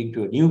and leading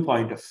to a new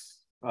point of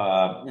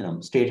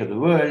state of the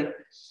world,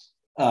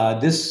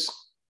 this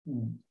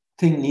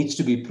thing needs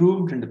to be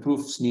proved, and the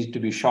proofs need to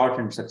be short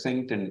and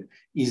succinct and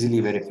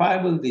easily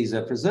verifiable. These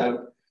are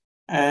preserved,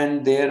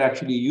 and they're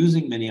actually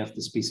using many of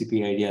these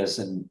PCP ideas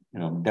and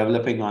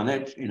developing on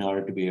it in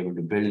order to be able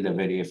to build a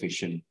very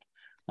efficient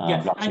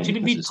blockchain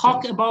actually, ecosystem. we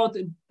talk about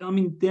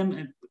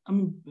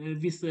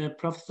with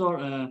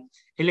Professor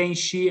Elaine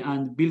Shih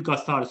and Bill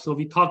Gassar. So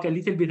we talk a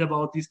little bit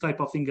about this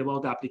type of thing,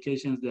 about the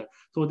applications there,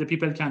 so the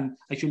people can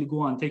actually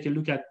go and take a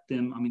look at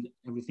them.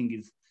 Everything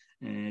is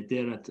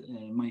there at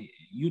my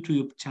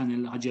YouTube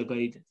channel,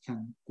 Hajiaghayi.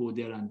 Can go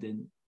there and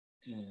then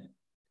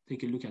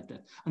take a look at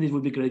that. And it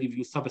would be great if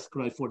you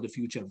subscribe for the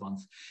future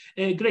ones.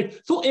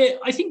 Great. So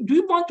I think, do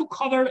you want to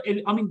cover,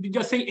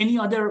 just say any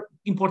other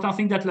important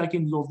thing that like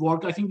in your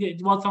work? I think there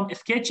was some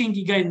sketching,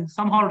 again,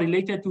 somehow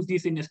related to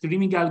this in a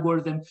streaming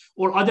algorithm,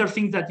 or other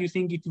things that you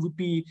think it would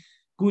be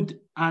good.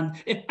 And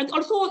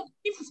also,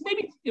 if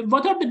maybe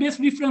what are the best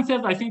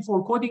references, I think,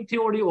 for coding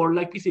theory or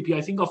like PCP?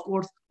 I think, of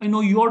course, I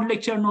know your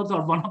lecture notes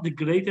are one of the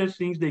greatest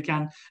things they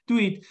can do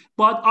it.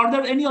 But are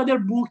there any other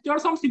books? There are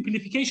some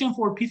simplification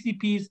for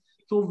PCPs,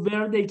 so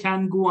where they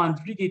can go and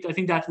read it. I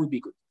think that would be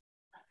good.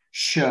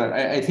 Sure.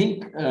 I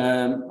think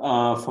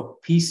for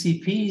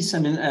PCPs,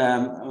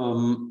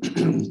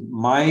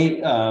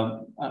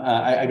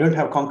 I don't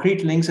have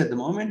concrete links at the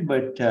moment,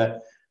 but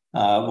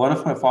one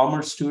of my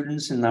former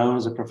students, and now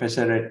is a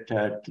professor at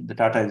the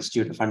Tata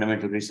Institute of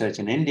Fundamental Research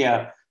in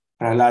India,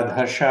 Prahlad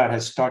Harsha,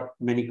 has taught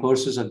many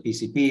courses on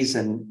PCPs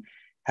and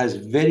has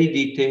very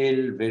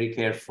detailed, very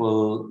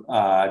careful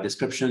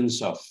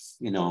descriptions of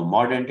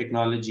modern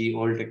technology,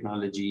 old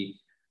technology,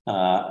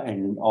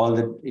 and all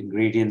the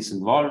ingredients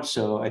involved.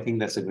 So I think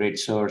that's a great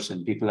source,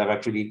 and people have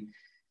actually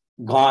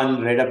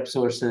gone, read up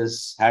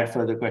sources, had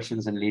further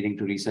questions, and leading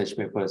to research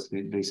papers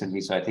recently.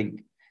 So I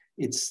think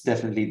it's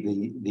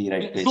definitely the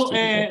right place.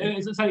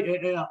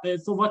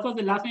 So what was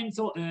the last name?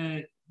 So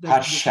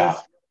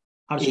Harsha,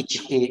 Harsha,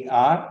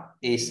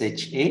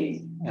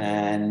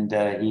 and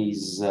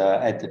he's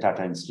at the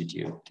Tata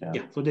Institute.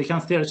 Yeah, so they can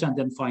search and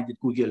then find it,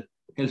 Google.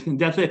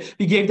 That's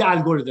we gave the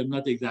algorithm,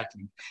 not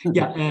exactly.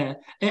 Yeah,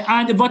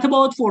 and what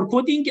about for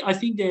coding? I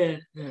think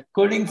the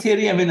coding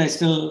theory. I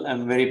still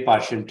am very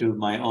partial to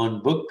my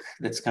own book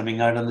that's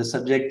coming out on the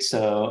subject.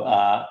 So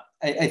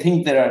I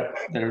think there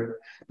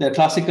are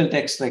classical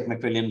texts like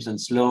McWilliams and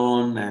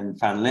Sloan and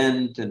Van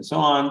Lent and so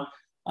on.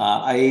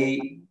 I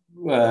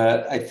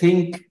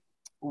think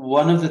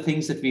one of the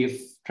things that we've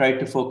tried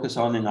to focus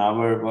on in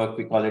our work,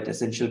 we call it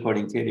essential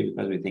coding theory,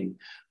 because we think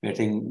we're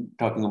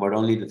talking about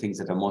only the things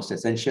that are most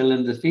essential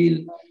in the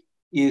field,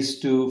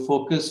 is to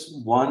focus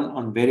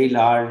on very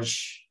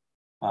large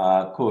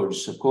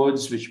codes. So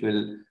codes which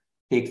will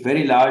take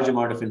very large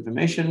amount of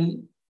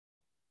information,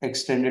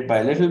 extend it by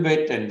a little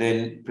bit, and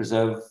then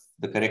preserve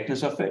the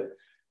correctness of it,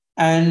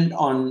 and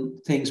on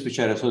things which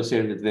are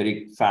associated with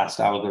very fast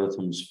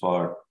algorithms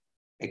for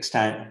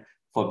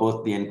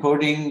both the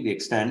encoding, the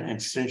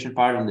extension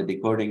part, and the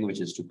decoding, which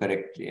is to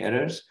correct the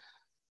errors.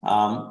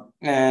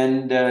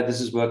 This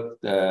is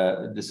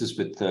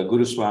with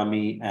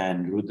Guruswamy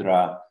and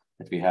Rudra,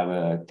 that we have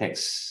a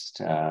text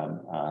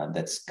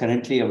that's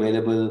currently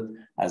available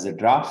as a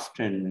draft,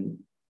 and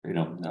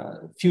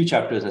a few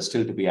chapters are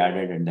still to be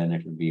added, and then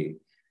it will be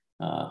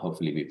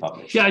hopefully be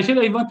published. Yeah,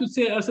 actually, I want to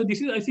say also, this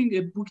is, I think,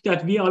 a book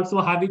that we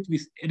also have it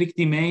with Eric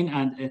Demain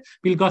and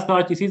Bill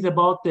Gassar. This is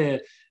about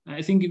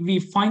I think we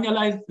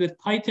finalized the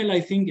title,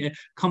 I think,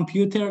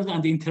 Computers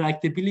and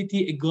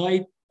Interactability, a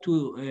guide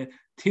to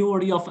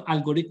theory of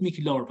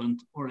algorithmic lower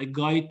bounds, or a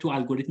guide to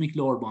algorithmic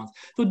lower bounds.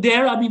 So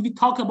there, we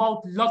talk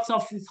about lots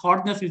of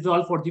hardness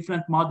results for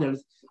different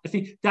models. I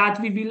think that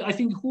we will,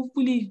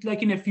 hopefully,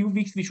 like in a few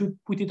weeks, we should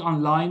put it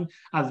online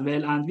as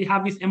well. And we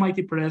have this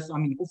MIT Press,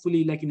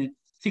 hopefully, like in a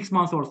 6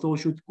 months or so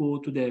should go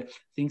to the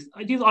things.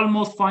 It is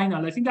almost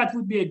final. I think that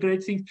would be a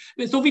great thing.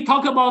 So we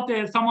talk about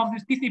some of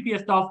this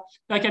PCP stuff,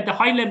 like at the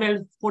high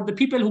level for the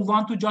people who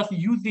want to just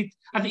use it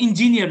as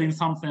engineer in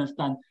some sense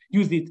and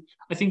use it.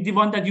 I think the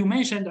one that you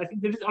mentioned, I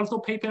think there is also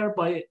a paper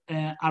by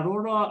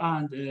Aurora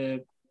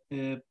and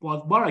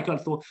was Barak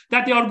also,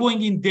 that they are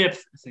going in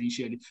depth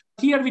essentially.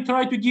 Here we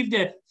try to give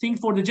the thing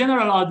for the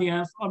general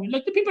audience. I mean,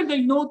 like the people,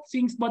 they know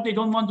things, but they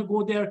don't want to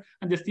go there,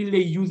 and they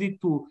use it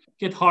to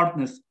get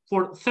hardness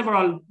for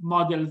several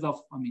models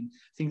of,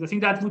 things. I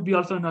think that would be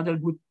also another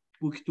good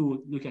book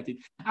to look at it.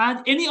 And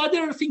any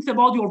other things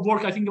about your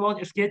work, I think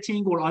about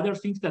sketching or other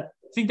things that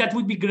think that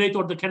would be great,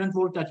 or the current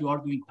work that you are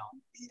doing now?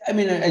 I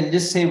mean, I'll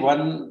just say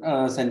one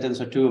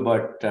sentence or two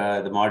about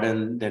the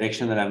modern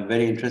direction that I'm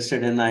very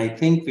interested in. I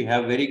think we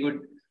have very good.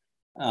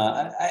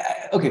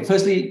 Okay,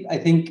 firstly, I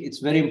think it's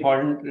very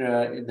important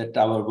that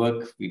our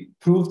work, we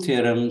prove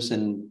theorems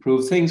and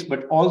prove things,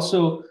 but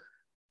also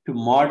to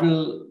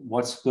model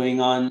what's going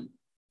on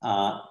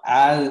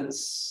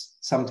as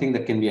something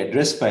that can be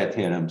addressed by a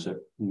theorem. So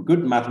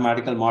good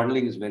mathematical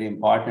modeling is very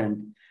important.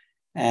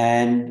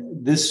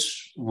 And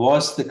this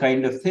was the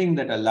kind of thing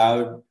that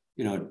allowed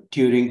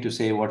Turing to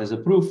say what is a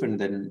proof, and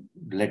then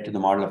led to the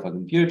model of a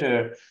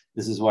computer.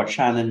 This is what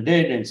Shannon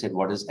did and said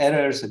what is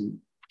errors, and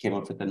came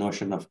up with the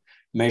notion of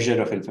measure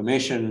of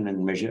information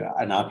and measure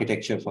an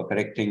architecture for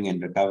correcting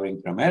and recovering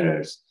from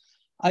errors.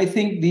 I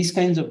think these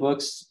kinds of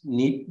works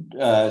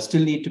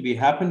still need to be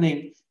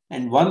happening.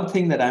 And one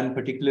thing that I'm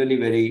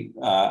particularly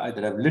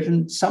that I've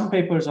written some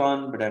papers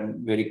on, but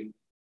I'm very,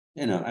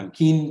 I'm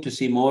keen to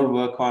see more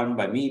work on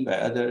by me, by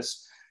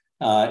others,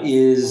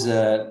 is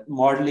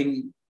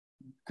modeling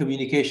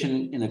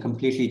communication in a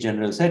completely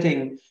general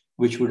setting,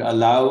 which would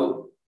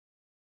allow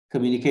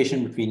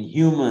communication between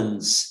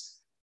humans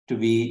to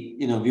be,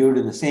 viewed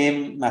in the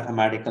same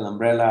mathematical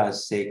umbrella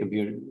as, say,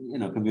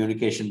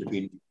 communication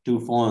between two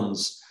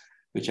phones,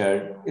 which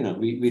are,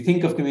 we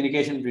think of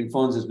communication between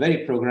phones as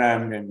very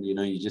programmed, and,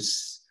 you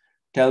just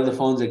tell the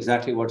phones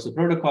exactly what's the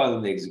protocol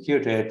and they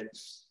execute it.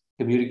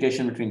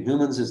 Communication between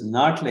humans is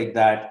not like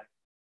that.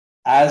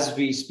 As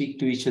we speak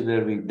to each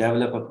other, we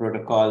develop a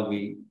protocol,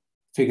 we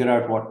figure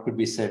out what could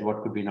be said,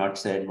 what could be not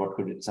said, what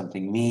could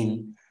something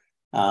mean.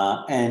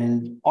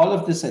 And all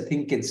of this, I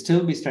think, can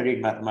still be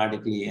studied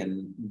mathematically.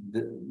 And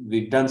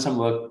we've done some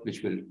work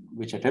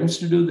which attempts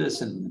to do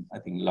this, and I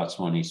think lots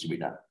more needs to be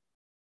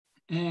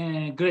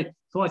done. Great.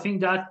 So I think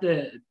that,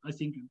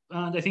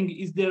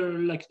 is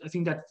there I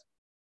think that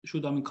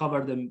should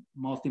cover the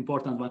most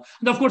important one.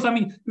 And of course,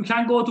 you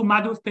can go to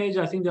Madhu's page.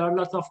 I think there are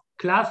lots of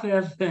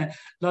classes,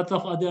 lots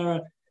of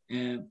other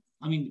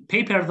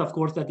papers, of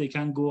course, that they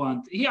can go,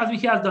 and he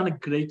has done a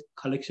great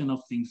collection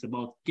of things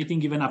about getting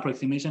given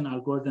approximation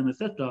algorithm,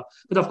 etc.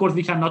 But of course,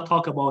 we cannot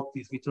talk about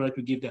this. We try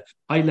to give the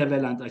high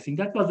level, and I think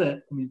that was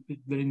a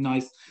very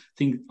nice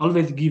thing.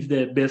 Always give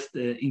the best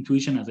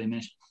intuition, as I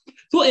mentioned.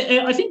 So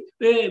I think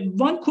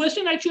one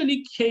question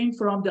actually came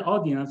from the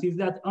audience is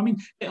that,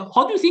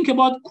 how do you think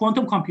about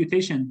quantum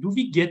computation? Do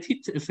we get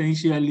it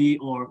essentially,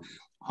 or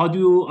how do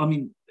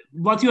you,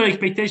 what's your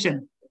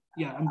expectation?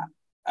 Yeah.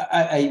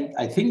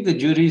 I think the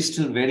jury is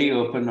still very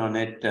open on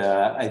it.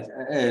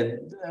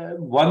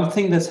 One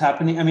thing that's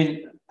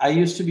happening, I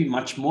used to be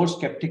much more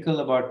skeptical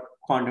about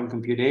quantum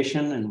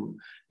computation and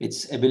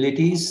its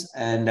abilities,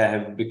 and I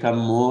have become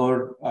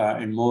more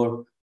and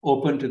more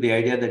open to the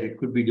idea that it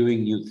could be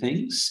doing new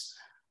things.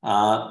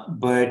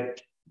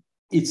 But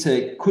it's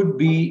could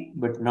be,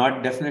 but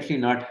definitely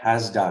not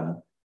has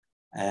done.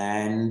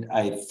 And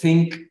I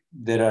think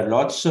there are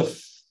lots of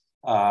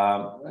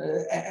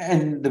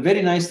and the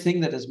very nice thing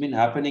that has been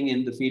happening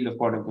in the field of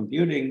quantum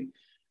computing,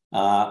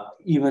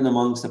 even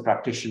amongst the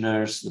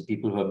practitioners, the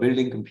people who are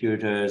building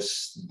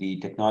computers, the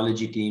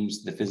technology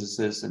teams, the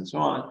physicists, and so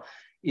on,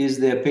 is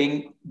they're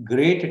paying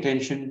great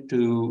attention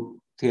to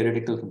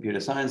theoretical computer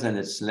science and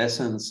its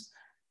lessons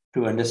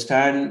to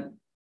understand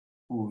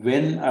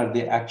when are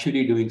they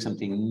actually doing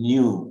something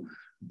new,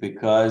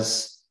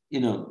 because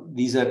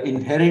these are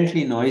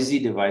inherently noisy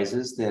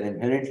devices, they're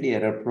inherently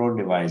error-prone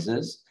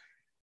devices,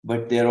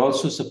 but they're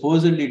also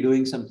supposedly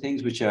doing some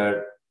things which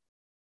are,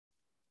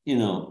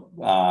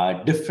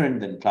 different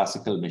than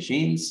classical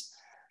machines.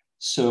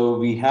 So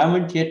we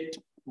haven't yet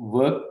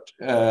worked,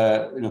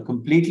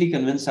 completely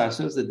convinced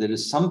ourselves that there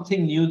is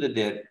something new that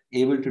they're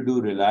able to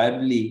do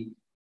reliably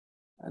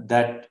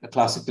that a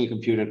classical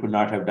computer could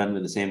not have done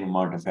with the same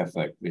amount of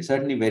effort. We're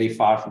certainly very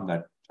far from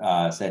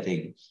that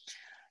setting.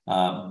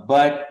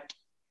 But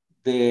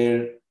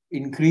they're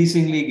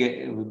increasingly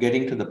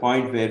getting to the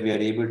point where we are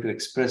able to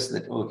express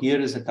that, here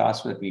is a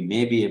task that we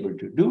may be able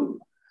to do,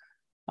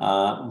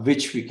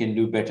 which we can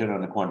do better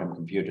on a quantum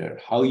computer.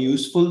 How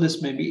useful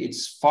this may be,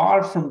 it's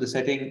far from the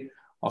setting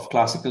of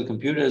classical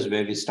computers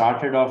where we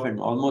started off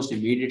and almost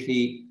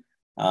immediately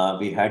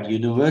we had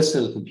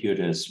universal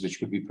computers which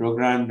could be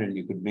programmed and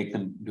you could make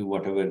them do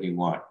whatever you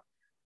want.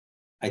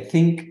 I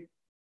think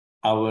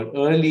our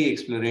early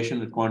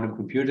exploration with quantum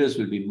computers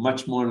will be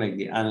much more like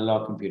the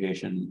analog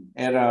computation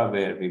era,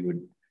 where we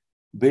would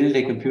build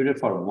a computer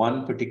for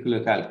one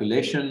particular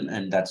calculation,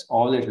 and that's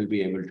all it will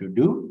be able to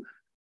do.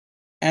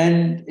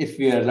 And if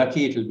we are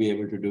lucky, it will be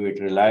able to do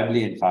it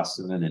reliably and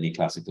faster than any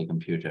classical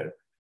computer.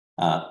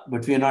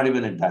 But we are not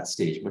even at that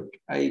stage. But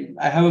I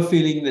have a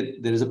feeling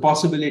that there is a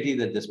possibility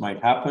that this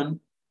might happen.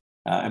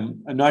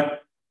 I'm not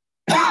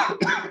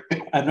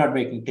I'm not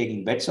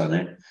taking bets on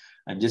it.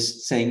 I'm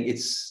just saying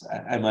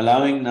I'm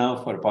allowing now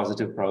for a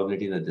positive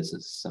probability that this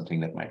is something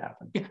that might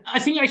happen. Yeah, I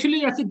think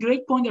actually that's a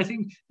great point. I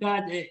think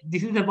that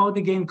this is about,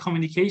 again,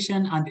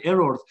 communication and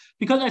errors.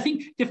 Because I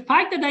think the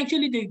fact that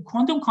actually the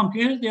quantum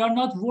computers, they are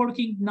not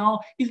working now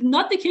is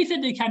not the case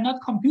that they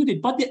cannot compute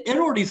it, but the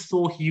error is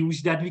so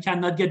huge that we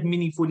cannot get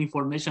meaningful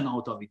information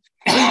out of it.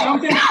 And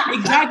sometimes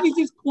exactly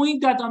this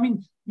point that,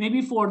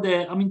 maybe for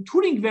the,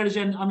 Turing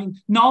version,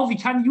 now we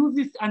can use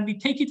this and we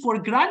take it for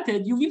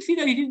granted. You will see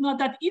that it is not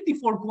that easy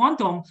for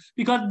quantum,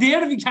 because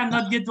there we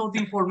cannot get those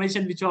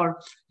information which are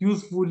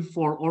useful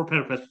for our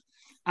purpose.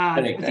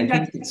 Correct.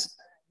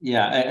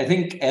 I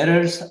think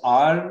errors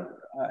are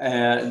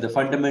the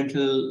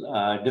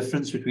fundamental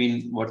difference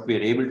between what we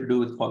are able to do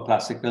with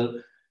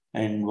classical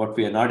and what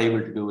we are not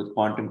able to do with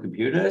quantum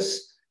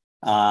computers.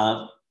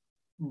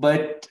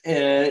 But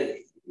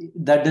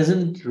that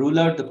doesn't rule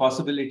out the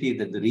possibility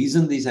that the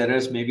reason these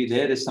errors may be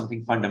there is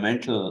something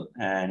fundamental,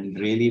 and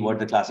really what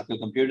the classical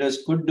computers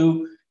could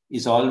do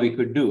is all we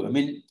could do. I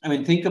mean,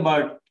 think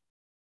about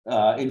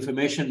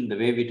information, the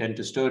way we tend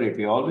to store it.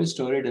 We always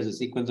store it as a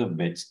sequence of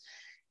bits,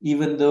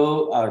 even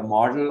though our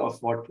model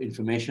of what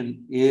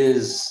information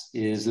is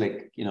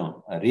like,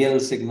 a real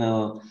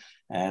signal.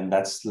 And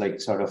that's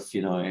like sort of,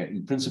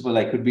 in principle,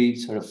 I could be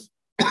sort of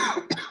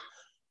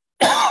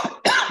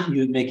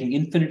you're making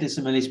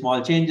infinitesimally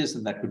small changes,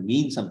 and that could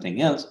mean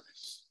something else.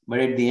 But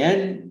at the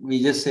end,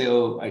 we just say,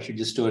 oh, I should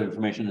just store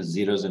information as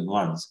zeros and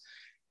ones.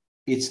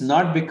 It's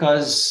not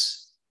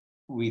because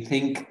we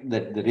think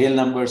that the real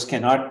numbers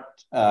cannot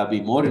be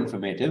more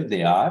informative.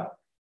 They are.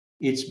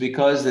 It's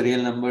because the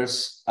real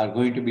numbers are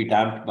going to be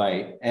damped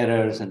by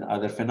errors and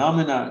other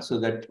phenomena, so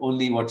that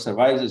only what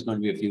survives is going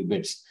to be a few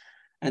bits.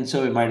 And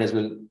so we might as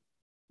well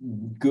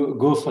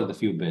go for the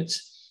few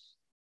bits.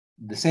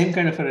 The same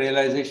kind of a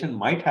realization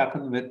might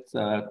happen with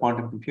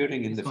quantum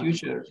computing in the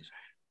future.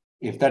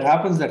 If that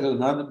happens, that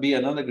will be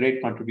another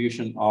great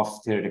contribution of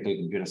theoretical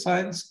computer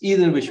science.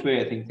 Either which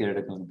way, I think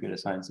theoretical computer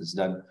science has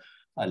done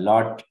a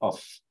lot of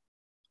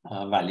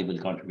valuable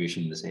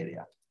contribution in this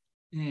area.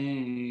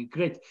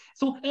 Great.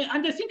 So,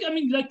 and I think,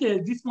 like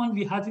this one,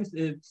 we had this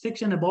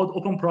section about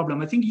open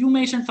problem. I think you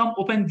mentioned some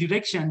open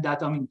direction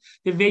that,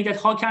 the way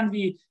that how can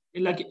we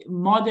like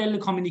model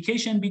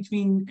communication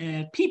between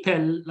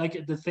people,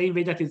 like the same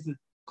way that is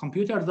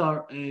computers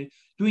are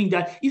doing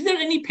that. Is there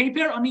any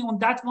paper on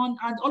that one?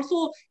 And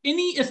also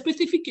any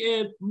specific,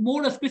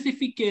 more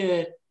specific,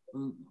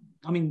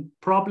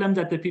 problem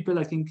that the people,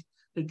 I think,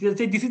 they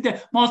say this is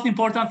the most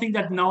important thing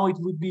that now it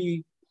would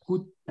be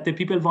good that the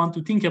people want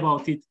to think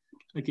about it.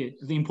 Okay,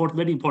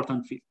 very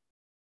important field.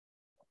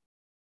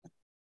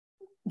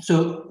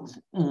 So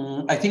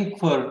I think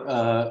for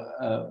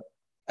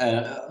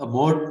a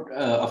mode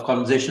of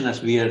conversation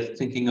as we are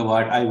thinking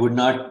about, I would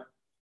not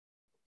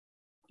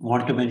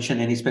want to mention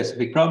any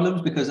specific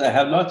problems because I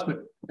have lots,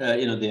 but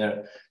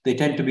they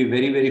tend to be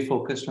very, very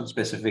focused on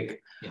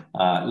specific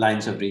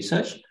lines of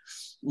research.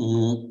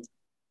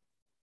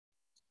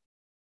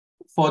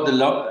 For the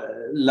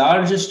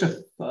largest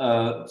of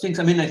things,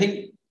 I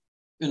think,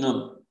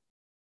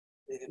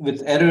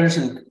 with errors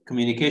in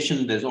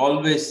communication, there's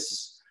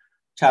always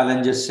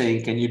challenges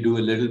saying, can you do a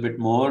little bit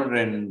more,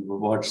 and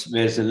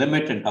where's the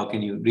limit, and how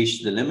can you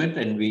reach the limit?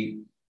 And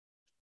we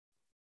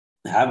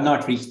have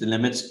not reached the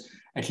limits,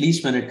 at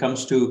least when it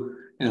comes to,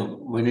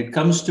 when it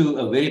comes to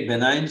a very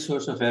benign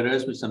source of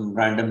errors with some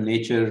random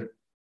nature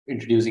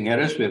introducing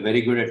errors, we're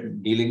very good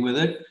at dealing with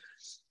it.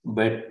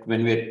 But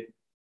when we're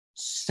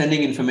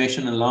sending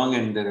information along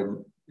and there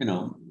are,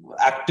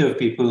 active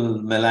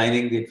people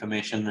maligning the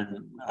information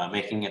and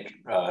making it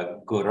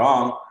go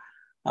wrong,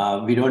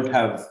 we don't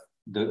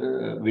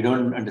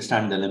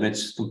understand the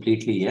limits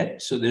completely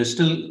yet. So there's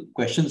still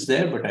questions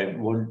there, but I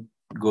won't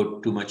go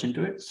too much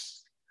into it.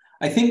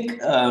 I think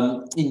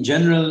in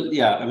general,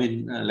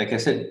 like I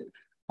said,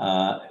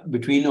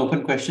 between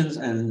open questions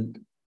and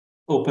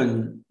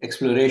open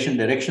exploration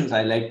directions,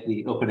 I like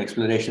the open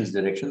explorations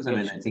directions.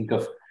 I think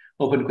of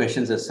open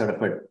questions as sort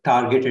of a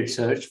targeted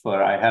search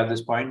for, I have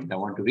this point I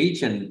want to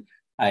reach, and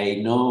I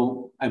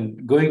know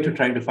I'm going to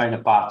try to find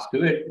a path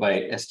to it by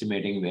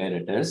estimating where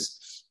it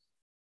is.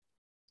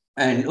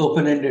 And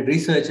open-ended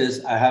research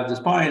is, I have this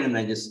point and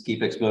I just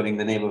keep exploring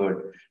the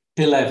neighborhood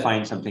till I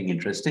find something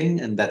interesting.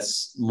 And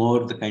that's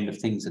more the kind of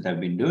things that I've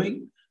been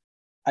doing.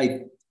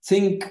 I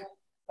think,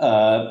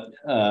 to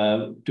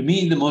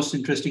me, the most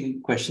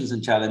interesting questions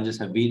and challenges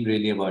have been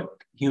really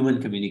about human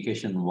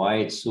communication, why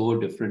it's so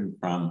different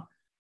from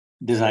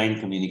design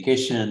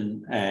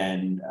communication,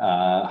 and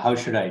how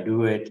should I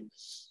do it,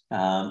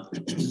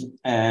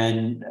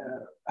 and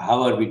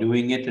how are we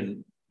doing it,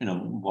 and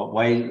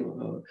why,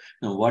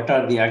 what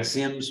are the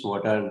axioms,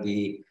 what are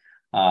the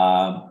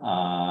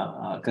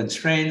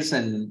constraints,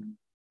 and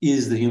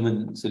is the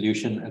human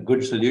solution a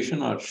good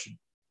solution, or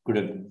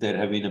there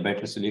have been a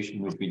better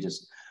solution which we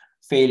just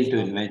failed to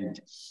invent?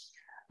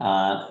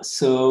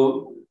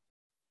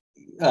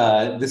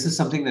 This is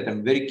something that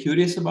I'm very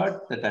curious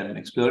about, that I'm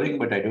exploring,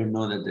 but I don't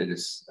know that there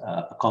is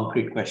a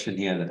concrete question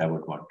here that I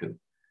would want to.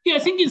 Yeah, I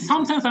think in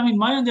some sense, I mean,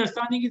 my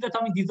understanding is that,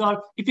 I mean, these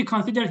are, if you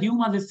consider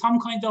humans as some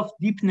kind of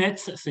deep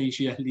nets,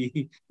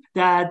 essentially,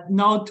 that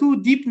now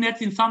two deep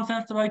nets in some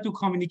sense try to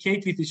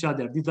communicate with each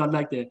other. These are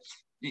like the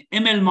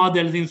ML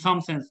models in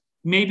some sense.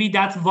 Maybe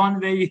that's one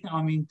way,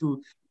 I mean,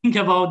 to think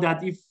about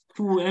that. If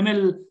two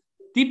ML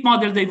deep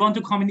models, they want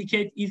to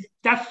communicate, is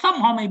that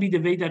somehow maybe the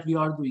way that we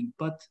are doing.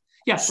 But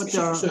yeah, but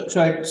so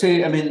I'd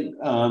say, I mean,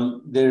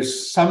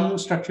 there's some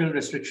structural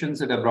restrictions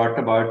that are brought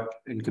about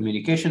in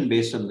communication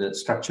based on the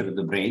structure of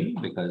the brain,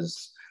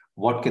 because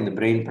what can the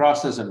brain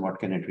process and what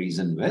can it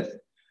reason with?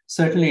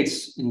 Certainly,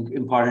 it's an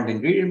important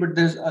ingredient, but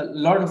there's a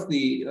lot of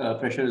the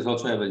pressure is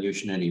also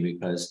evolutionary,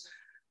 because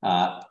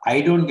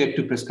I don't get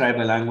to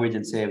prescribe a language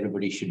and say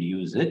everybody should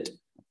use it.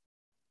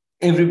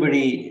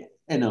 Everybody,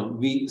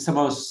 we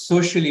somehow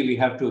socially we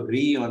have to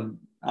agree on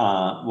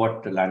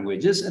what the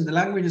language is, and the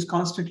language is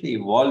constantly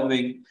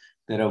evolving.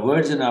 There are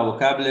words in our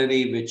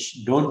vocabulary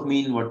which don't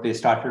mean what they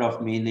started off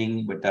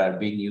meaning, but are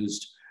being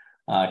used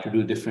to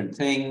do different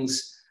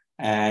things.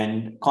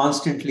 And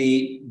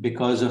constantly,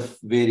 because of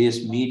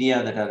various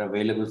media that are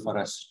available for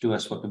us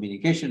for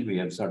communication, we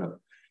have sort of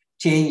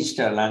changed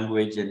our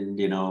language. And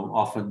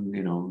often,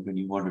 when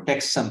you want to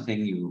text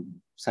something, you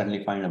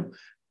suddenly find a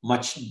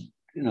much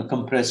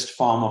compressed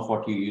form of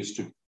what you used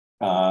to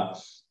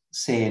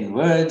say in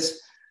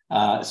words.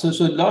 So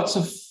lots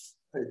of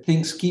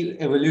things, key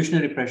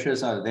evolutionary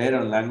pressures are there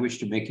on language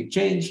to make it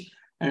change.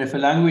 And if a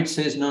language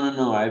says,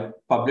 no, I've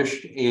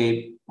published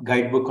a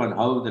guidebook on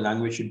how the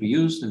language should be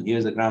used, and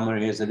here's the grammar,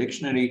 here's the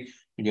dictionary,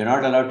 and you're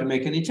not allowed to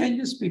make any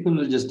changes, people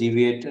will just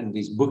deviate, and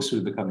these books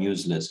will become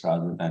useless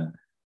rather than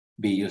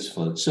be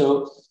useful.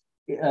 So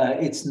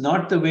it's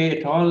not the way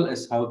at all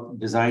as how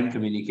design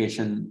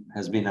communication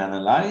has been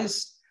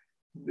analyzed.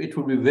 It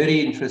would be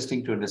very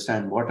interesting to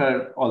understand what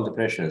are all the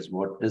pressures.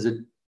 What does it,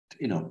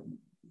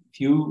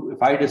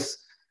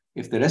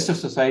 if the rest of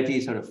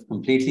society sort of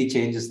completely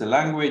changes the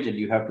language and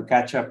you have to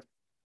catch up,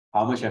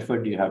 how much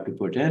effort do you have to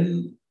put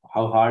in?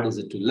 How hard is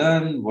it to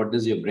learn? What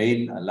does your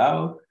brain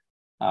allow?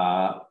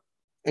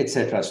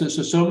 Etc.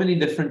 So many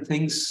different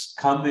things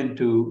come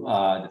into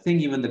the thing.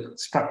 Even the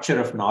structure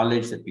of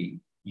knowledge that we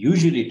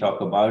usually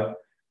talk about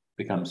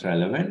becomes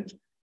relevant.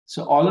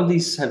 So all of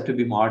these have to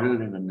be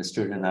modeled and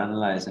understood and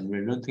analyzed. And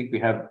we don't think we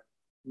have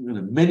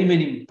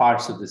many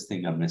parts of this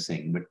thing are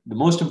missing. But the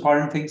most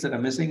important things that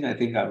are missing, I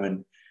think, are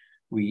when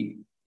we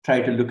try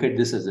to look at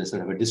this as a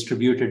sort of a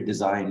distributed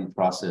design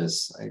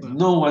process.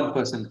 No one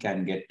person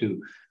can get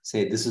to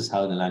say this is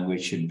how the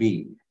language should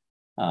be.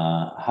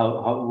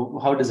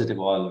 How does it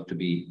evolve to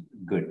be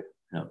good?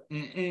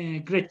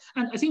 Great.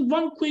 And I think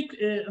one quick,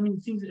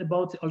 things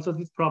about also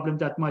this problem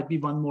that might be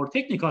one more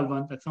technical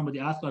one that somebody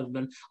asked as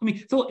well.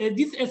 So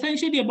this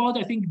essentially about,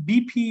 I think,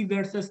 BP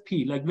versus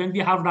P, like when we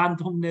have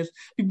randomness,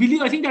 we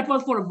believe, I think that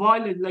was for a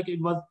while, like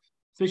it was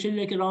especially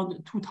like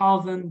around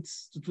 2000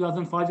 to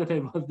 2005 that I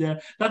was there.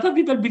 Lots of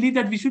people believe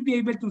that we should be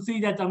able to say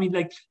that,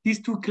 like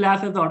these two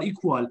classes are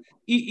equal.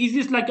 Is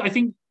this like, I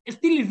think,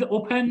 still is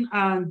open,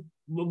 and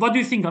what do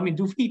you think? Can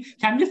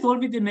we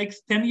solve it in the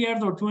next 10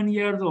 years or 20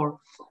 years or?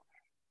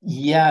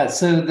 Yeah,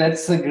 so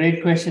that's a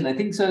great question. I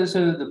think so.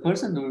 So the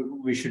person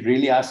who we should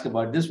really ask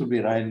about this would be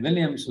Ryan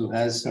Williams, who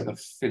has sort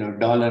of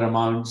dollar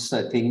amounts,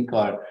 I think,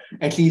 or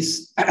at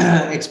least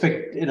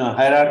expect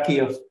hierarchy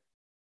of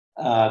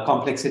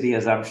complexity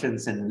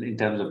assumptions in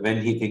terms of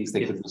when he thinks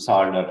they could be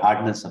solved, or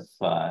hardness of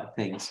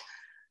things.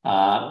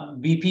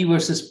 BP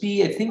versus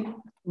P, I think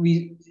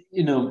we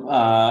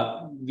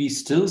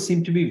still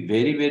seem to be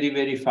very, very,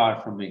 very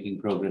far from making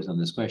progress on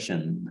this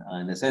question.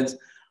 In a sense,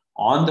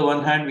 on the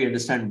one hand, we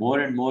understand more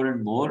and more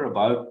and more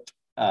about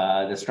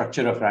the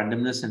structure of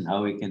randomness and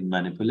how we can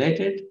manipulate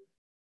it.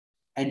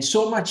 And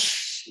so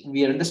much,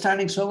 we are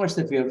understanding so much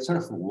that we are sort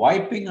of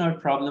wiping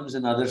out problems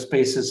in other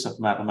spaces of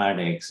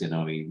mathematics.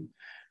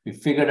 We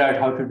figured out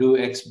how to do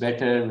X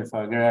better, we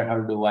figured out how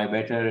to do Y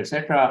better,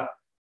 etc.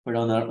 But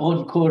on our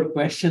own core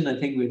question, I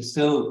think we're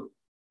still,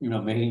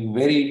 making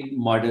very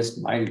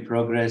modest, mild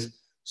progress.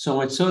 So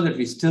much so that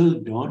we still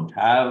don't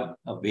have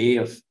a way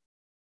of,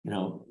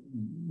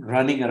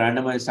 running a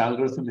randomized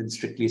algorithm in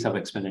strictly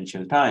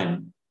sub-exponential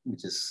time,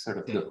 which is sort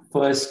of the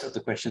first of the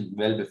questions,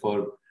 well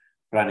before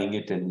running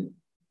it in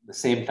the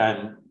same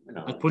time,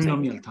 a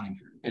polynomial time.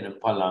 In a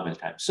polynomial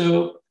time.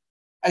 So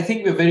I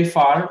think we're very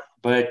far,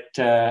 but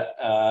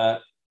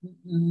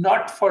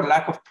not for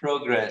lack of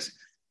progress.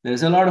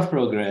 There's a lot of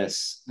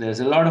progress. There's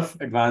a lot of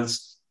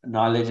advanced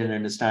knowledge and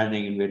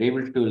understanding, and we're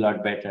able to do a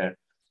lot better.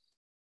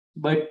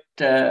 But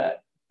the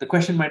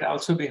question might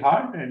also be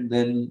hard, and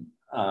then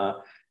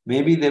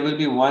maybe there will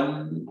be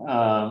one,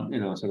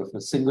 sort of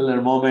a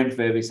singular moment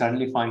where we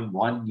suddenly find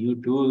one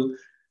new tool,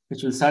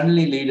 which will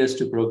suddenly lead us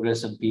to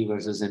progress on P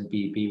versus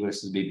NP, P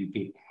versus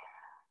BBP.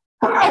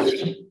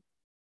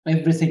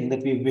 everything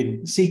that we've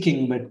been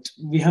seeking, but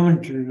we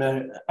haven't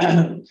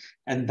learned.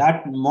 And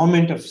that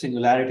moment of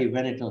singularity,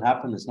 when it will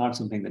happen, is not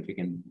something that we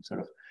can sort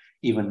of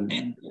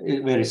even,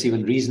 where it's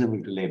even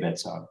reasonable to lay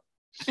bets on.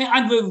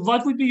 And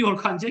what would be your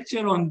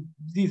conjecture on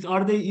these?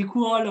 Are they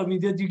equal? I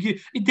mean,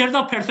 there's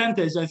a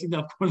percentage, I think,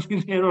 of course,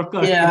 in error.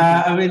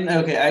 Yeah, I mean,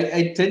 okay,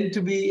 I tend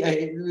to be,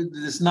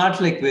 it's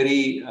not like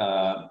very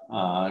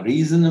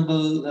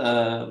reasonable,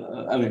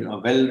 I mean,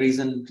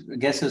 well-reasoned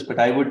guesses, but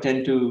I would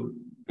tend to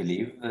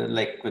believe,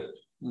 like with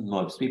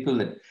most people,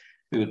 that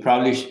we would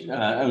probably,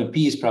 I mean,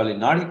 P is probably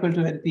not equal to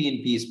NP,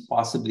 and P is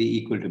possibly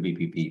equal to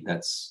BPP.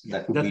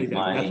 That would be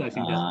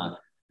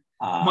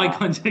my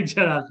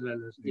conjecture as well.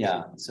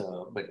 Yeah,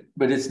 so,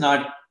 but it's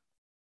not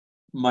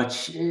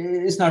much,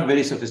 it's not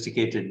very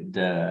sophisticated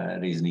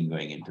reasoning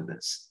going into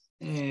this.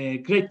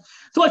 Great.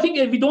 So I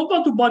think we don't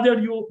want to bother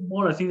you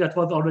more. I think that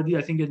was already,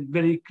 I think, a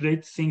very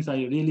great things. I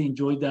really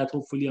enjoyed that.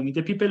 Hopefully, I mean,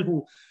 the people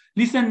who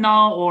listen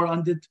now or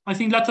on the, I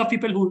think lots of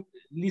people who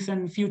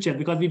listen future,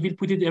 because we will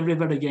put it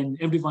everywhere again.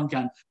 Everyone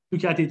can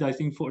look at it, I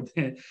think, for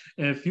the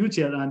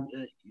future and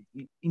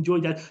enjoy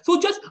that. So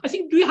just, I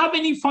think, do you have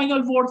any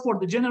final word for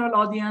the general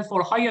audience,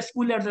 for high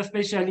schoolers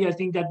especially? I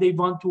think that they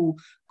want to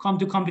come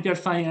to computer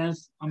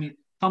science. I mean,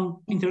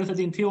 some interested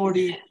in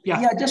theory.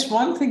 Yeah, just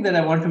one thing that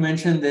I want to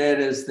mention there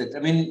is that, I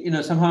mean, you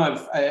know,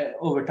 somehow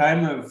over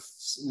time, I've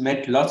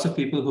met lots of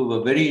people who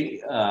were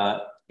very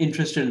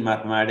interested in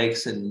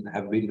mathematics and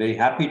have been very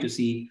happy to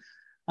see,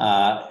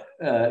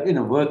 you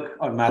know, work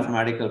on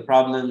mathematical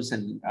problems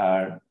and,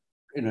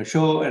 you know,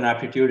 show an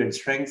aptitude and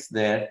strength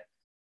there.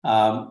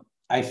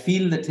 I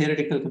feel that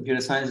theoretical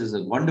computer science is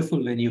a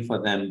wonderful venue for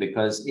them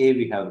because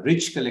we have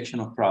rich collection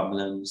of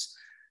problems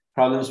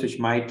which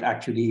might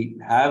actually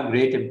have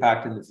great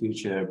impact in the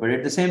future. But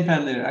at the same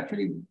time, there are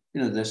actually,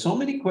 you know, there's so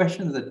many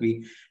questions that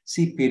we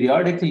see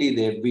periodically.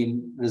 They've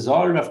been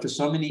resolved after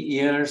so many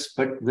years,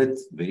 but with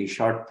very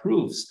short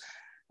proofs.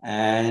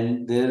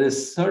 And there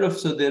is there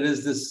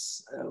is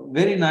this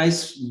very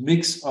nice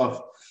mix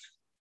of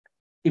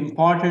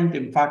important,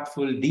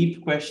 impactful,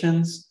 deep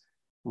questions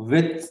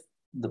with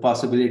the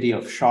possibility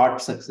of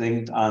short,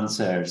 succinct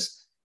answers.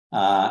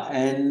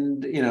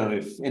 And, you know,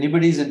 if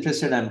anybody's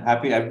interested, I'm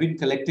happy. I've been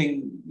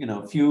collecting, you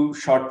know, a few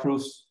short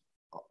proofs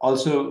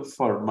also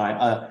for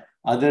my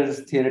other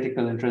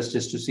theoretical interest,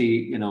 just to see,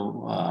 you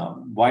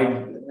know,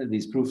 why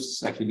these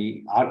proofs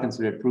actually are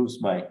considered proofs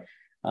by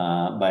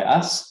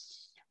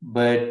us.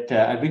 But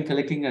I've been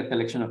collecting a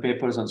collection of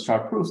papers on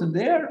short proofs, and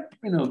they are,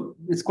 you know,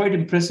 it's quite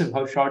impressive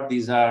how short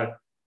these are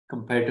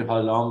compared to how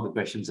long the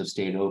questions have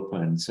stayed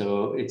open.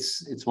 So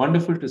it's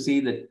wonderful to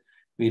see that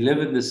we live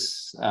in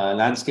this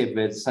landscape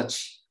where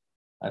such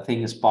a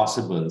thing is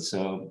possible.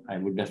 So I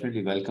would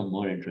definitely welcome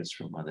more interest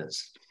from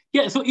others.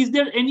 Yeah. So is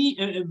there any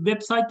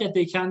website that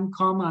they can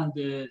come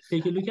and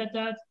take a look at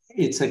that?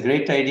 It's a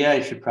great idea.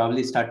 I should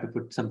probably start to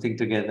put something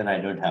together. I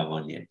don't have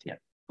one yet. Yeah.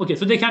 Okay,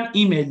 so they can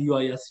email you,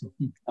 I assume.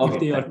 Okay, if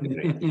they are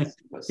great.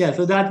 Yeah,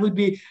 so that would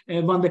be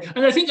one way.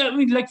 And I think, I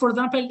mean, like, for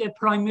example,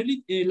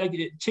 primarily,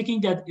 checking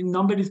that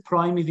number is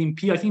prime is in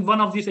P. I think one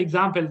of these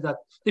examples that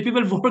the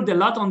people worked a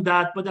lot on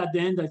that, but at the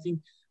end, I think.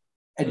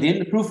 At the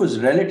end, the proof was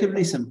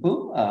relatively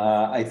simple.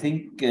 I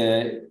think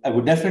I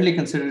would definitely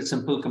consider it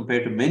simple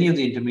compared to many of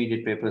the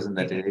intermediate papers in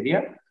that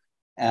area.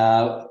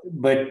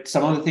 But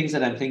some of the things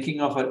that I'm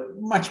thinking of are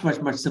much, much,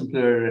 much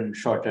simpler and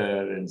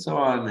shorter and so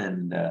on.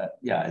 And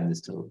yeah, and they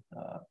still,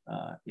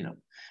 you know,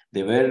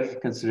 they were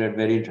considered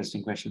very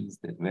interesting questions.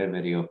 They were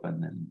very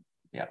open. And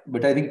yeah,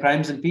 but I think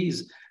primes and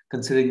Ps,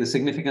 considering the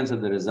significance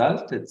of the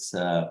result, it's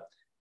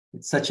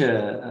such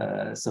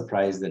a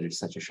surprise that it's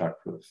such a short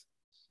proof.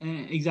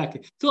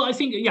 Exactly. So I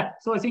think, yeah,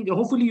 so I think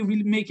hopefully you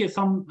will make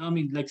some, I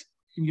mean, like,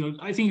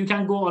 I think you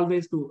can go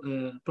always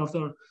to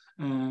Professor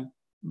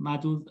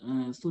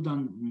Madhu's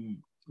Sudan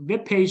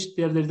webpage.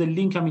 There's a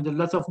link. I mean, there's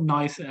lots of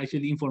nice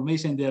actually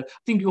information there.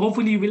 I think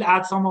hopefully you will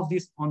add some of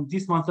this on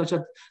this one, such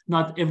that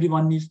not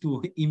everyone needs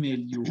to email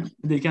you.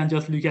 They can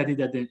just look at it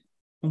at the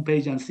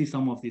homepage and see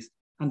some of this,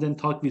 and then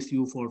talk with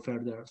you for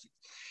further.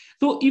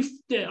 So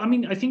I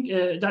mean, I think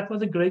that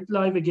was a great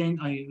live again.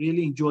 I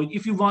really enjoyed.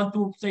 If you want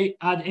to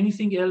add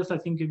anything else, I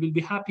think we will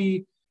be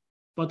happy.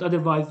 But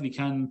otherwise, we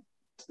can.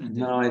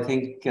 No, I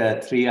think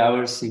 3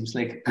 hours seems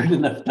like good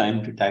enough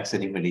time to tax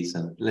anybody.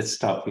 So let's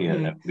stop here.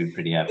 I'll be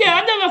pretty happy. Yeah,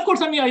 and then of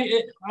course, I mean,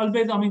 I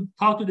always, I mean,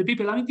 talk to the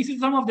people. I mean, this is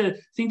some of the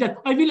things that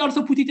I will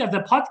also put it as a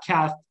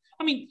podcast.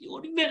 I mean,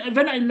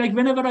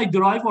 whenever I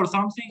drive or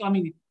something, I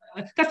mean,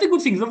 that's a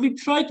good thing. So we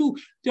try to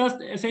just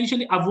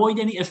essentially avoid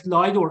any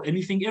slide or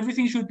anything.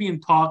 Everything should be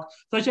in talk,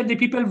 such that the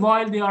people,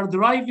 while they are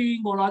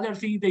driving or other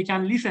things, they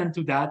can listen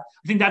to that.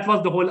 I think that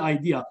was the whole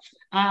idea.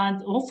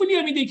 And hopefully,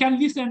 I mean, they can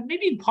listen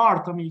maybe in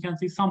part. I mean, you can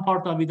see some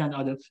part of it and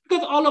others,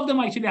 because all of them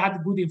actually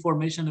had good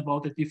information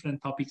about the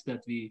different topics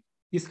that we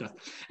discussed.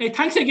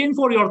 Thanks again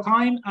for your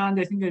time. And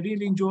I think I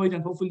really enjoyed,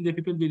 and hopefully the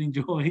people will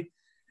enjoy.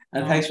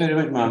 And thanks very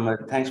much,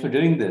 Mohammed. Thanks for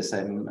doing this.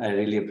 I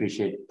really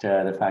appreciate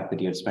the fact that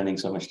you're spending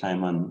so much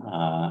time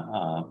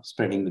on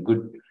spreading the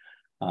good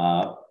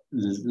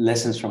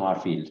lessons from our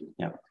field.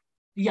 Yeah.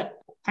 Yeah,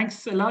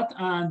 thanks a lot.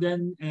 And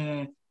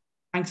then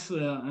thanks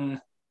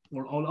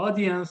for all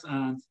audience,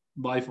 and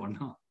bye for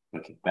now.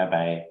 Okay,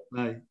 bye-bye.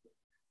 Bye.